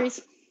various degrees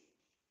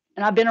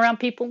and I've been around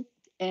people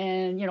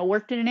and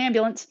worked in an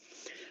ambulance.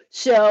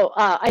 So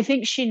I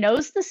think she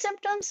knows the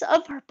symptoms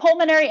of her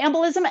pulmonary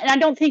embolism, and I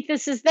don't think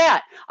this is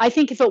that. I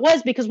think if it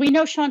was, because we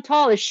know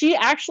Chantal, if she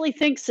actually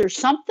thinks there's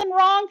something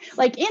wrong,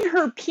 like in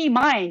her pea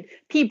mind,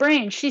 pea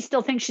brain, she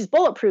still thinks she's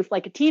bulletproof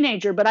like a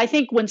teenager. But I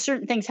think when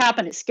certain things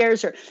happen, it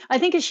scares her. I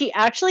think if she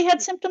actually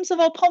had symptoms of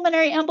a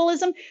pulmonary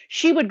embolism,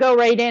 she would go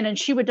right in and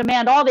she would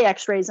demand all the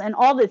x-rays and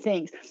all the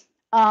things.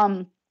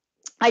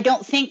 I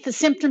don't think the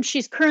symptoms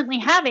she's currently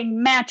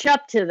having match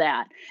up to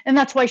that. And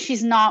that's why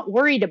she's not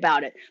worried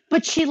about it.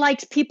 But she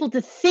likes people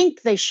to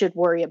think they should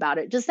worry about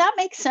it. Does that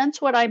make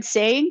sense what I'm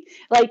saying?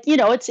 Like,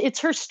 it's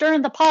her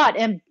stirring the pot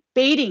and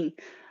baiting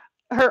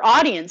her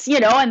audience,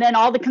 and then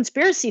all the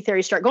conspiracy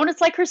theories start going.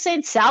 It's like her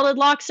saying salad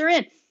locks are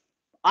in.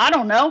 I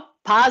don't know,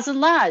 pies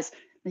and lies.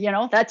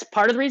 That's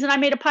part of the reason I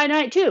made a pie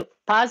night too.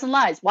 Pies and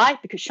lies. Why?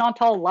 Because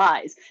Chantal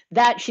lies.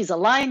 That she's a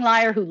lying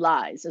liar who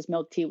lies, as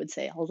Milk Tea would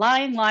say, a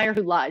lying liar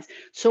who lies.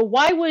 So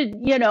why would,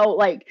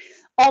 like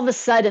all of a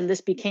sudden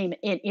this became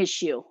an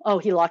issue? Oh,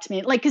 he locked me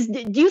in. Like, cause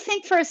do you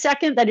think for a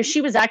second that if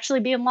she was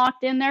actually being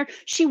locked in there,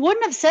 she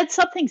wouldn't have said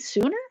something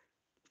sooner?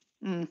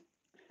 Mm.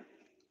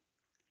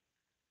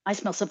 I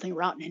smell something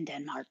rotten in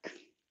Denmark.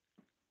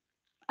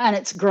 And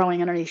it's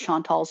growing underneath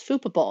Chantal's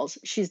fupa balls.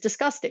 She's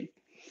disgusting.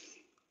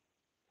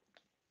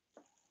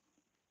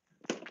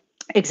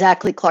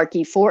 Exactly,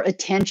 Clarky, for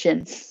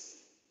attention.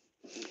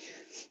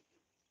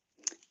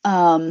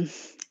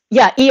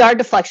 Yeah, ER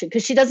deflection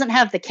because she doesn't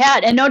have the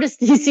cat. And notice,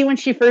 do you see when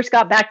she first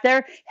got back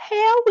there?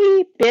 Hell,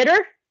 we bit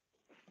her.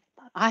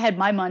 I had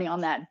my money on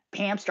that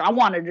hamster. I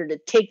wanted her to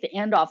take the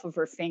end off of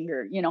her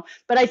finger,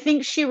 But I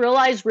think she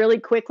realized really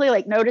quickly,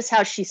 like, notice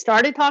how she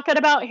started talking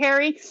about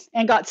Harry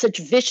and got such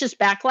vicious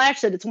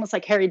backlash that it's almost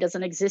like Harry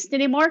doesn't exist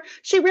anymore.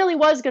 She really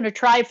was going to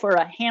try for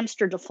a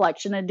hamster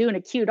deflection and do an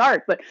acute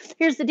arc. But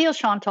here's the deal,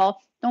 Chantal.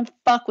 Don't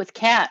fuck with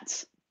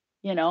cats,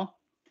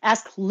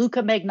 Ask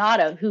Luca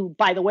Magnotta, who,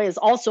 by the way, is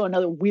also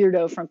another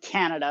weirdo from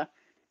Canada.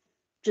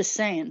 Just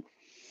saying.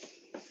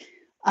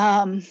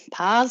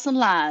 Pause and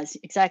lies.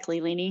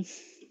 Exactly, Leanie.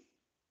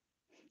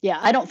 Yeah,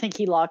 I don't think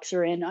he locks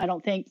her in. I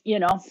don't think,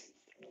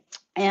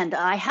 and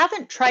I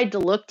haven't tried to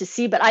look to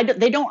see, but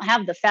they don't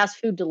have the fast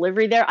food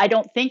delivery there, I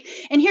don't think.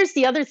 And here's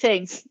the other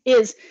thing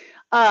is,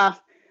 uh,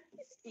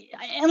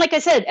 and like I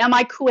said, am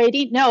I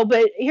Kuwaiti? No,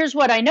 but here's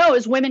what I know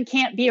is women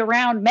can't be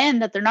around men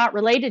that they're not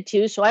related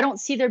to. So I don't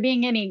see there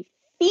being any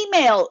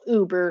female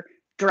Uber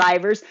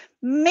drivers,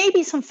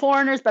 maybe some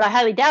foreigners, but I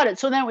highly doubt it.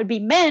 So then it would be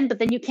men, but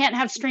then you can't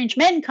have strange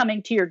men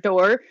coming to your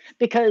door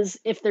because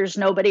if there's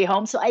nobody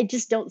home. So I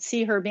just don't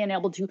see her being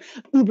able to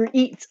Uber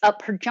Eats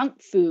up her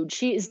junk food.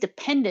 She is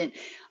dependent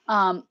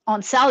on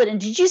salad.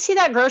 And did you see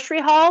that grocery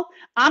haul?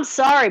 I'm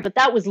sorry, but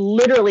that was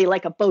literally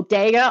like a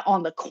bodega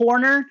on the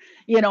corner.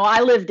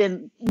 I lived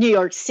in New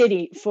York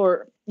City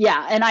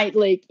and I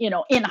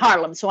in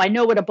Harlem. So I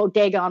know what a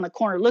bodega on the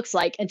corner looks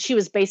like. And she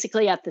was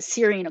basically at the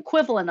Syrian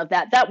equivalent of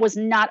that. That was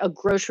not a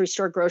grocery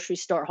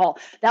store haul.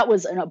 That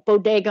was a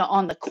bodega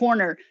on the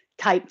corner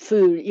type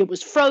food. It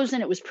was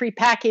frozen. It was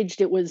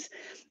prepackaged. It was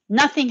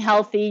nothing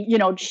healthy.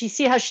 She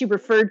see how she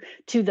referred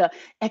to the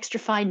extra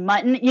fine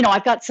mutton.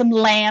 I've got some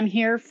lamb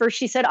here. First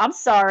she said, I'm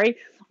sorry.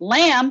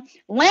 Lamb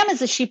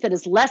is a sheep that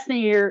is less than a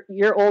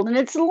year old, and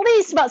it's at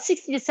least about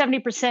 60 to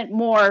 70%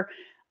 more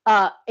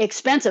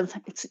expensive.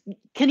 It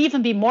can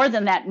even be more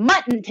than that.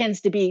 Mutton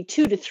tends to be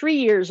 2 to 3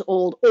 years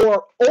old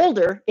or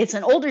older. It's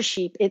an older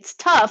sheep. It's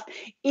tough.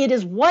 It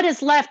is what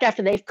is left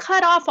after they've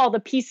cut off all the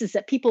pieces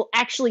that people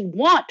actually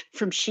want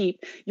from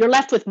sheep. You're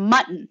left with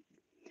mutton.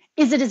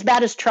 Is it as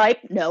bad as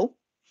tripe? No.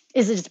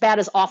 Is it as bad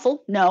as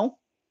offal? No.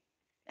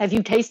 Have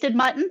you tasted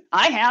mutton?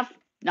 I have.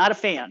 Not a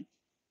fan.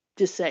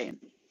 Just saying.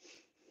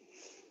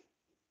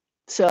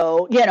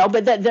 So,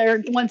 but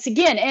they're once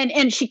again,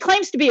 and she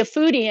claims to be a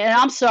foodie, and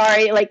I'm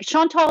sorry, like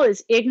Chantal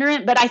is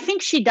ignorant, but I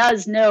think she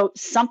does know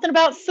something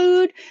about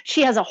food.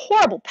 She has a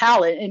horrible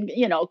palate and,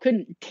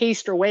 couldn't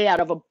taste her way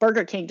out of a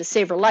Burger King to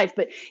save her life,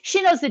 but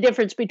she knows the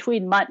difference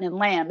between mutton and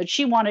lamb, and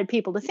she wanted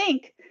people to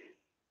think,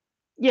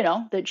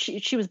 that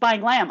she was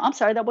buying lamb. I'm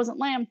sorry, that wasn't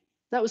lamb.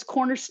 That was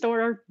corner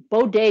store,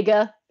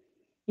 bodega,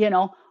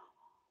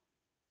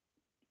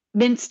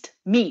 minced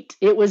meat.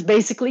 It was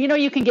basically,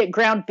 you can get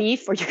ground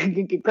beef or you can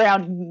get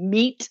ground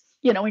meat.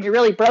 When you're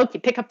really broke, you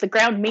pick up the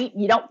ground meat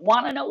and you don't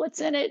want to know what's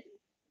in it.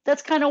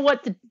 That's kind of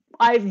what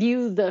I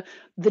view the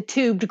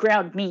tubed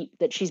ground meat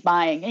that she's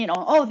buying.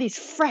 These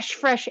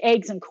fresh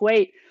eggs in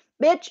Kuwait.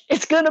 Bitch,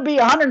 it's going to be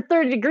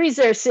 130 degrees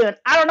there soon.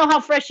 I don't know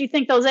how fresh you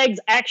think those eggs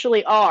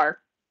actually are.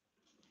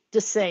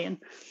 Just saying.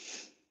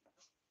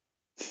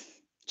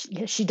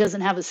 She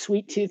doesn't have a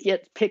sweet tooth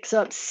yet. Picks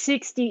up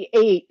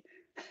 68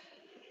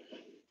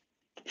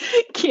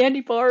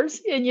 candy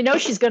bars, and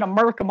she's going to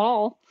murk them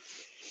all.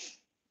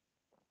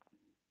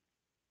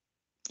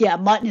 Yeah,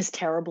 mutton is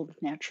terrible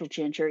with natural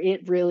ginger.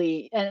 It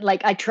really, and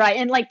like I try,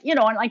 and like, and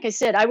like I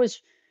said, I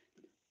was,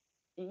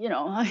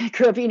 I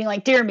grew up eating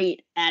like deer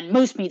meat and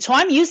moose meat. So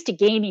I'm used to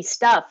gamey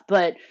stuff.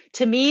 But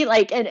to me,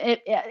 like,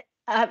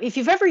 if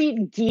you've ever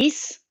eaten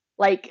geese,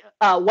 like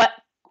what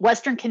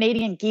Western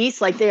Canadian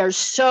geese, like they are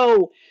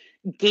so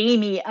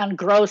gamey and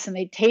gross and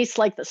they taste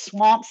like the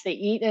swamps they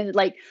eat, and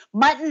like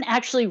mutton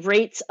actually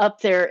rates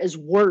up there as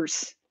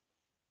worse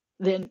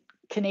than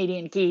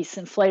Canadian geese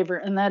in flavor,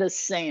 and that is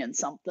saying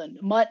something.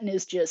 Mutton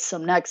is just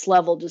some next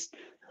level, just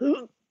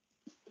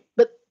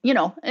but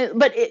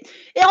it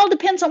all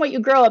depends on what you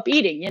grow up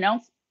eating.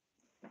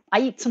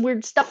 I eat some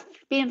weird stuff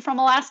being from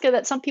Alaska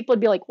that some people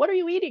would be like, what are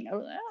you eating? I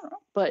don't know,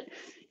 but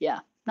yeah,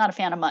 not a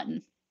fan of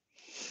mutton.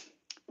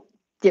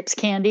 Dips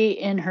candy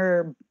in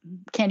her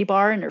candy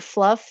bar and her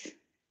fluff.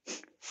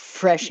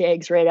 Fresh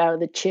eggs right out of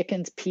the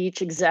chicken's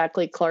peach.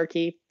 Exactly,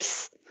 Clarky.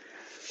 Psst.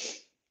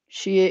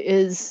 She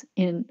is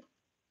in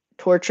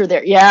torture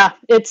there. Yeah,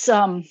 it's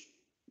yeah,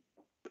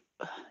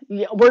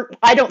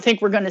 I don't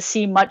think we're going to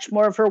see much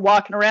more of her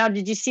walking around.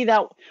 Did you see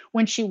that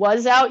when she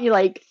was out? You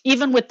like,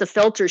 even with the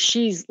filter,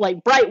 she's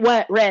like bright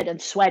wet red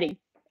and sweaty,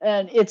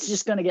 and it's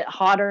just going to get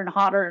hotter and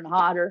hotter and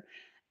hotter,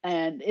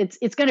 and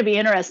it's going to be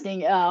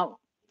interesting.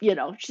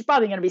 She's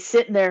probably going to be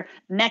sitting there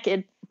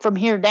naked from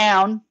here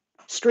down,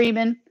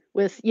 streaming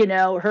with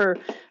her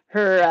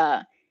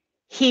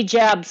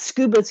hijab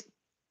scuba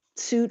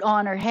suit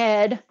on her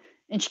head,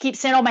 and she keeps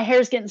saying, "Oh, my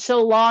hair's getting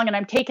so long, and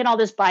I'm taking all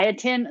this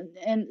biotin,"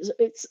 and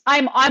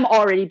I'm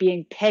already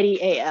being petty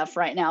AF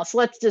right now. So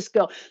let's just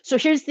go. So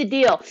here's the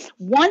deal: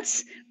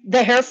 once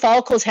the hair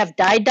follicles have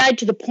died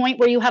to the point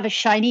where you have a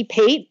shiny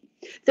pate,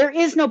 there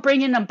is no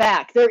bringing them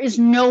back. There is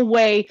no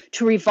way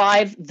to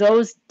revive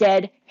those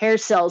dead hair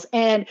cells.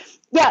 And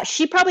yeah,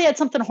 she probably had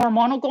something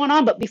hormonal going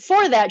on, but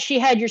before that, she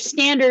had your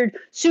standard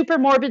super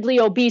morbidly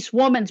obese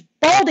woman's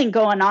balding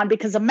going on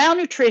because of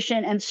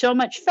malnutrition and so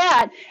much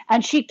fat,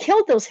 and she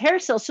killed those hair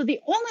cells. So the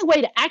only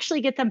way to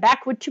actually get them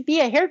back would to be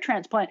a hair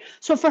transplant.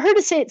 So for her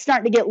to say it's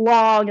starting to get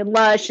long and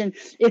lush and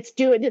it's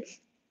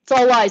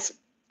all lies.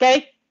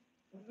 Okay,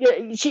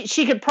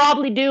 she could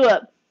probably do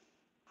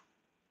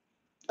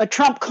a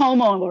Trump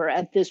comb over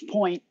at this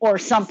point or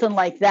something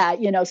like that,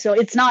 so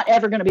it's not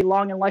ever going to be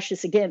long and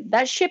luscious again.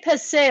 That ship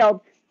has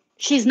sailed.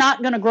 She's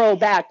not going to grow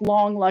back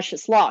long,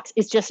 luscious locks.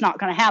 It's just not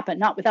going to happen,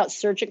 not without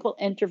surgical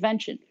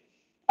intervention.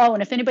 Oh,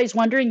 and if anybody's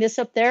wondering, this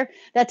up there,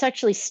 that's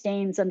actually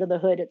stains under the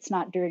hood. It's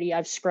not dirty.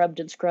 I've scrubbed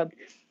and scrubbed.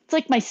 It's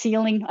like my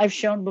ceiling I've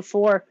shown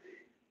before.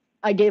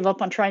 I gave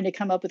up on trying to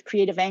come up with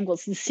creative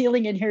angles. The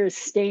ceiling in here is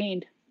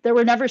stained. There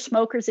were never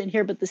smokers in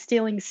here, but the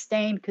ceiling's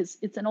stained because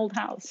it's an old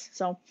house.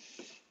 So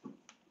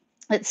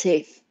let's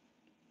see.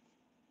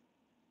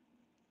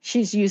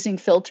 She's using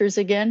filters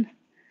again.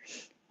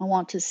 I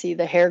want to see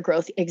the hair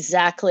growth.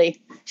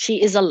 Exactly.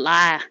 She is a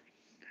lie.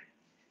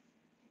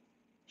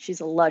 She's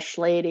a lush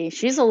lady.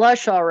 She's a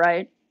lush, all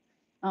right.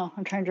 Oh,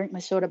 I'm trying to drink my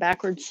soda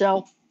backwards.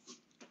 So,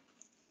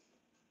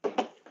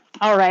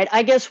 all right.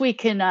 I guess we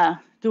can,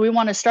 do we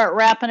want to start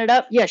wrapping it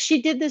up? Yeah,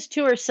 she did this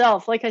to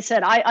herself. Like I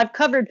said, I've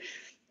covered,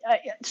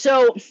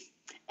 so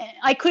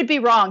I could be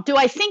wrong. Do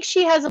I think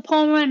she has a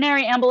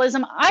pulmonary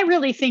embolism? I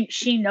really think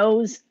she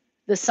knows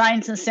the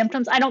signs and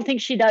symptoms. I don't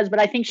think she does, but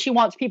I think she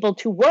wants people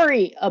to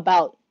worry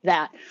about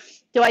that.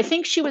 Do I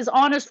think she was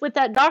honest with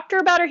that doctor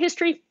about her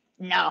history?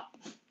 No.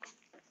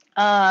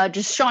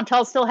 Does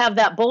Chantal still have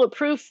that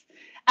bulletproof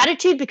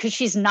attitude because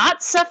she's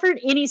not suffered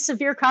any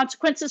severe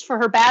consequences for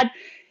her bad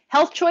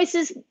health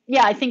choices?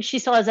 Yeah, I think she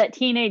still has that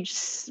teenage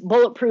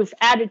bulletproof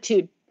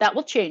attitude. That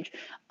will change.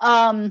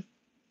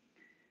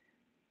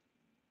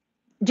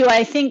 Do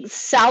I think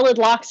salad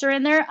locks are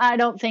in there? I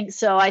don't think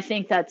so. I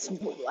think that's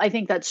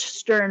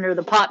stirring her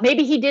the pot.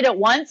 Maybe he did it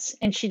once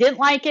and she didn't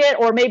like it,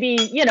 or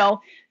maybe,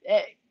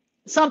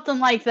 something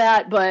like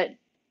that. But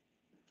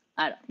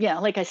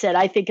like I said,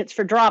 I think it's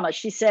for drama.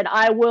 She said,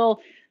 I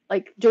will,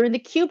 like during the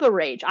Cuba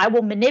rage, I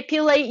will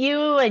manipulate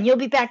you and you'll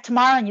be back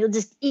tomorrow and you'll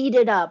just eat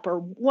it up, or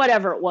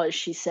whatever it was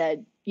she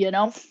said,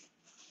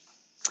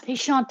 Hey,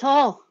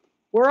 Chantal,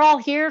 we're all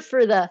here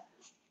for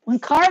when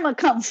karma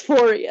comes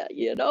for you,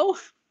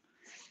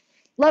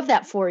 Love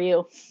that for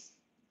you.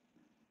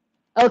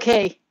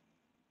 Okay.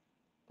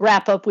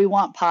 Wrap up. We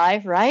want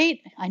pie, right?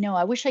 I know.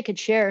 I wish I could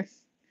share.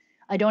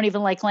 I don't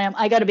even like lamb.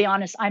 I got to be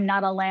honest. I'm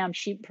not a lamb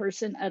sheep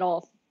person at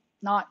all.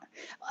 I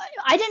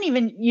didn't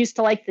even used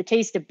to like the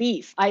taste of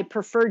beef. I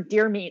preferred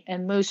deer meat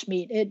and moose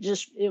meat. I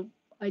just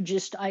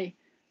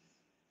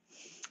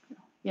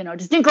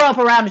didn't grow up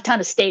around a ton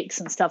of steaks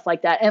and stuff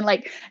like that. And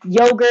like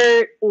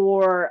yogurt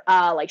or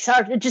like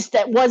sour,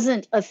 that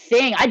wasn't a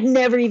thing. I'd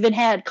never even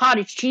had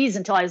cottage cheese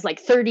until I was like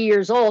 30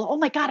 years old. Oh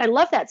my God, I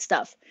love that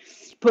stuff.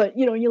 But,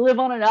 you live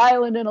on an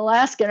island in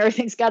Alaska and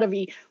everything's got to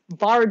be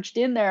barged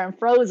in there and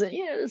frozen.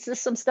 It's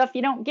just some stuff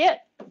you don't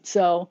get.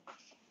 So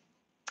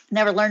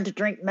never learned to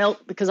drink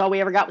milk because all we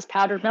ever got was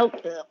powdered milk.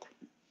 Ugh.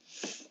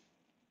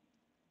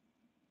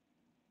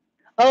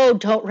 Oh,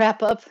 don't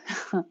wrap up.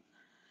 A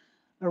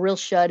real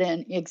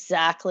shut-in,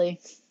 exactly.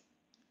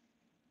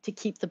 To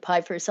keep the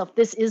pie for yourself.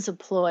 This is a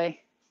ploy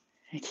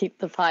to keep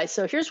the pie.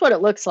 So here's what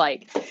it looks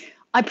like.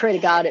 I pray to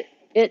God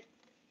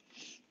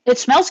it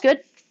smells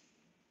good.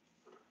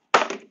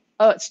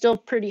 Oh, it's still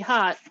pretty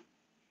hot.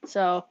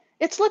 So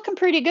it's looking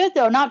pretty good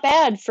though. Not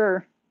bad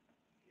for.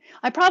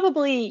 I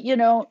probably,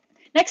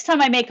 next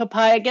time I make a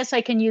pie, I guess I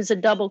can use a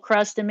double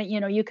crust and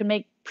you can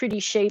make pretty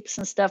shapes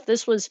and stuff.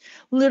 This was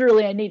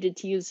literally I needed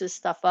to use this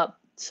stuff up.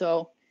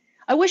 So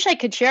I wish I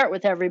could share it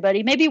with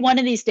everybody. Maybe one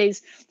of these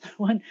days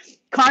when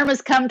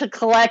karma's come to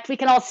collect, we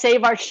can all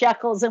save our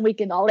shekels and we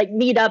can all like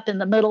meet up in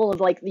the middle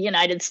of like the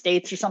United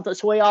States or something.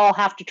 So we all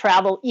have to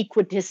travel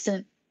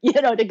equidistant,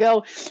 to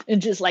go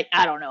and just like,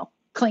 I don't know,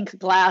 clink a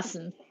glass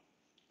and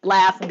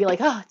laugh and be like,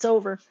 oh, it's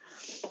over.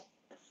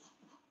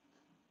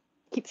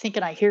 Keep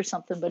thinking I hear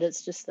something, but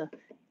it's just the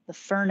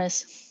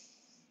furnace.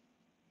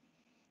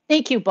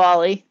 Thank you,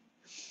 Bali.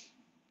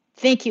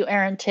 Thank you,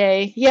 Aaron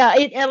Tay. Yeah,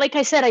 like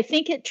I said, I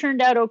think it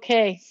turned out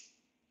okay.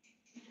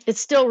 It's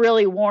still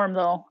really warm,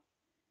 though.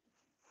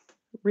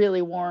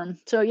 Really warm.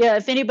 So, yeah,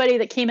 if anybody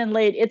that came in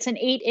late, it's an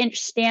 8-inch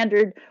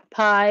standard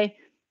pie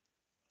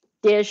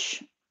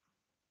dish.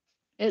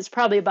 It's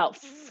probably about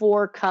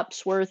 4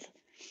 cups worth.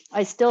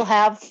 I still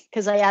have,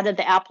 because I added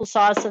the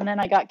applesauce, and then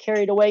I got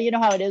carried away. You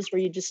know how it is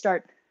where you just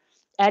start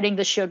adding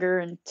the sugar,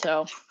 and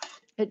so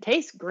it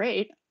tastes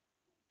great.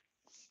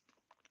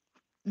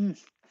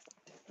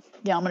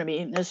 Yeah, I'm going to be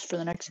eating this for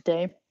the next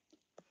day.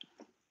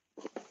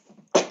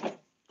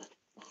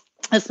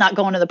 It's not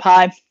going to the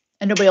pie,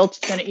 and nobody else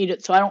is going to eat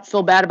it, so I don't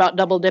feel bad about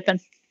double dipping.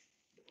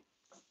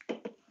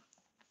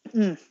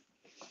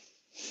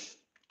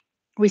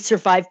 We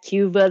survived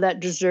Cuba. That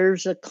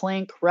deserves a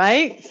clink,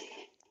 right?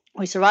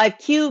 We survived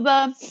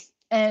Cuba,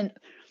 and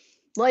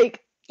I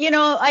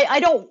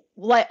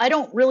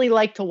don't really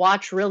like to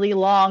watch really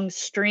long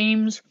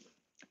streams.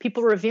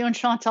 People reviewing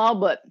Chantal,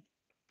 but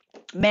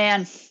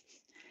man,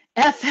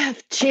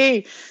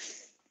 FFG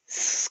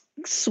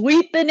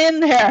sweeping in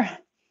there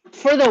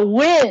for the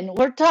win.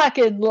 We're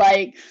talking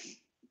like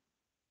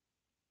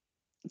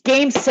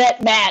game,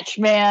 set, match,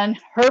 man.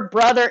 Her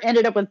brother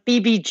ended up with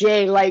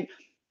BBJ. Like,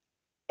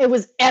 it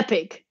was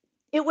epic.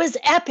 It was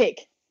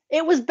epic.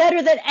 It was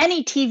better than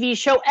any TV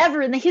show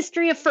ever in the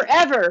history of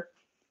forever.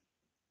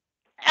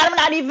 I'm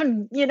not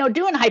even,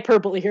 doing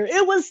hyperbole here.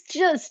 It was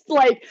just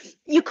like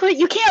you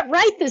can't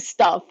write this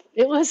stuff.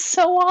 It was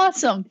so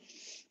awesome.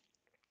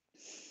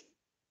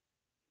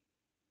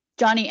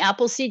 Johnny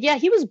Appleseed, yeah,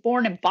 he was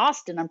born in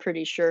Boston, I'm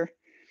pretty sure,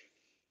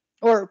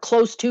 or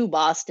close to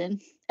Boston.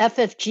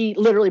 FFG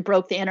literally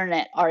broke the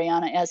internet.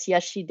 Ariana S.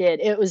 Yes, she did.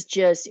 It was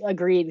just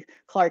agreed.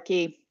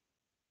 Clarky.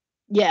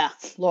 Yeah,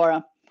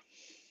 Laura.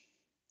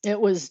 It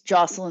was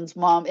Jocelyn's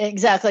mom.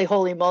 Exactly.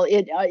 Holy moly!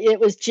 It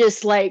was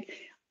just like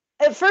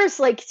at first,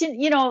 like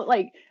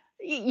like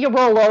you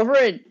roll over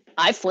and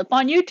I flip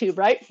on YouTube,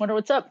 right? Wonder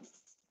what's up.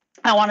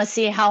 I want to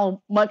see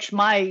how much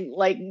my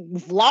like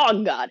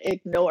vlog got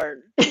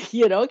ignored,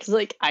 because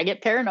like I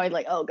get paranoid,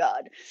 like, oh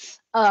God,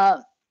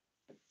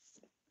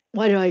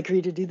 why do I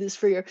agree to do this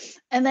for you?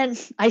 And then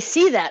I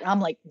see that and I'm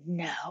like,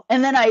 no.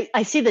 And then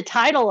I see the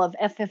title of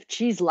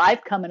FFG's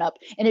live coming up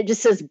and it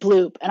just says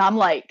bloop. And I'm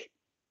like,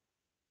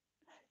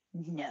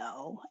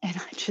 no. And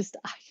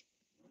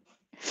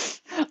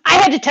I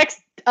had to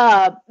text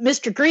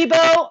Mr.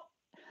 Grebo.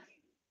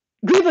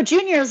 Grebo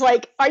Jr. is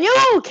like, are you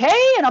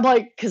okay? And I'm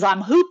like, because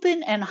I'm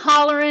hooping and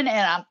hollering and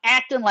I'm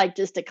acting like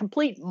just a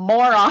complete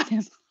moron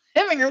in the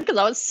living room because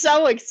I was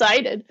so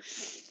excited.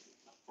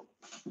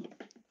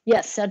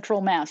 Yes,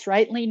 Central Mass,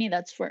 right, Leanie?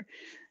 That's where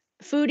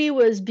Foodie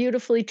was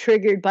beautifully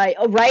triggered by,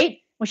 oh, right?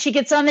 When she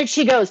gets on there,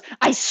 she goes,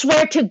 I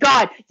swear to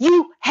God,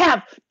 you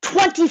have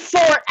 24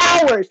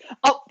 hours.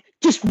 Oh,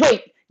 just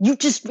wait. You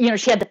just,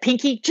 she had the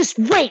pinky. Just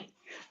wait.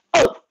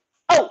 Oh,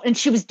 and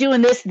she was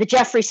doing this, the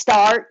Jeffree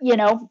Star,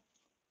 You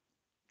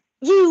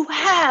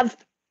have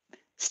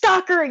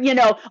stalker,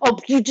 oh,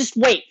 you just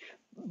wait.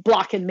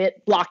 Block and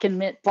mitt, block and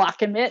mitt,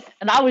 block and mitt.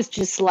 And I was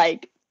just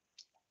like,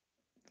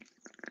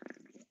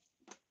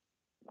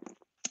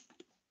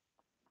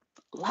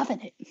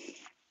 loving it.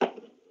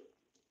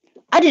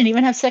 I didn't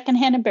even have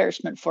secondhand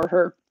embarrassment for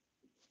her.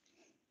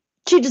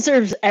 She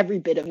deserves every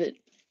bit of it.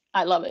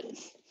 I love it.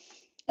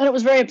 And it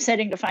was very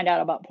upsetting to find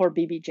out about poor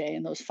BBJ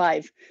and those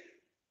 5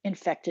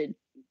 infected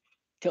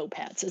toe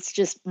pads. It's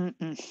just,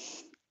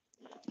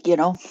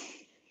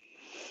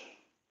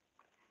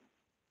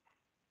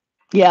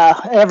 Yeah,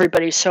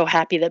 everybody's so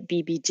happy that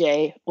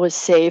BBJ was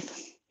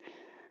safe.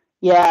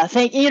 Yeah,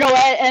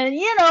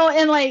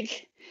 and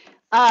like,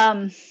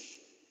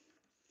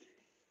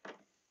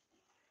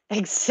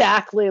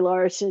 exactly,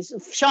 Laura says,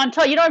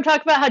 Chantal, you know what I'm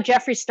talking about? How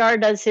Jeffree Star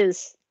does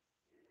his,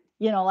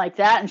 like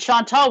that. And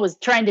Chantal was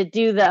trying to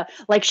do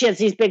like she has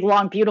these big,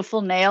 long,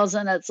 beautiful nails.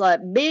 And it's like,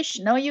 bish,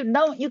 no, you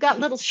don't. You got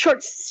little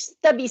short,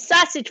 stubby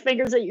sausage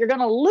fingers that you're going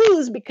to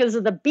lose because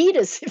of the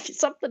beatus if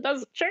something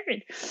doesn't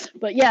change.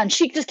 But yeah, and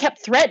she just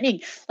kept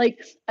threatening. Like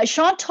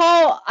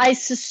Chantal, I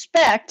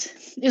suspect,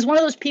 is one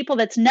of those people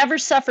that's never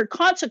suffered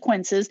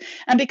consequences.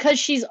 And because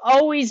she's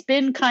always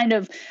been kind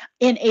of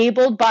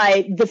enabled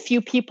by the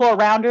few people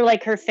around her,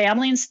 like her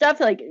family and stuff,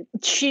 like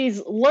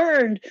she's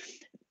learned,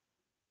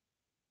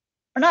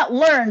 or not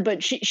learn,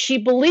 but she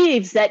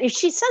believes that if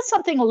she says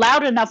something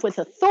loud enough with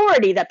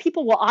authority, that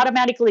people will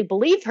automatically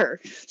believe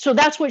her. So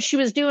that's what she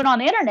was doing on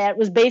the internet,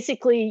 was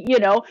basically,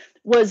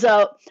 was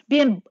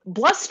being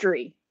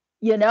blustery,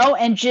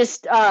 and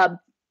just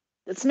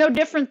it's no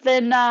different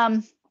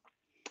than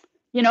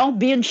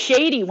being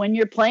shady when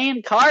you're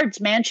playing cards,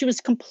 man. She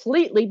was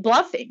completely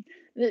bluffing.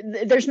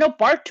 There's no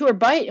bark to her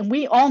bite, and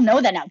we all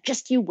know that now.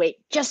 Just you wait.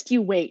 Just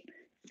you wait.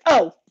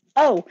 Oh,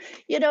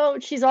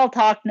 she's all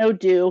talk, no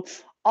do.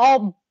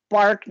 All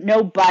bark,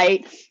 no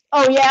bite.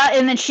 Oh, yeah.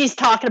 And then she's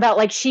talking about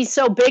like she's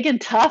so big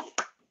and tough.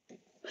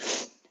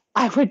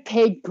 I would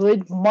pay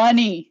good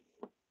money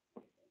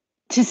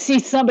to see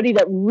somebody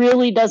that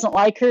really doesn't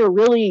like her, a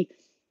really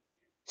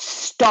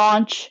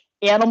staunch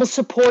animal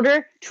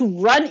supporter,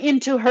 to run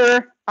into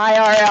her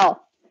IRL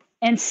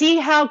and see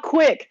how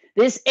quick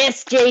this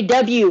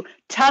SJW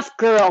tough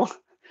girl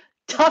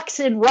tucks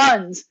and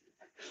runs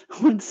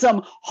when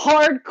some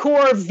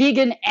hardcore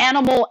vegan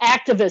animal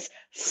activist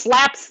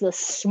slaps the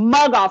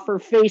smug off her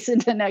face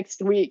into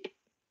next week.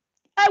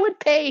 I would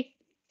pay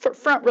for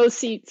front row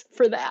seats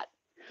for that,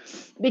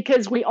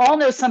 because we all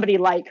know somebody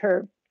like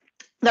her.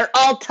 They're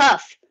all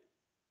tough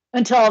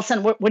until all of a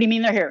sudden, what do you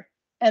mean they're here?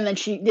 And then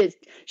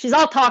she's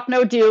all talk,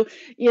 no do.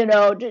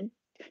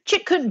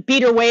 Chick couldn't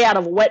beat her way out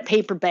of a wet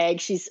paper bag.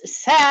 She's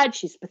sad.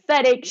 She's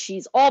pathetic.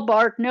 She's all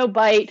bark, no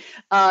bite.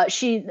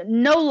 She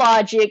no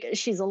logic.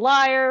 She's a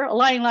liar, a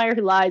lying liar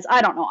who lies.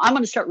 I don't know. I'm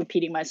going to start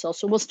repeating myself,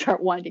 so we'll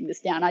start winding this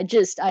down.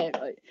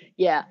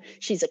 Yeah,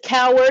 she's a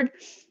coward.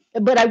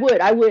 But I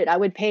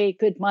would pay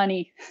good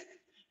money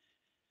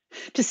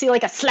to see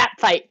like a slap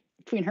fight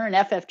between her and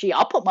FFG.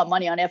 I'll put my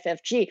money on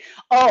FFG.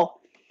 Oh,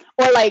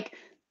 or like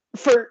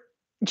for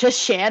just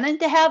Shannon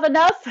to have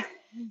enough,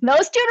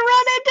 those two to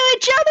run into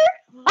each other.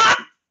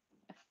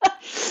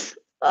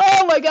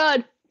 Oh my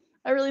God.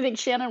 I really think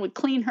Shannon would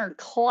clean her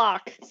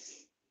clock.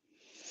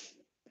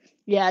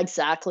 Yeah,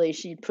 exactly.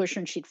 She'd push her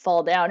and she'd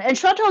fall down. And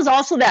Chantal's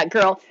also that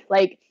girl.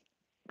 Like,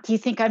 do you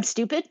think I'm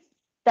stupid?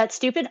 That's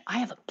stupid? I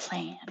have a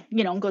plan.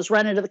 Goes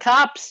running to the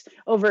cops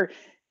over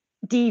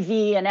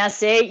DV and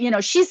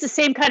SA, she's the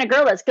same kind of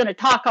girl that's going to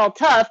talk all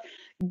tough.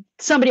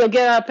 Somebody will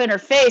get up in her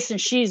face and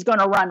she's going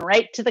to run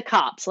right to the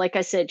cops. Like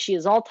I said, she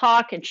is all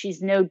talk and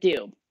she's no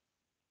do.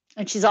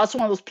 And she's also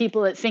one of those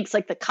people that thinks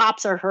like the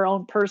cops are her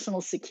own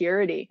personal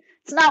security.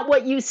 It's not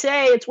what you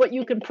say, it's what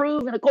you can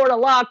prove in a court of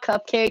law,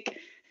 cupcake.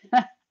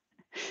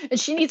 And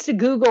she needs to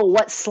Google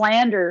what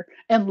slander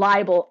and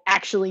libel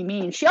actually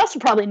means. She also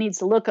probably needs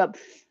to look up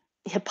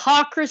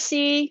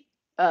hypocrisy.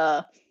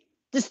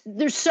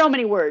 There's so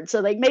many words.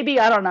 So like maybe,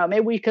 I don't know,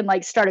 maybe we can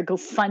like start a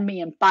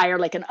GoFundMe and buy her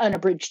like an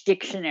unabridged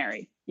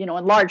dictionary, in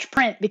large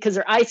print, because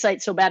her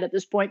eyesight's so bad at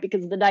this point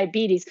because of the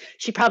diabetes.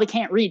 She probably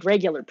can't read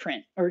regular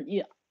print, or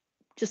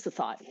just a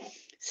thought.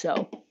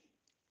 So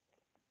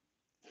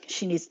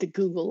she needs to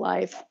Google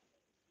Live.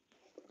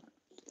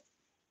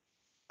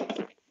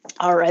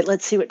 All right,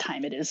 let's see what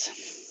time it is.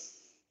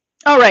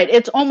 All right,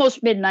 it's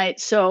almost midnight,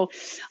 so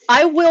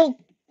I will.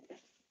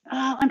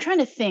 I'm trying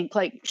to think.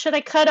 Like, should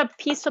I cut a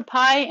piece of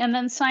pie and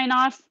then sign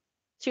off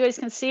so you guys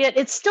can see it?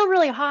 It's still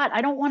really hot.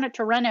 I don't want it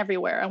to run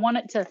everywhere. I want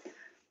it to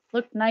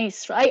look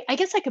nice. I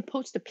guess I could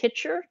post a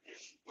picture.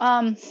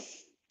 Yeah,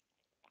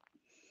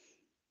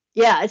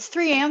 it's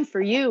 3 a.m.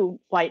 for you,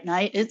 White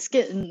Knight. It's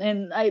getting,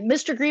 and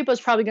Mr. Griepo's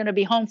probably going to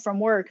be home from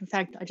work. In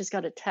fact, I just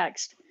got a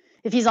text.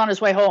 If he's on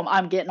his way home,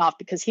 I'm getting off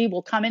because he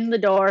will come in the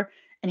door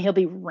and he'll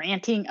be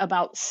ranting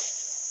about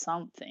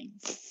something.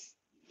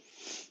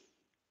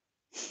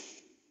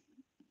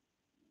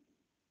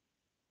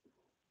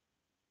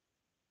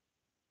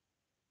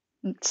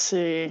 Let's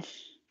see.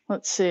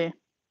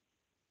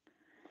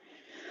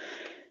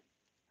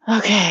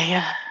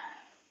 Okay.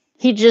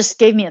 He just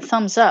gave me a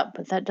thumbs up,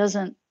 but that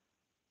doesn't.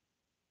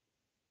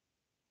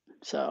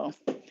 So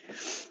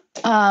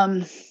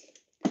I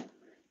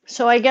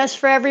guess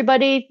for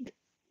everybody,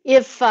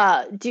 if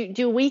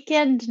do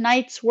weekend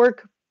nights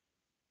work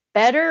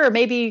better,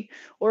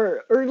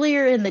 or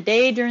earlier in the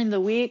day during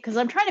the week? Because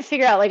I'm trying to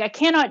figure out, like, I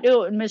cannot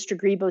do it when Mr.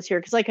 Griepo's here,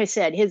 because like I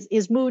said,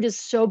 his mood is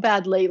so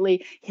bad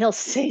lately. He'll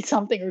say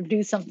something or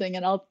do something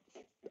and I'll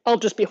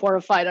just be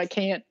horrified. I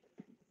can't,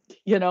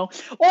 or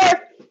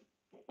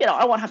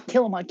I won't have to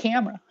kill him on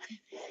camera.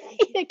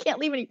 I can't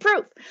leave any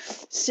proof.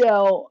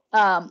 So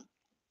I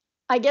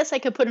guess I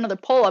could put another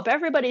poll up.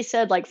 Everybody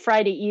said like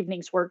Friday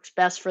evenings works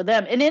best for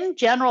them. And in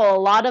general, a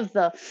lot of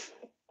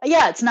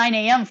it's 9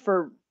 a.m.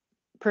 for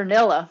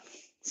Pernilla.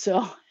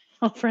 So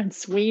over in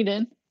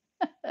Sweden.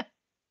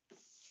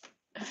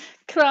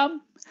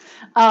 Kram.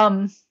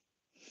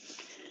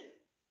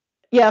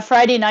 Yeah,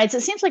 Friday nights.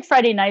 It seems like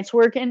Friday nights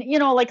work. And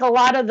like a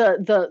lot of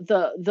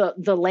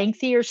the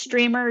lengthier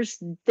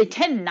streamers, they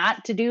tend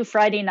not to do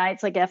Friday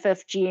nights, like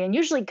FFG and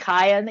usually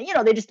Kaya, and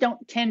they just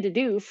don't tend to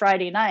do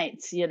Friday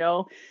nights,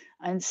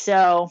 And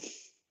so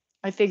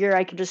I figure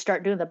I could just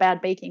start doing the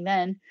bad baking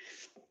then.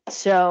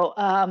 So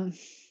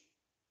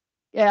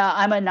yeah,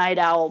 I'm a night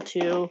owl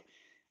too,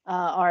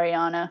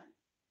 Ariana.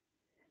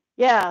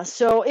 Yeah,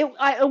 so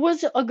it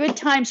was a good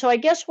time. So I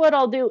guess what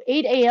I'll do,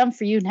 8 a.m.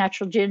 for you,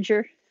 Natural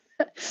Ginger.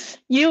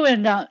 You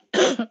and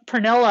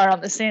Pernilla are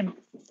on the same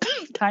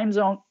time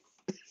zone.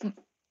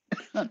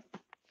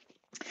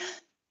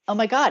 Oh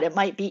my God, it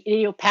might be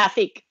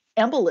idiopathic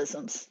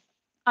embolisms.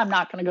 I'm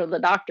not going to go to the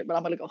doctor, but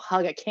I'm going to go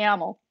hug a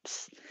camel.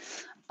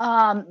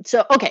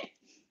 So, okay,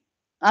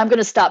 I'm going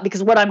to stop,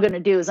 because what I'm going to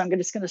do is I'm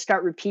just going to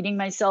start repeating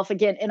myself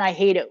again. And I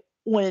hate it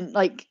when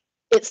like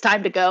it's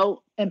time to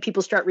go and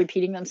people start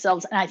repeating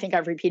themselves. And I think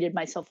I've repeated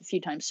myself a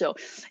few times. So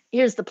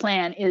here's the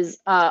plan is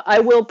I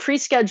will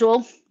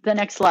pre-schedule the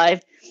next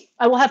live.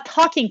 I will have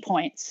talking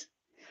points.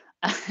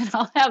 And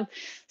I'll have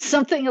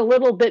something a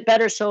little bit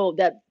better, so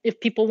that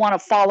if people want to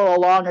follow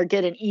along or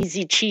get an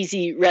easy,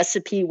 cheesy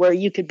recipe where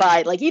you could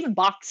buy like even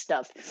box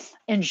stuff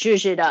and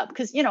zhuzh it up.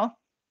 Because,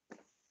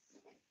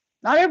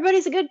 not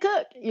everybody's a good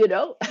cook,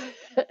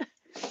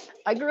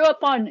 I grew up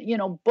on,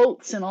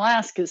 boats in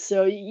Alaska.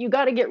 So you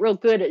got to get real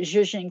good at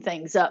zhuzhing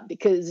things up,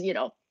 because,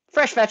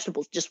 fresh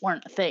vegetables just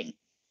weren't a thing.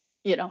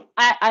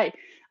 I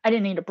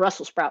didn't eat a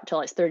Brussels sprout till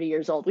I was 30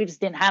 years old. We just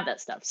didn't have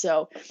that stuff.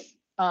 So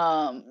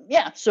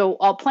yeah, so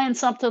I'll plan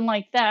something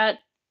like that,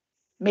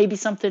 maybe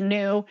something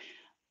new.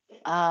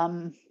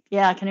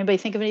 Yeah, can anybody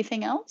think of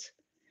anything else?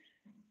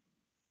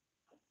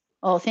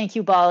 Oh, thank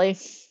you, Bali.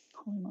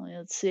 Holy moly,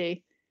 let's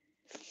see.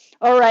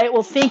 All right,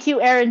 well, thank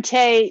you, Erin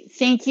Tay.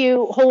 Thank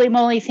you, holy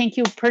moly. Thank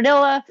you,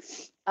 Pernilla.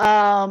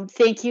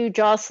 Thank you,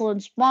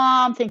 Jocelyn's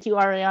mom. Thank you,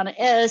 Ariana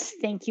S.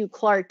 Thank you,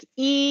 Clark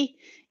E.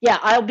 Yeah,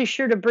 I'll be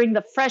sure to bring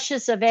the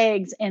freshest of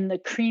eggs and the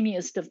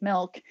creamiest of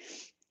milk.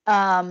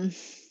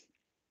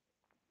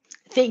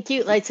 Thank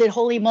you. Like I said,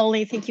 holy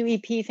moly. Thank you,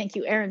 EP. Thank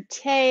you, Erin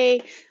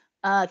Tay.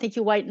 Thank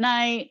you, White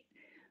Knight.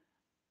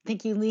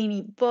 Thank you,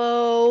 Leanie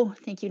Bo.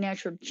 Thank you,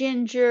 Natural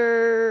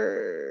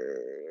Ginger.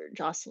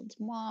 Jocelyn's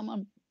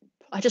mom.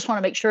 I just want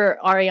to make sure,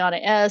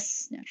 Ariana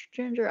S. Natural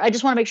Ginger. I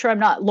just want to make sure I'm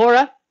not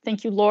Laura.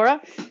 Thank you, Laura.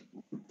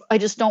 I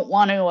just don't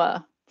want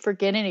to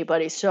forget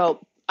anybody.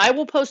 So I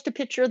will post a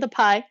picture of the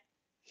pie.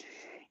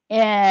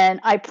 And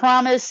I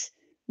promise,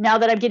 now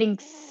that I'm getting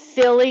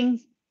feeling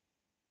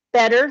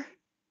better,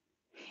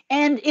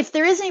 And if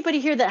there is anybody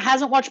here that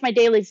hasn't watched my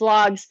daily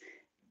vlogs,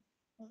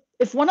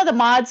 if one of the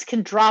mods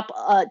can drop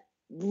a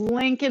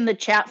link in the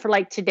chat for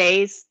like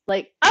today's,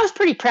 like I was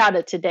pretty proud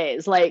of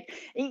today's. Like,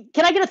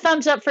 can I get a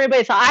thumbs up for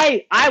anybody?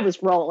 I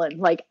was rolling.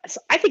 Like,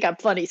 I think I'm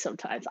funny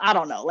sometimes. I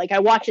don't know. Like I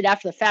watch it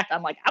after the fact.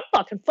 I'm like, I'm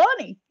fucking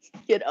funny,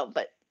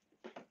 but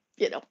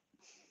you know.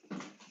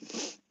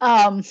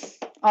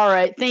 All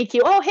right, thank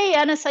you. Oh, hey,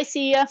 Ennis, I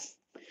see you.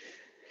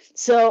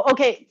 So,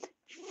 okay,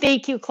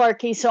 thank you,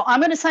 Clarky. So I'm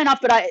going to sign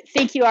off, but I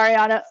thank you,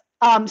 Ariana.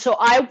 So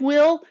I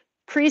will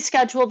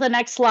pre-schedule the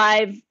next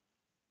live,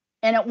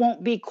 and it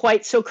won't be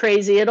quite so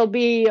crazy. It'll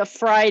be a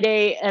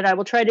Friday, and I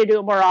will try to do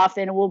it more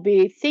often. It will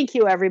be. Thank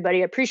you,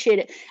 everybody. I appreciate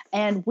it,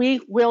 and we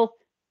will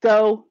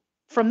go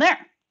from there.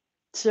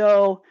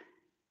 So,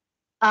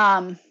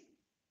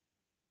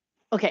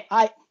 okay,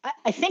 I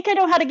think I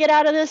know how to get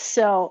out of this.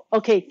 So,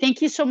 okay,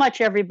 thank you so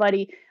much,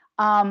 everybody.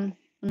 Let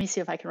me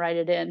see if I can write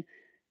it in.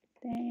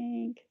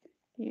 Thank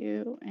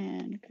you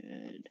and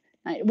good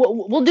night.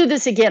 We'll do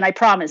this again, I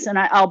promise, and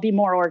I'll be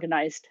more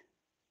organized.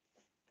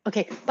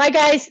 Okay, bye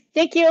guys.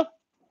 Thank you.